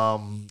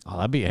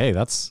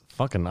 That's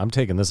fucking, I'm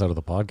taking this out of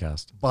the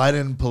podcast.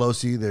 Biden and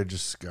Pelosi, they're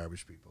just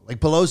garbage people. Like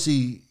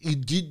Pelosi,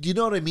 do you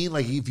know what I mean?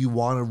 Like, if you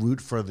want to root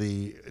for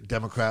the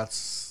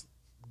Democrats,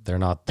 they're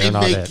not make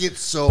it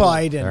so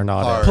Biden, they're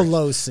not hard.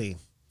 Pelosi.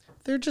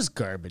 They're just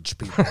garbage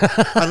people.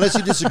 Unless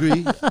you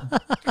disagree,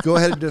 go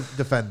ahead and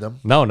defend them.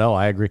 No,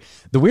 I agree.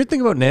 The weird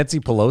thing about Nancy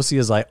Pelosi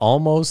is I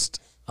almost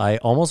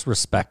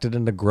respect it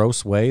in a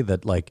gross way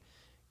that, like,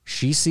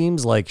 she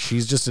seems like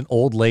she's just an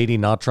old lady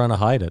not trying to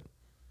hide it.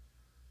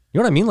 You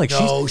know what I mean? Like,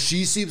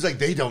 she seems like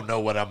they don't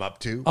know what I'm up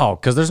to. Oh,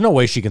 because there's no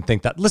way she can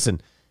think that.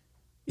 Listen,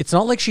 it's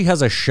not like she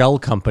has a shell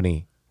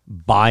company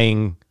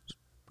buying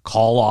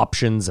call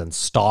options and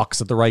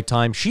stocks at the right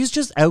time. She's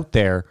just out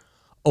there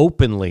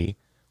openly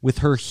with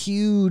her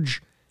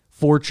huge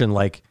fortune,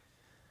 like,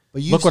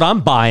 look what I'm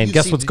buying.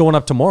 Guess what's going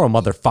up tomorrow,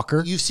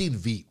 motherfucker? You've seen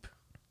Veep.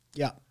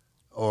 Yeah.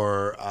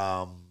 Or,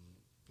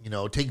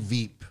 take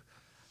Veep,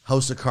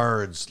 House of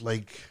Cards.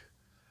 Like,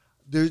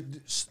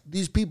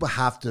 these people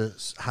have to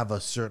have a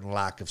certain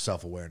lack of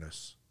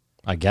self-awareness.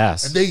 I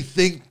guess. And they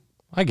think.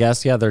 I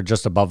guess, yeah, they're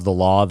just above the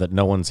law, that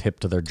no one's hip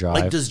to their jive.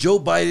 Like, does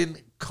Joe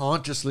Biden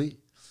consciously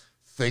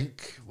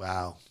think,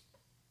 wow,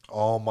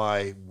 all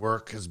my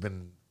work has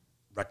been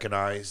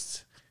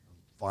recognized?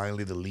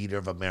 Finally the leader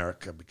of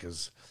America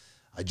because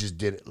I just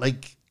did it.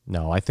 Like,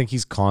 no, I think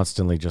he's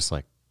constantly just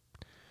like,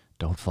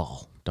 don't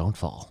fall.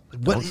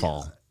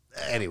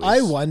 Anyways. I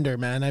wonder,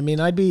 man. I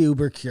mean, I'd be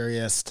uber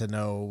curious to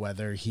know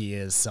whether he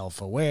is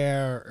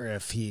self-aware or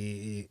if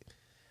he,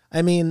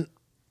 I mean.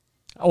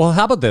 Well,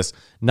 how about this?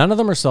 None of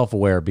them are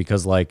self-aware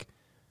because, like,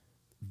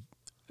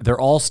 they're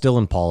all still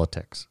in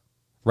politics,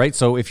 right?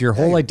 So if your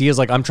whole idea is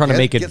like, I'm trying to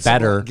make it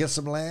better. Get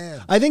some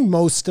land. I think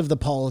most of the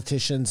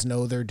politicians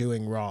know they're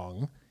doing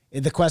wrong.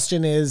 The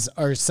question is,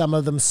 are some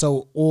of them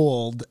so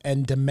old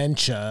and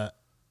dementia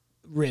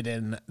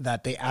ridden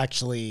that they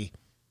actually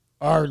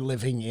are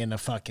living in a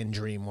fucking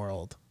dream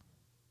world?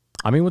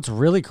 I mean, what's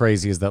really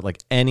crazy is that, like,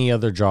 any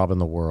other job in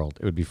the world,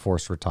 it would be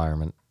forced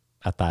retirement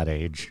at that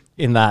age,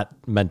 in that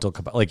mental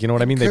capacity. Like, you know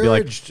what I mean? They'd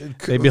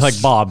be like,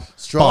 Bob,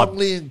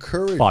 strongly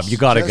encouraged. Bob, you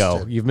got to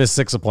go. You've missed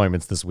 6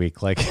 appointments this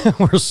week. Like,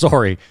 we're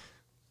sorry.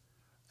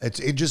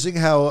 It's interesting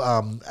how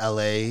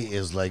LA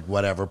is like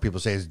whatever people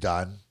say is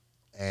done.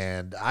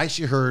 And I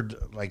actually heard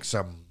like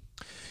some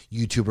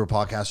YouTuber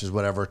podcasters,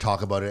 whatever,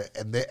 talk about it.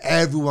 And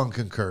everyone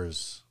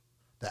concurs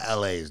that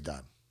LA is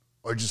done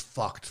or just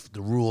fucked.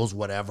 The rules,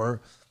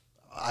 whatever.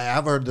 I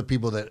have heard the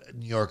people that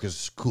New York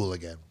is cool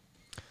again.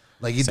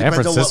 Like, it San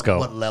depends Francisco. on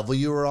what level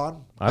you were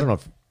on. I don't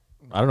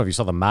know if you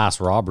saw the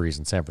mass robberies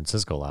in San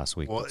Francisco last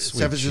week. Well,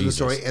 San Francisco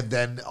story, and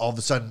then all of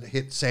a sudden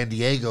hit San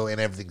Diego and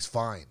everything's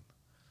fine.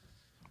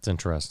 It's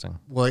interesting.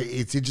 Well,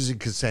 it's interesting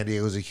because San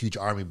Diego is a huge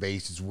army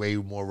base. It's way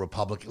more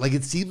Republican. Like,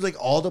 it seems like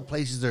all the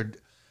places they're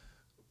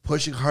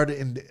pushing hard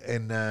in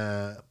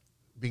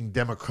being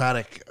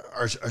democratic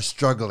are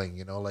struggling.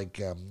 You know, like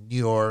New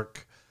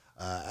York,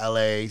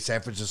 L.A.,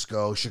 San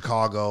Francisco,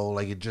 Chicago.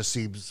 Like, it just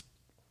seems.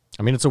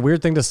 I mean, it's a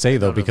weird thing to say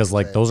though, because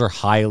like those are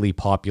highly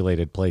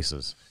populated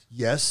places.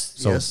 Yes.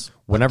 So yes.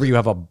 whenever you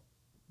have a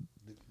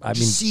I It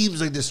mean,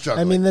 seems like they're I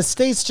struggling. mean, the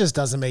states just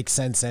doesn't make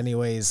sense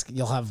anyways.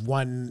 You'll have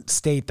one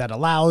state that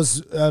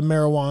allows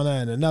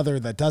marijuana and another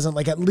that doesn't.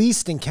 Like, at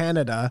least in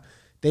Canada,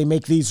 they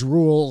make these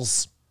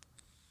rules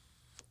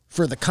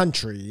for the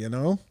country, you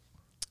know?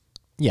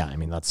 yeah, I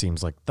mean, that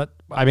seems like that.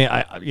 I mean,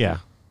 yeah.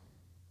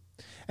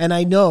 And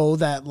I know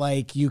that,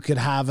 like, you could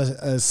have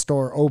a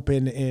store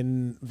open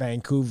in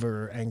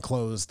Vancouver and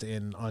closed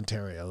in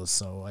Ontario.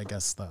 So I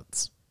guess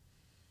that's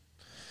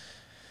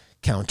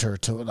counter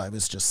to what I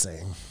was just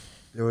saying.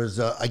 There was,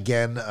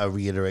 again, a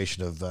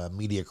reiteration of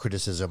media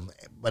criticism,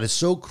 but it's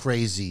so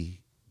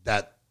crazy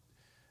that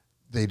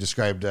they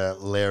described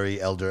Larry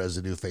Elder as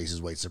the new face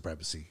of white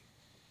supremacy.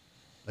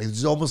 Like,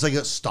 it's almost like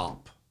a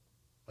stop.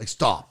 Like,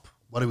 stop.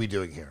 What are we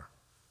doing here?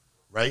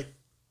 Right?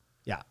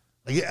 Yeah.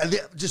 Like,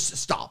 just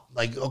stop.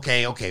 Like,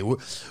 okay,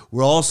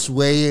 we're all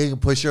swaying,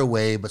 push our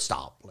way, but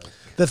stop. Like,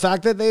 The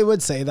fact that they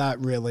would say that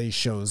really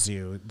shows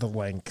you the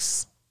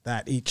lengths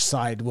that each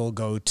side will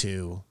go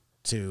to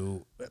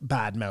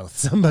badmouth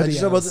somebody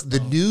just about else. the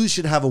news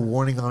should have a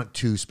warning on it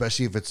too,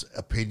 especially if it's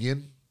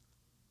opinion.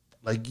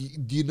 Like,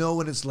 do you know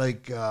when it's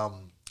like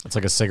It's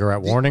like a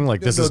cigarette warning.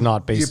 Like, this is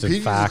not based the in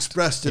opinions fact.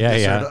 expressed in Yeah,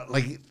 this yeah. are not-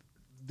 like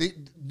the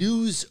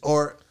news,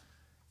 or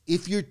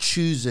if you're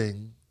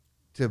choosing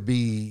to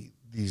be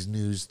these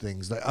news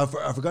things, like I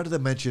forgot to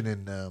mention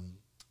in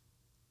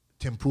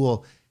Tim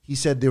Pool, he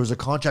said there was a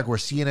contract where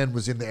CNN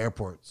was in the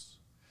airports.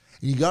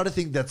 And you got to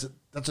think that's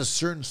a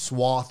certain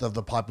swath of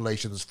the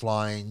population that's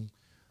flying.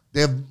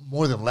 They have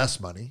more than less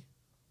money,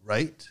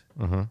 right?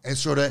 Mm-hmm. And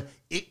sort of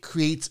it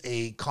creates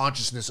a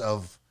consciousness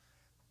of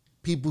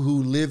people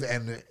who live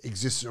and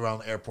exist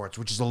around airports,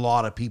 which is a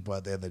lot of people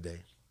at the end of the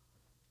day.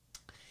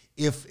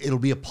 If it'll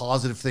be a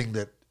positive thing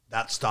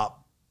that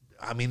stop,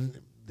 I mean,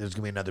 there's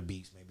going to be another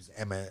beast, maybe it's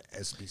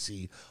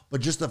MSNBC,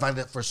 but just the fact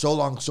that for so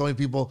long, so many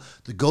people,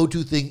 the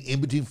go-to thing in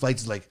between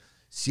flights is like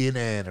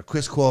CNN or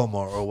Chris Cuomo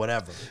or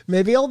whatever.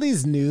 Maybe all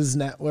these news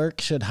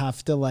networks should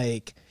have to,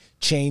 like,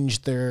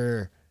 change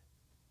the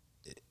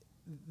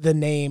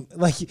name.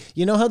 Like,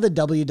 you know how the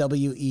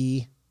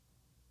WWE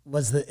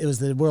was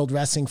the World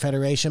Wrestling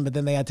Federation, but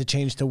then they had to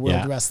change to World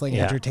Yeah, Wrestling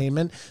yeah.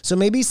 Entertainment. So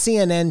maybe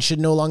CNN should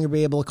no longer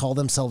be able to call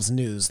themselves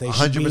news. They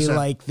should be 100%.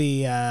 like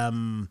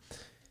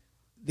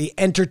the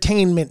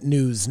Entertainment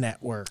News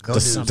Network. or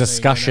something,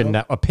 Discussion, you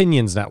know?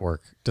 Opinions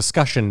Network,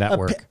 Discussion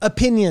Network.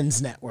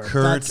 Opinions Network.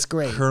 That's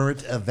great.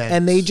 Current events.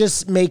 And they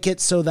just make it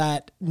so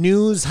that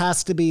news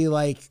has to be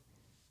like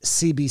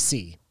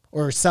CBC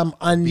or some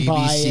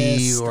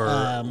unbiased or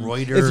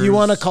Reuters. If you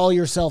want to call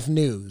yourself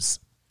news,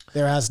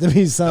 there has to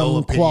be No some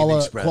opinion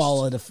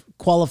expressed.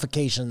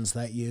 qualifications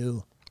that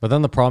you. But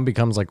then the problem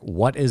becomes like,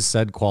 what is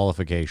said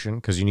qualification?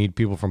 Because you need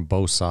people from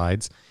both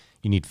sides.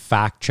 You need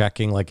fact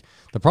checking. Like,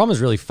 the problem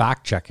is really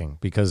fact checking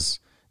because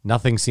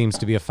nothing seems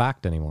to be a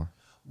fact anymore.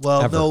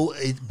 Well, Ever. no,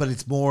 but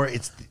it's more,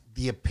 it's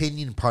the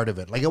opinion part of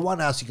it. Like, I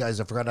want to ask you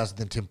guys, I forgot to ask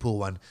the Tim Pool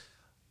one.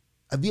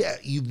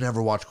 You've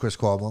never watched Chris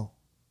Cuomo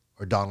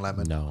or Don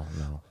Lemon? No.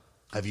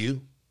 Have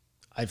you?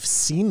 I've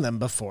seen them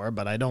before,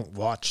 but I don't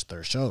watch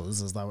their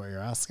shows. Is that what you're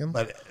asking?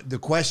 But the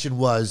question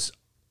was,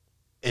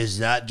 is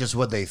that just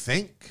what they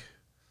think?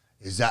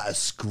 Is that a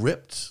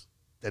script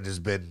that has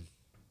been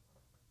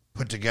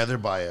put together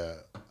by a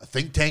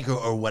think tank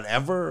or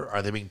whatever?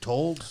 Are they being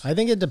told? I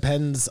think it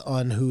depends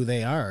on who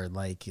they are.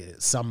 Like,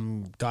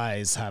 some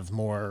guys have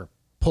more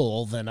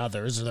pull than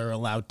others. They're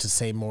allowed to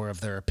say more of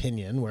their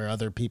opinion, where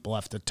other people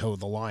have to toe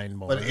the line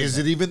more. But is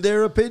it even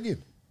their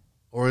opinion?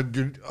 Or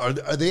are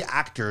they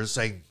actors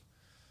saying,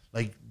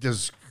 like,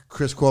 does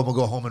Chris Cuomo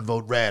go home and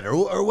vote red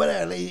or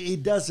whatever?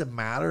 It doesn't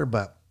matter,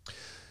 but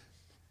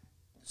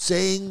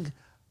saying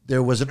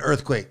there was an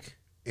earthquake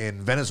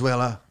in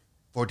Venezuela,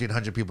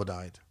 1,400 people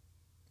died.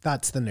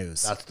 That's the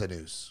news. That's the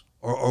news.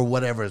 Or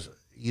whatever,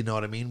 you know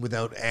what I mean?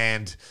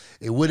 And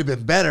it would have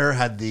been better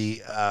had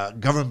the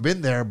government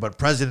been there, but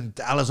President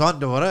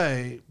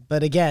Elizondo,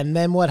 But again,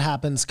 then what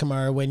happens,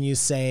 Kamar, when you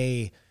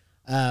say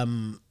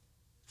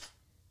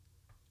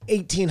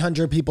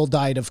 1,800 people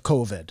died of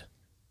COVID?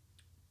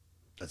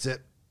 that's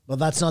it. Well,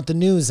 that's not the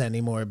news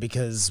anymore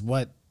because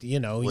you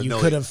no,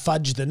 could have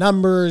fudged the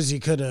numbers. You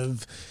could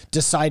have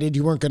decided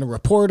you weren't going to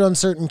report on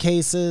certain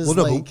cases. Well,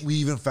 no, like,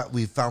 but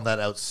we found that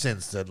out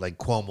since that, like,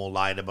 Cuomo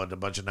lied about a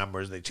bunch of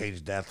numbers. They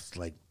changed deaths.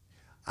 Like,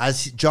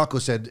 as Jocko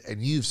said,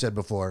 and you've said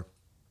before,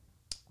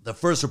 the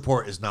first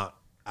report is not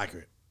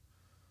accurate.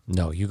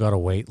 No, you got to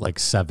wait like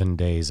 7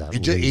 days at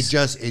It least.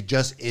 just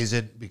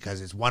isn't,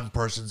 because it's one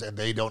person's and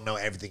they don't know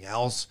everything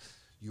else.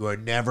 You are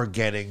never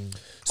getting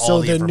all so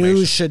the the information.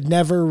 news should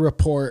never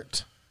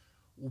report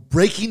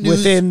Breaking news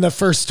within the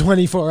first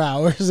 24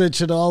 hours. It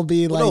should all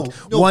be Well,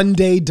 like no. 1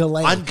 day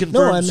delay. unconfirmed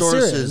No, I'm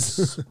serious.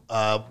 sources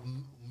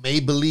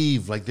may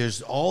believe. Like,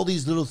 there's all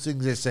these little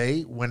things they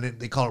say when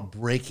they call it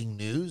breaking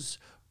news.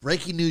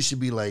 Breaking news should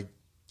be like,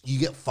 you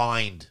get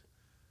fined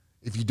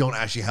if you don't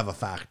actually have a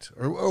fact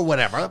or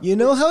whatever. You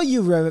know how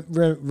you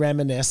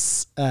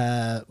reminisce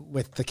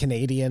with the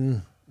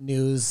Canadian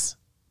news?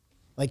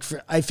 Like,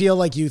 I feel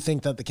like you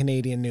think that the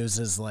Canadian news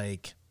is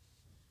like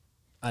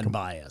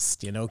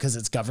unbiased, you know, because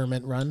it's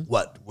government run.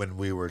 What, when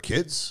we were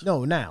kids?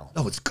 No, now.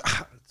 No,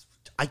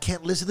 I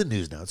can't listen to the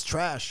news now. It's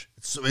trash.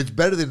 It's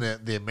better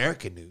than the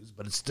American news,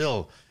 but it's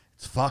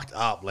fucked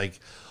up. Like,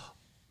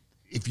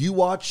 if you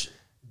watch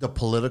the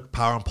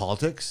power and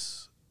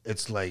politics,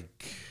 it's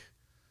like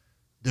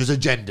there's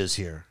agendas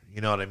here. You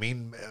know what I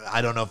mean?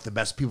 I don't know if the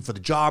best people for the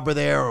job are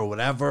there or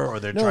whatever, or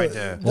they're trying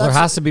to. Well, there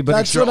has to be, but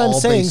That's sure what I'm all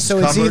saying. bases So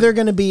it's covered. either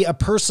going to be a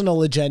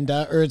personal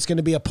agenda or it's going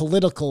to be a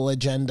political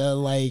agenda.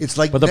 Like, It's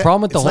like, But the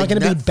problem with the it's whole- like It's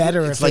not gonna be Netflix-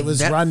 better it's if it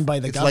was run by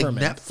the it's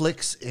government. like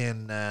Netflix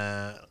in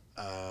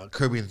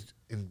Kirby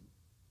in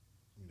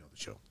you know the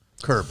show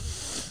Curb.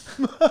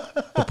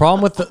 The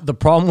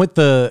problem with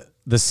the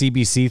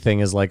CBC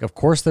thing is, like, of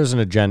course there's an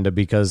agenda,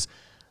 because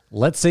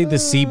let's say the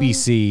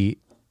CBC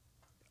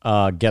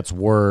gets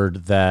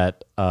word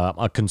that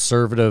a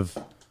conservative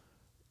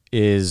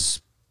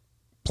is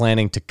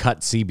planning to cut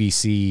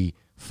CBC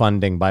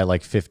funding by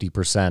like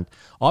 50%.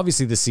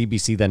 Obviously, the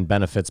CBC then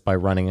benefits by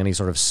running any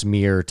sort of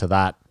smear to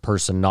that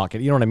person not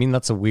getting. You know what I mean?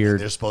 That's a weird.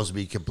 They're supposed to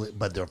be complete,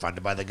 but they're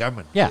funded by the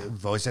government. Yeah.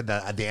 We've always said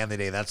that at the end of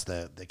the day, that's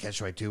the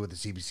catch-22 with the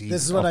CBC.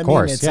 this is what Of I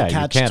course, mean. It's yeah, a you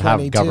catch can't have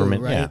 22,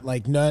 government, right? yeah.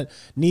 Like,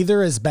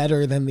 neither is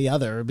better than the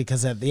other,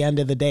 because at the end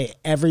of the day,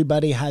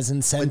 everybody has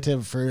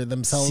incentive for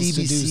themselves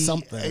to do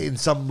something. in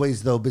some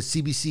ways, though, but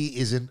CBC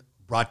isn't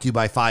brought to you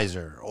by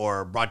Pfizer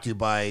or brought to you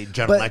by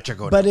General Electric.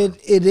 Or But whatever.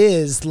 it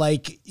is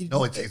like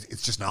no,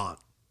 it's just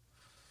not.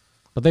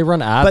 But they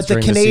run ads. But the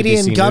during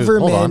Canadian CBC News. Hold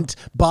on. government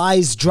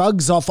buys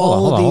drugs off Hold on, all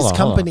hold of on, these hold on,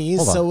 hold on, companies,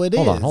 hold on, so it is.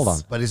 hold on.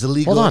 But it's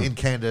illegal Hold on. in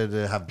Canada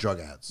to have drug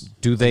ads.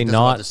 Do they That's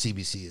not? what the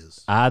CBC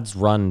is. Ads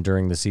run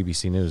during the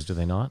CBC News, do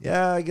they not?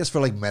 Yeah, I guess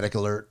for like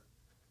Medical Alert.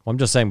 I'm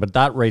just saying, but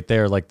that right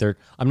there, like,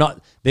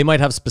 they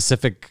might have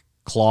specific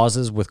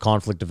clauses with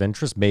conflict of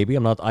interest. Maybe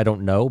I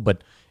don't know.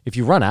 But if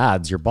you run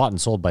ads, you're bought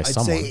and sold by I'd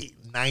someone. say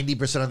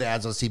 90% of the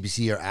ads on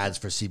CBC are ads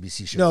for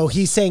CBC shows. No,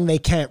 he's saying they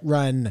can't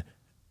run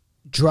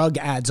drug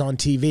ads on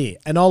TV,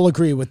 and I'll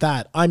agree with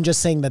that. I'm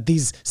just saying that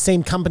these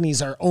same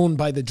companies are owned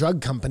by the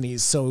drug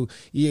companies, so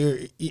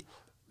CBC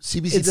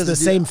it's doesn't the do-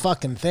 same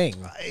fucking thing.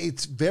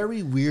 It's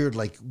very weird,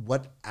 like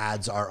what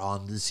ads are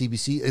on the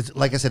CBC. It's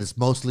like I said, it's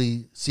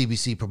mostly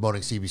CBC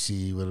promoting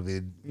CBC,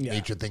 whatever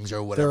nature things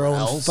or whatever Their own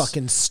else.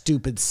 fucking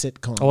stupid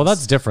sitcoms. Oh, well,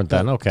 that's different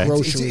then. Okay.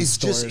 Grocery It's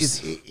just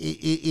stores. it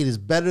is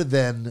better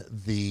than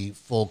the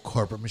full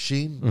corporate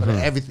machine, but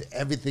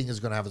everything is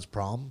going to have its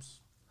problems.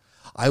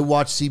 I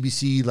watch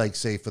CBC, like,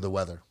 say, for the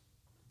weather.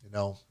 You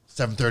know,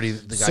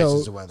 7:30, the guy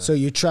says the weather. So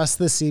you trust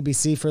the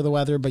CBC for the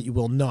weather, but you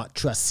will not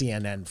trust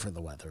CNN for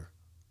the weather.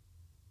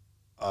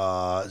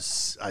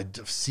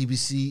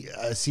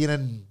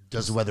 CNN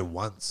does the weather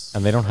once.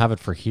 And they don't have it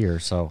for here,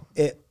 so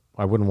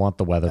I wouldn't want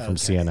the weather from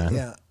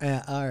CNN.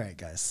 Yeah. All right,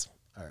 guys.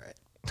 All right.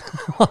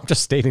 I'm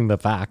just stating the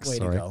facts. Way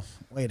sorry. to go.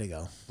 Way to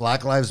go.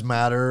 Black Lives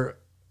Matter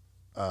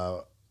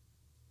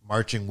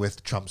marching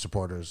with Trump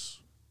supporters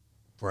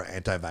for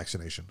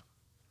anti-vaccination.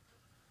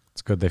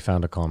 It's good they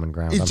found a common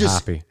ground. It's I'm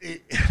just-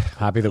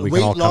 happy that we Wait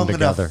can all come long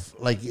together. enough,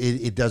 like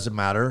it doesn't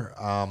matter.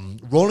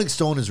 Rolling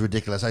Stone is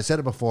ridiculous. I said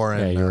it before.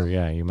 Yeah,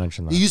 And, you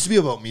mentioned it that. used to be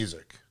about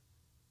music.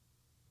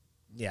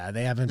 Yeah,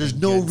 they haven't. There's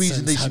been no good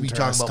reason they since should be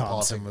Hunter talking S. about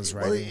Thompson politics.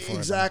 was Well, writing for them.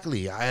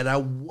 exactly.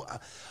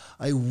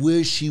 I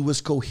wish he was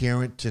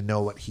coherent to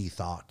know what he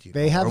thought,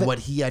 They or haven't- what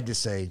he had to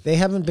say. They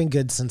haven't been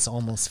good since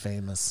Almost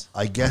Famous.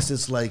 I guess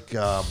it's like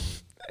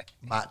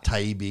Matt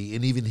Taibbi,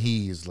 and even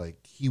he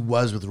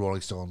was with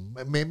Rolling Stone.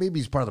 Maybe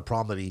he's part of the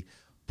problem that he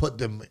put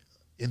them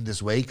in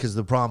this way, because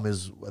the problem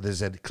is, what they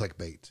said,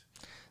 clickbait.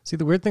 See,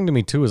 the weird thing to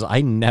me too is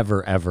I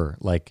never ever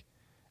like,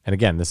 and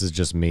again, this is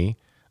just me.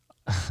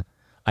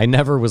 I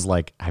never was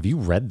like, have you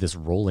read this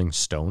Rolling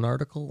Stone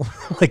article?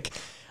 Like,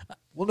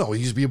 Well, no, it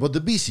used to be about the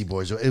BC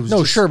Boys. It was no,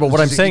 just- sure, it but was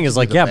what I'm just saying is into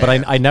like, the yeah, but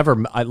band. I never,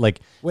 like,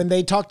 When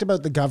they talked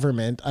about the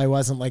government, I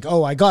wasn't like,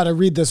 oh, I got to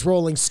read this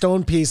Rolling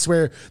Stone piece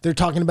where they're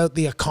talking about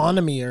the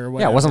economy or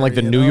whatever. yeah, it wasn't like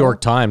the you New know?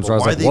 York Times where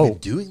I Why was are like, they whoa. even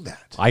doing that?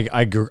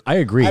 I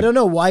agree. I don't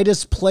know. Why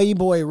does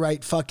Playboy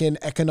write fucking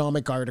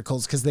economic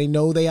articles? Because they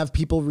know they have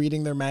people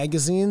reading their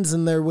magazines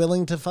and they're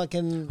willing to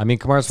fucking. I mean,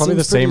 Kumar, it's probably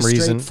the Seems same pretty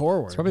reason.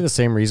 straightforward. It's probably the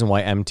same reason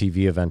why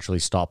MTV eventually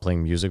stopped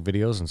playing music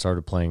videos and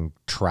started playing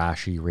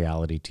trashy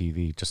reality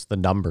TV. Just the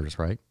numbers,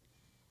 right?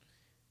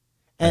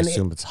 I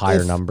assume it's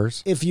higher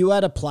numbers. If you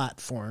had a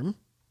platform,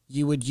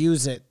 you would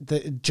use it.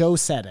 Joe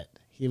said it.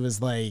 He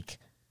was like,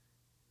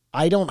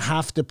 I don't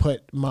have to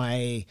put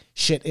my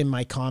shit in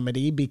my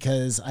comedy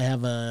because I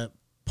have a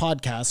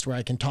podcast where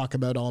I can talk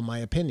about all my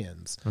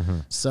opinions.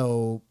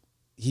 So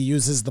he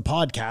uses the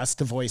podcast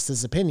to voice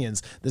his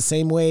opinions. The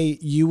same way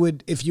you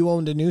would, if you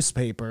owned a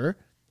newspaper,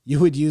 you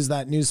would use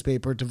that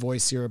newspaper to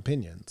voice your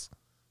opinions.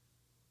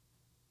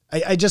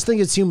 I just think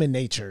it's human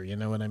nature. You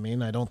know what I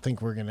mean? I don't think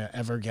we're going to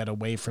ever get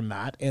away from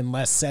that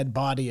unless said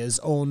body is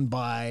owned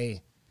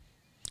by.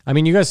 I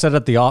mean, you guys said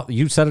it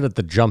you said it at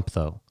the jump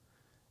though,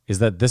 is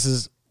that this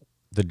is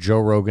the Joe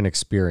Rogan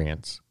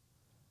Experience.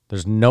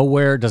 There's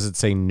nowhere does it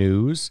say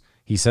news.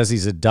 He says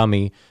he's a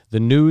dummy. The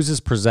news is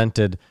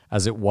presented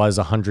as it was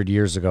 100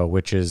 years ago,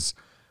 which is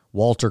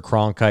Walter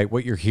Cronkite.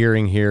 What you're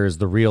hearing here is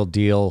the real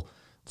deal.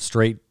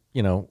 straight,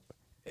 you know.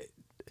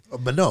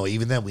 But no,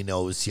 even then we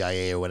know it was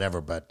CIA or whatever.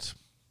 But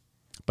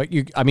But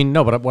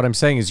but what I'm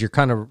saying is you're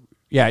kind of,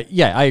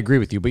 I agree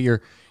with you, but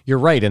you're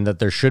right in that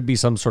there should be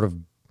some sort of,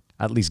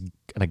 at least,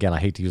 and again, I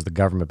hate to use the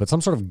government, but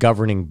some sort of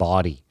governing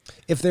body.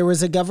 If there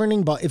was a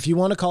governing body, if you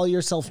want to call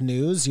yourself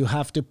news, you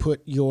have to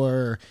put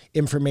your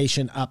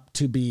information up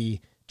to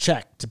be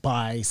checked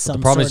by some.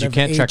 The problem sort is you of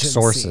can't check agency.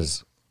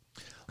 sources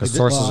because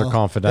sources are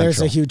confidential.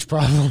 There's a huge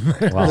problem.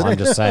 Well, I'm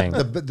just saying.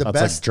 the That's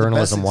best like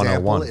journalism the best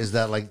example 101. is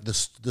that like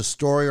the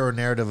story or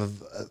narrative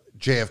of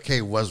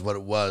JFK was what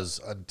it was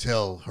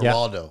until Yeah.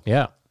 Geraldo.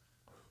 Yeah.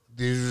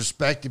 There's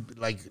respect,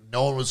 like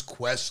no one was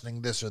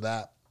questioning this or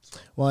that.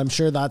 Well, I'm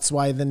sure that's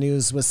why the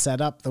news was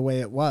set up the way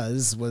it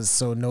was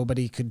so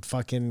nobody could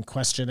fucking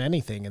question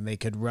anything and they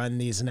could run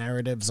these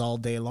narratives all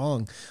day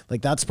long.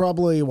 Like that's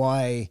probably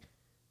why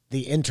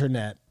the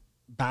internet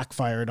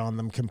backfired on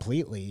them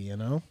completely, you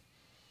know?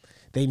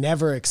 They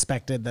never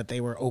expected that they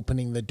were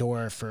opening the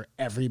door for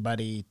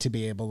everybody to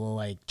be able to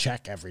like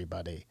check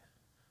everybody.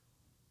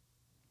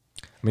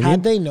 I mean,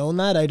 Had they known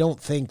that, I don't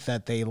think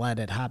that they let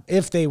it happen.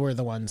 If they were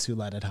the ones who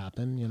let it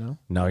happen, you know?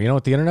 No, you know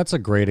what? The internet's a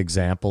great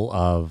example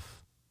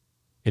of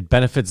it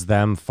benefits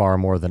them far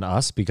more than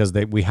us because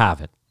we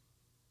have it.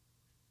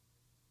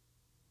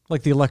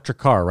 Like the electric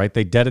car, right?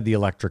 They deaded the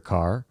electric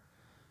car.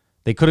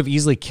 They could have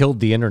easily killed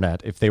the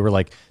internet if they were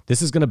like,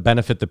 this is going to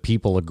benefit the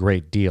people a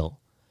great deal.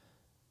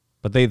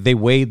 But they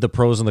weighed the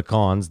pros and the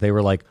cons. They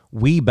were like,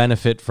 we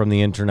benefit from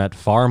the internet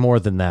far more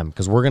than them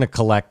because we're going to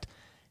collect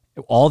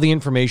all the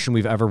information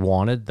we've ever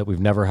wanted that we've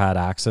never had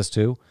access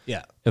to.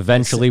 Yeah.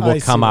 Eventually I will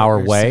see come what our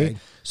you're way. saying.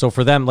 So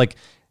for them, like,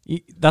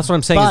 that's what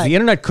I'm saying is But- the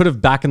internet could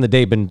have back in the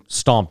day been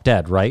stomped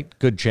dead, right?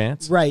 Good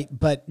chance. Right,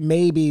 but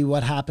maybe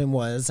what happened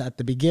was at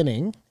the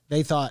beginning,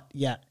 they thought,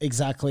 yeah,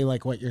 exactly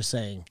like what you're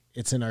saying.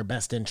 It's in our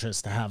best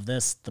interest to have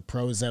this. The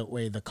pros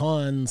outweigh the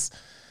cons.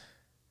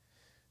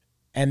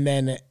 And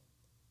then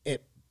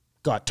it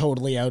got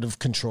totally out of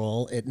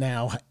control. It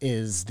now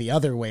is the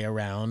other way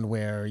around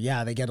where,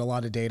 yeah, they get a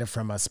lot of data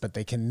from us, but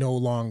they can no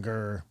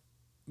longer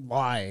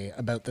lie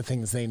about the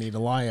things they need to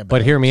lie about.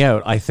 But hear me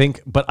out. I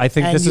think and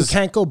this you is,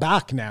 can't go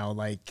back now.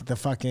 Like the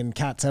fucking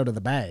cat's out of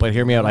the bag. but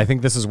hear me out. I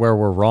think this is where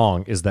we're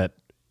wrong is that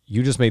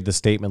you just made the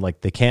statement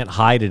like they can't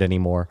hide it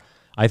anymore.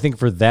 I think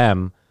for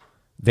them,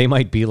 they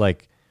might be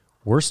like,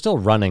 we're still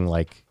running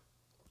like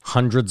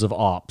hundreds of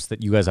ops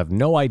that you guys have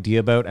no idea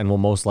about and will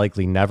most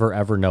likely never,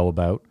 ever know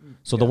about.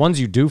 So the ones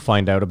you do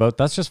find out about,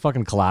 that's just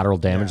fucking collateral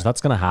damage.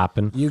 That's going to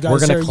happen. You We're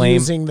guys gonna are claim,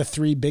 using the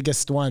three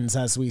biggest ones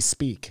as we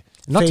speak.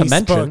 Not to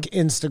mention- Facebook,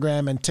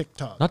 Instagram, and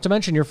TikTok. not to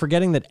mention you're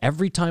forgetting that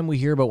every time we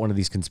hear about one of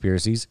these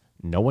conspiracies,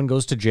 no one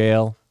goes to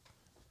jail.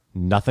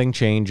 Nothing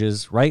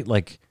changes, right?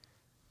 Like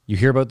you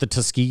hear about the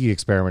Tuskegee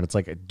experiment. It's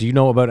like, do you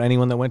know about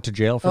anyone that went to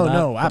jail for Oh, that?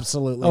 no,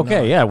 absolutely Okay,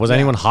 not. yeah. Was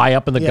anyone high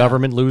up in the Yeah.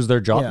 government lose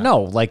their job? Yeah.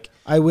 No, like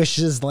I wish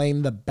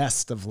Ghislaine the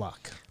best of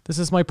luck. this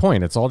is my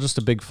point. It's all just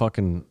a big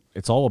fucking,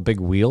 it's all a big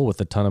wheel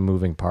with a ton of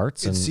moving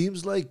parts. It And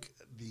seems like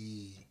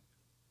the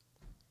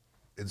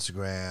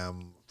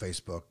Instagram,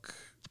 Facebook,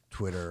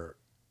 Twitter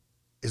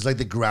is like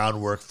the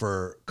groundwork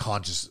for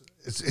conscious.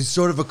 It's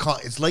sort of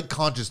it's like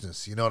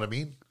consciousness. You know what I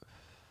mean?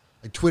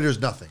 Like Twitter's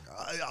nothing.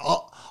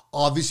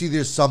 Obviously,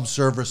 there's some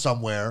server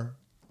somewhere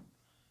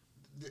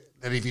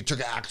that if you took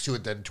an axe to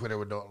it, then Twitter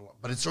would know.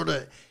 But it sort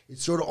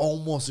of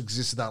almost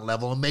exists at that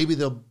level, and maybe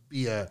there'll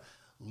be a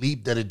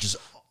leap that it just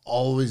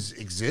always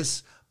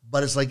exists.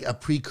 But it's like a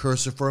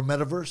precursor for a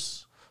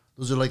metaverse.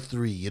 Those are like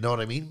three. You know what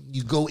I mean?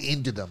 You go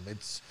into them.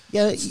 It's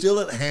still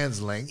at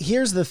hand's length.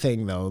 Here's the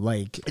thing, though.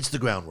 Like It's the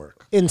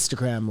groundwork.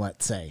 Instagram,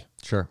 let's say.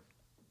 sure.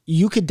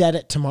 You could dead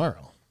it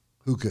tomorrow.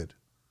 Who could?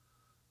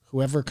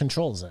 Whoever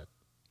controls it.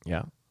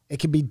 Yeah. It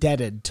could be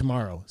deaded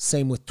tomorrow.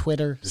 Same with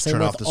Twitter. Just same turn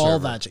with off the all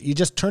server. that. You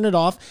just turn it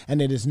off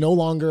and it is no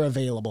longer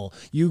available.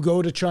 You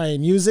go to try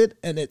and use it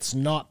and it's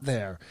not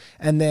there.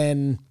 And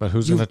then But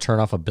who's going to turn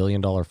off $1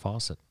 billion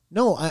faucet?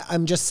 No,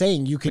 I'm just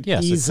saying you could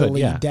Yes, it could,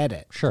 easily yeah. dead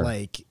it. Sure.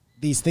 Like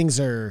these things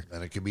are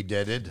And it could be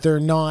deaded. they're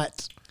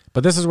not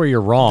But this is where you're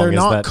wrong. they're is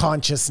not that,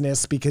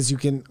 consciousness because you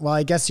can well,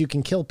 I guess you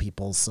can kill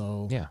people,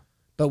 so yeah.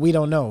 but we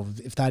don't know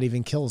if that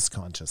even kills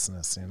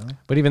consciousness, you know?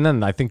 But even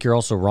then, I think you're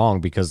also wrong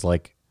because,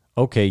 like,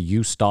 okay,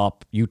 you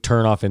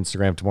turn off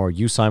Instagram tomorrow.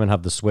 You, Simon,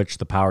 have the switch,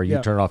 the power. You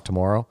Yeah. turn it off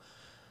tomorrow.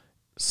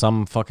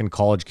 Some fucking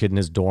college kid in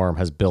his dorm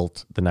has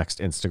built the next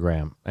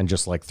Instagram and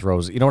just like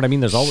throws. You know what I mean?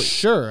 There's always.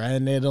 Sure,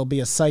 and it'll be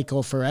a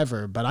cycle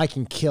forever, but I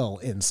can kill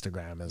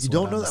Instagram as You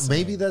well. don't know that.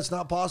 Maybe that's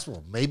not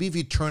possible. Maybe if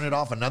you turn it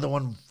off, another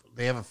one,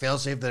 they have a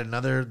failsafe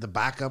that the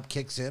backup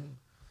kicks in.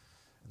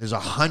 There's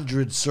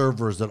 100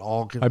 servers that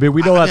all can. I mean,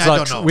 we know that's I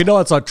not. don't know. We know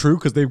that's not true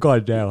because they've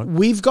gone down.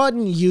 We've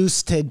gotten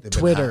used to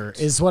Twitter,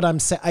 hacked. is what I'm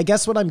saying. I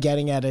guess what I'm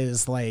getting at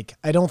is like,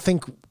 I don't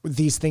think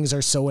these things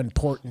are so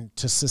important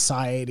to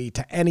society,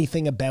 to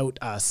anything about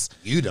us.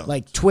 You don't.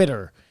 Like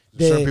Twitter.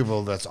 There's certain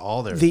people, that's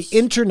all there The is.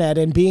 internet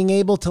and being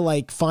able to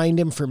like find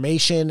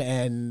information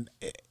and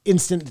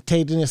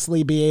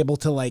instantaneously be able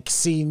to like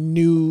see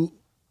new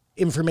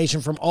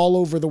information from all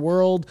over the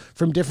world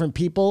from different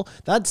people.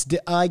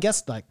 I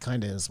guess that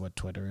kind of is what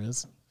Twitter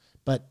is.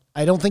 But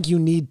I don't think you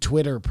need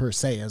Twitter per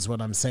se, is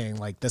what I'm saying.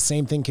 Like the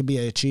same thing can be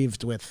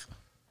achieved with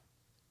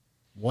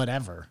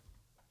whatever.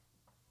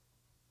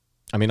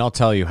 I mean, I'll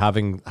tell you,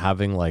 having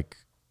like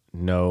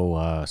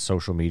no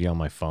social media on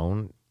my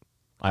phone,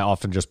 I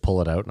often just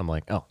pull it out and I'm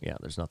like, oh yeah,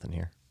 there's nothing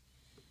here.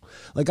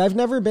 Like I've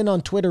never been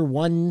on Twitter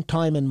one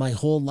time in my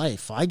whole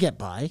life. I get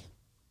by.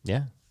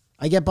 Yeah.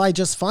 I get by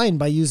just fine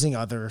by using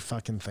other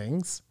fucking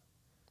things.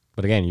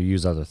 But again, you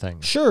use other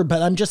things. Sure,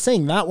 but I'm just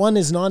saying that one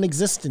is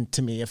non-existent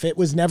to me. If it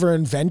was never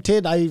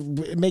invented,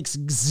 it makes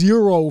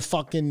zero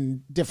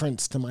fucking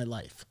difference to my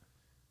life.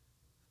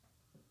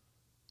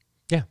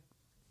 Yeah.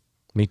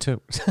 Me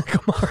too.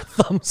 Come on,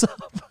 thumbs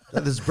up.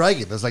 That is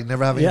bragging. That's like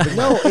never having. Yeah.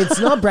 No, it's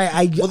not bright.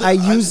 I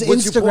use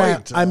what's your Instagram.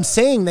 point? I'm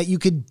saying that you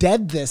could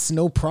dead this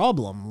no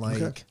problem.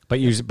 Like But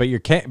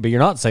you're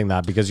not saying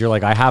that because you're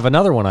like, I have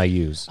another one I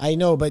use. I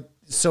know, but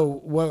so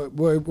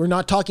we're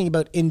not talking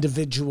about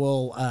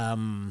individual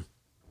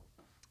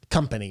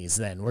companies.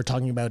 Then we're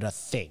talking about a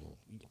thing,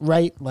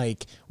 right?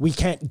 Like we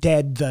can't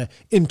dead the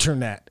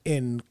internet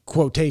in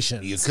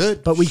quotations. You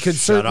could, but we could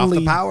shut certainly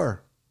off the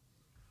power.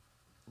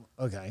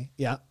 Okay,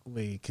 yeah,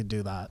 we could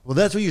do that. Well,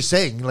 that's what you're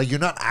saying. Like you're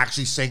not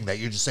actually saying that.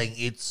 You're just saying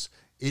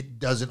it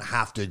doesn't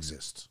have to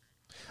exist.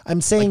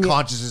 I'm saying Like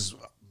consciousness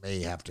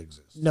may have to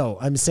exist. no.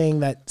 I'm saying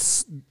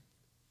that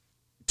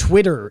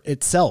Twitter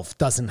itself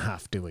doesn't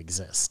have to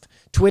exist.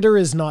 Twitter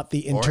is not the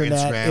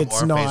internet. Instagram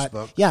It's or not.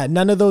 Facebook. Yeah,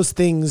 none of those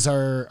things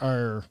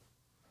are.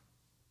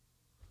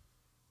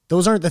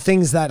 Those aren't the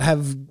things that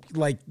have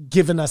like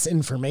given us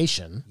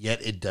information.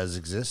 Yet it does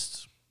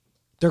exist.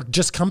 They're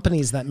just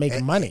companies that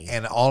make money.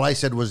 And all I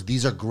said was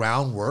these are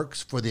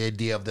groundworks for the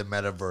idea of the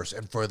metaverse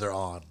and further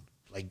on.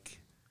 Like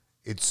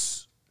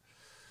it's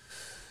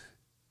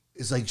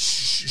like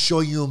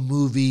showing you a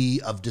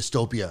movie of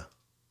dystopia.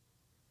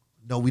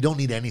 No, we don't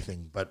need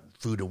anything but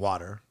food and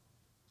water.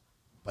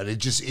 But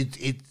it's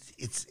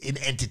an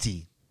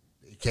entity.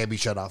 It can't be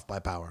shut off by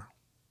power.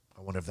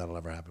 I wonder if that'll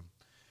ever happen.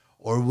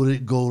 Or would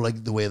it go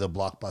like the way of the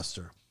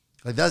Blockbuster?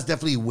 Like that's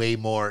definitely way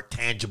more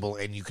tangible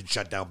and you can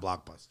shut down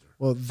Blockbuster.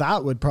 Well,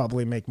 that would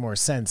probably make more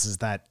sense is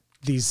that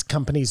these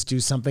companies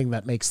do something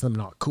that makes them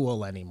not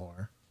cool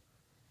anymore.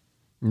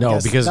 No,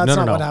 Guess because that's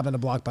no. not what happened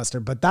to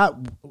Blockbuster. But that,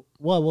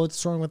 well,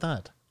 what's wrong with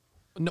that?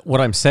 No,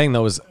 what I'm saying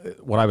though is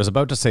what I was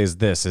about to say is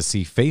this: is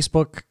see,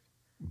 Facebook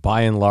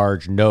by and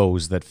large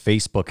knows that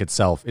Facebook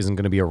itself isn't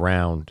going to be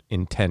around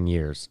in 10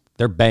 years.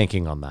 They're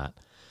banking on that.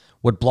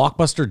 What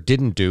Blockbuster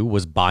didn't do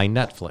was buy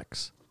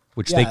Netflix,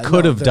 which they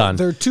could have done.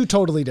 They're two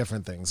totally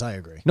different things. I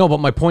agree. No,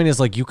 but my point is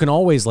like you can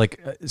always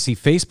see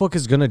Facebook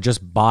is going to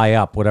just buy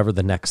up whatever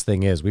the next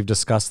thing is. We've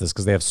discussed this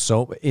because they have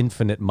so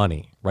infinite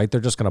money, right?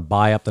 They're just going to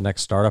buy up the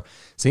next startup.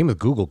 Same with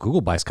Google.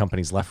 Google buys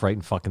companies left, right,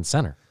 and fucking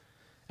center.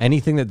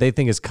 Anything that they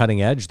think is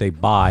cutting edge, they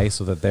buy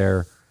so that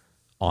they're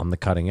on the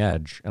cutting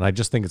edge. And I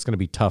just think it's going to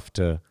be tough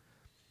to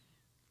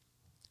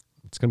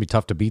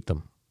beat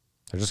them.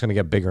 They're just going to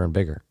get bigger and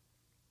bigger.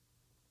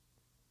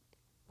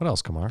 What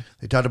else, Kamar?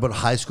 They talked about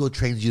high school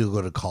trains you to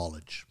go to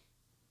college.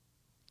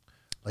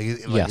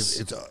 Yes.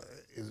 It's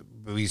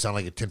maybe you sound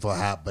like a tinfoil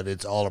hat, but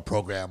it's all a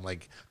program.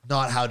 Like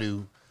not how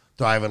to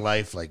thrive in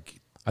life.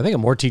 Like I think it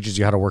more teaches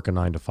you how to work a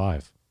 9 to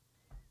 5.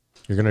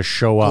 You're going to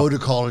show up. go to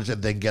college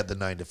and then get the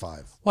 9 to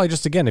 5. Well,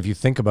 just again, if you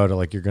think about it,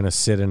 like you're going to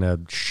sit in a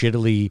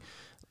shittily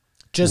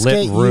Just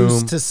lit get room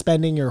used to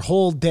spending your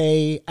whole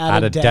day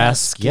at a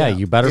desk. Yeah,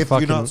 you better If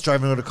fucking. you're not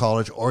striving to go to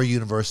college or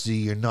university,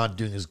 you're not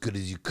doing as good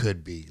as you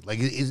could be. Like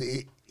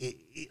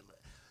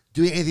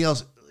doing anything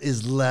else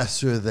is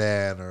lesser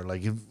than, or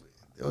like if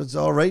it's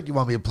all right. You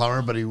want to be a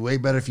plumber, but it'd be way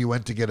better if you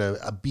went to get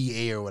a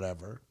BA or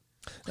whatever.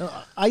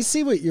 I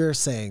see what you're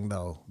saying,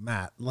 though,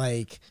 Matt.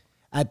 Like,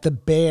 at the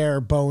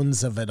bare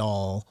bones of it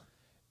all,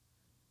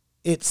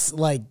 it's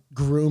like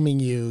grooming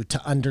you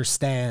to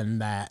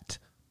understand that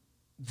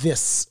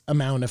this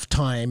amount of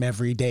time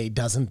every day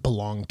doesn't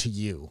belong to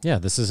you. Yeah,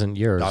 this isn't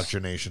yours.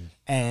 Indoctrination.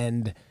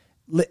 And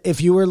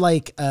if you were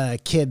like a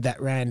kid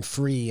that ran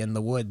free in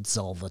the woods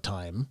all the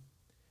time,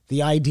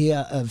 the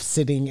idea of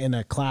sitting in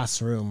a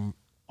classroom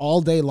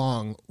all day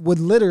long would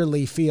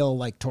literally feel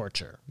like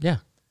torture. Yeah.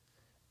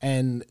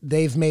 And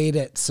they've made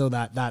it so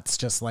that that's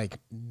just like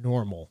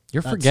normal.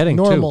 You're That's forgetting,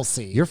 too.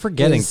 normalcy. You're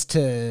forgetting- is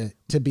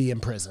to be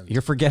imprisoned.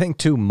 You're forgetting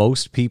too,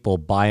 most people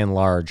by and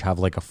large have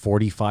like a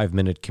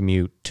 45-minute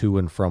commute to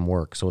and from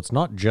work. So it's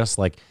not just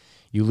like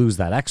you lose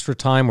that extra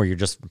time where you're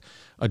just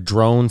a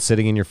drone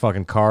sitting in your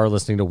fucking car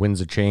listening to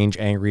Winds of Change,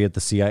 angry at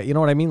the CIA. You know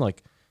what I mean?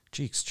 Like,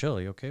 cheeks,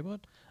 chill. You okay,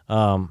 bud?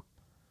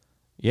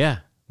 Yeah.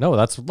 No,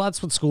 that's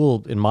what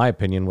school, in my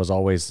opinion, was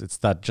always. It's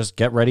that just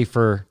get ready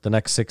for the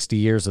next 60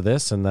 years of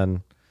this, and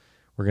then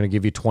we're going to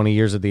give you 20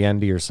 years at the end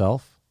to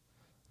yourself.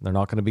 They're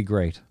not going to be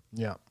great.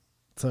 Yeah.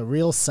 It's a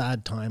real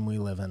sad time we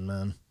live in,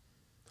 man.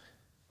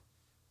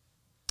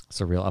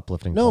 It's a real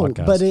uplifting No,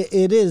 podcast. but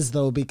it is,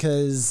 though,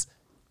 because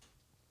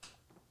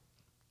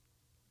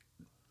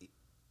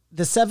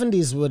the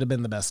 70s would have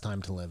been the best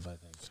time to live, I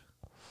think.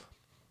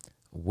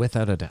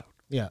 Without a doubt.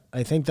 Yeah,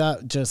 I think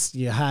that just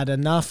you had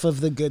enough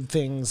of the good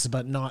things,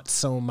 but not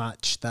so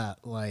much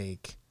that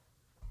like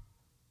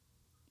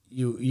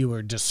you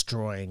were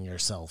destroying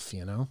yourself,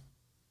 you know?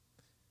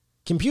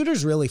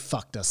 Computers really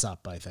fucked us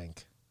up, I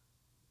think.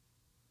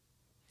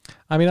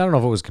 I mean, I don't know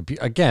if it was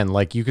again,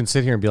 like you can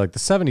sit here and be like the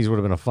 70s would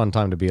have been a fun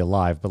time to be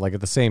alive, but like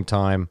at the same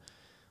time,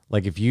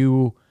 like if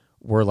you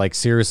were like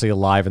seriously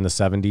alive in the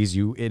 70s,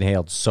 you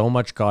inhaled so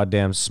much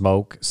goddamn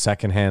smoke,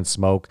 secondhand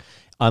smoke,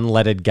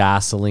 unleaded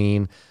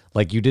gasoline,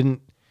 like you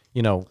didn't,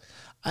 you know.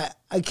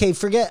 I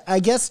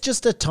guess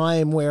just a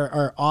time where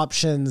our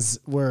options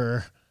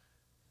were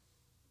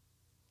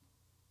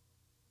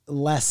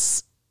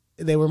less,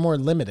 they were more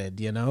limited,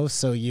 you know?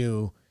 So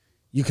you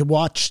could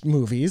watch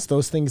movies,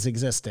 those things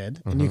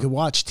existed, and you could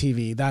watch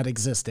TV, that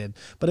existed,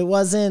 but it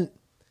wasn't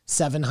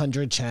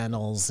 700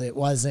 channels. It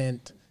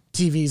wasn't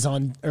TVs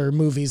on or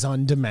movies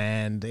on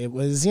demand. It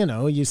was, you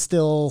know, you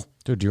still.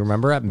 Dude, do you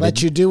remember at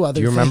let you do other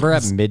Do you remember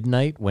things. at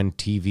midnight when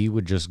TV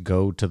would just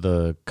go to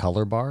the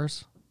color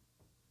bars?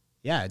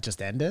 Yeah, it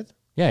just ended.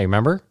 Yeah, you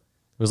remember?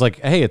 It was like,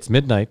 hey, it's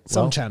midnight.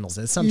 Some Well, channels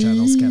did. Some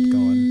channels kept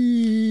going.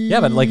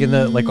 yeah, but like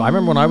I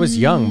remember when I was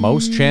young,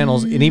 most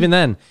channels, and even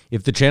then,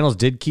 if the channels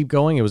did keep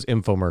going, it was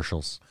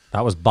infomercials.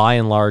 That was by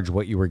and large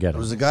what you were getting. There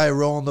was a guy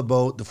rowing the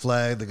boat, the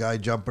flag, the guy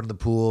jumping in the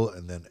pool,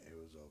 and then it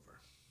was over.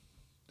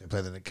 They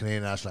played the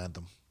Canadian national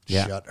anthem.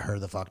 Yeah. Shut her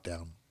the fuck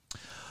down.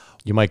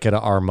 You might get a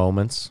Our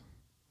Moments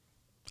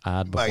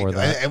ad before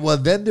that. Well,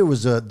 then there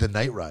was the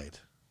night ride,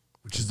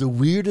 which is the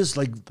weirdest.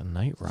 Like The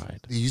night ride.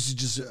 they used to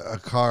just a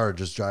car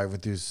just driving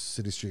through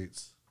city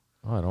streets.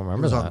 Oh, I don't It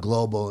remember was that. on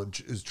Global.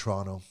 It was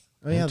Toronto.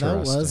 Oh yeah, that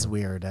was Interesting.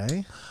 weird,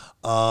 eh?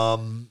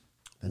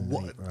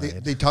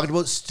 They talked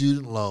about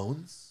student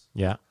loans.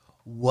 Yeah.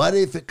 What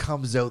if it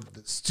comes out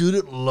that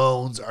student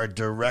loans are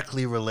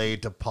directly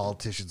related to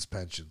politicians'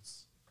 pensions?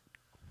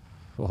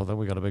 Well, then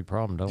we got a big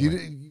problem, don't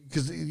we?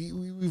 Because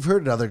we've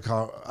heard other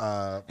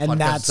podcasts And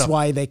that's stuff.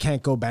 why they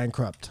can't go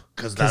bankrupt.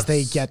 'Cause Because they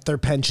that's- get their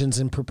pensions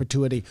in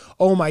perpetuity.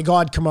 Oh my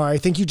God, Kamar, I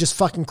think you just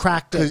fucking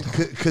cracked it.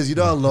 Because you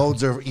know how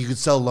loans are, you can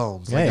sell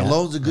loans. Like Yeah, a yeah.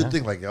 loan's a good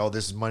thing. Like, oh,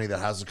 this is money that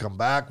has to come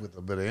back with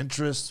a bit of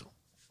interest.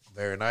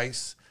 Very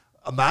nice.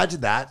 Imagine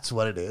that's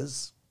what it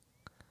is.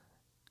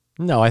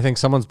 No, I think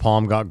someone's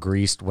palm got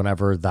greased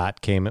whenever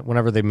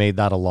they made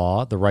that a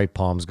law. The right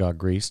palms got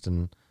greased,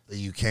 and That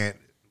you can't.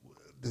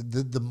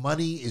 The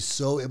money is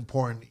so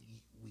important.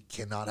 We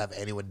cannot have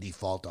anyone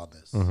default on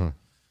this. Mm-hmm.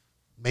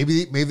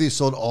 Maybe they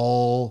sold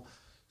all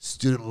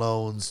student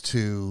loans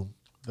to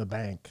The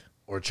bank.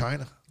 or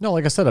China. no,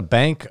 like I said, a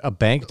bank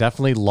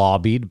definitely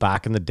lobbied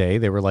back in the day.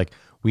 They were like,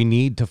 we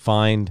need to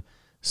find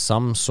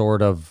some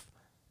sort of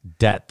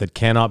debt that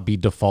cannot be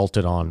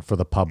defaulted on for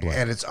the public.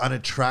 And it's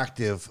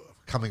unattractive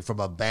coming from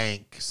a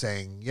bank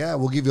saying, yeah,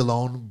 we'll give you a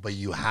loan, but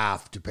you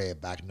have to pay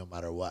it back no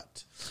matter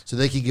what. So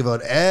they can give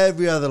out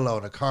every other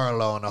loan, a car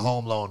loan, a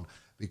home loan,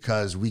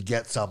 because we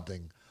get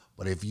something.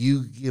 But if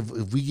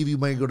we give you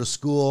money to go to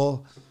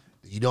school,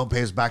 you don't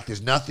pay us back,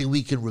 there's nothing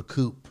we can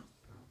recoup.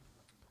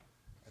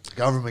 And the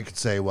government could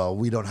say, well,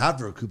 we don't have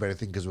to recoup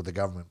anything because we're the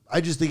government.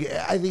 I think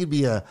it'd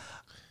be a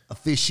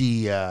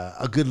fishy,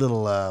 a good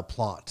little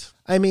plot.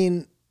 I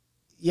mean,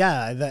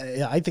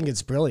 yeah, I think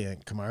it's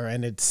brilliant, Kamar.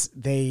 And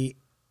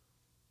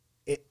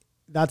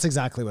that's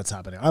exactly what's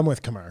happening. I'm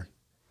with Kamar.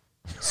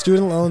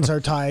 Student loans are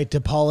tied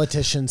to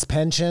politicians'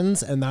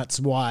 pensions, and that's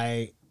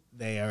why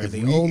they are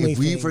the only If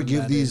we thing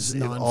forgive that these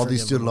is all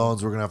these student non-forgivable.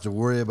 loans, we're gonna have to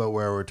worry about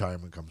where our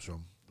retirement comes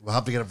from. We'll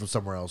have to get it from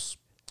somewhere else.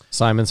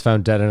 Simon's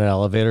found dead in an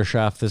elevator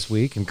shaft this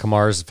week, and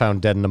Kamar's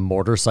found dead in a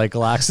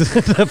motorcycle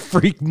accident, a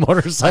freak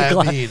motorcycle.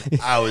 I mean,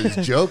 I was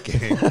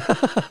joking.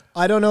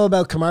 I don't know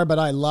about Kamar, but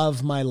I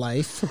love my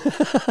life.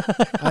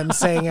 I'm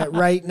saying it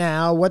right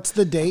now. What's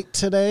the date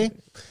today?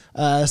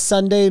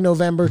 Sunday,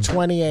 November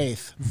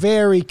 28th.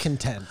 Very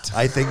content.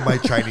 I thank my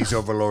Chinese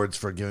overlords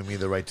for giving me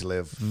the right to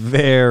live.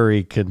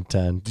 Very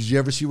content. Did you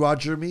ever see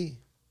Roger and Me?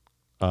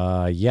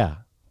 Yeah.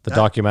 The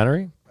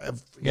documentary?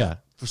 Yeah.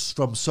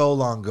 From so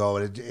long ago,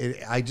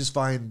 I just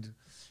find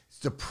it's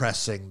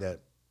depressing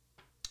that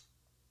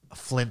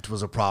Flint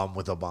was a problem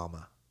with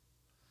Obama.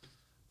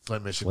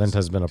 Flint, Michigan. Flint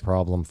has been a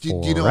problem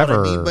forever. Do you know what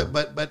I mean?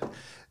 But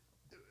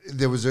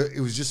it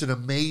was just an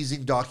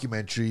amazing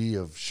documentary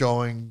of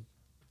showing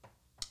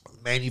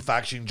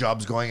manufacturing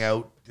jobs going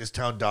out, this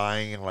town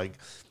dying, and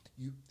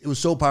it was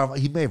so powerful.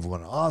 He may have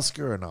won an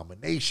Oscar or a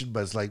nomination,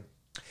 but it's like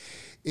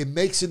it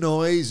makes a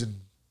noise and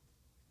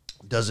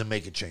doesn't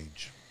make a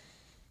change.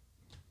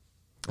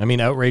 I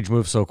mean, outrage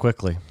moves so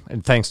quickly,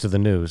 and thanks to the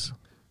news,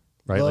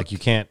 right? Like you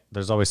can't.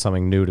 There's always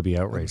something new to be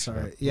outraged. Sorry.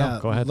 about. Yeah. No,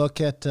 go ahead.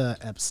 Look at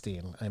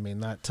Epstein. I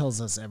mean, that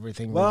tells us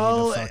everything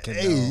Well, we need to fucking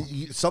know.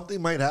 hey,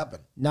 something might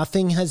happen.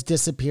 Nothing has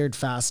disappeared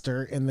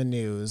faster in the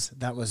news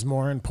that was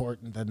more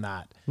important than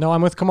that. No,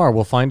 I'm with Kamar.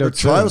 We'll find out.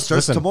 trial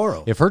soon. starts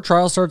tomorrow. If her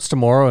trial starts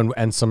tomorrow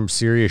and some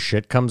serious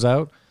shit comes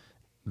out,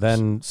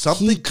 then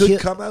Something could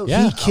come out.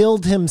 Yeah. He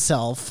killed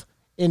himself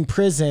in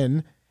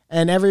prison,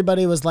 and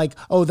everybody was like,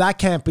 "Oh, that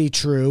can't be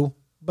true."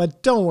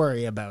 But don't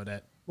worry about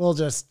it. We'll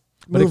just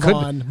move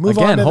on. Move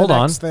on to hold the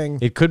on. next thing.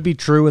 It could be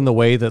true in the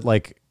way that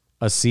like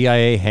a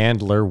CIA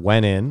handler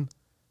went in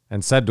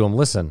and said to him,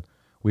 "Listen,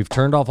 we've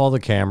turned off all the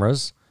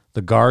cameras.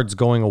 The guard's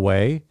going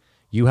away.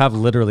 you have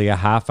literally a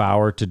half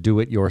hour to do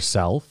it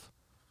yourself.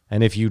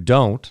 And if you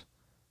don't,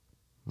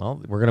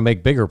 well, we're going to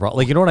make bigger problems.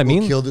 Like, you know what I mean?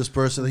 We'll kill this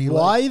person that you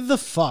like. Why the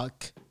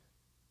fuck?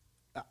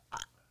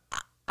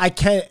 I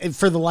can't,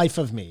 for the life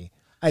of me.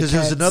 Because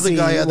there's another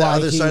guy on the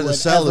other side of the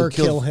cell who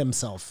kill killed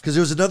himself. Because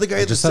there was another guy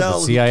in the just said the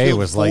cell CIA who killed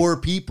was like- 4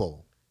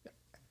 people.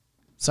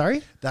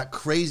 Sorry? That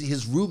crazy,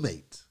 his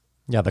roommate.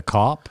 Yeah, the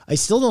cop. I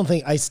still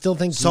think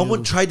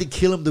Someone tried to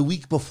kill him the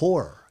week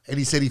before, and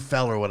he said he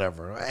fell or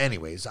whatever.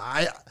 Anyways,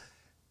 I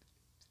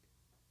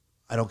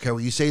don't care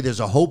what you say. There's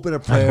a hope and a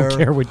I prayer. don't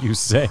care what you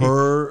say.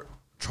 Her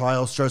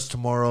trial starts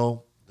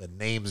tomorrow. The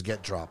names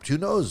get dropped. Who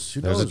knows?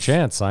 Who There's knows? a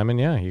chance, Simon.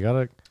 Yeah, you got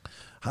to.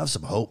 Have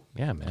some hope.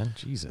 Yeah, man.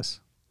 Jesus.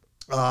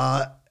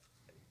 I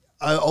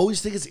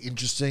always think it's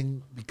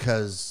interesting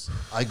because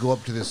I go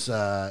up to this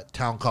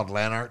town called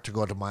Lanark to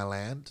go to my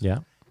land. Yeah.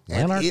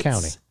 And Lanark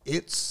County.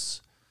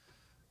 It's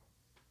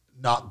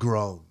not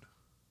grown.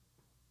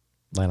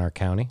 Lanark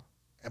County.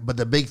 But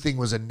the big thing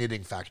was a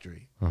knitting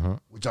factory,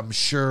 which I'm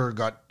sure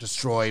got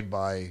destroyed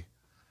by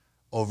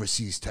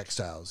overseas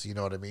textiles. You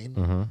know what I mean?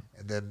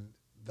 And then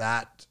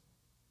that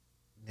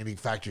knitting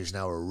factory is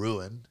now a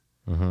ruin.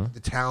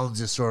 The town's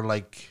just sort of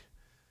like,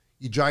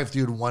 you drive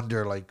through and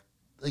wonder, like,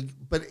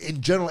 but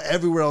in general,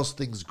 everywhere else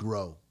things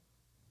grow.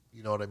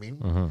 You know what I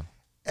mean?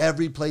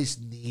 Every place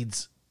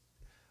needs.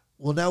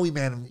 Well, now we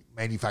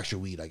manufacture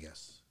weed, I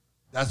guess.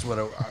 That's what.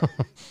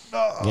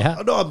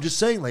 No, I'm just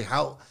saying, like,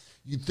 how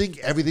you think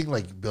everything,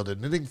 like, build a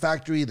knitting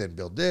factory, then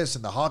build this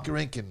and the hockey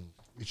rink, and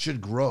it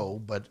should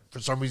grow, but for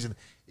some reason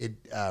it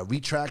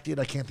retracted.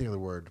 I can't think of the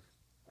word.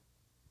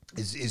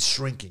 Is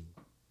shrinking.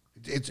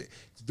 It's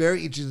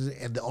very interesting,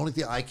 and the only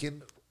thing I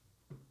can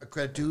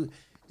credit to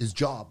is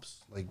jobs.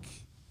 Like,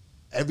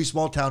 every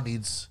small town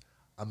needs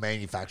a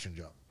manufacturing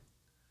job.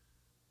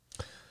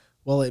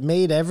 Well, it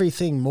made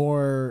everything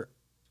more.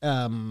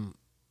 It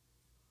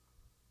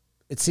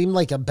seemed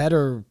like a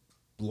better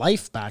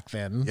life back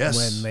then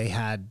when they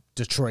had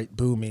Detroit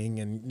booming,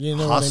 and you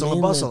know hustle what I mean?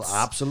 and bustle. It's-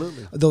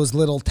 Absolutely. Those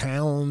little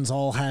towns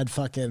all had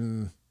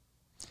fucking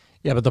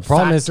Yeah, but the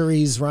problem is,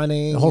 factories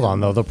running. hold on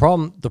though. The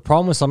problem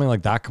with something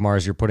like that, Kamar,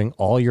 is you're putting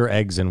all your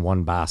eggs in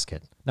one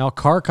basket. Now, a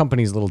car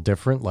company is a little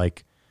different.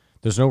 Like,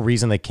 there's no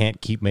reason they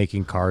can't keep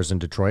making cars in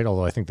Detroit,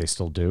 although I think they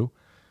still do,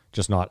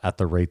 just not at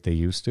the rate they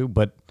used to.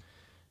 But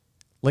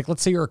like,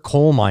 let's say you're a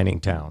coal mining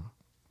town.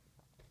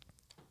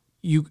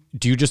 You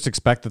just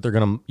expect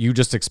that you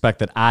just expect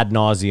that ad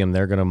nauseum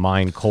they're gonna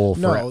mine coal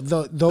for? No,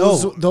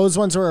 those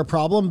ones are a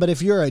problem. But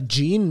if you're a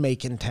gene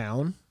making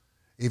town,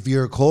 If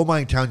you're a coal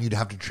mining town, you'd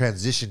have to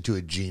transition to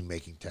a gene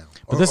making town,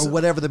 or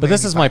whatever the. But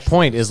this is my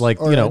point: is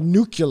like, or you know, a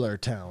nuclear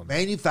town,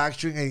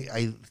 manufacturing.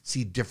 I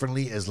see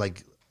differently as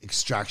like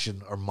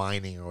extraction or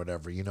mining or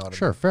whatever. You know what I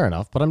sure, mean? fair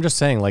enough. But I'm just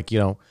saying, like, you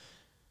know,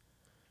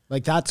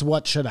 like that's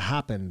what should have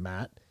happened.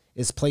 Matt,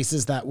 is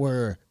places that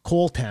were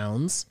coal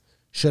towns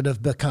should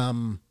have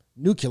become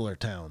nuclear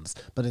towns,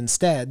 but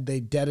instead they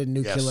deaded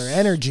nuclear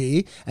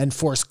energy and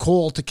forced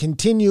coal to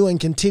continue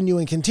and continue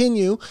and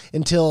continue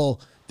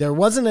until there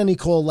wasn't any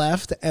coal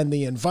left and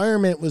the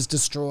environment was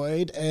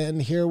destroyed.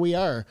 And here we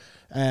are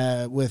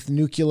with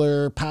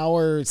nuclear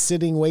power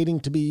sitting, waiting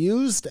to be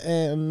used,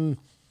 and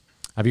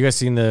have you guys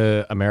seen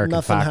the American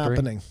nothing Factory?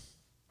 happening.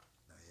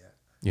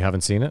 You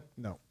haven't seen it?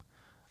 No.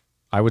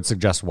 I would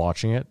suggest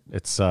watching it.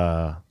 It's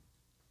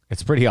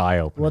pretty eye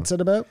opening. What's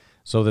it about?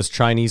 So this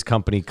Chinese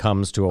company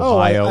comes to Oh,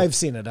 Ohio. I've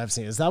seen it.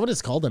 Is that what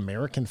it's called?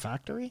 American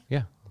Factory?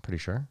 Yeah, I'm pretty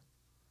sure.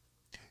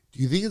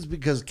 Do you think it's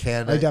because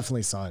Canada? I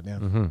definitely saw it.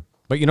 Yeah.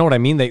 But you know what I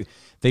mean?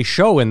 They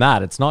show in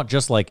that it's not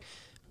just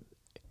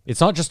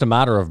a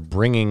matter of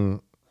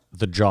bringing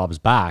the jobs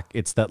back.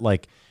 It's that,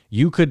 like,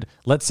 you could,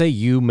 let's say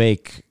you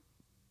make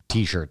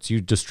t-shirts, you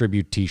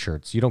distribute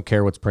t-shirts. You don't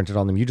care what's printed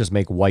on them. You just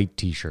make white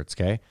t-shirts,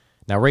 okay?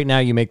 Now, right now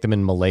you make them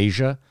in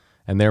Malaysia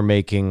and they're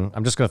making,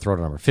 I'm just going to throw out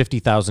a number,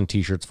 50,000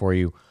 t-shirts for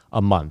you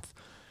a month.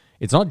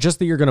 It's not just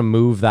that you're going to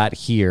move that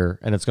here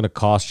and it's going to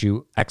cost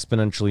you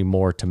exponentially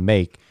more to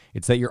make.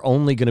 It's that you're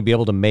only going to be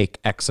able to make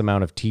X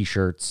amount of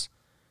t-shirts.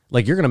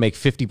 Like, you're going to make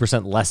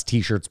 50% less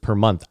t-shirts per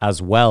month,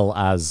 as well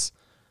as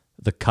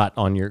the cut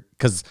on your,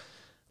 because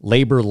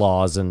labor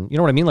laws and, you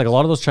know what I mean? Like, a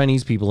lot of those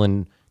Chinese people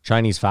in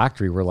Chinese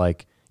factory were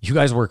like, you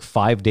guys work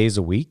 5 days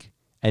a week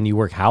and you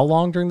work how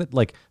long during the,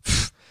 like,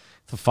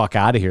 the fuck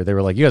out of here. They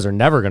were like, you guys are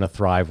never going to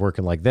thrive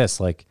working like this.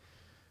 Like,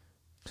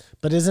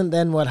 But isn't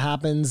then what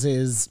happens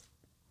is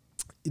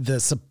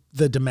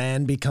the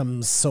demand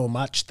becomes so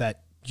much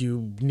that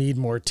you need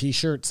more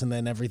t-shirts and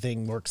then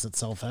everything works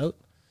itself out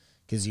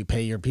because you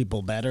pay your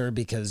people better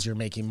because you're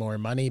making more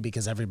money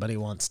because everybody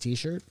wants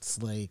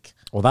t-shirts. Like,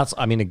 well, that's,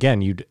 I mean,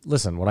 again,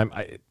 listen,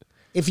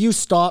 if you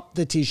stop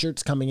the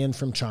t-shirts coming in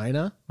from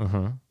China,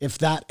 if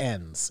that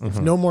ends, if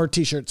no more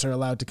t-shirts are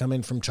allowed to come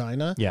in from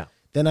China, yeah,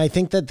 then I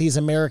think that these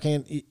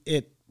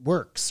it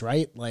works,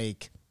 right?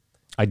 Like,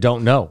 I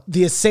don't know.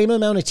 the same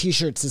amount of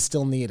t-shirts is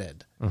still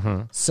needed.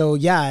 So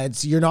yeah,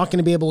 you're not going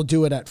to be able to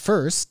do it at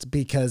first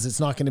because it's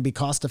not going to be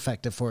cost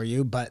effective for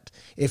you. But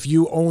if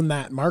you own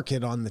that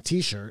market on the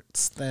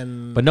t-shirts,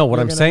 then But no, what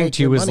you're I'm gonna saying make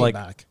to you your is money like,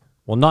 back.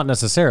 Well, not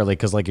necessarily,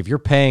 because like if you're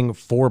paying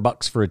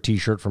 $4 for a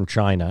T-shirt from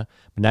China,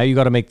 but now you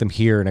got to make them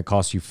here and it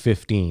costs you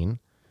 15,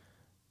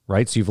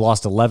 right? So you've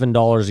lost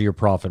 $11 of your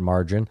profit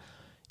margin.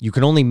 You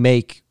can only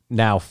make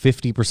now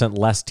 50%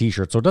 less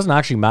T-shirts. So it doesn't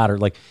actually matter.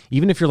 Like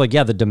even if you're like,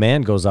 yeah, the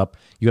demand goes up,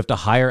 you have to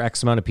hire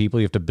X amount of people.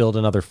 You have to build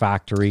another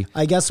factory.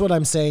 I guess what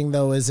I'm saying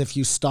though is if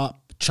you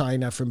stop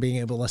China from being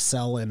able to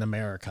sell in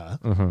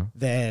America,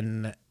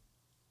 then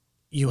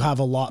you have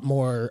a lot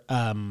more,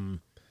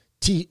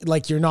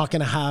 like you're not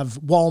going to have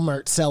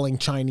Walmart selling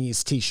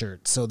Chinese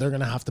T-shirts. So they're going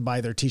to have to buy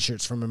their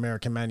T-shirts from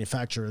American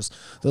manufacturers.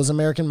 Those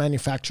American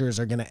manufacturers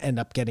are going to end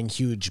up getting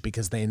huge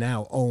because they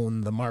now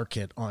own the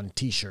market on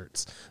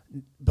T-shirts.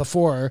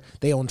 Before,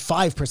 they owned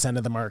 5%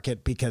 of the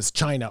market because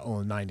China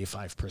owned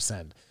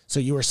 95%. So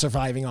you were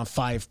surviving on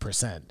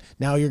 5%.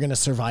 Now you're going to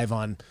survive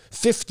on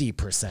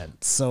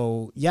 50%.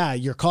 So yeah,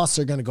 your costs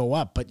are going to go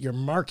up, but your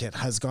market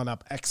has gone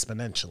up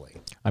exponentially.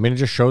 I mean, it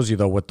just shows you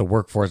though with the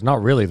workforce.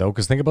 Not really though,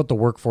 because think about the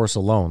workforce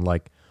alone.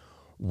 Like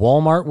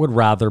Walmart would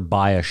rather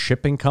buy a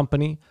shipping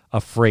company, a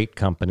freight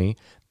company,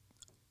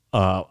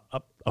 a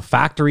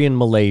factory in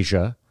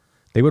Malaysia.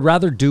 They would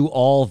rather do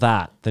all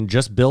that than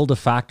just build a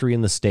factory in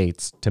the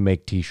States to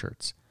make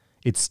T-shirts.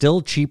 It's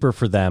still cheaper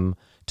for them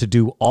to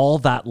do all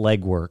that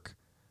legwork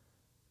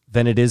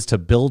than it is to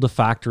build a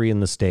factory in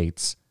the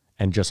States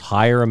and just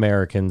hire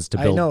Americans to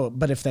build. I know,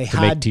 but if they to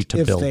had make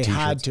if build they T-shirts.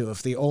 had to,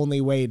 if the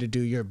only way to do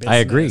your business I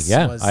agree.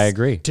 Yeah, was I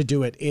agree. to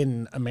do it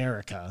in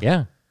America.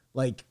 Yeah.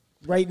 Like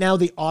right now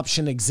the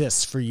option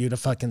exists for you to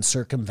fucking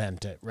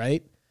circumvent it,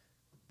 right?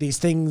 These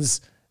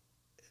things,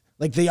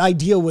 like the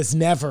idea was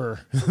never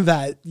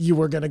that you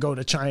were going to go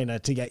to China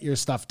to get your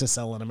stuff to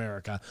sell in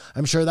America.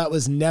 I'm sure that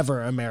was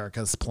never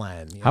America's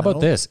plan. How about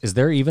this? Is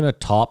there even a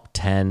top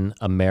 10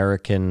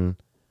 American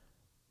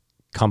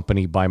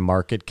company by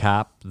market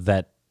cap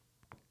that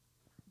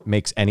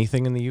makes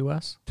anything in the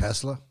U.S.?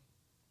 Tesla.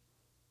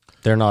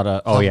 They're not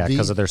a. Oh yeah, Humvee.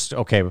 because of their.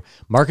 Okay,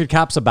 market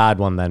cap's a bad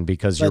one then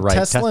because you're But right.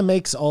 Tesla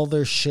makes all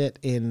their shit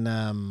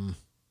in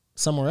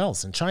somewhere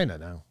else in China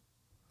now.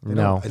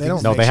 No, they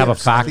don't no, make they have a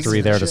chips. I think factory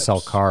it's there to chips.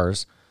 sell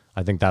cars.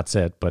 I think that's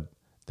it. But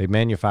they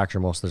manufacture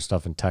most of their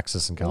stuff in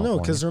Texas and California.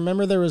 No, because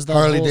remember there was that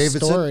Harley whole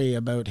Davidson? story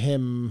about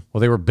him. Well,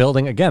 they were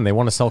building again. They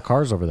want to sell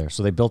cars over there,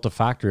 so they built a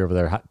factory over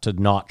there to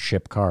not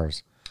ship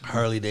cars.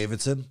 Harley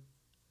Davidson.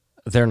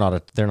 They're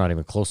not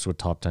even close to a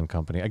top 10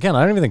 company. Again,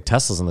 I don't even think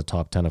Tesla's in the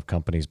top 10 of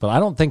companies, but I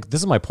don't think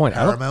this is my point.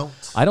 Paramount,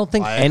 I don't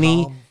think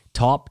any Viacom.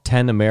 top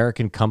 10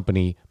 American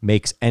company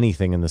makes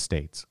anything in the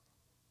States.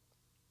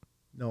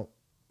 No,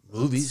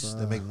 Movies.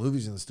 They make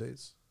movies in the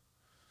States.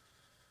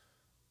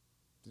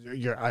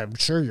 I'm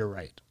sure you're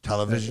right.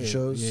 Television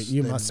shows.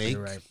 You they must be make.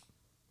 right.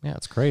 Yeah,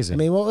 it's crazy. I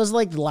mean, what was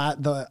like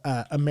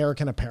the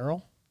American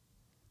Apparel?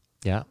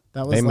 yeah,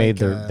 That was they made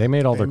like, they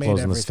made all they their made clothes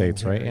in the everything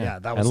States, here. right? Yeah,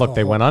 that and was look, the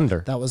they whole- went under.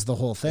 That was the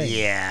whole thing.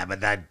 Yeah,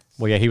 but that.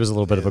 Well, yeah, he was a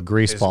little bit of a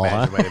grease ball,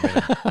 huh? Might have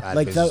been a bad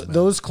Like businessman.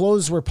 those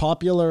clothes were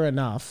popular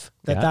enough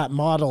that Yeah. that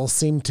model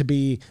seemed to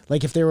be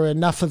like if there were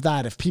enough of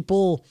that, if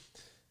people,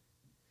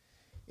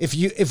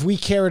 if we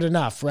cared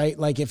enough, right?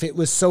 Like if it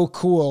was so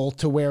cool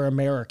to wear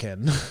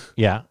American,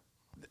 Yeah,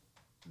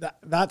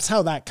 that's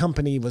how that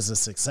company was a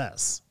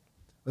success.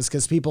 Was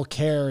because people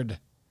cared.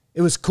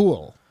 It was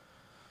cool.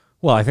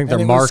 well, I think their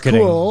And it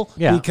marketing, was cool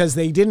yeah, because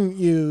they didn't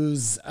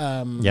use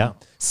Yeah.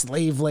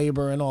 slave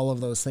labor and all of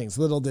those things.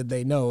 Little did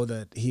they know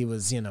that he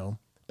was,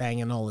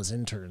 banging all his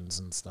interns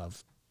and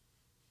stuff.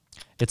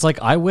 It's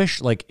like I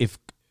wish like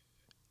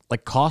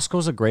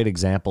Costco's a great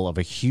example of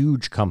a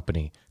huge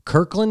company.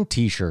 Kirkland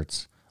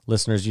t-shirts,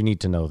 listeners, you need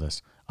to know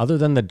this. Other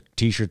than the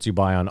t-shirts you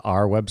buy on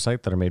our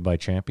website that are made by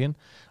Champion,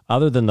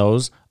 other than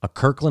those, a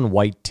Kirkland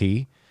white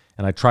tee,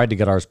 and I tried to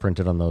get ours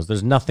printed on those.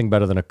 There's nothing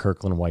better than a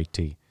Kirkland white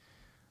tee.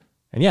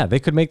 And yeah, they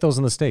could make those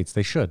in the States.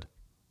 They should.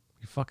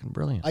 Be fucking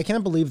brilliant. I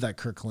can't believe that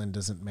Kirkland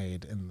isn't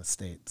made in the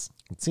States.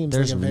 It seems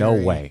There's like a no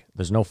very, way.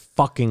 There's no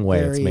fucking way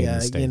it's very made in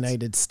the States.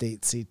 United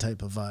Statesy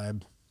type of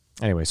vibe.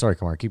 Anyway, sorry,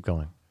 Kumar. Keep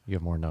going. You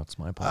have more notes.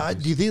 My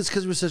apologies. Do you think it's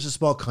because we're such a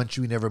small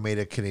country we never made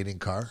a Canadian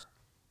car?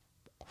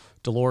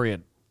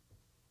 DeLorean.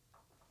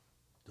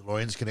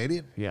 DeLorean's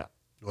Canadian? Yeah.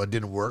 Well, it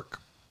didn't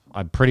work.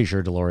 I'm pretty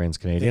sure DeLorean's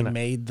They Canadian.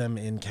 made them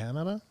in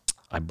Canada.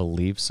 I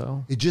believe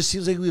so. It just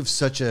seems like we have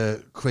such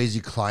a crazy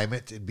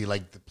climate. It'd be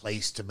like the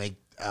place to make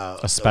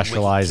A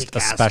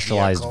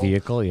specialized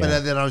vehicle, yeah.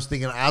 But then I was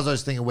thinking, as I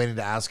was thinking, waiting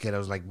to ask it, I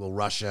was like, well,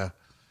 Russia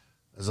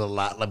is a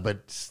lot,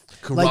 but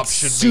corruption. Like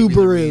may be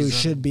the Subaru reason.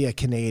 should be a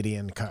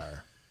Canadian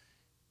car.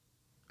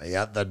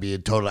 Yeah, that'd be a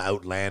total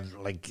outland,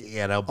 All-wheel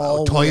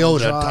Toyota.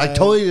 drive.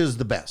 Toyota is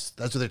the best.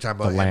 That's what they're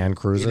talking about. The Land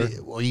Cruiser?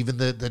 Or even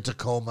the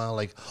Tacoma,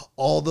 like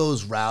all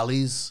those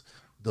rallies,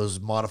 those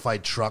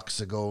modified trucks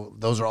that go,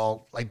 those are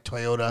all like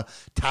Toyota.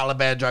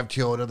 Taliban drive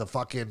Toyota. The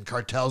fucking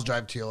cartels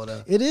drive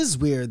Toyota. It is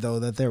weird though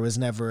that there was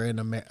never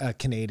a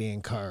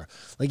Canadian car.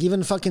 Like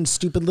even fucking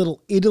stupid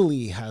little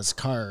Italy has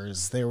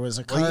cars. There was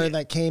a car yeah,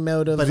 that came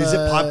out of. But is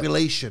it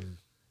population?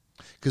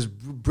 because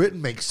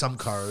Britain makes some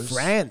cars.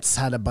 France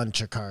had a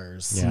bunch of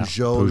cars. Yeah.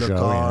 Peugeot, Le Peugeot,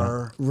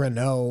 Car.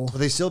 Renault. But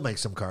they still make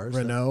some cars.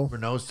 Renault.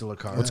 Renault's still a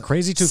car. What's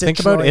crazy too? Think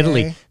about Citroën.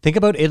 Italy. Think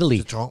about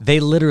Italy. Citroën. They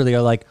literally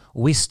are like,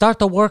 we start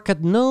to work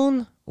at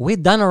noon. We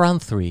done around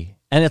 3,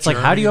 and it's like,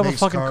 how do you have a Germany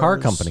fucking makes car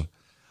cars. company?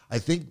 I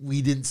think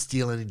we didn't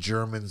steal any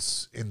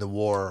Germans in the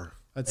war.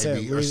 That's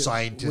maybe, it. Or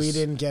scientists. We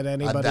didn't get on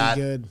anybody that.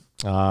 good.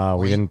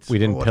 We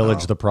didn't Oh, pillage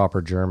no. the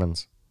proper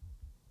Germans.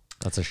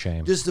 That's a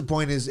shame. Just the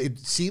point is, it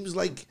seems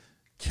like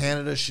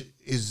Canada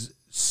is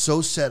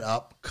so set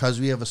up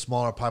because we have a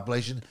smaller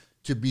population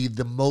to be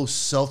the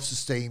most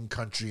self-sustained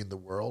country in the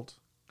world.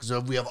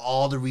 Because we have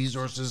all the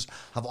resources,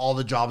 have all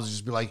the jobs,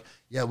 just be like,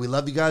 yeah, we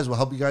love you guys, we'll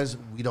help you guys.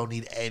 We don't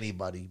need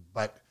anybody.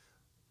 But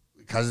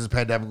because of the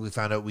pandemic, we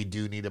found out we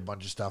do need a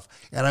bunch of stuff.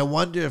 And I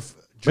wonder if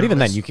But even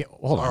then, journalists you can't-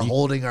 hold on, are you-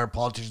 holding our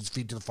politicians'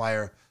 feet to the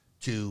fire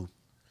to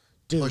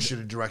Dude, push it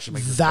in a direction.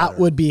 Make this that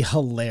better. would be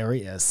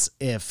hilarious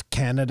if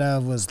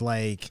Canada was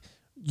like,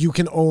 you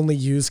can only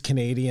use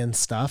Canadian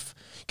stuff,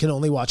 can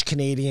only watch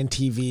Canadian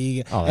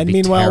TV. Oh, that'd and be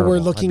meanwhile, terrible. we're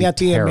That'd looking be at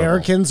the terrible.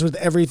 Americans with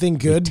everything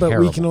good, but we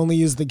terrible. can only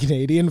use the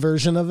Canadian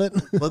version of it.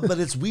 but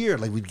it's weird.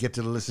 Like we'd get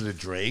to listen to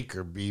Drake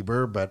or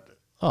Bieber, but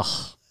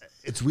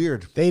it's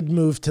weird. They'd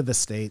move to the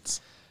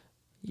States.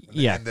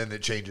 Yeah. And then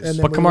it changes. And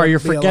then But we Kamar, you're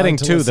wouldn't be allowed forgetting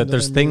to too listen that to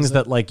there's their things music.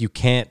 that like you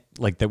can't,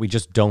 like that we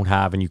just don't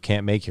have and you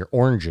can't make here.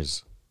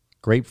 Oranges,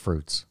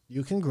 grapefruits,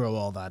 You can grow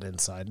all that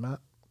inside, Matt.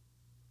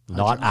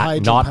 not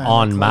on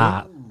hydroponically.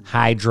 mat,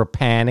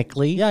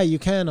 hydropanically. Yeah, you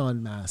can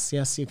en masse.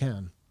 Yes, you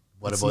can.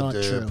 What It's about not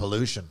the true.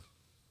 pollution?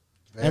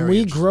 And Very we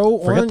interesting. grow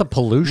Forget the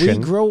pollution.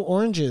 We grow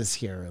oranges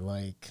here,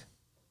 like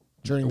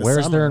during the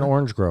Where's summer. there an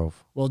orange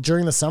grove? Well,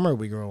 during the summer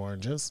we grow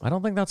oranges. I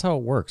don't think that's how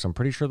it works. I'm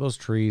pretty sure those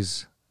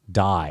trees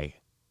die.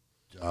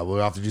 We'll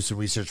have to do some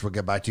research. We'll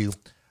get back to you.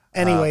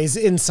 Anyways,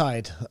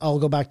 inside. I'll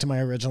go back to my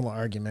original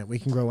argument. We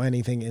can grow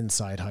anything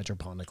inside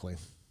hydroponically.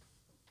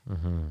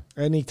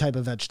 Any type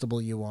of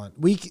vegetable you want.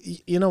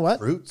 You know what?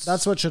 Fruits?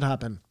 That's what should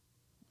happen.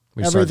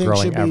 We start Everything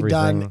growing should be everything.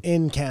 done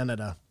in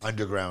Canada.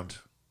 Underground.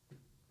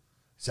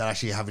 Instead of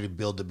actually having to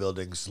build the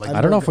buildings. Like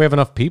I don't know if we have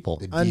enough people.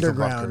 the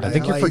Underground. Diefenbacher. I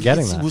think you're Like,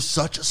 forgetting It that. was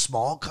such a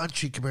small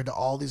country compared to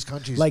all these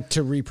countries. Like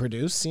to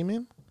reproduce, you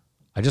mean?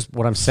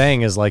 What I'm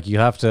saying is like you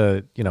have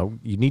to,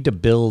 you need to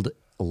build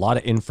a lot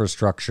of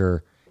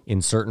infrastructure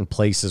in certain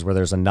places where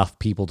there's enough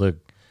people to,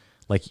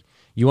 like,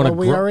 you want Well, to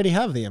we grow. already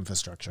have the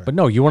infrastructure. But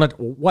no, you want to,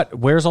 what?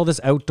 Where's all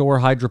this outdoor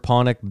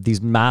hydroponic, these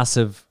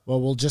massive,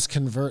 Well, we'll just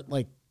convert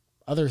like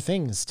other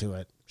things to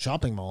it.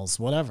 Shopping malls,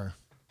 whatever.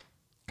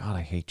 God,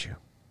 I hate you.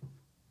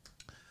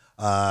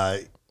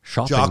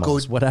 Shopping Jocko-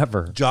 malls,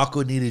 whatever.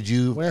 Jocko needed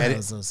you.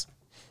 Warehouses.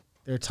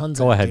 There are tons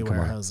Go of ahead, empty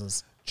Kumar.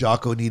 warehouses.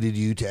 Jocko needed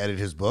you to edit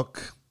his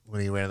book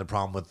when he ran the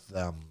problem with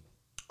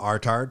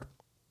R-Tard.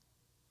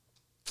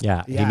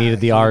 Yeah, Yeah, he needed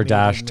the he R needed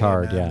dash me,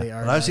 tard. man, the Yeah,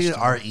 R But I was dash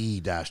thinking tard.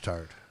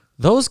 R-E-Tard.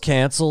 those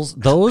cancels.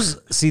 Those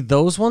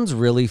those ones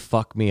really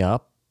fuck me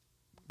up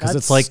because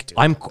it's That's like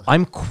stupid.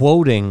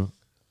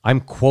 I'm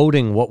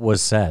quoting what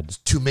was said.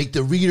 To make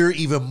the reader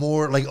even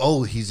more like,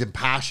 oh, he's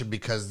impassioned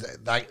because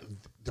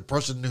the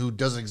person who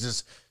doesn't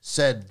exist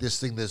said this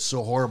thing that's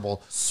so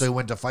horrible, so he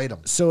went to fight him.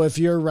 So if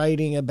you're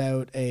writing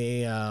about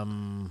a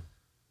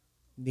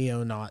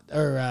neo-Nazi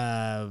or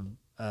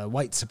a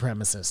white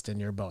supremacist in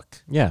your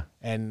book, Yeah,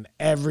 and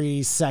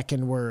every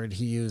second word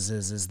he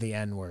uses is the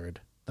N-word,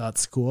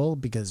 that's cool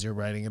because you're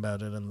writing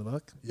about it in the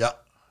book. Yeah.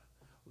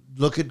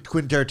 Look at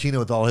Quentin Tarantino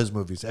with all his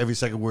movies. Every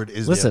second word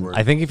is the listen, N-word.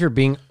 I think if you're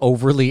being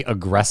overly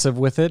aggressive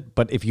with it,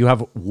 but if you have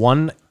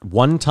one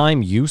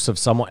time use of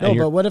someone, No, and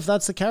you're, but what if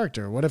that's the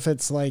character? What if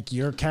it's like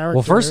your character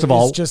Well, first of is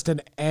all- just an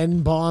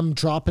N-bomb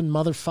dropping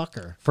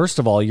motherfucker? first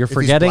of all, you're if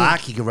forgetting. he's black,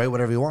 he can write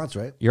whatever he wants,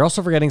 right? You're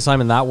also forgetting,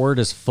 Simon, that word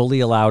is fully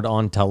allowed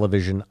on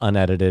television,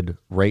 unedited,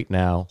 right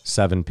now,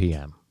 7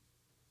 p.m.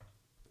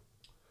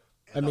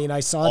 I mean, I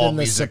saw it All in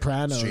The music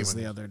Sopranos streaming,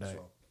 the other day.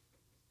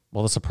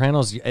 Well, The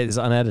Sopranos is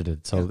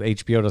unedited, so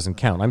HBO doesn't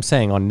count. I'm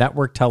saying on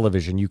network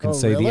television, you can Oh,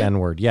 say really? the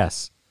N-word.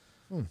 Yes.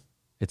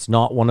 It's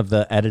not one of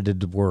the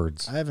edited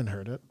words. I haven't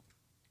heard it.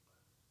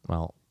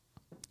 Well,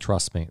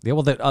 trust me. Yeah,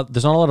 well, there's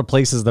not a lot of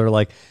places that are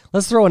like,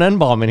 let's throw an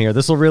N-bomb in here.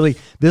 This will really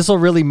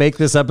make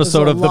this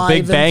episode This'll of The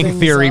Big liven Bang things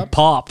Theory up.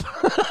 pop.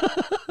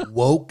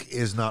 Woke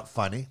is not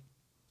funny.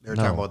 They're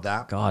talking about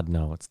that. God,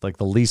 no. It's like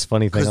the least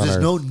funny thing Because on there's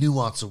earth. no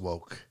nuance of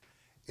woke.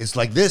 It's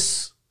like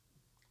this.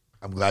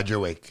 I'm glad you're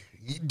awake.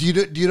 Do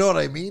you know what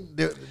I mean?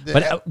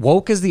 But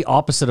woke is the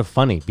opposite of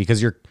funny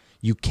because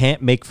you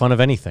can't make fun of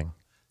anything.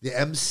 The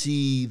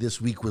MC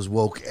this week was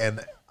woke,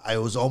 and I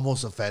was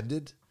almost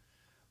offended.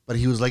 But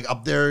he was like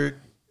up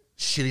there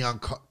shitting on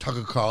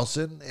Tucker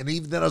Carlson, and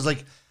even then I was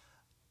like,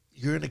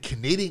 "You're in a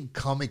Canadian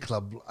comedy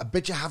club. I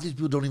bet you half these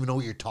people don't even know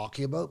what you're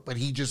talking about." But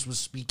he just was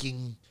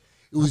speaking.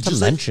 It was Not to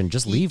just mention, like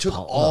just he leave took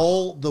Paul-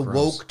 all the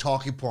gross. woke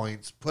talking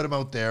points, put them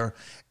out there,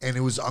 and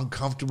it was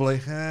uncomfortable.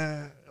 Like,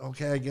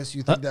 okay, I guess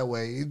you think that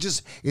way.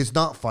 It's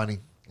not funny,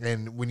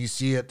 and when you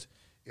see it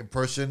in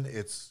person,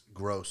 it's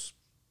gross.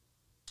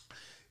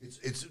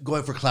 It's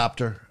going for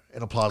clapter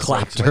and applause.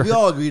 Clapter. Like, we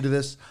all agree to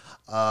this.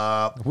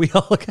 We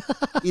all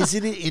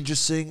Isn't it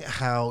interesting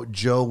how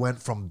Joe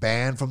went from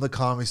banned from the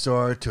Comedy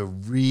Store to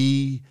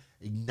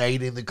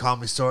reigniting the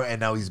Comedy Store, and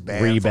now he's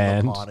banned Rebanned.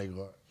 from the Comedy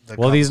Store?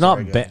 well, he's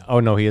not banned. Oh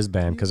no, he is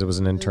banned because it was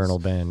an internal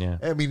ban. Yeah.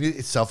 I mean,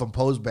 it's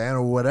self-imposed ban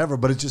or whatever,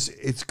 but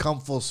it's come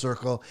full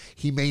circle.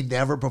 He may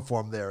never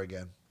perform there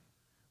again.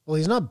 Well,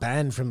 he's not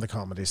banned from the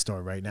Comedy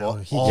Store right now. Well,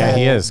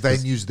 he is,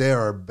 'cause- Venues there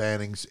are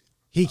banning.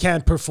 He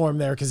can't perform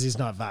there because he's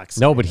not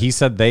vaccinated. No, but he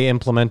said they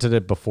implemented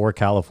it before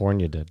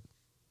California did.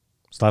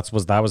 So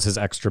that was his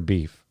extra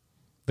beef.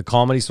 The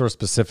Comedy Store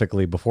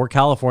specifically, before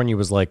California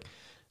was like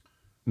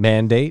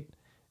mandate,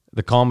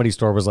 the Comedy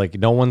Store was like,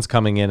 no one's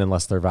coming in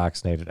unless they're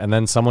vaccinated. And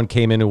then someone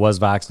came in who was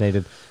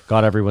vaccinated,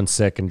 got everyone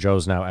sick, and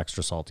Joe's now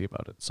extra salty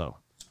about it. So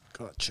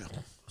Gotcha.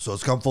 So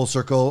it's come full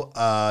circle.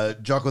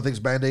 Jocko thinks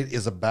Band-Aid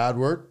is a bad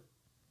word.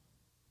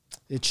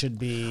 It should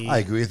be. I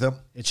agree with him.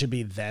 It should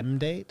be them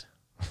date.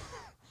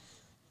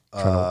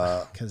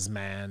 Because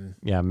man,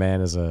 yeah, man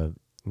is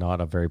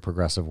not a very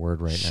progressive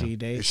word right she now. It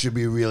date, should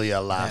be really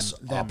a last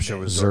Them option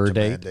date. resort to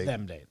Zerdate. Band-Aid.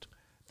 them date.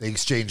 They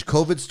exchange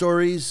COVID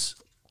stories.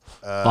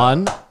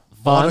 Fun.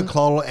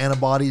 Monoclonal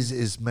antibodies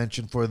is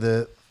mentioned for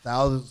the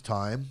 1,000th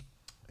time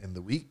in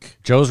the week.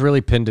 Joe's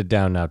really pinned it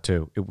down now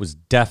too. It was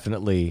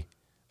definitely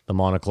the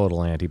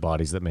monoclonal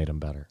antibodies that made him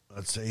better.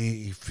 Let's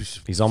say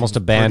He's almost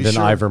abandoned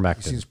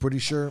ivermectin. He seems pretty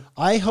sure.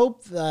 I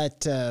hope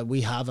that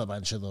we have a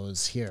bunch of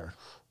those here.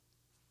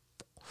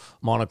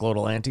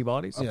 Monoclonal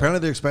antibodies. Apparently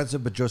they're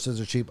expensive, but Joe says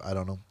they're cheap. I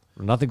don't know.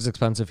 Nothing's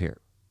expensive here.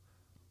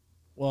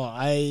 Well,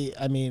 I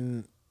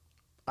mean,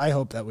 I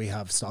hope that we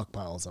have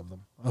stockpiles of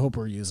them. I hope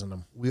we're using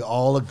them. We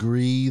all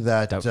agree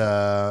that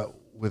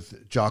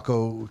with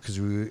Jocko, because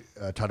we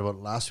talked about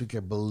it last week, I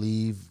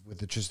believe, with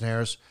the Tristan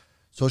Harris,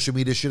 social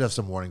media should have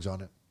some warnings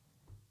on it.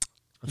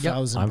 Yeah,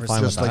 1,000%. I'm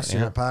fine with Just like that.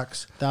 cigarette Yeah.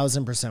 packs.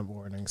 1,000%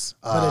 warnings.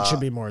 But it should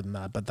be more than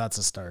that. But that's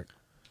a start.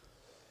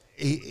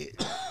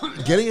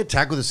 Getting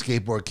attacked with a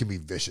skateboard can be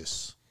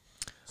vicious,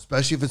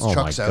 especially if it's Oh my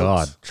chucks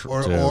God, out dude.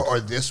 or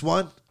this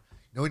one.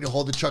 You know when you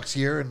hold the chucks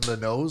here in the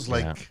nose,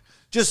 like Yeah.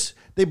 just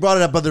they brought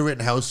it up on the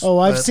written house. Oh,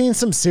 I've seen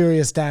some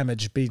serious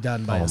damage be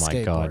done by Oh a my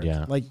skateboard. God,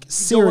 yeah. Like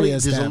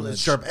serious There's damage.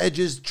 sharp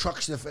edges,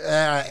 trucks.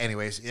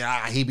 Anyways,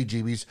 yeah,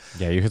 heebie-jeebies.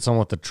 Yeah, you hit someone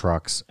with the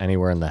trucks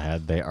anywhere in the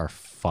head, they are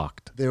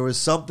fucked. There was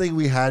something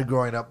we had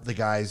growing up. The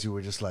guys who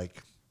were just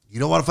like, "You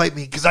don't want to fight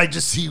me because I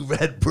just see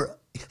red, bro."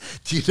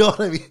 Do you know what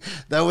I mean?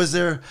 That was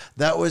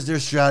their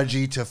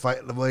strategy to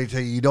fight. Let me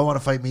tell you, you don't want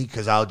to fight me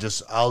because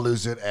I'll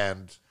lose it,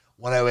 and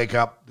when I wake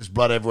up, there's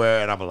blood everywhere,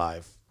 and I'm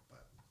alive.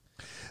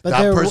 But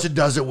that there person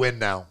doesn't win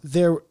now.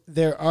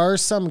 There are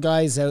some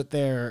guys out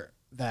there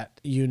that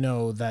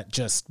that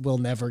just will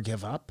never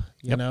give up,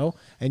 you know,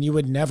 and you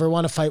would never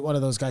want to fight one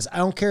of those guys. I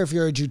don't care if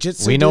you're a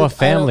jiu-jitsu. We know a dude,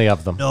 family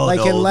of them. No,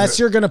 like no, unless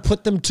you're going to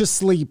put them to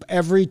sleep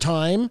every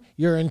time,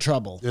 you're in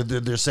trouble.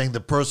 They're saying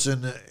the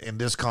person in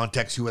this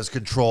context who has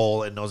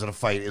control and knows how to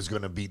fight is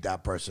going to beat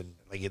that person.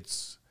 Like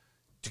it's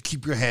to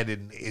keep your head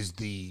in is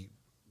the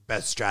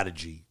best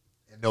strategy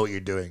and know what you're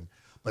doing.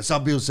 But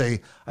some people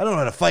say, I don't know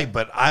how to fight,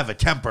 but I have a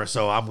temper,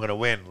 so I'm going to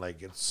win.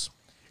 Like it's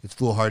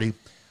foolhardy.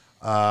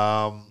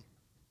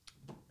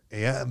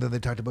 Yeah, and then they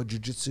talked about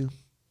jiu-jitsu.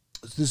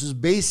 So this is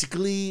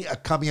basically a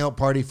coming out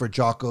party for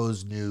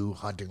Jocko's new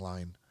hunting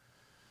line,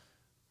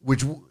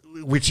 which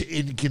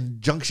in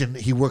conjunction,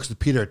 he works with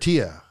Peter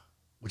Attia,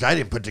 which I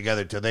didn't put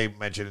together till they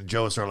mentioned, and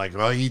Joe sort of like,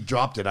 well, he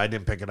dropped it. I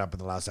didn't pick it up in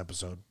the last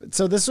episode.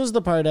 So this was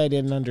the part I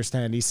didn't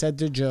understand. He said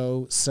to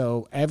Joe,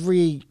 so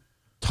every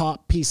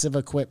top piece of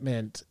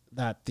equipment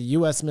that the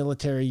U.S.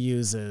 military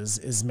uses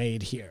is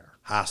made here.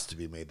 Has to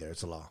be made there.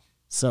 It's a law.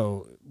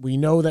 So we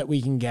know that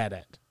we can get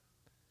it.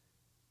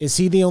 Is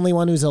he the only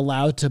one who's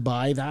allowed to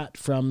buy that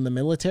from the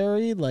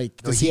military?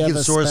 Like, No, does he have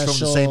gives a source special...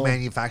 from the same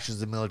manufacturers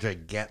the military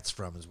gets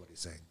from, is what he's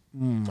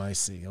saying. I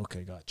see.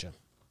 Okay, gotcha.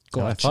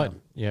 So I thought,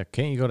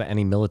 can't you go to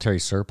any military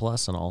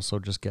surplus and also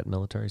just get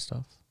military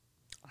stuff?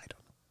 I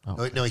don't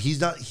know. No, he's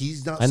not.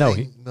 He's not. I know,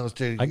 saying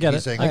military. I get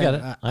he's it. saying, I get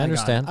it. I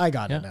understand. I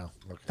got it Yeah. now.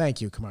 Thank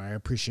you, Kamar. I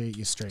appreciate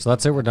you straight. So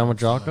that's it. We're done with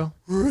Jocko.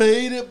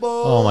 Rate it,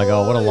 boys. Oh my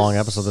God, what a long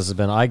episode this has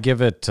been. I give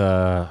it.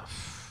 I'm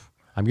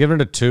giving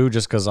it a 2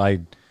 just because I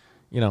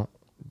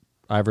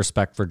have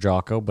respect for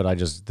Jocko, but I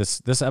just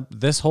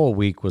this whole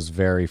week was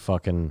very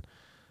fucking,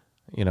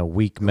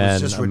 weak It was men,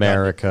 just redundant.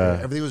 America.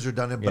 Everything was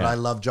redundant, but Yeah. I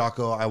love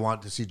Jocko. I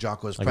want to see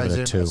Jocko as I give it a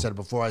president. I 2. said it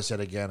before. I said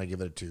it again. I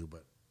give it a 2,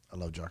 but I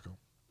love Jocko.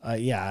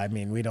 Yeah, I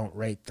mean, we don't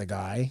rate the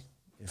guy.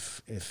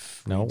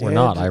 If No, we we're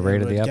not. I it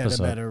rated would the get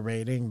episode. a better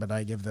rating, but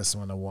I give this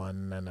one a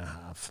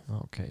 1.5.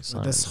 Okay, so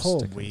But this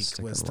whole week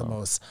was the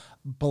most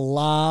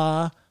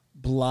blah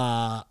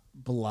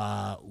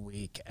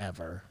week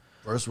ever.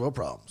 First world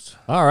problems.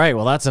 All right,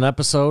 well, that's an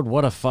episode.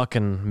 What a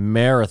fucking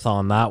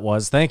marathon that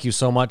was. Thank you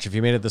so much. If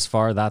you made it this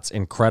far, that's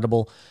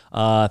incredible.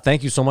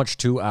 Thank you so much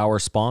to our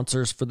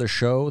sponsors for the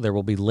show. There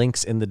will be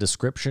links in the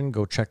description.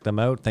 Go check them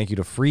out. Thank you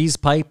to Freeze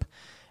Pipe.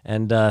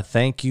 And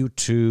thank you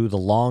to The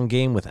Long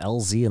Game with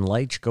LZ and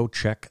Leitch. Go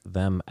check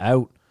them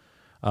out.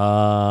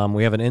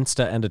 We have an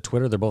Insta and a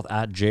Twitter. They're both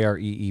at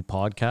JREE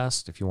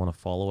Podcast. If you want to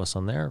follow us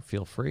on there,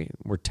 feel free.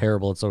 We're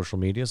terrible at social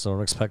media, so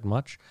don't expect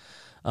much.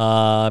 You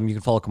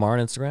can follow Kamar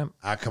on Instagram.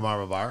 At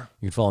Kamar Mavar.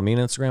 You can follow me on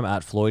Instagram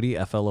at Floydy,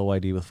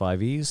 Floyd with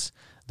 5 E's.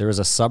 There is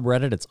a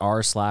subreddit. It's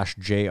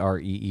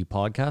r/JREE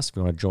Podcast. If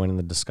you want to join in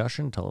the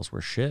discussion, tell us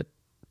we're shit,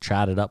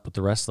 chat it up with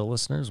the rest of the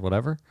listeners,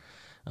 whatever.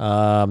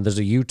 There's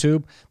a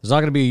YouTube. There's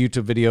not going to be a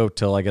YouTube video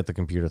till I get the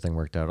computer thing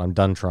worked out. I'm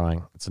done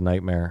trying. It's a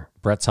nightmare.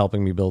 Brett's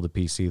helping me build a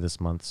PC this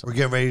month. So. We're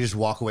getting ready to just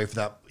walk away from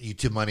that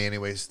YouTube money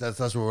anyways. That's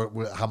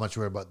how much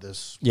we're about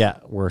this. Yeah,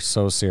 we're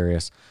so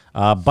serious.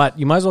 But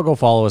you might as well go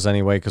follow us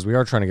anyway, because we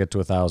are trying to get to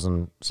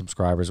 1,000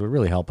 subscribers. It would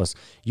really help us.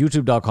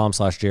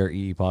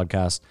 YouTube.com/JREE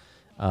Podcast.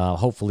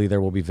 Hopefully there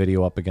will be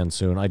video up again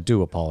soon. I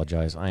do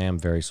apologize. I am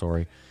very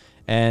sorry.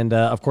 And,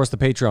 of course, the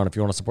Patreon. If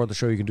you want to support the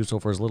show, you can do so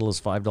for as little as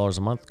 $5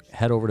 a month.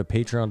 Head over to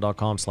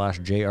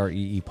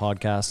patreon.com/JREE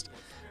Podcast.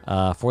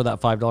 For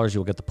that $5,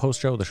 you'll get the post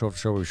show, the show after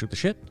show where we shoot the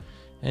shit.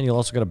 And you'll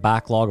also get a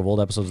backlog of old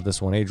episodes of This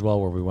One Age Well,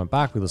 where we went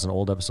back, we listened to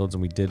old episodes,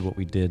 and we did what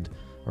we did,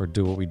 or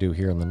do what we do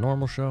here in the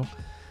normal show.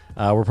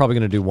 We're probably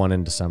going to do one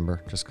in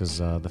December, just because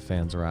the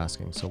fans are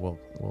asking. So we'll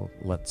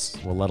let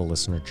a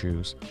listener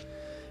choose.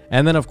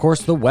 And then, of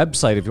course, the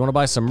website. If you want to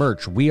buy some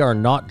merch,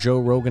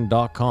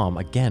 wearenotjoerogan.com.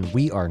 Again,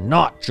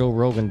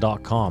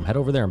 wearenotjoerogan.com. Head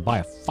over there and buy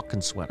a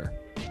fucking sweater.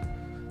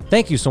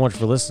 Thank you so much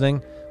for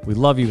listening. We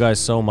love you guys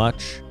so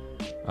much.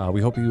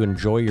 We hope you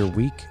enjoy your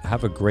week.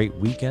 Have a great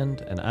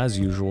weekend. And as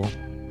usual,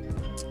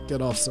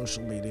 Get off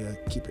social media.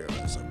 Keep your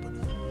eyes open.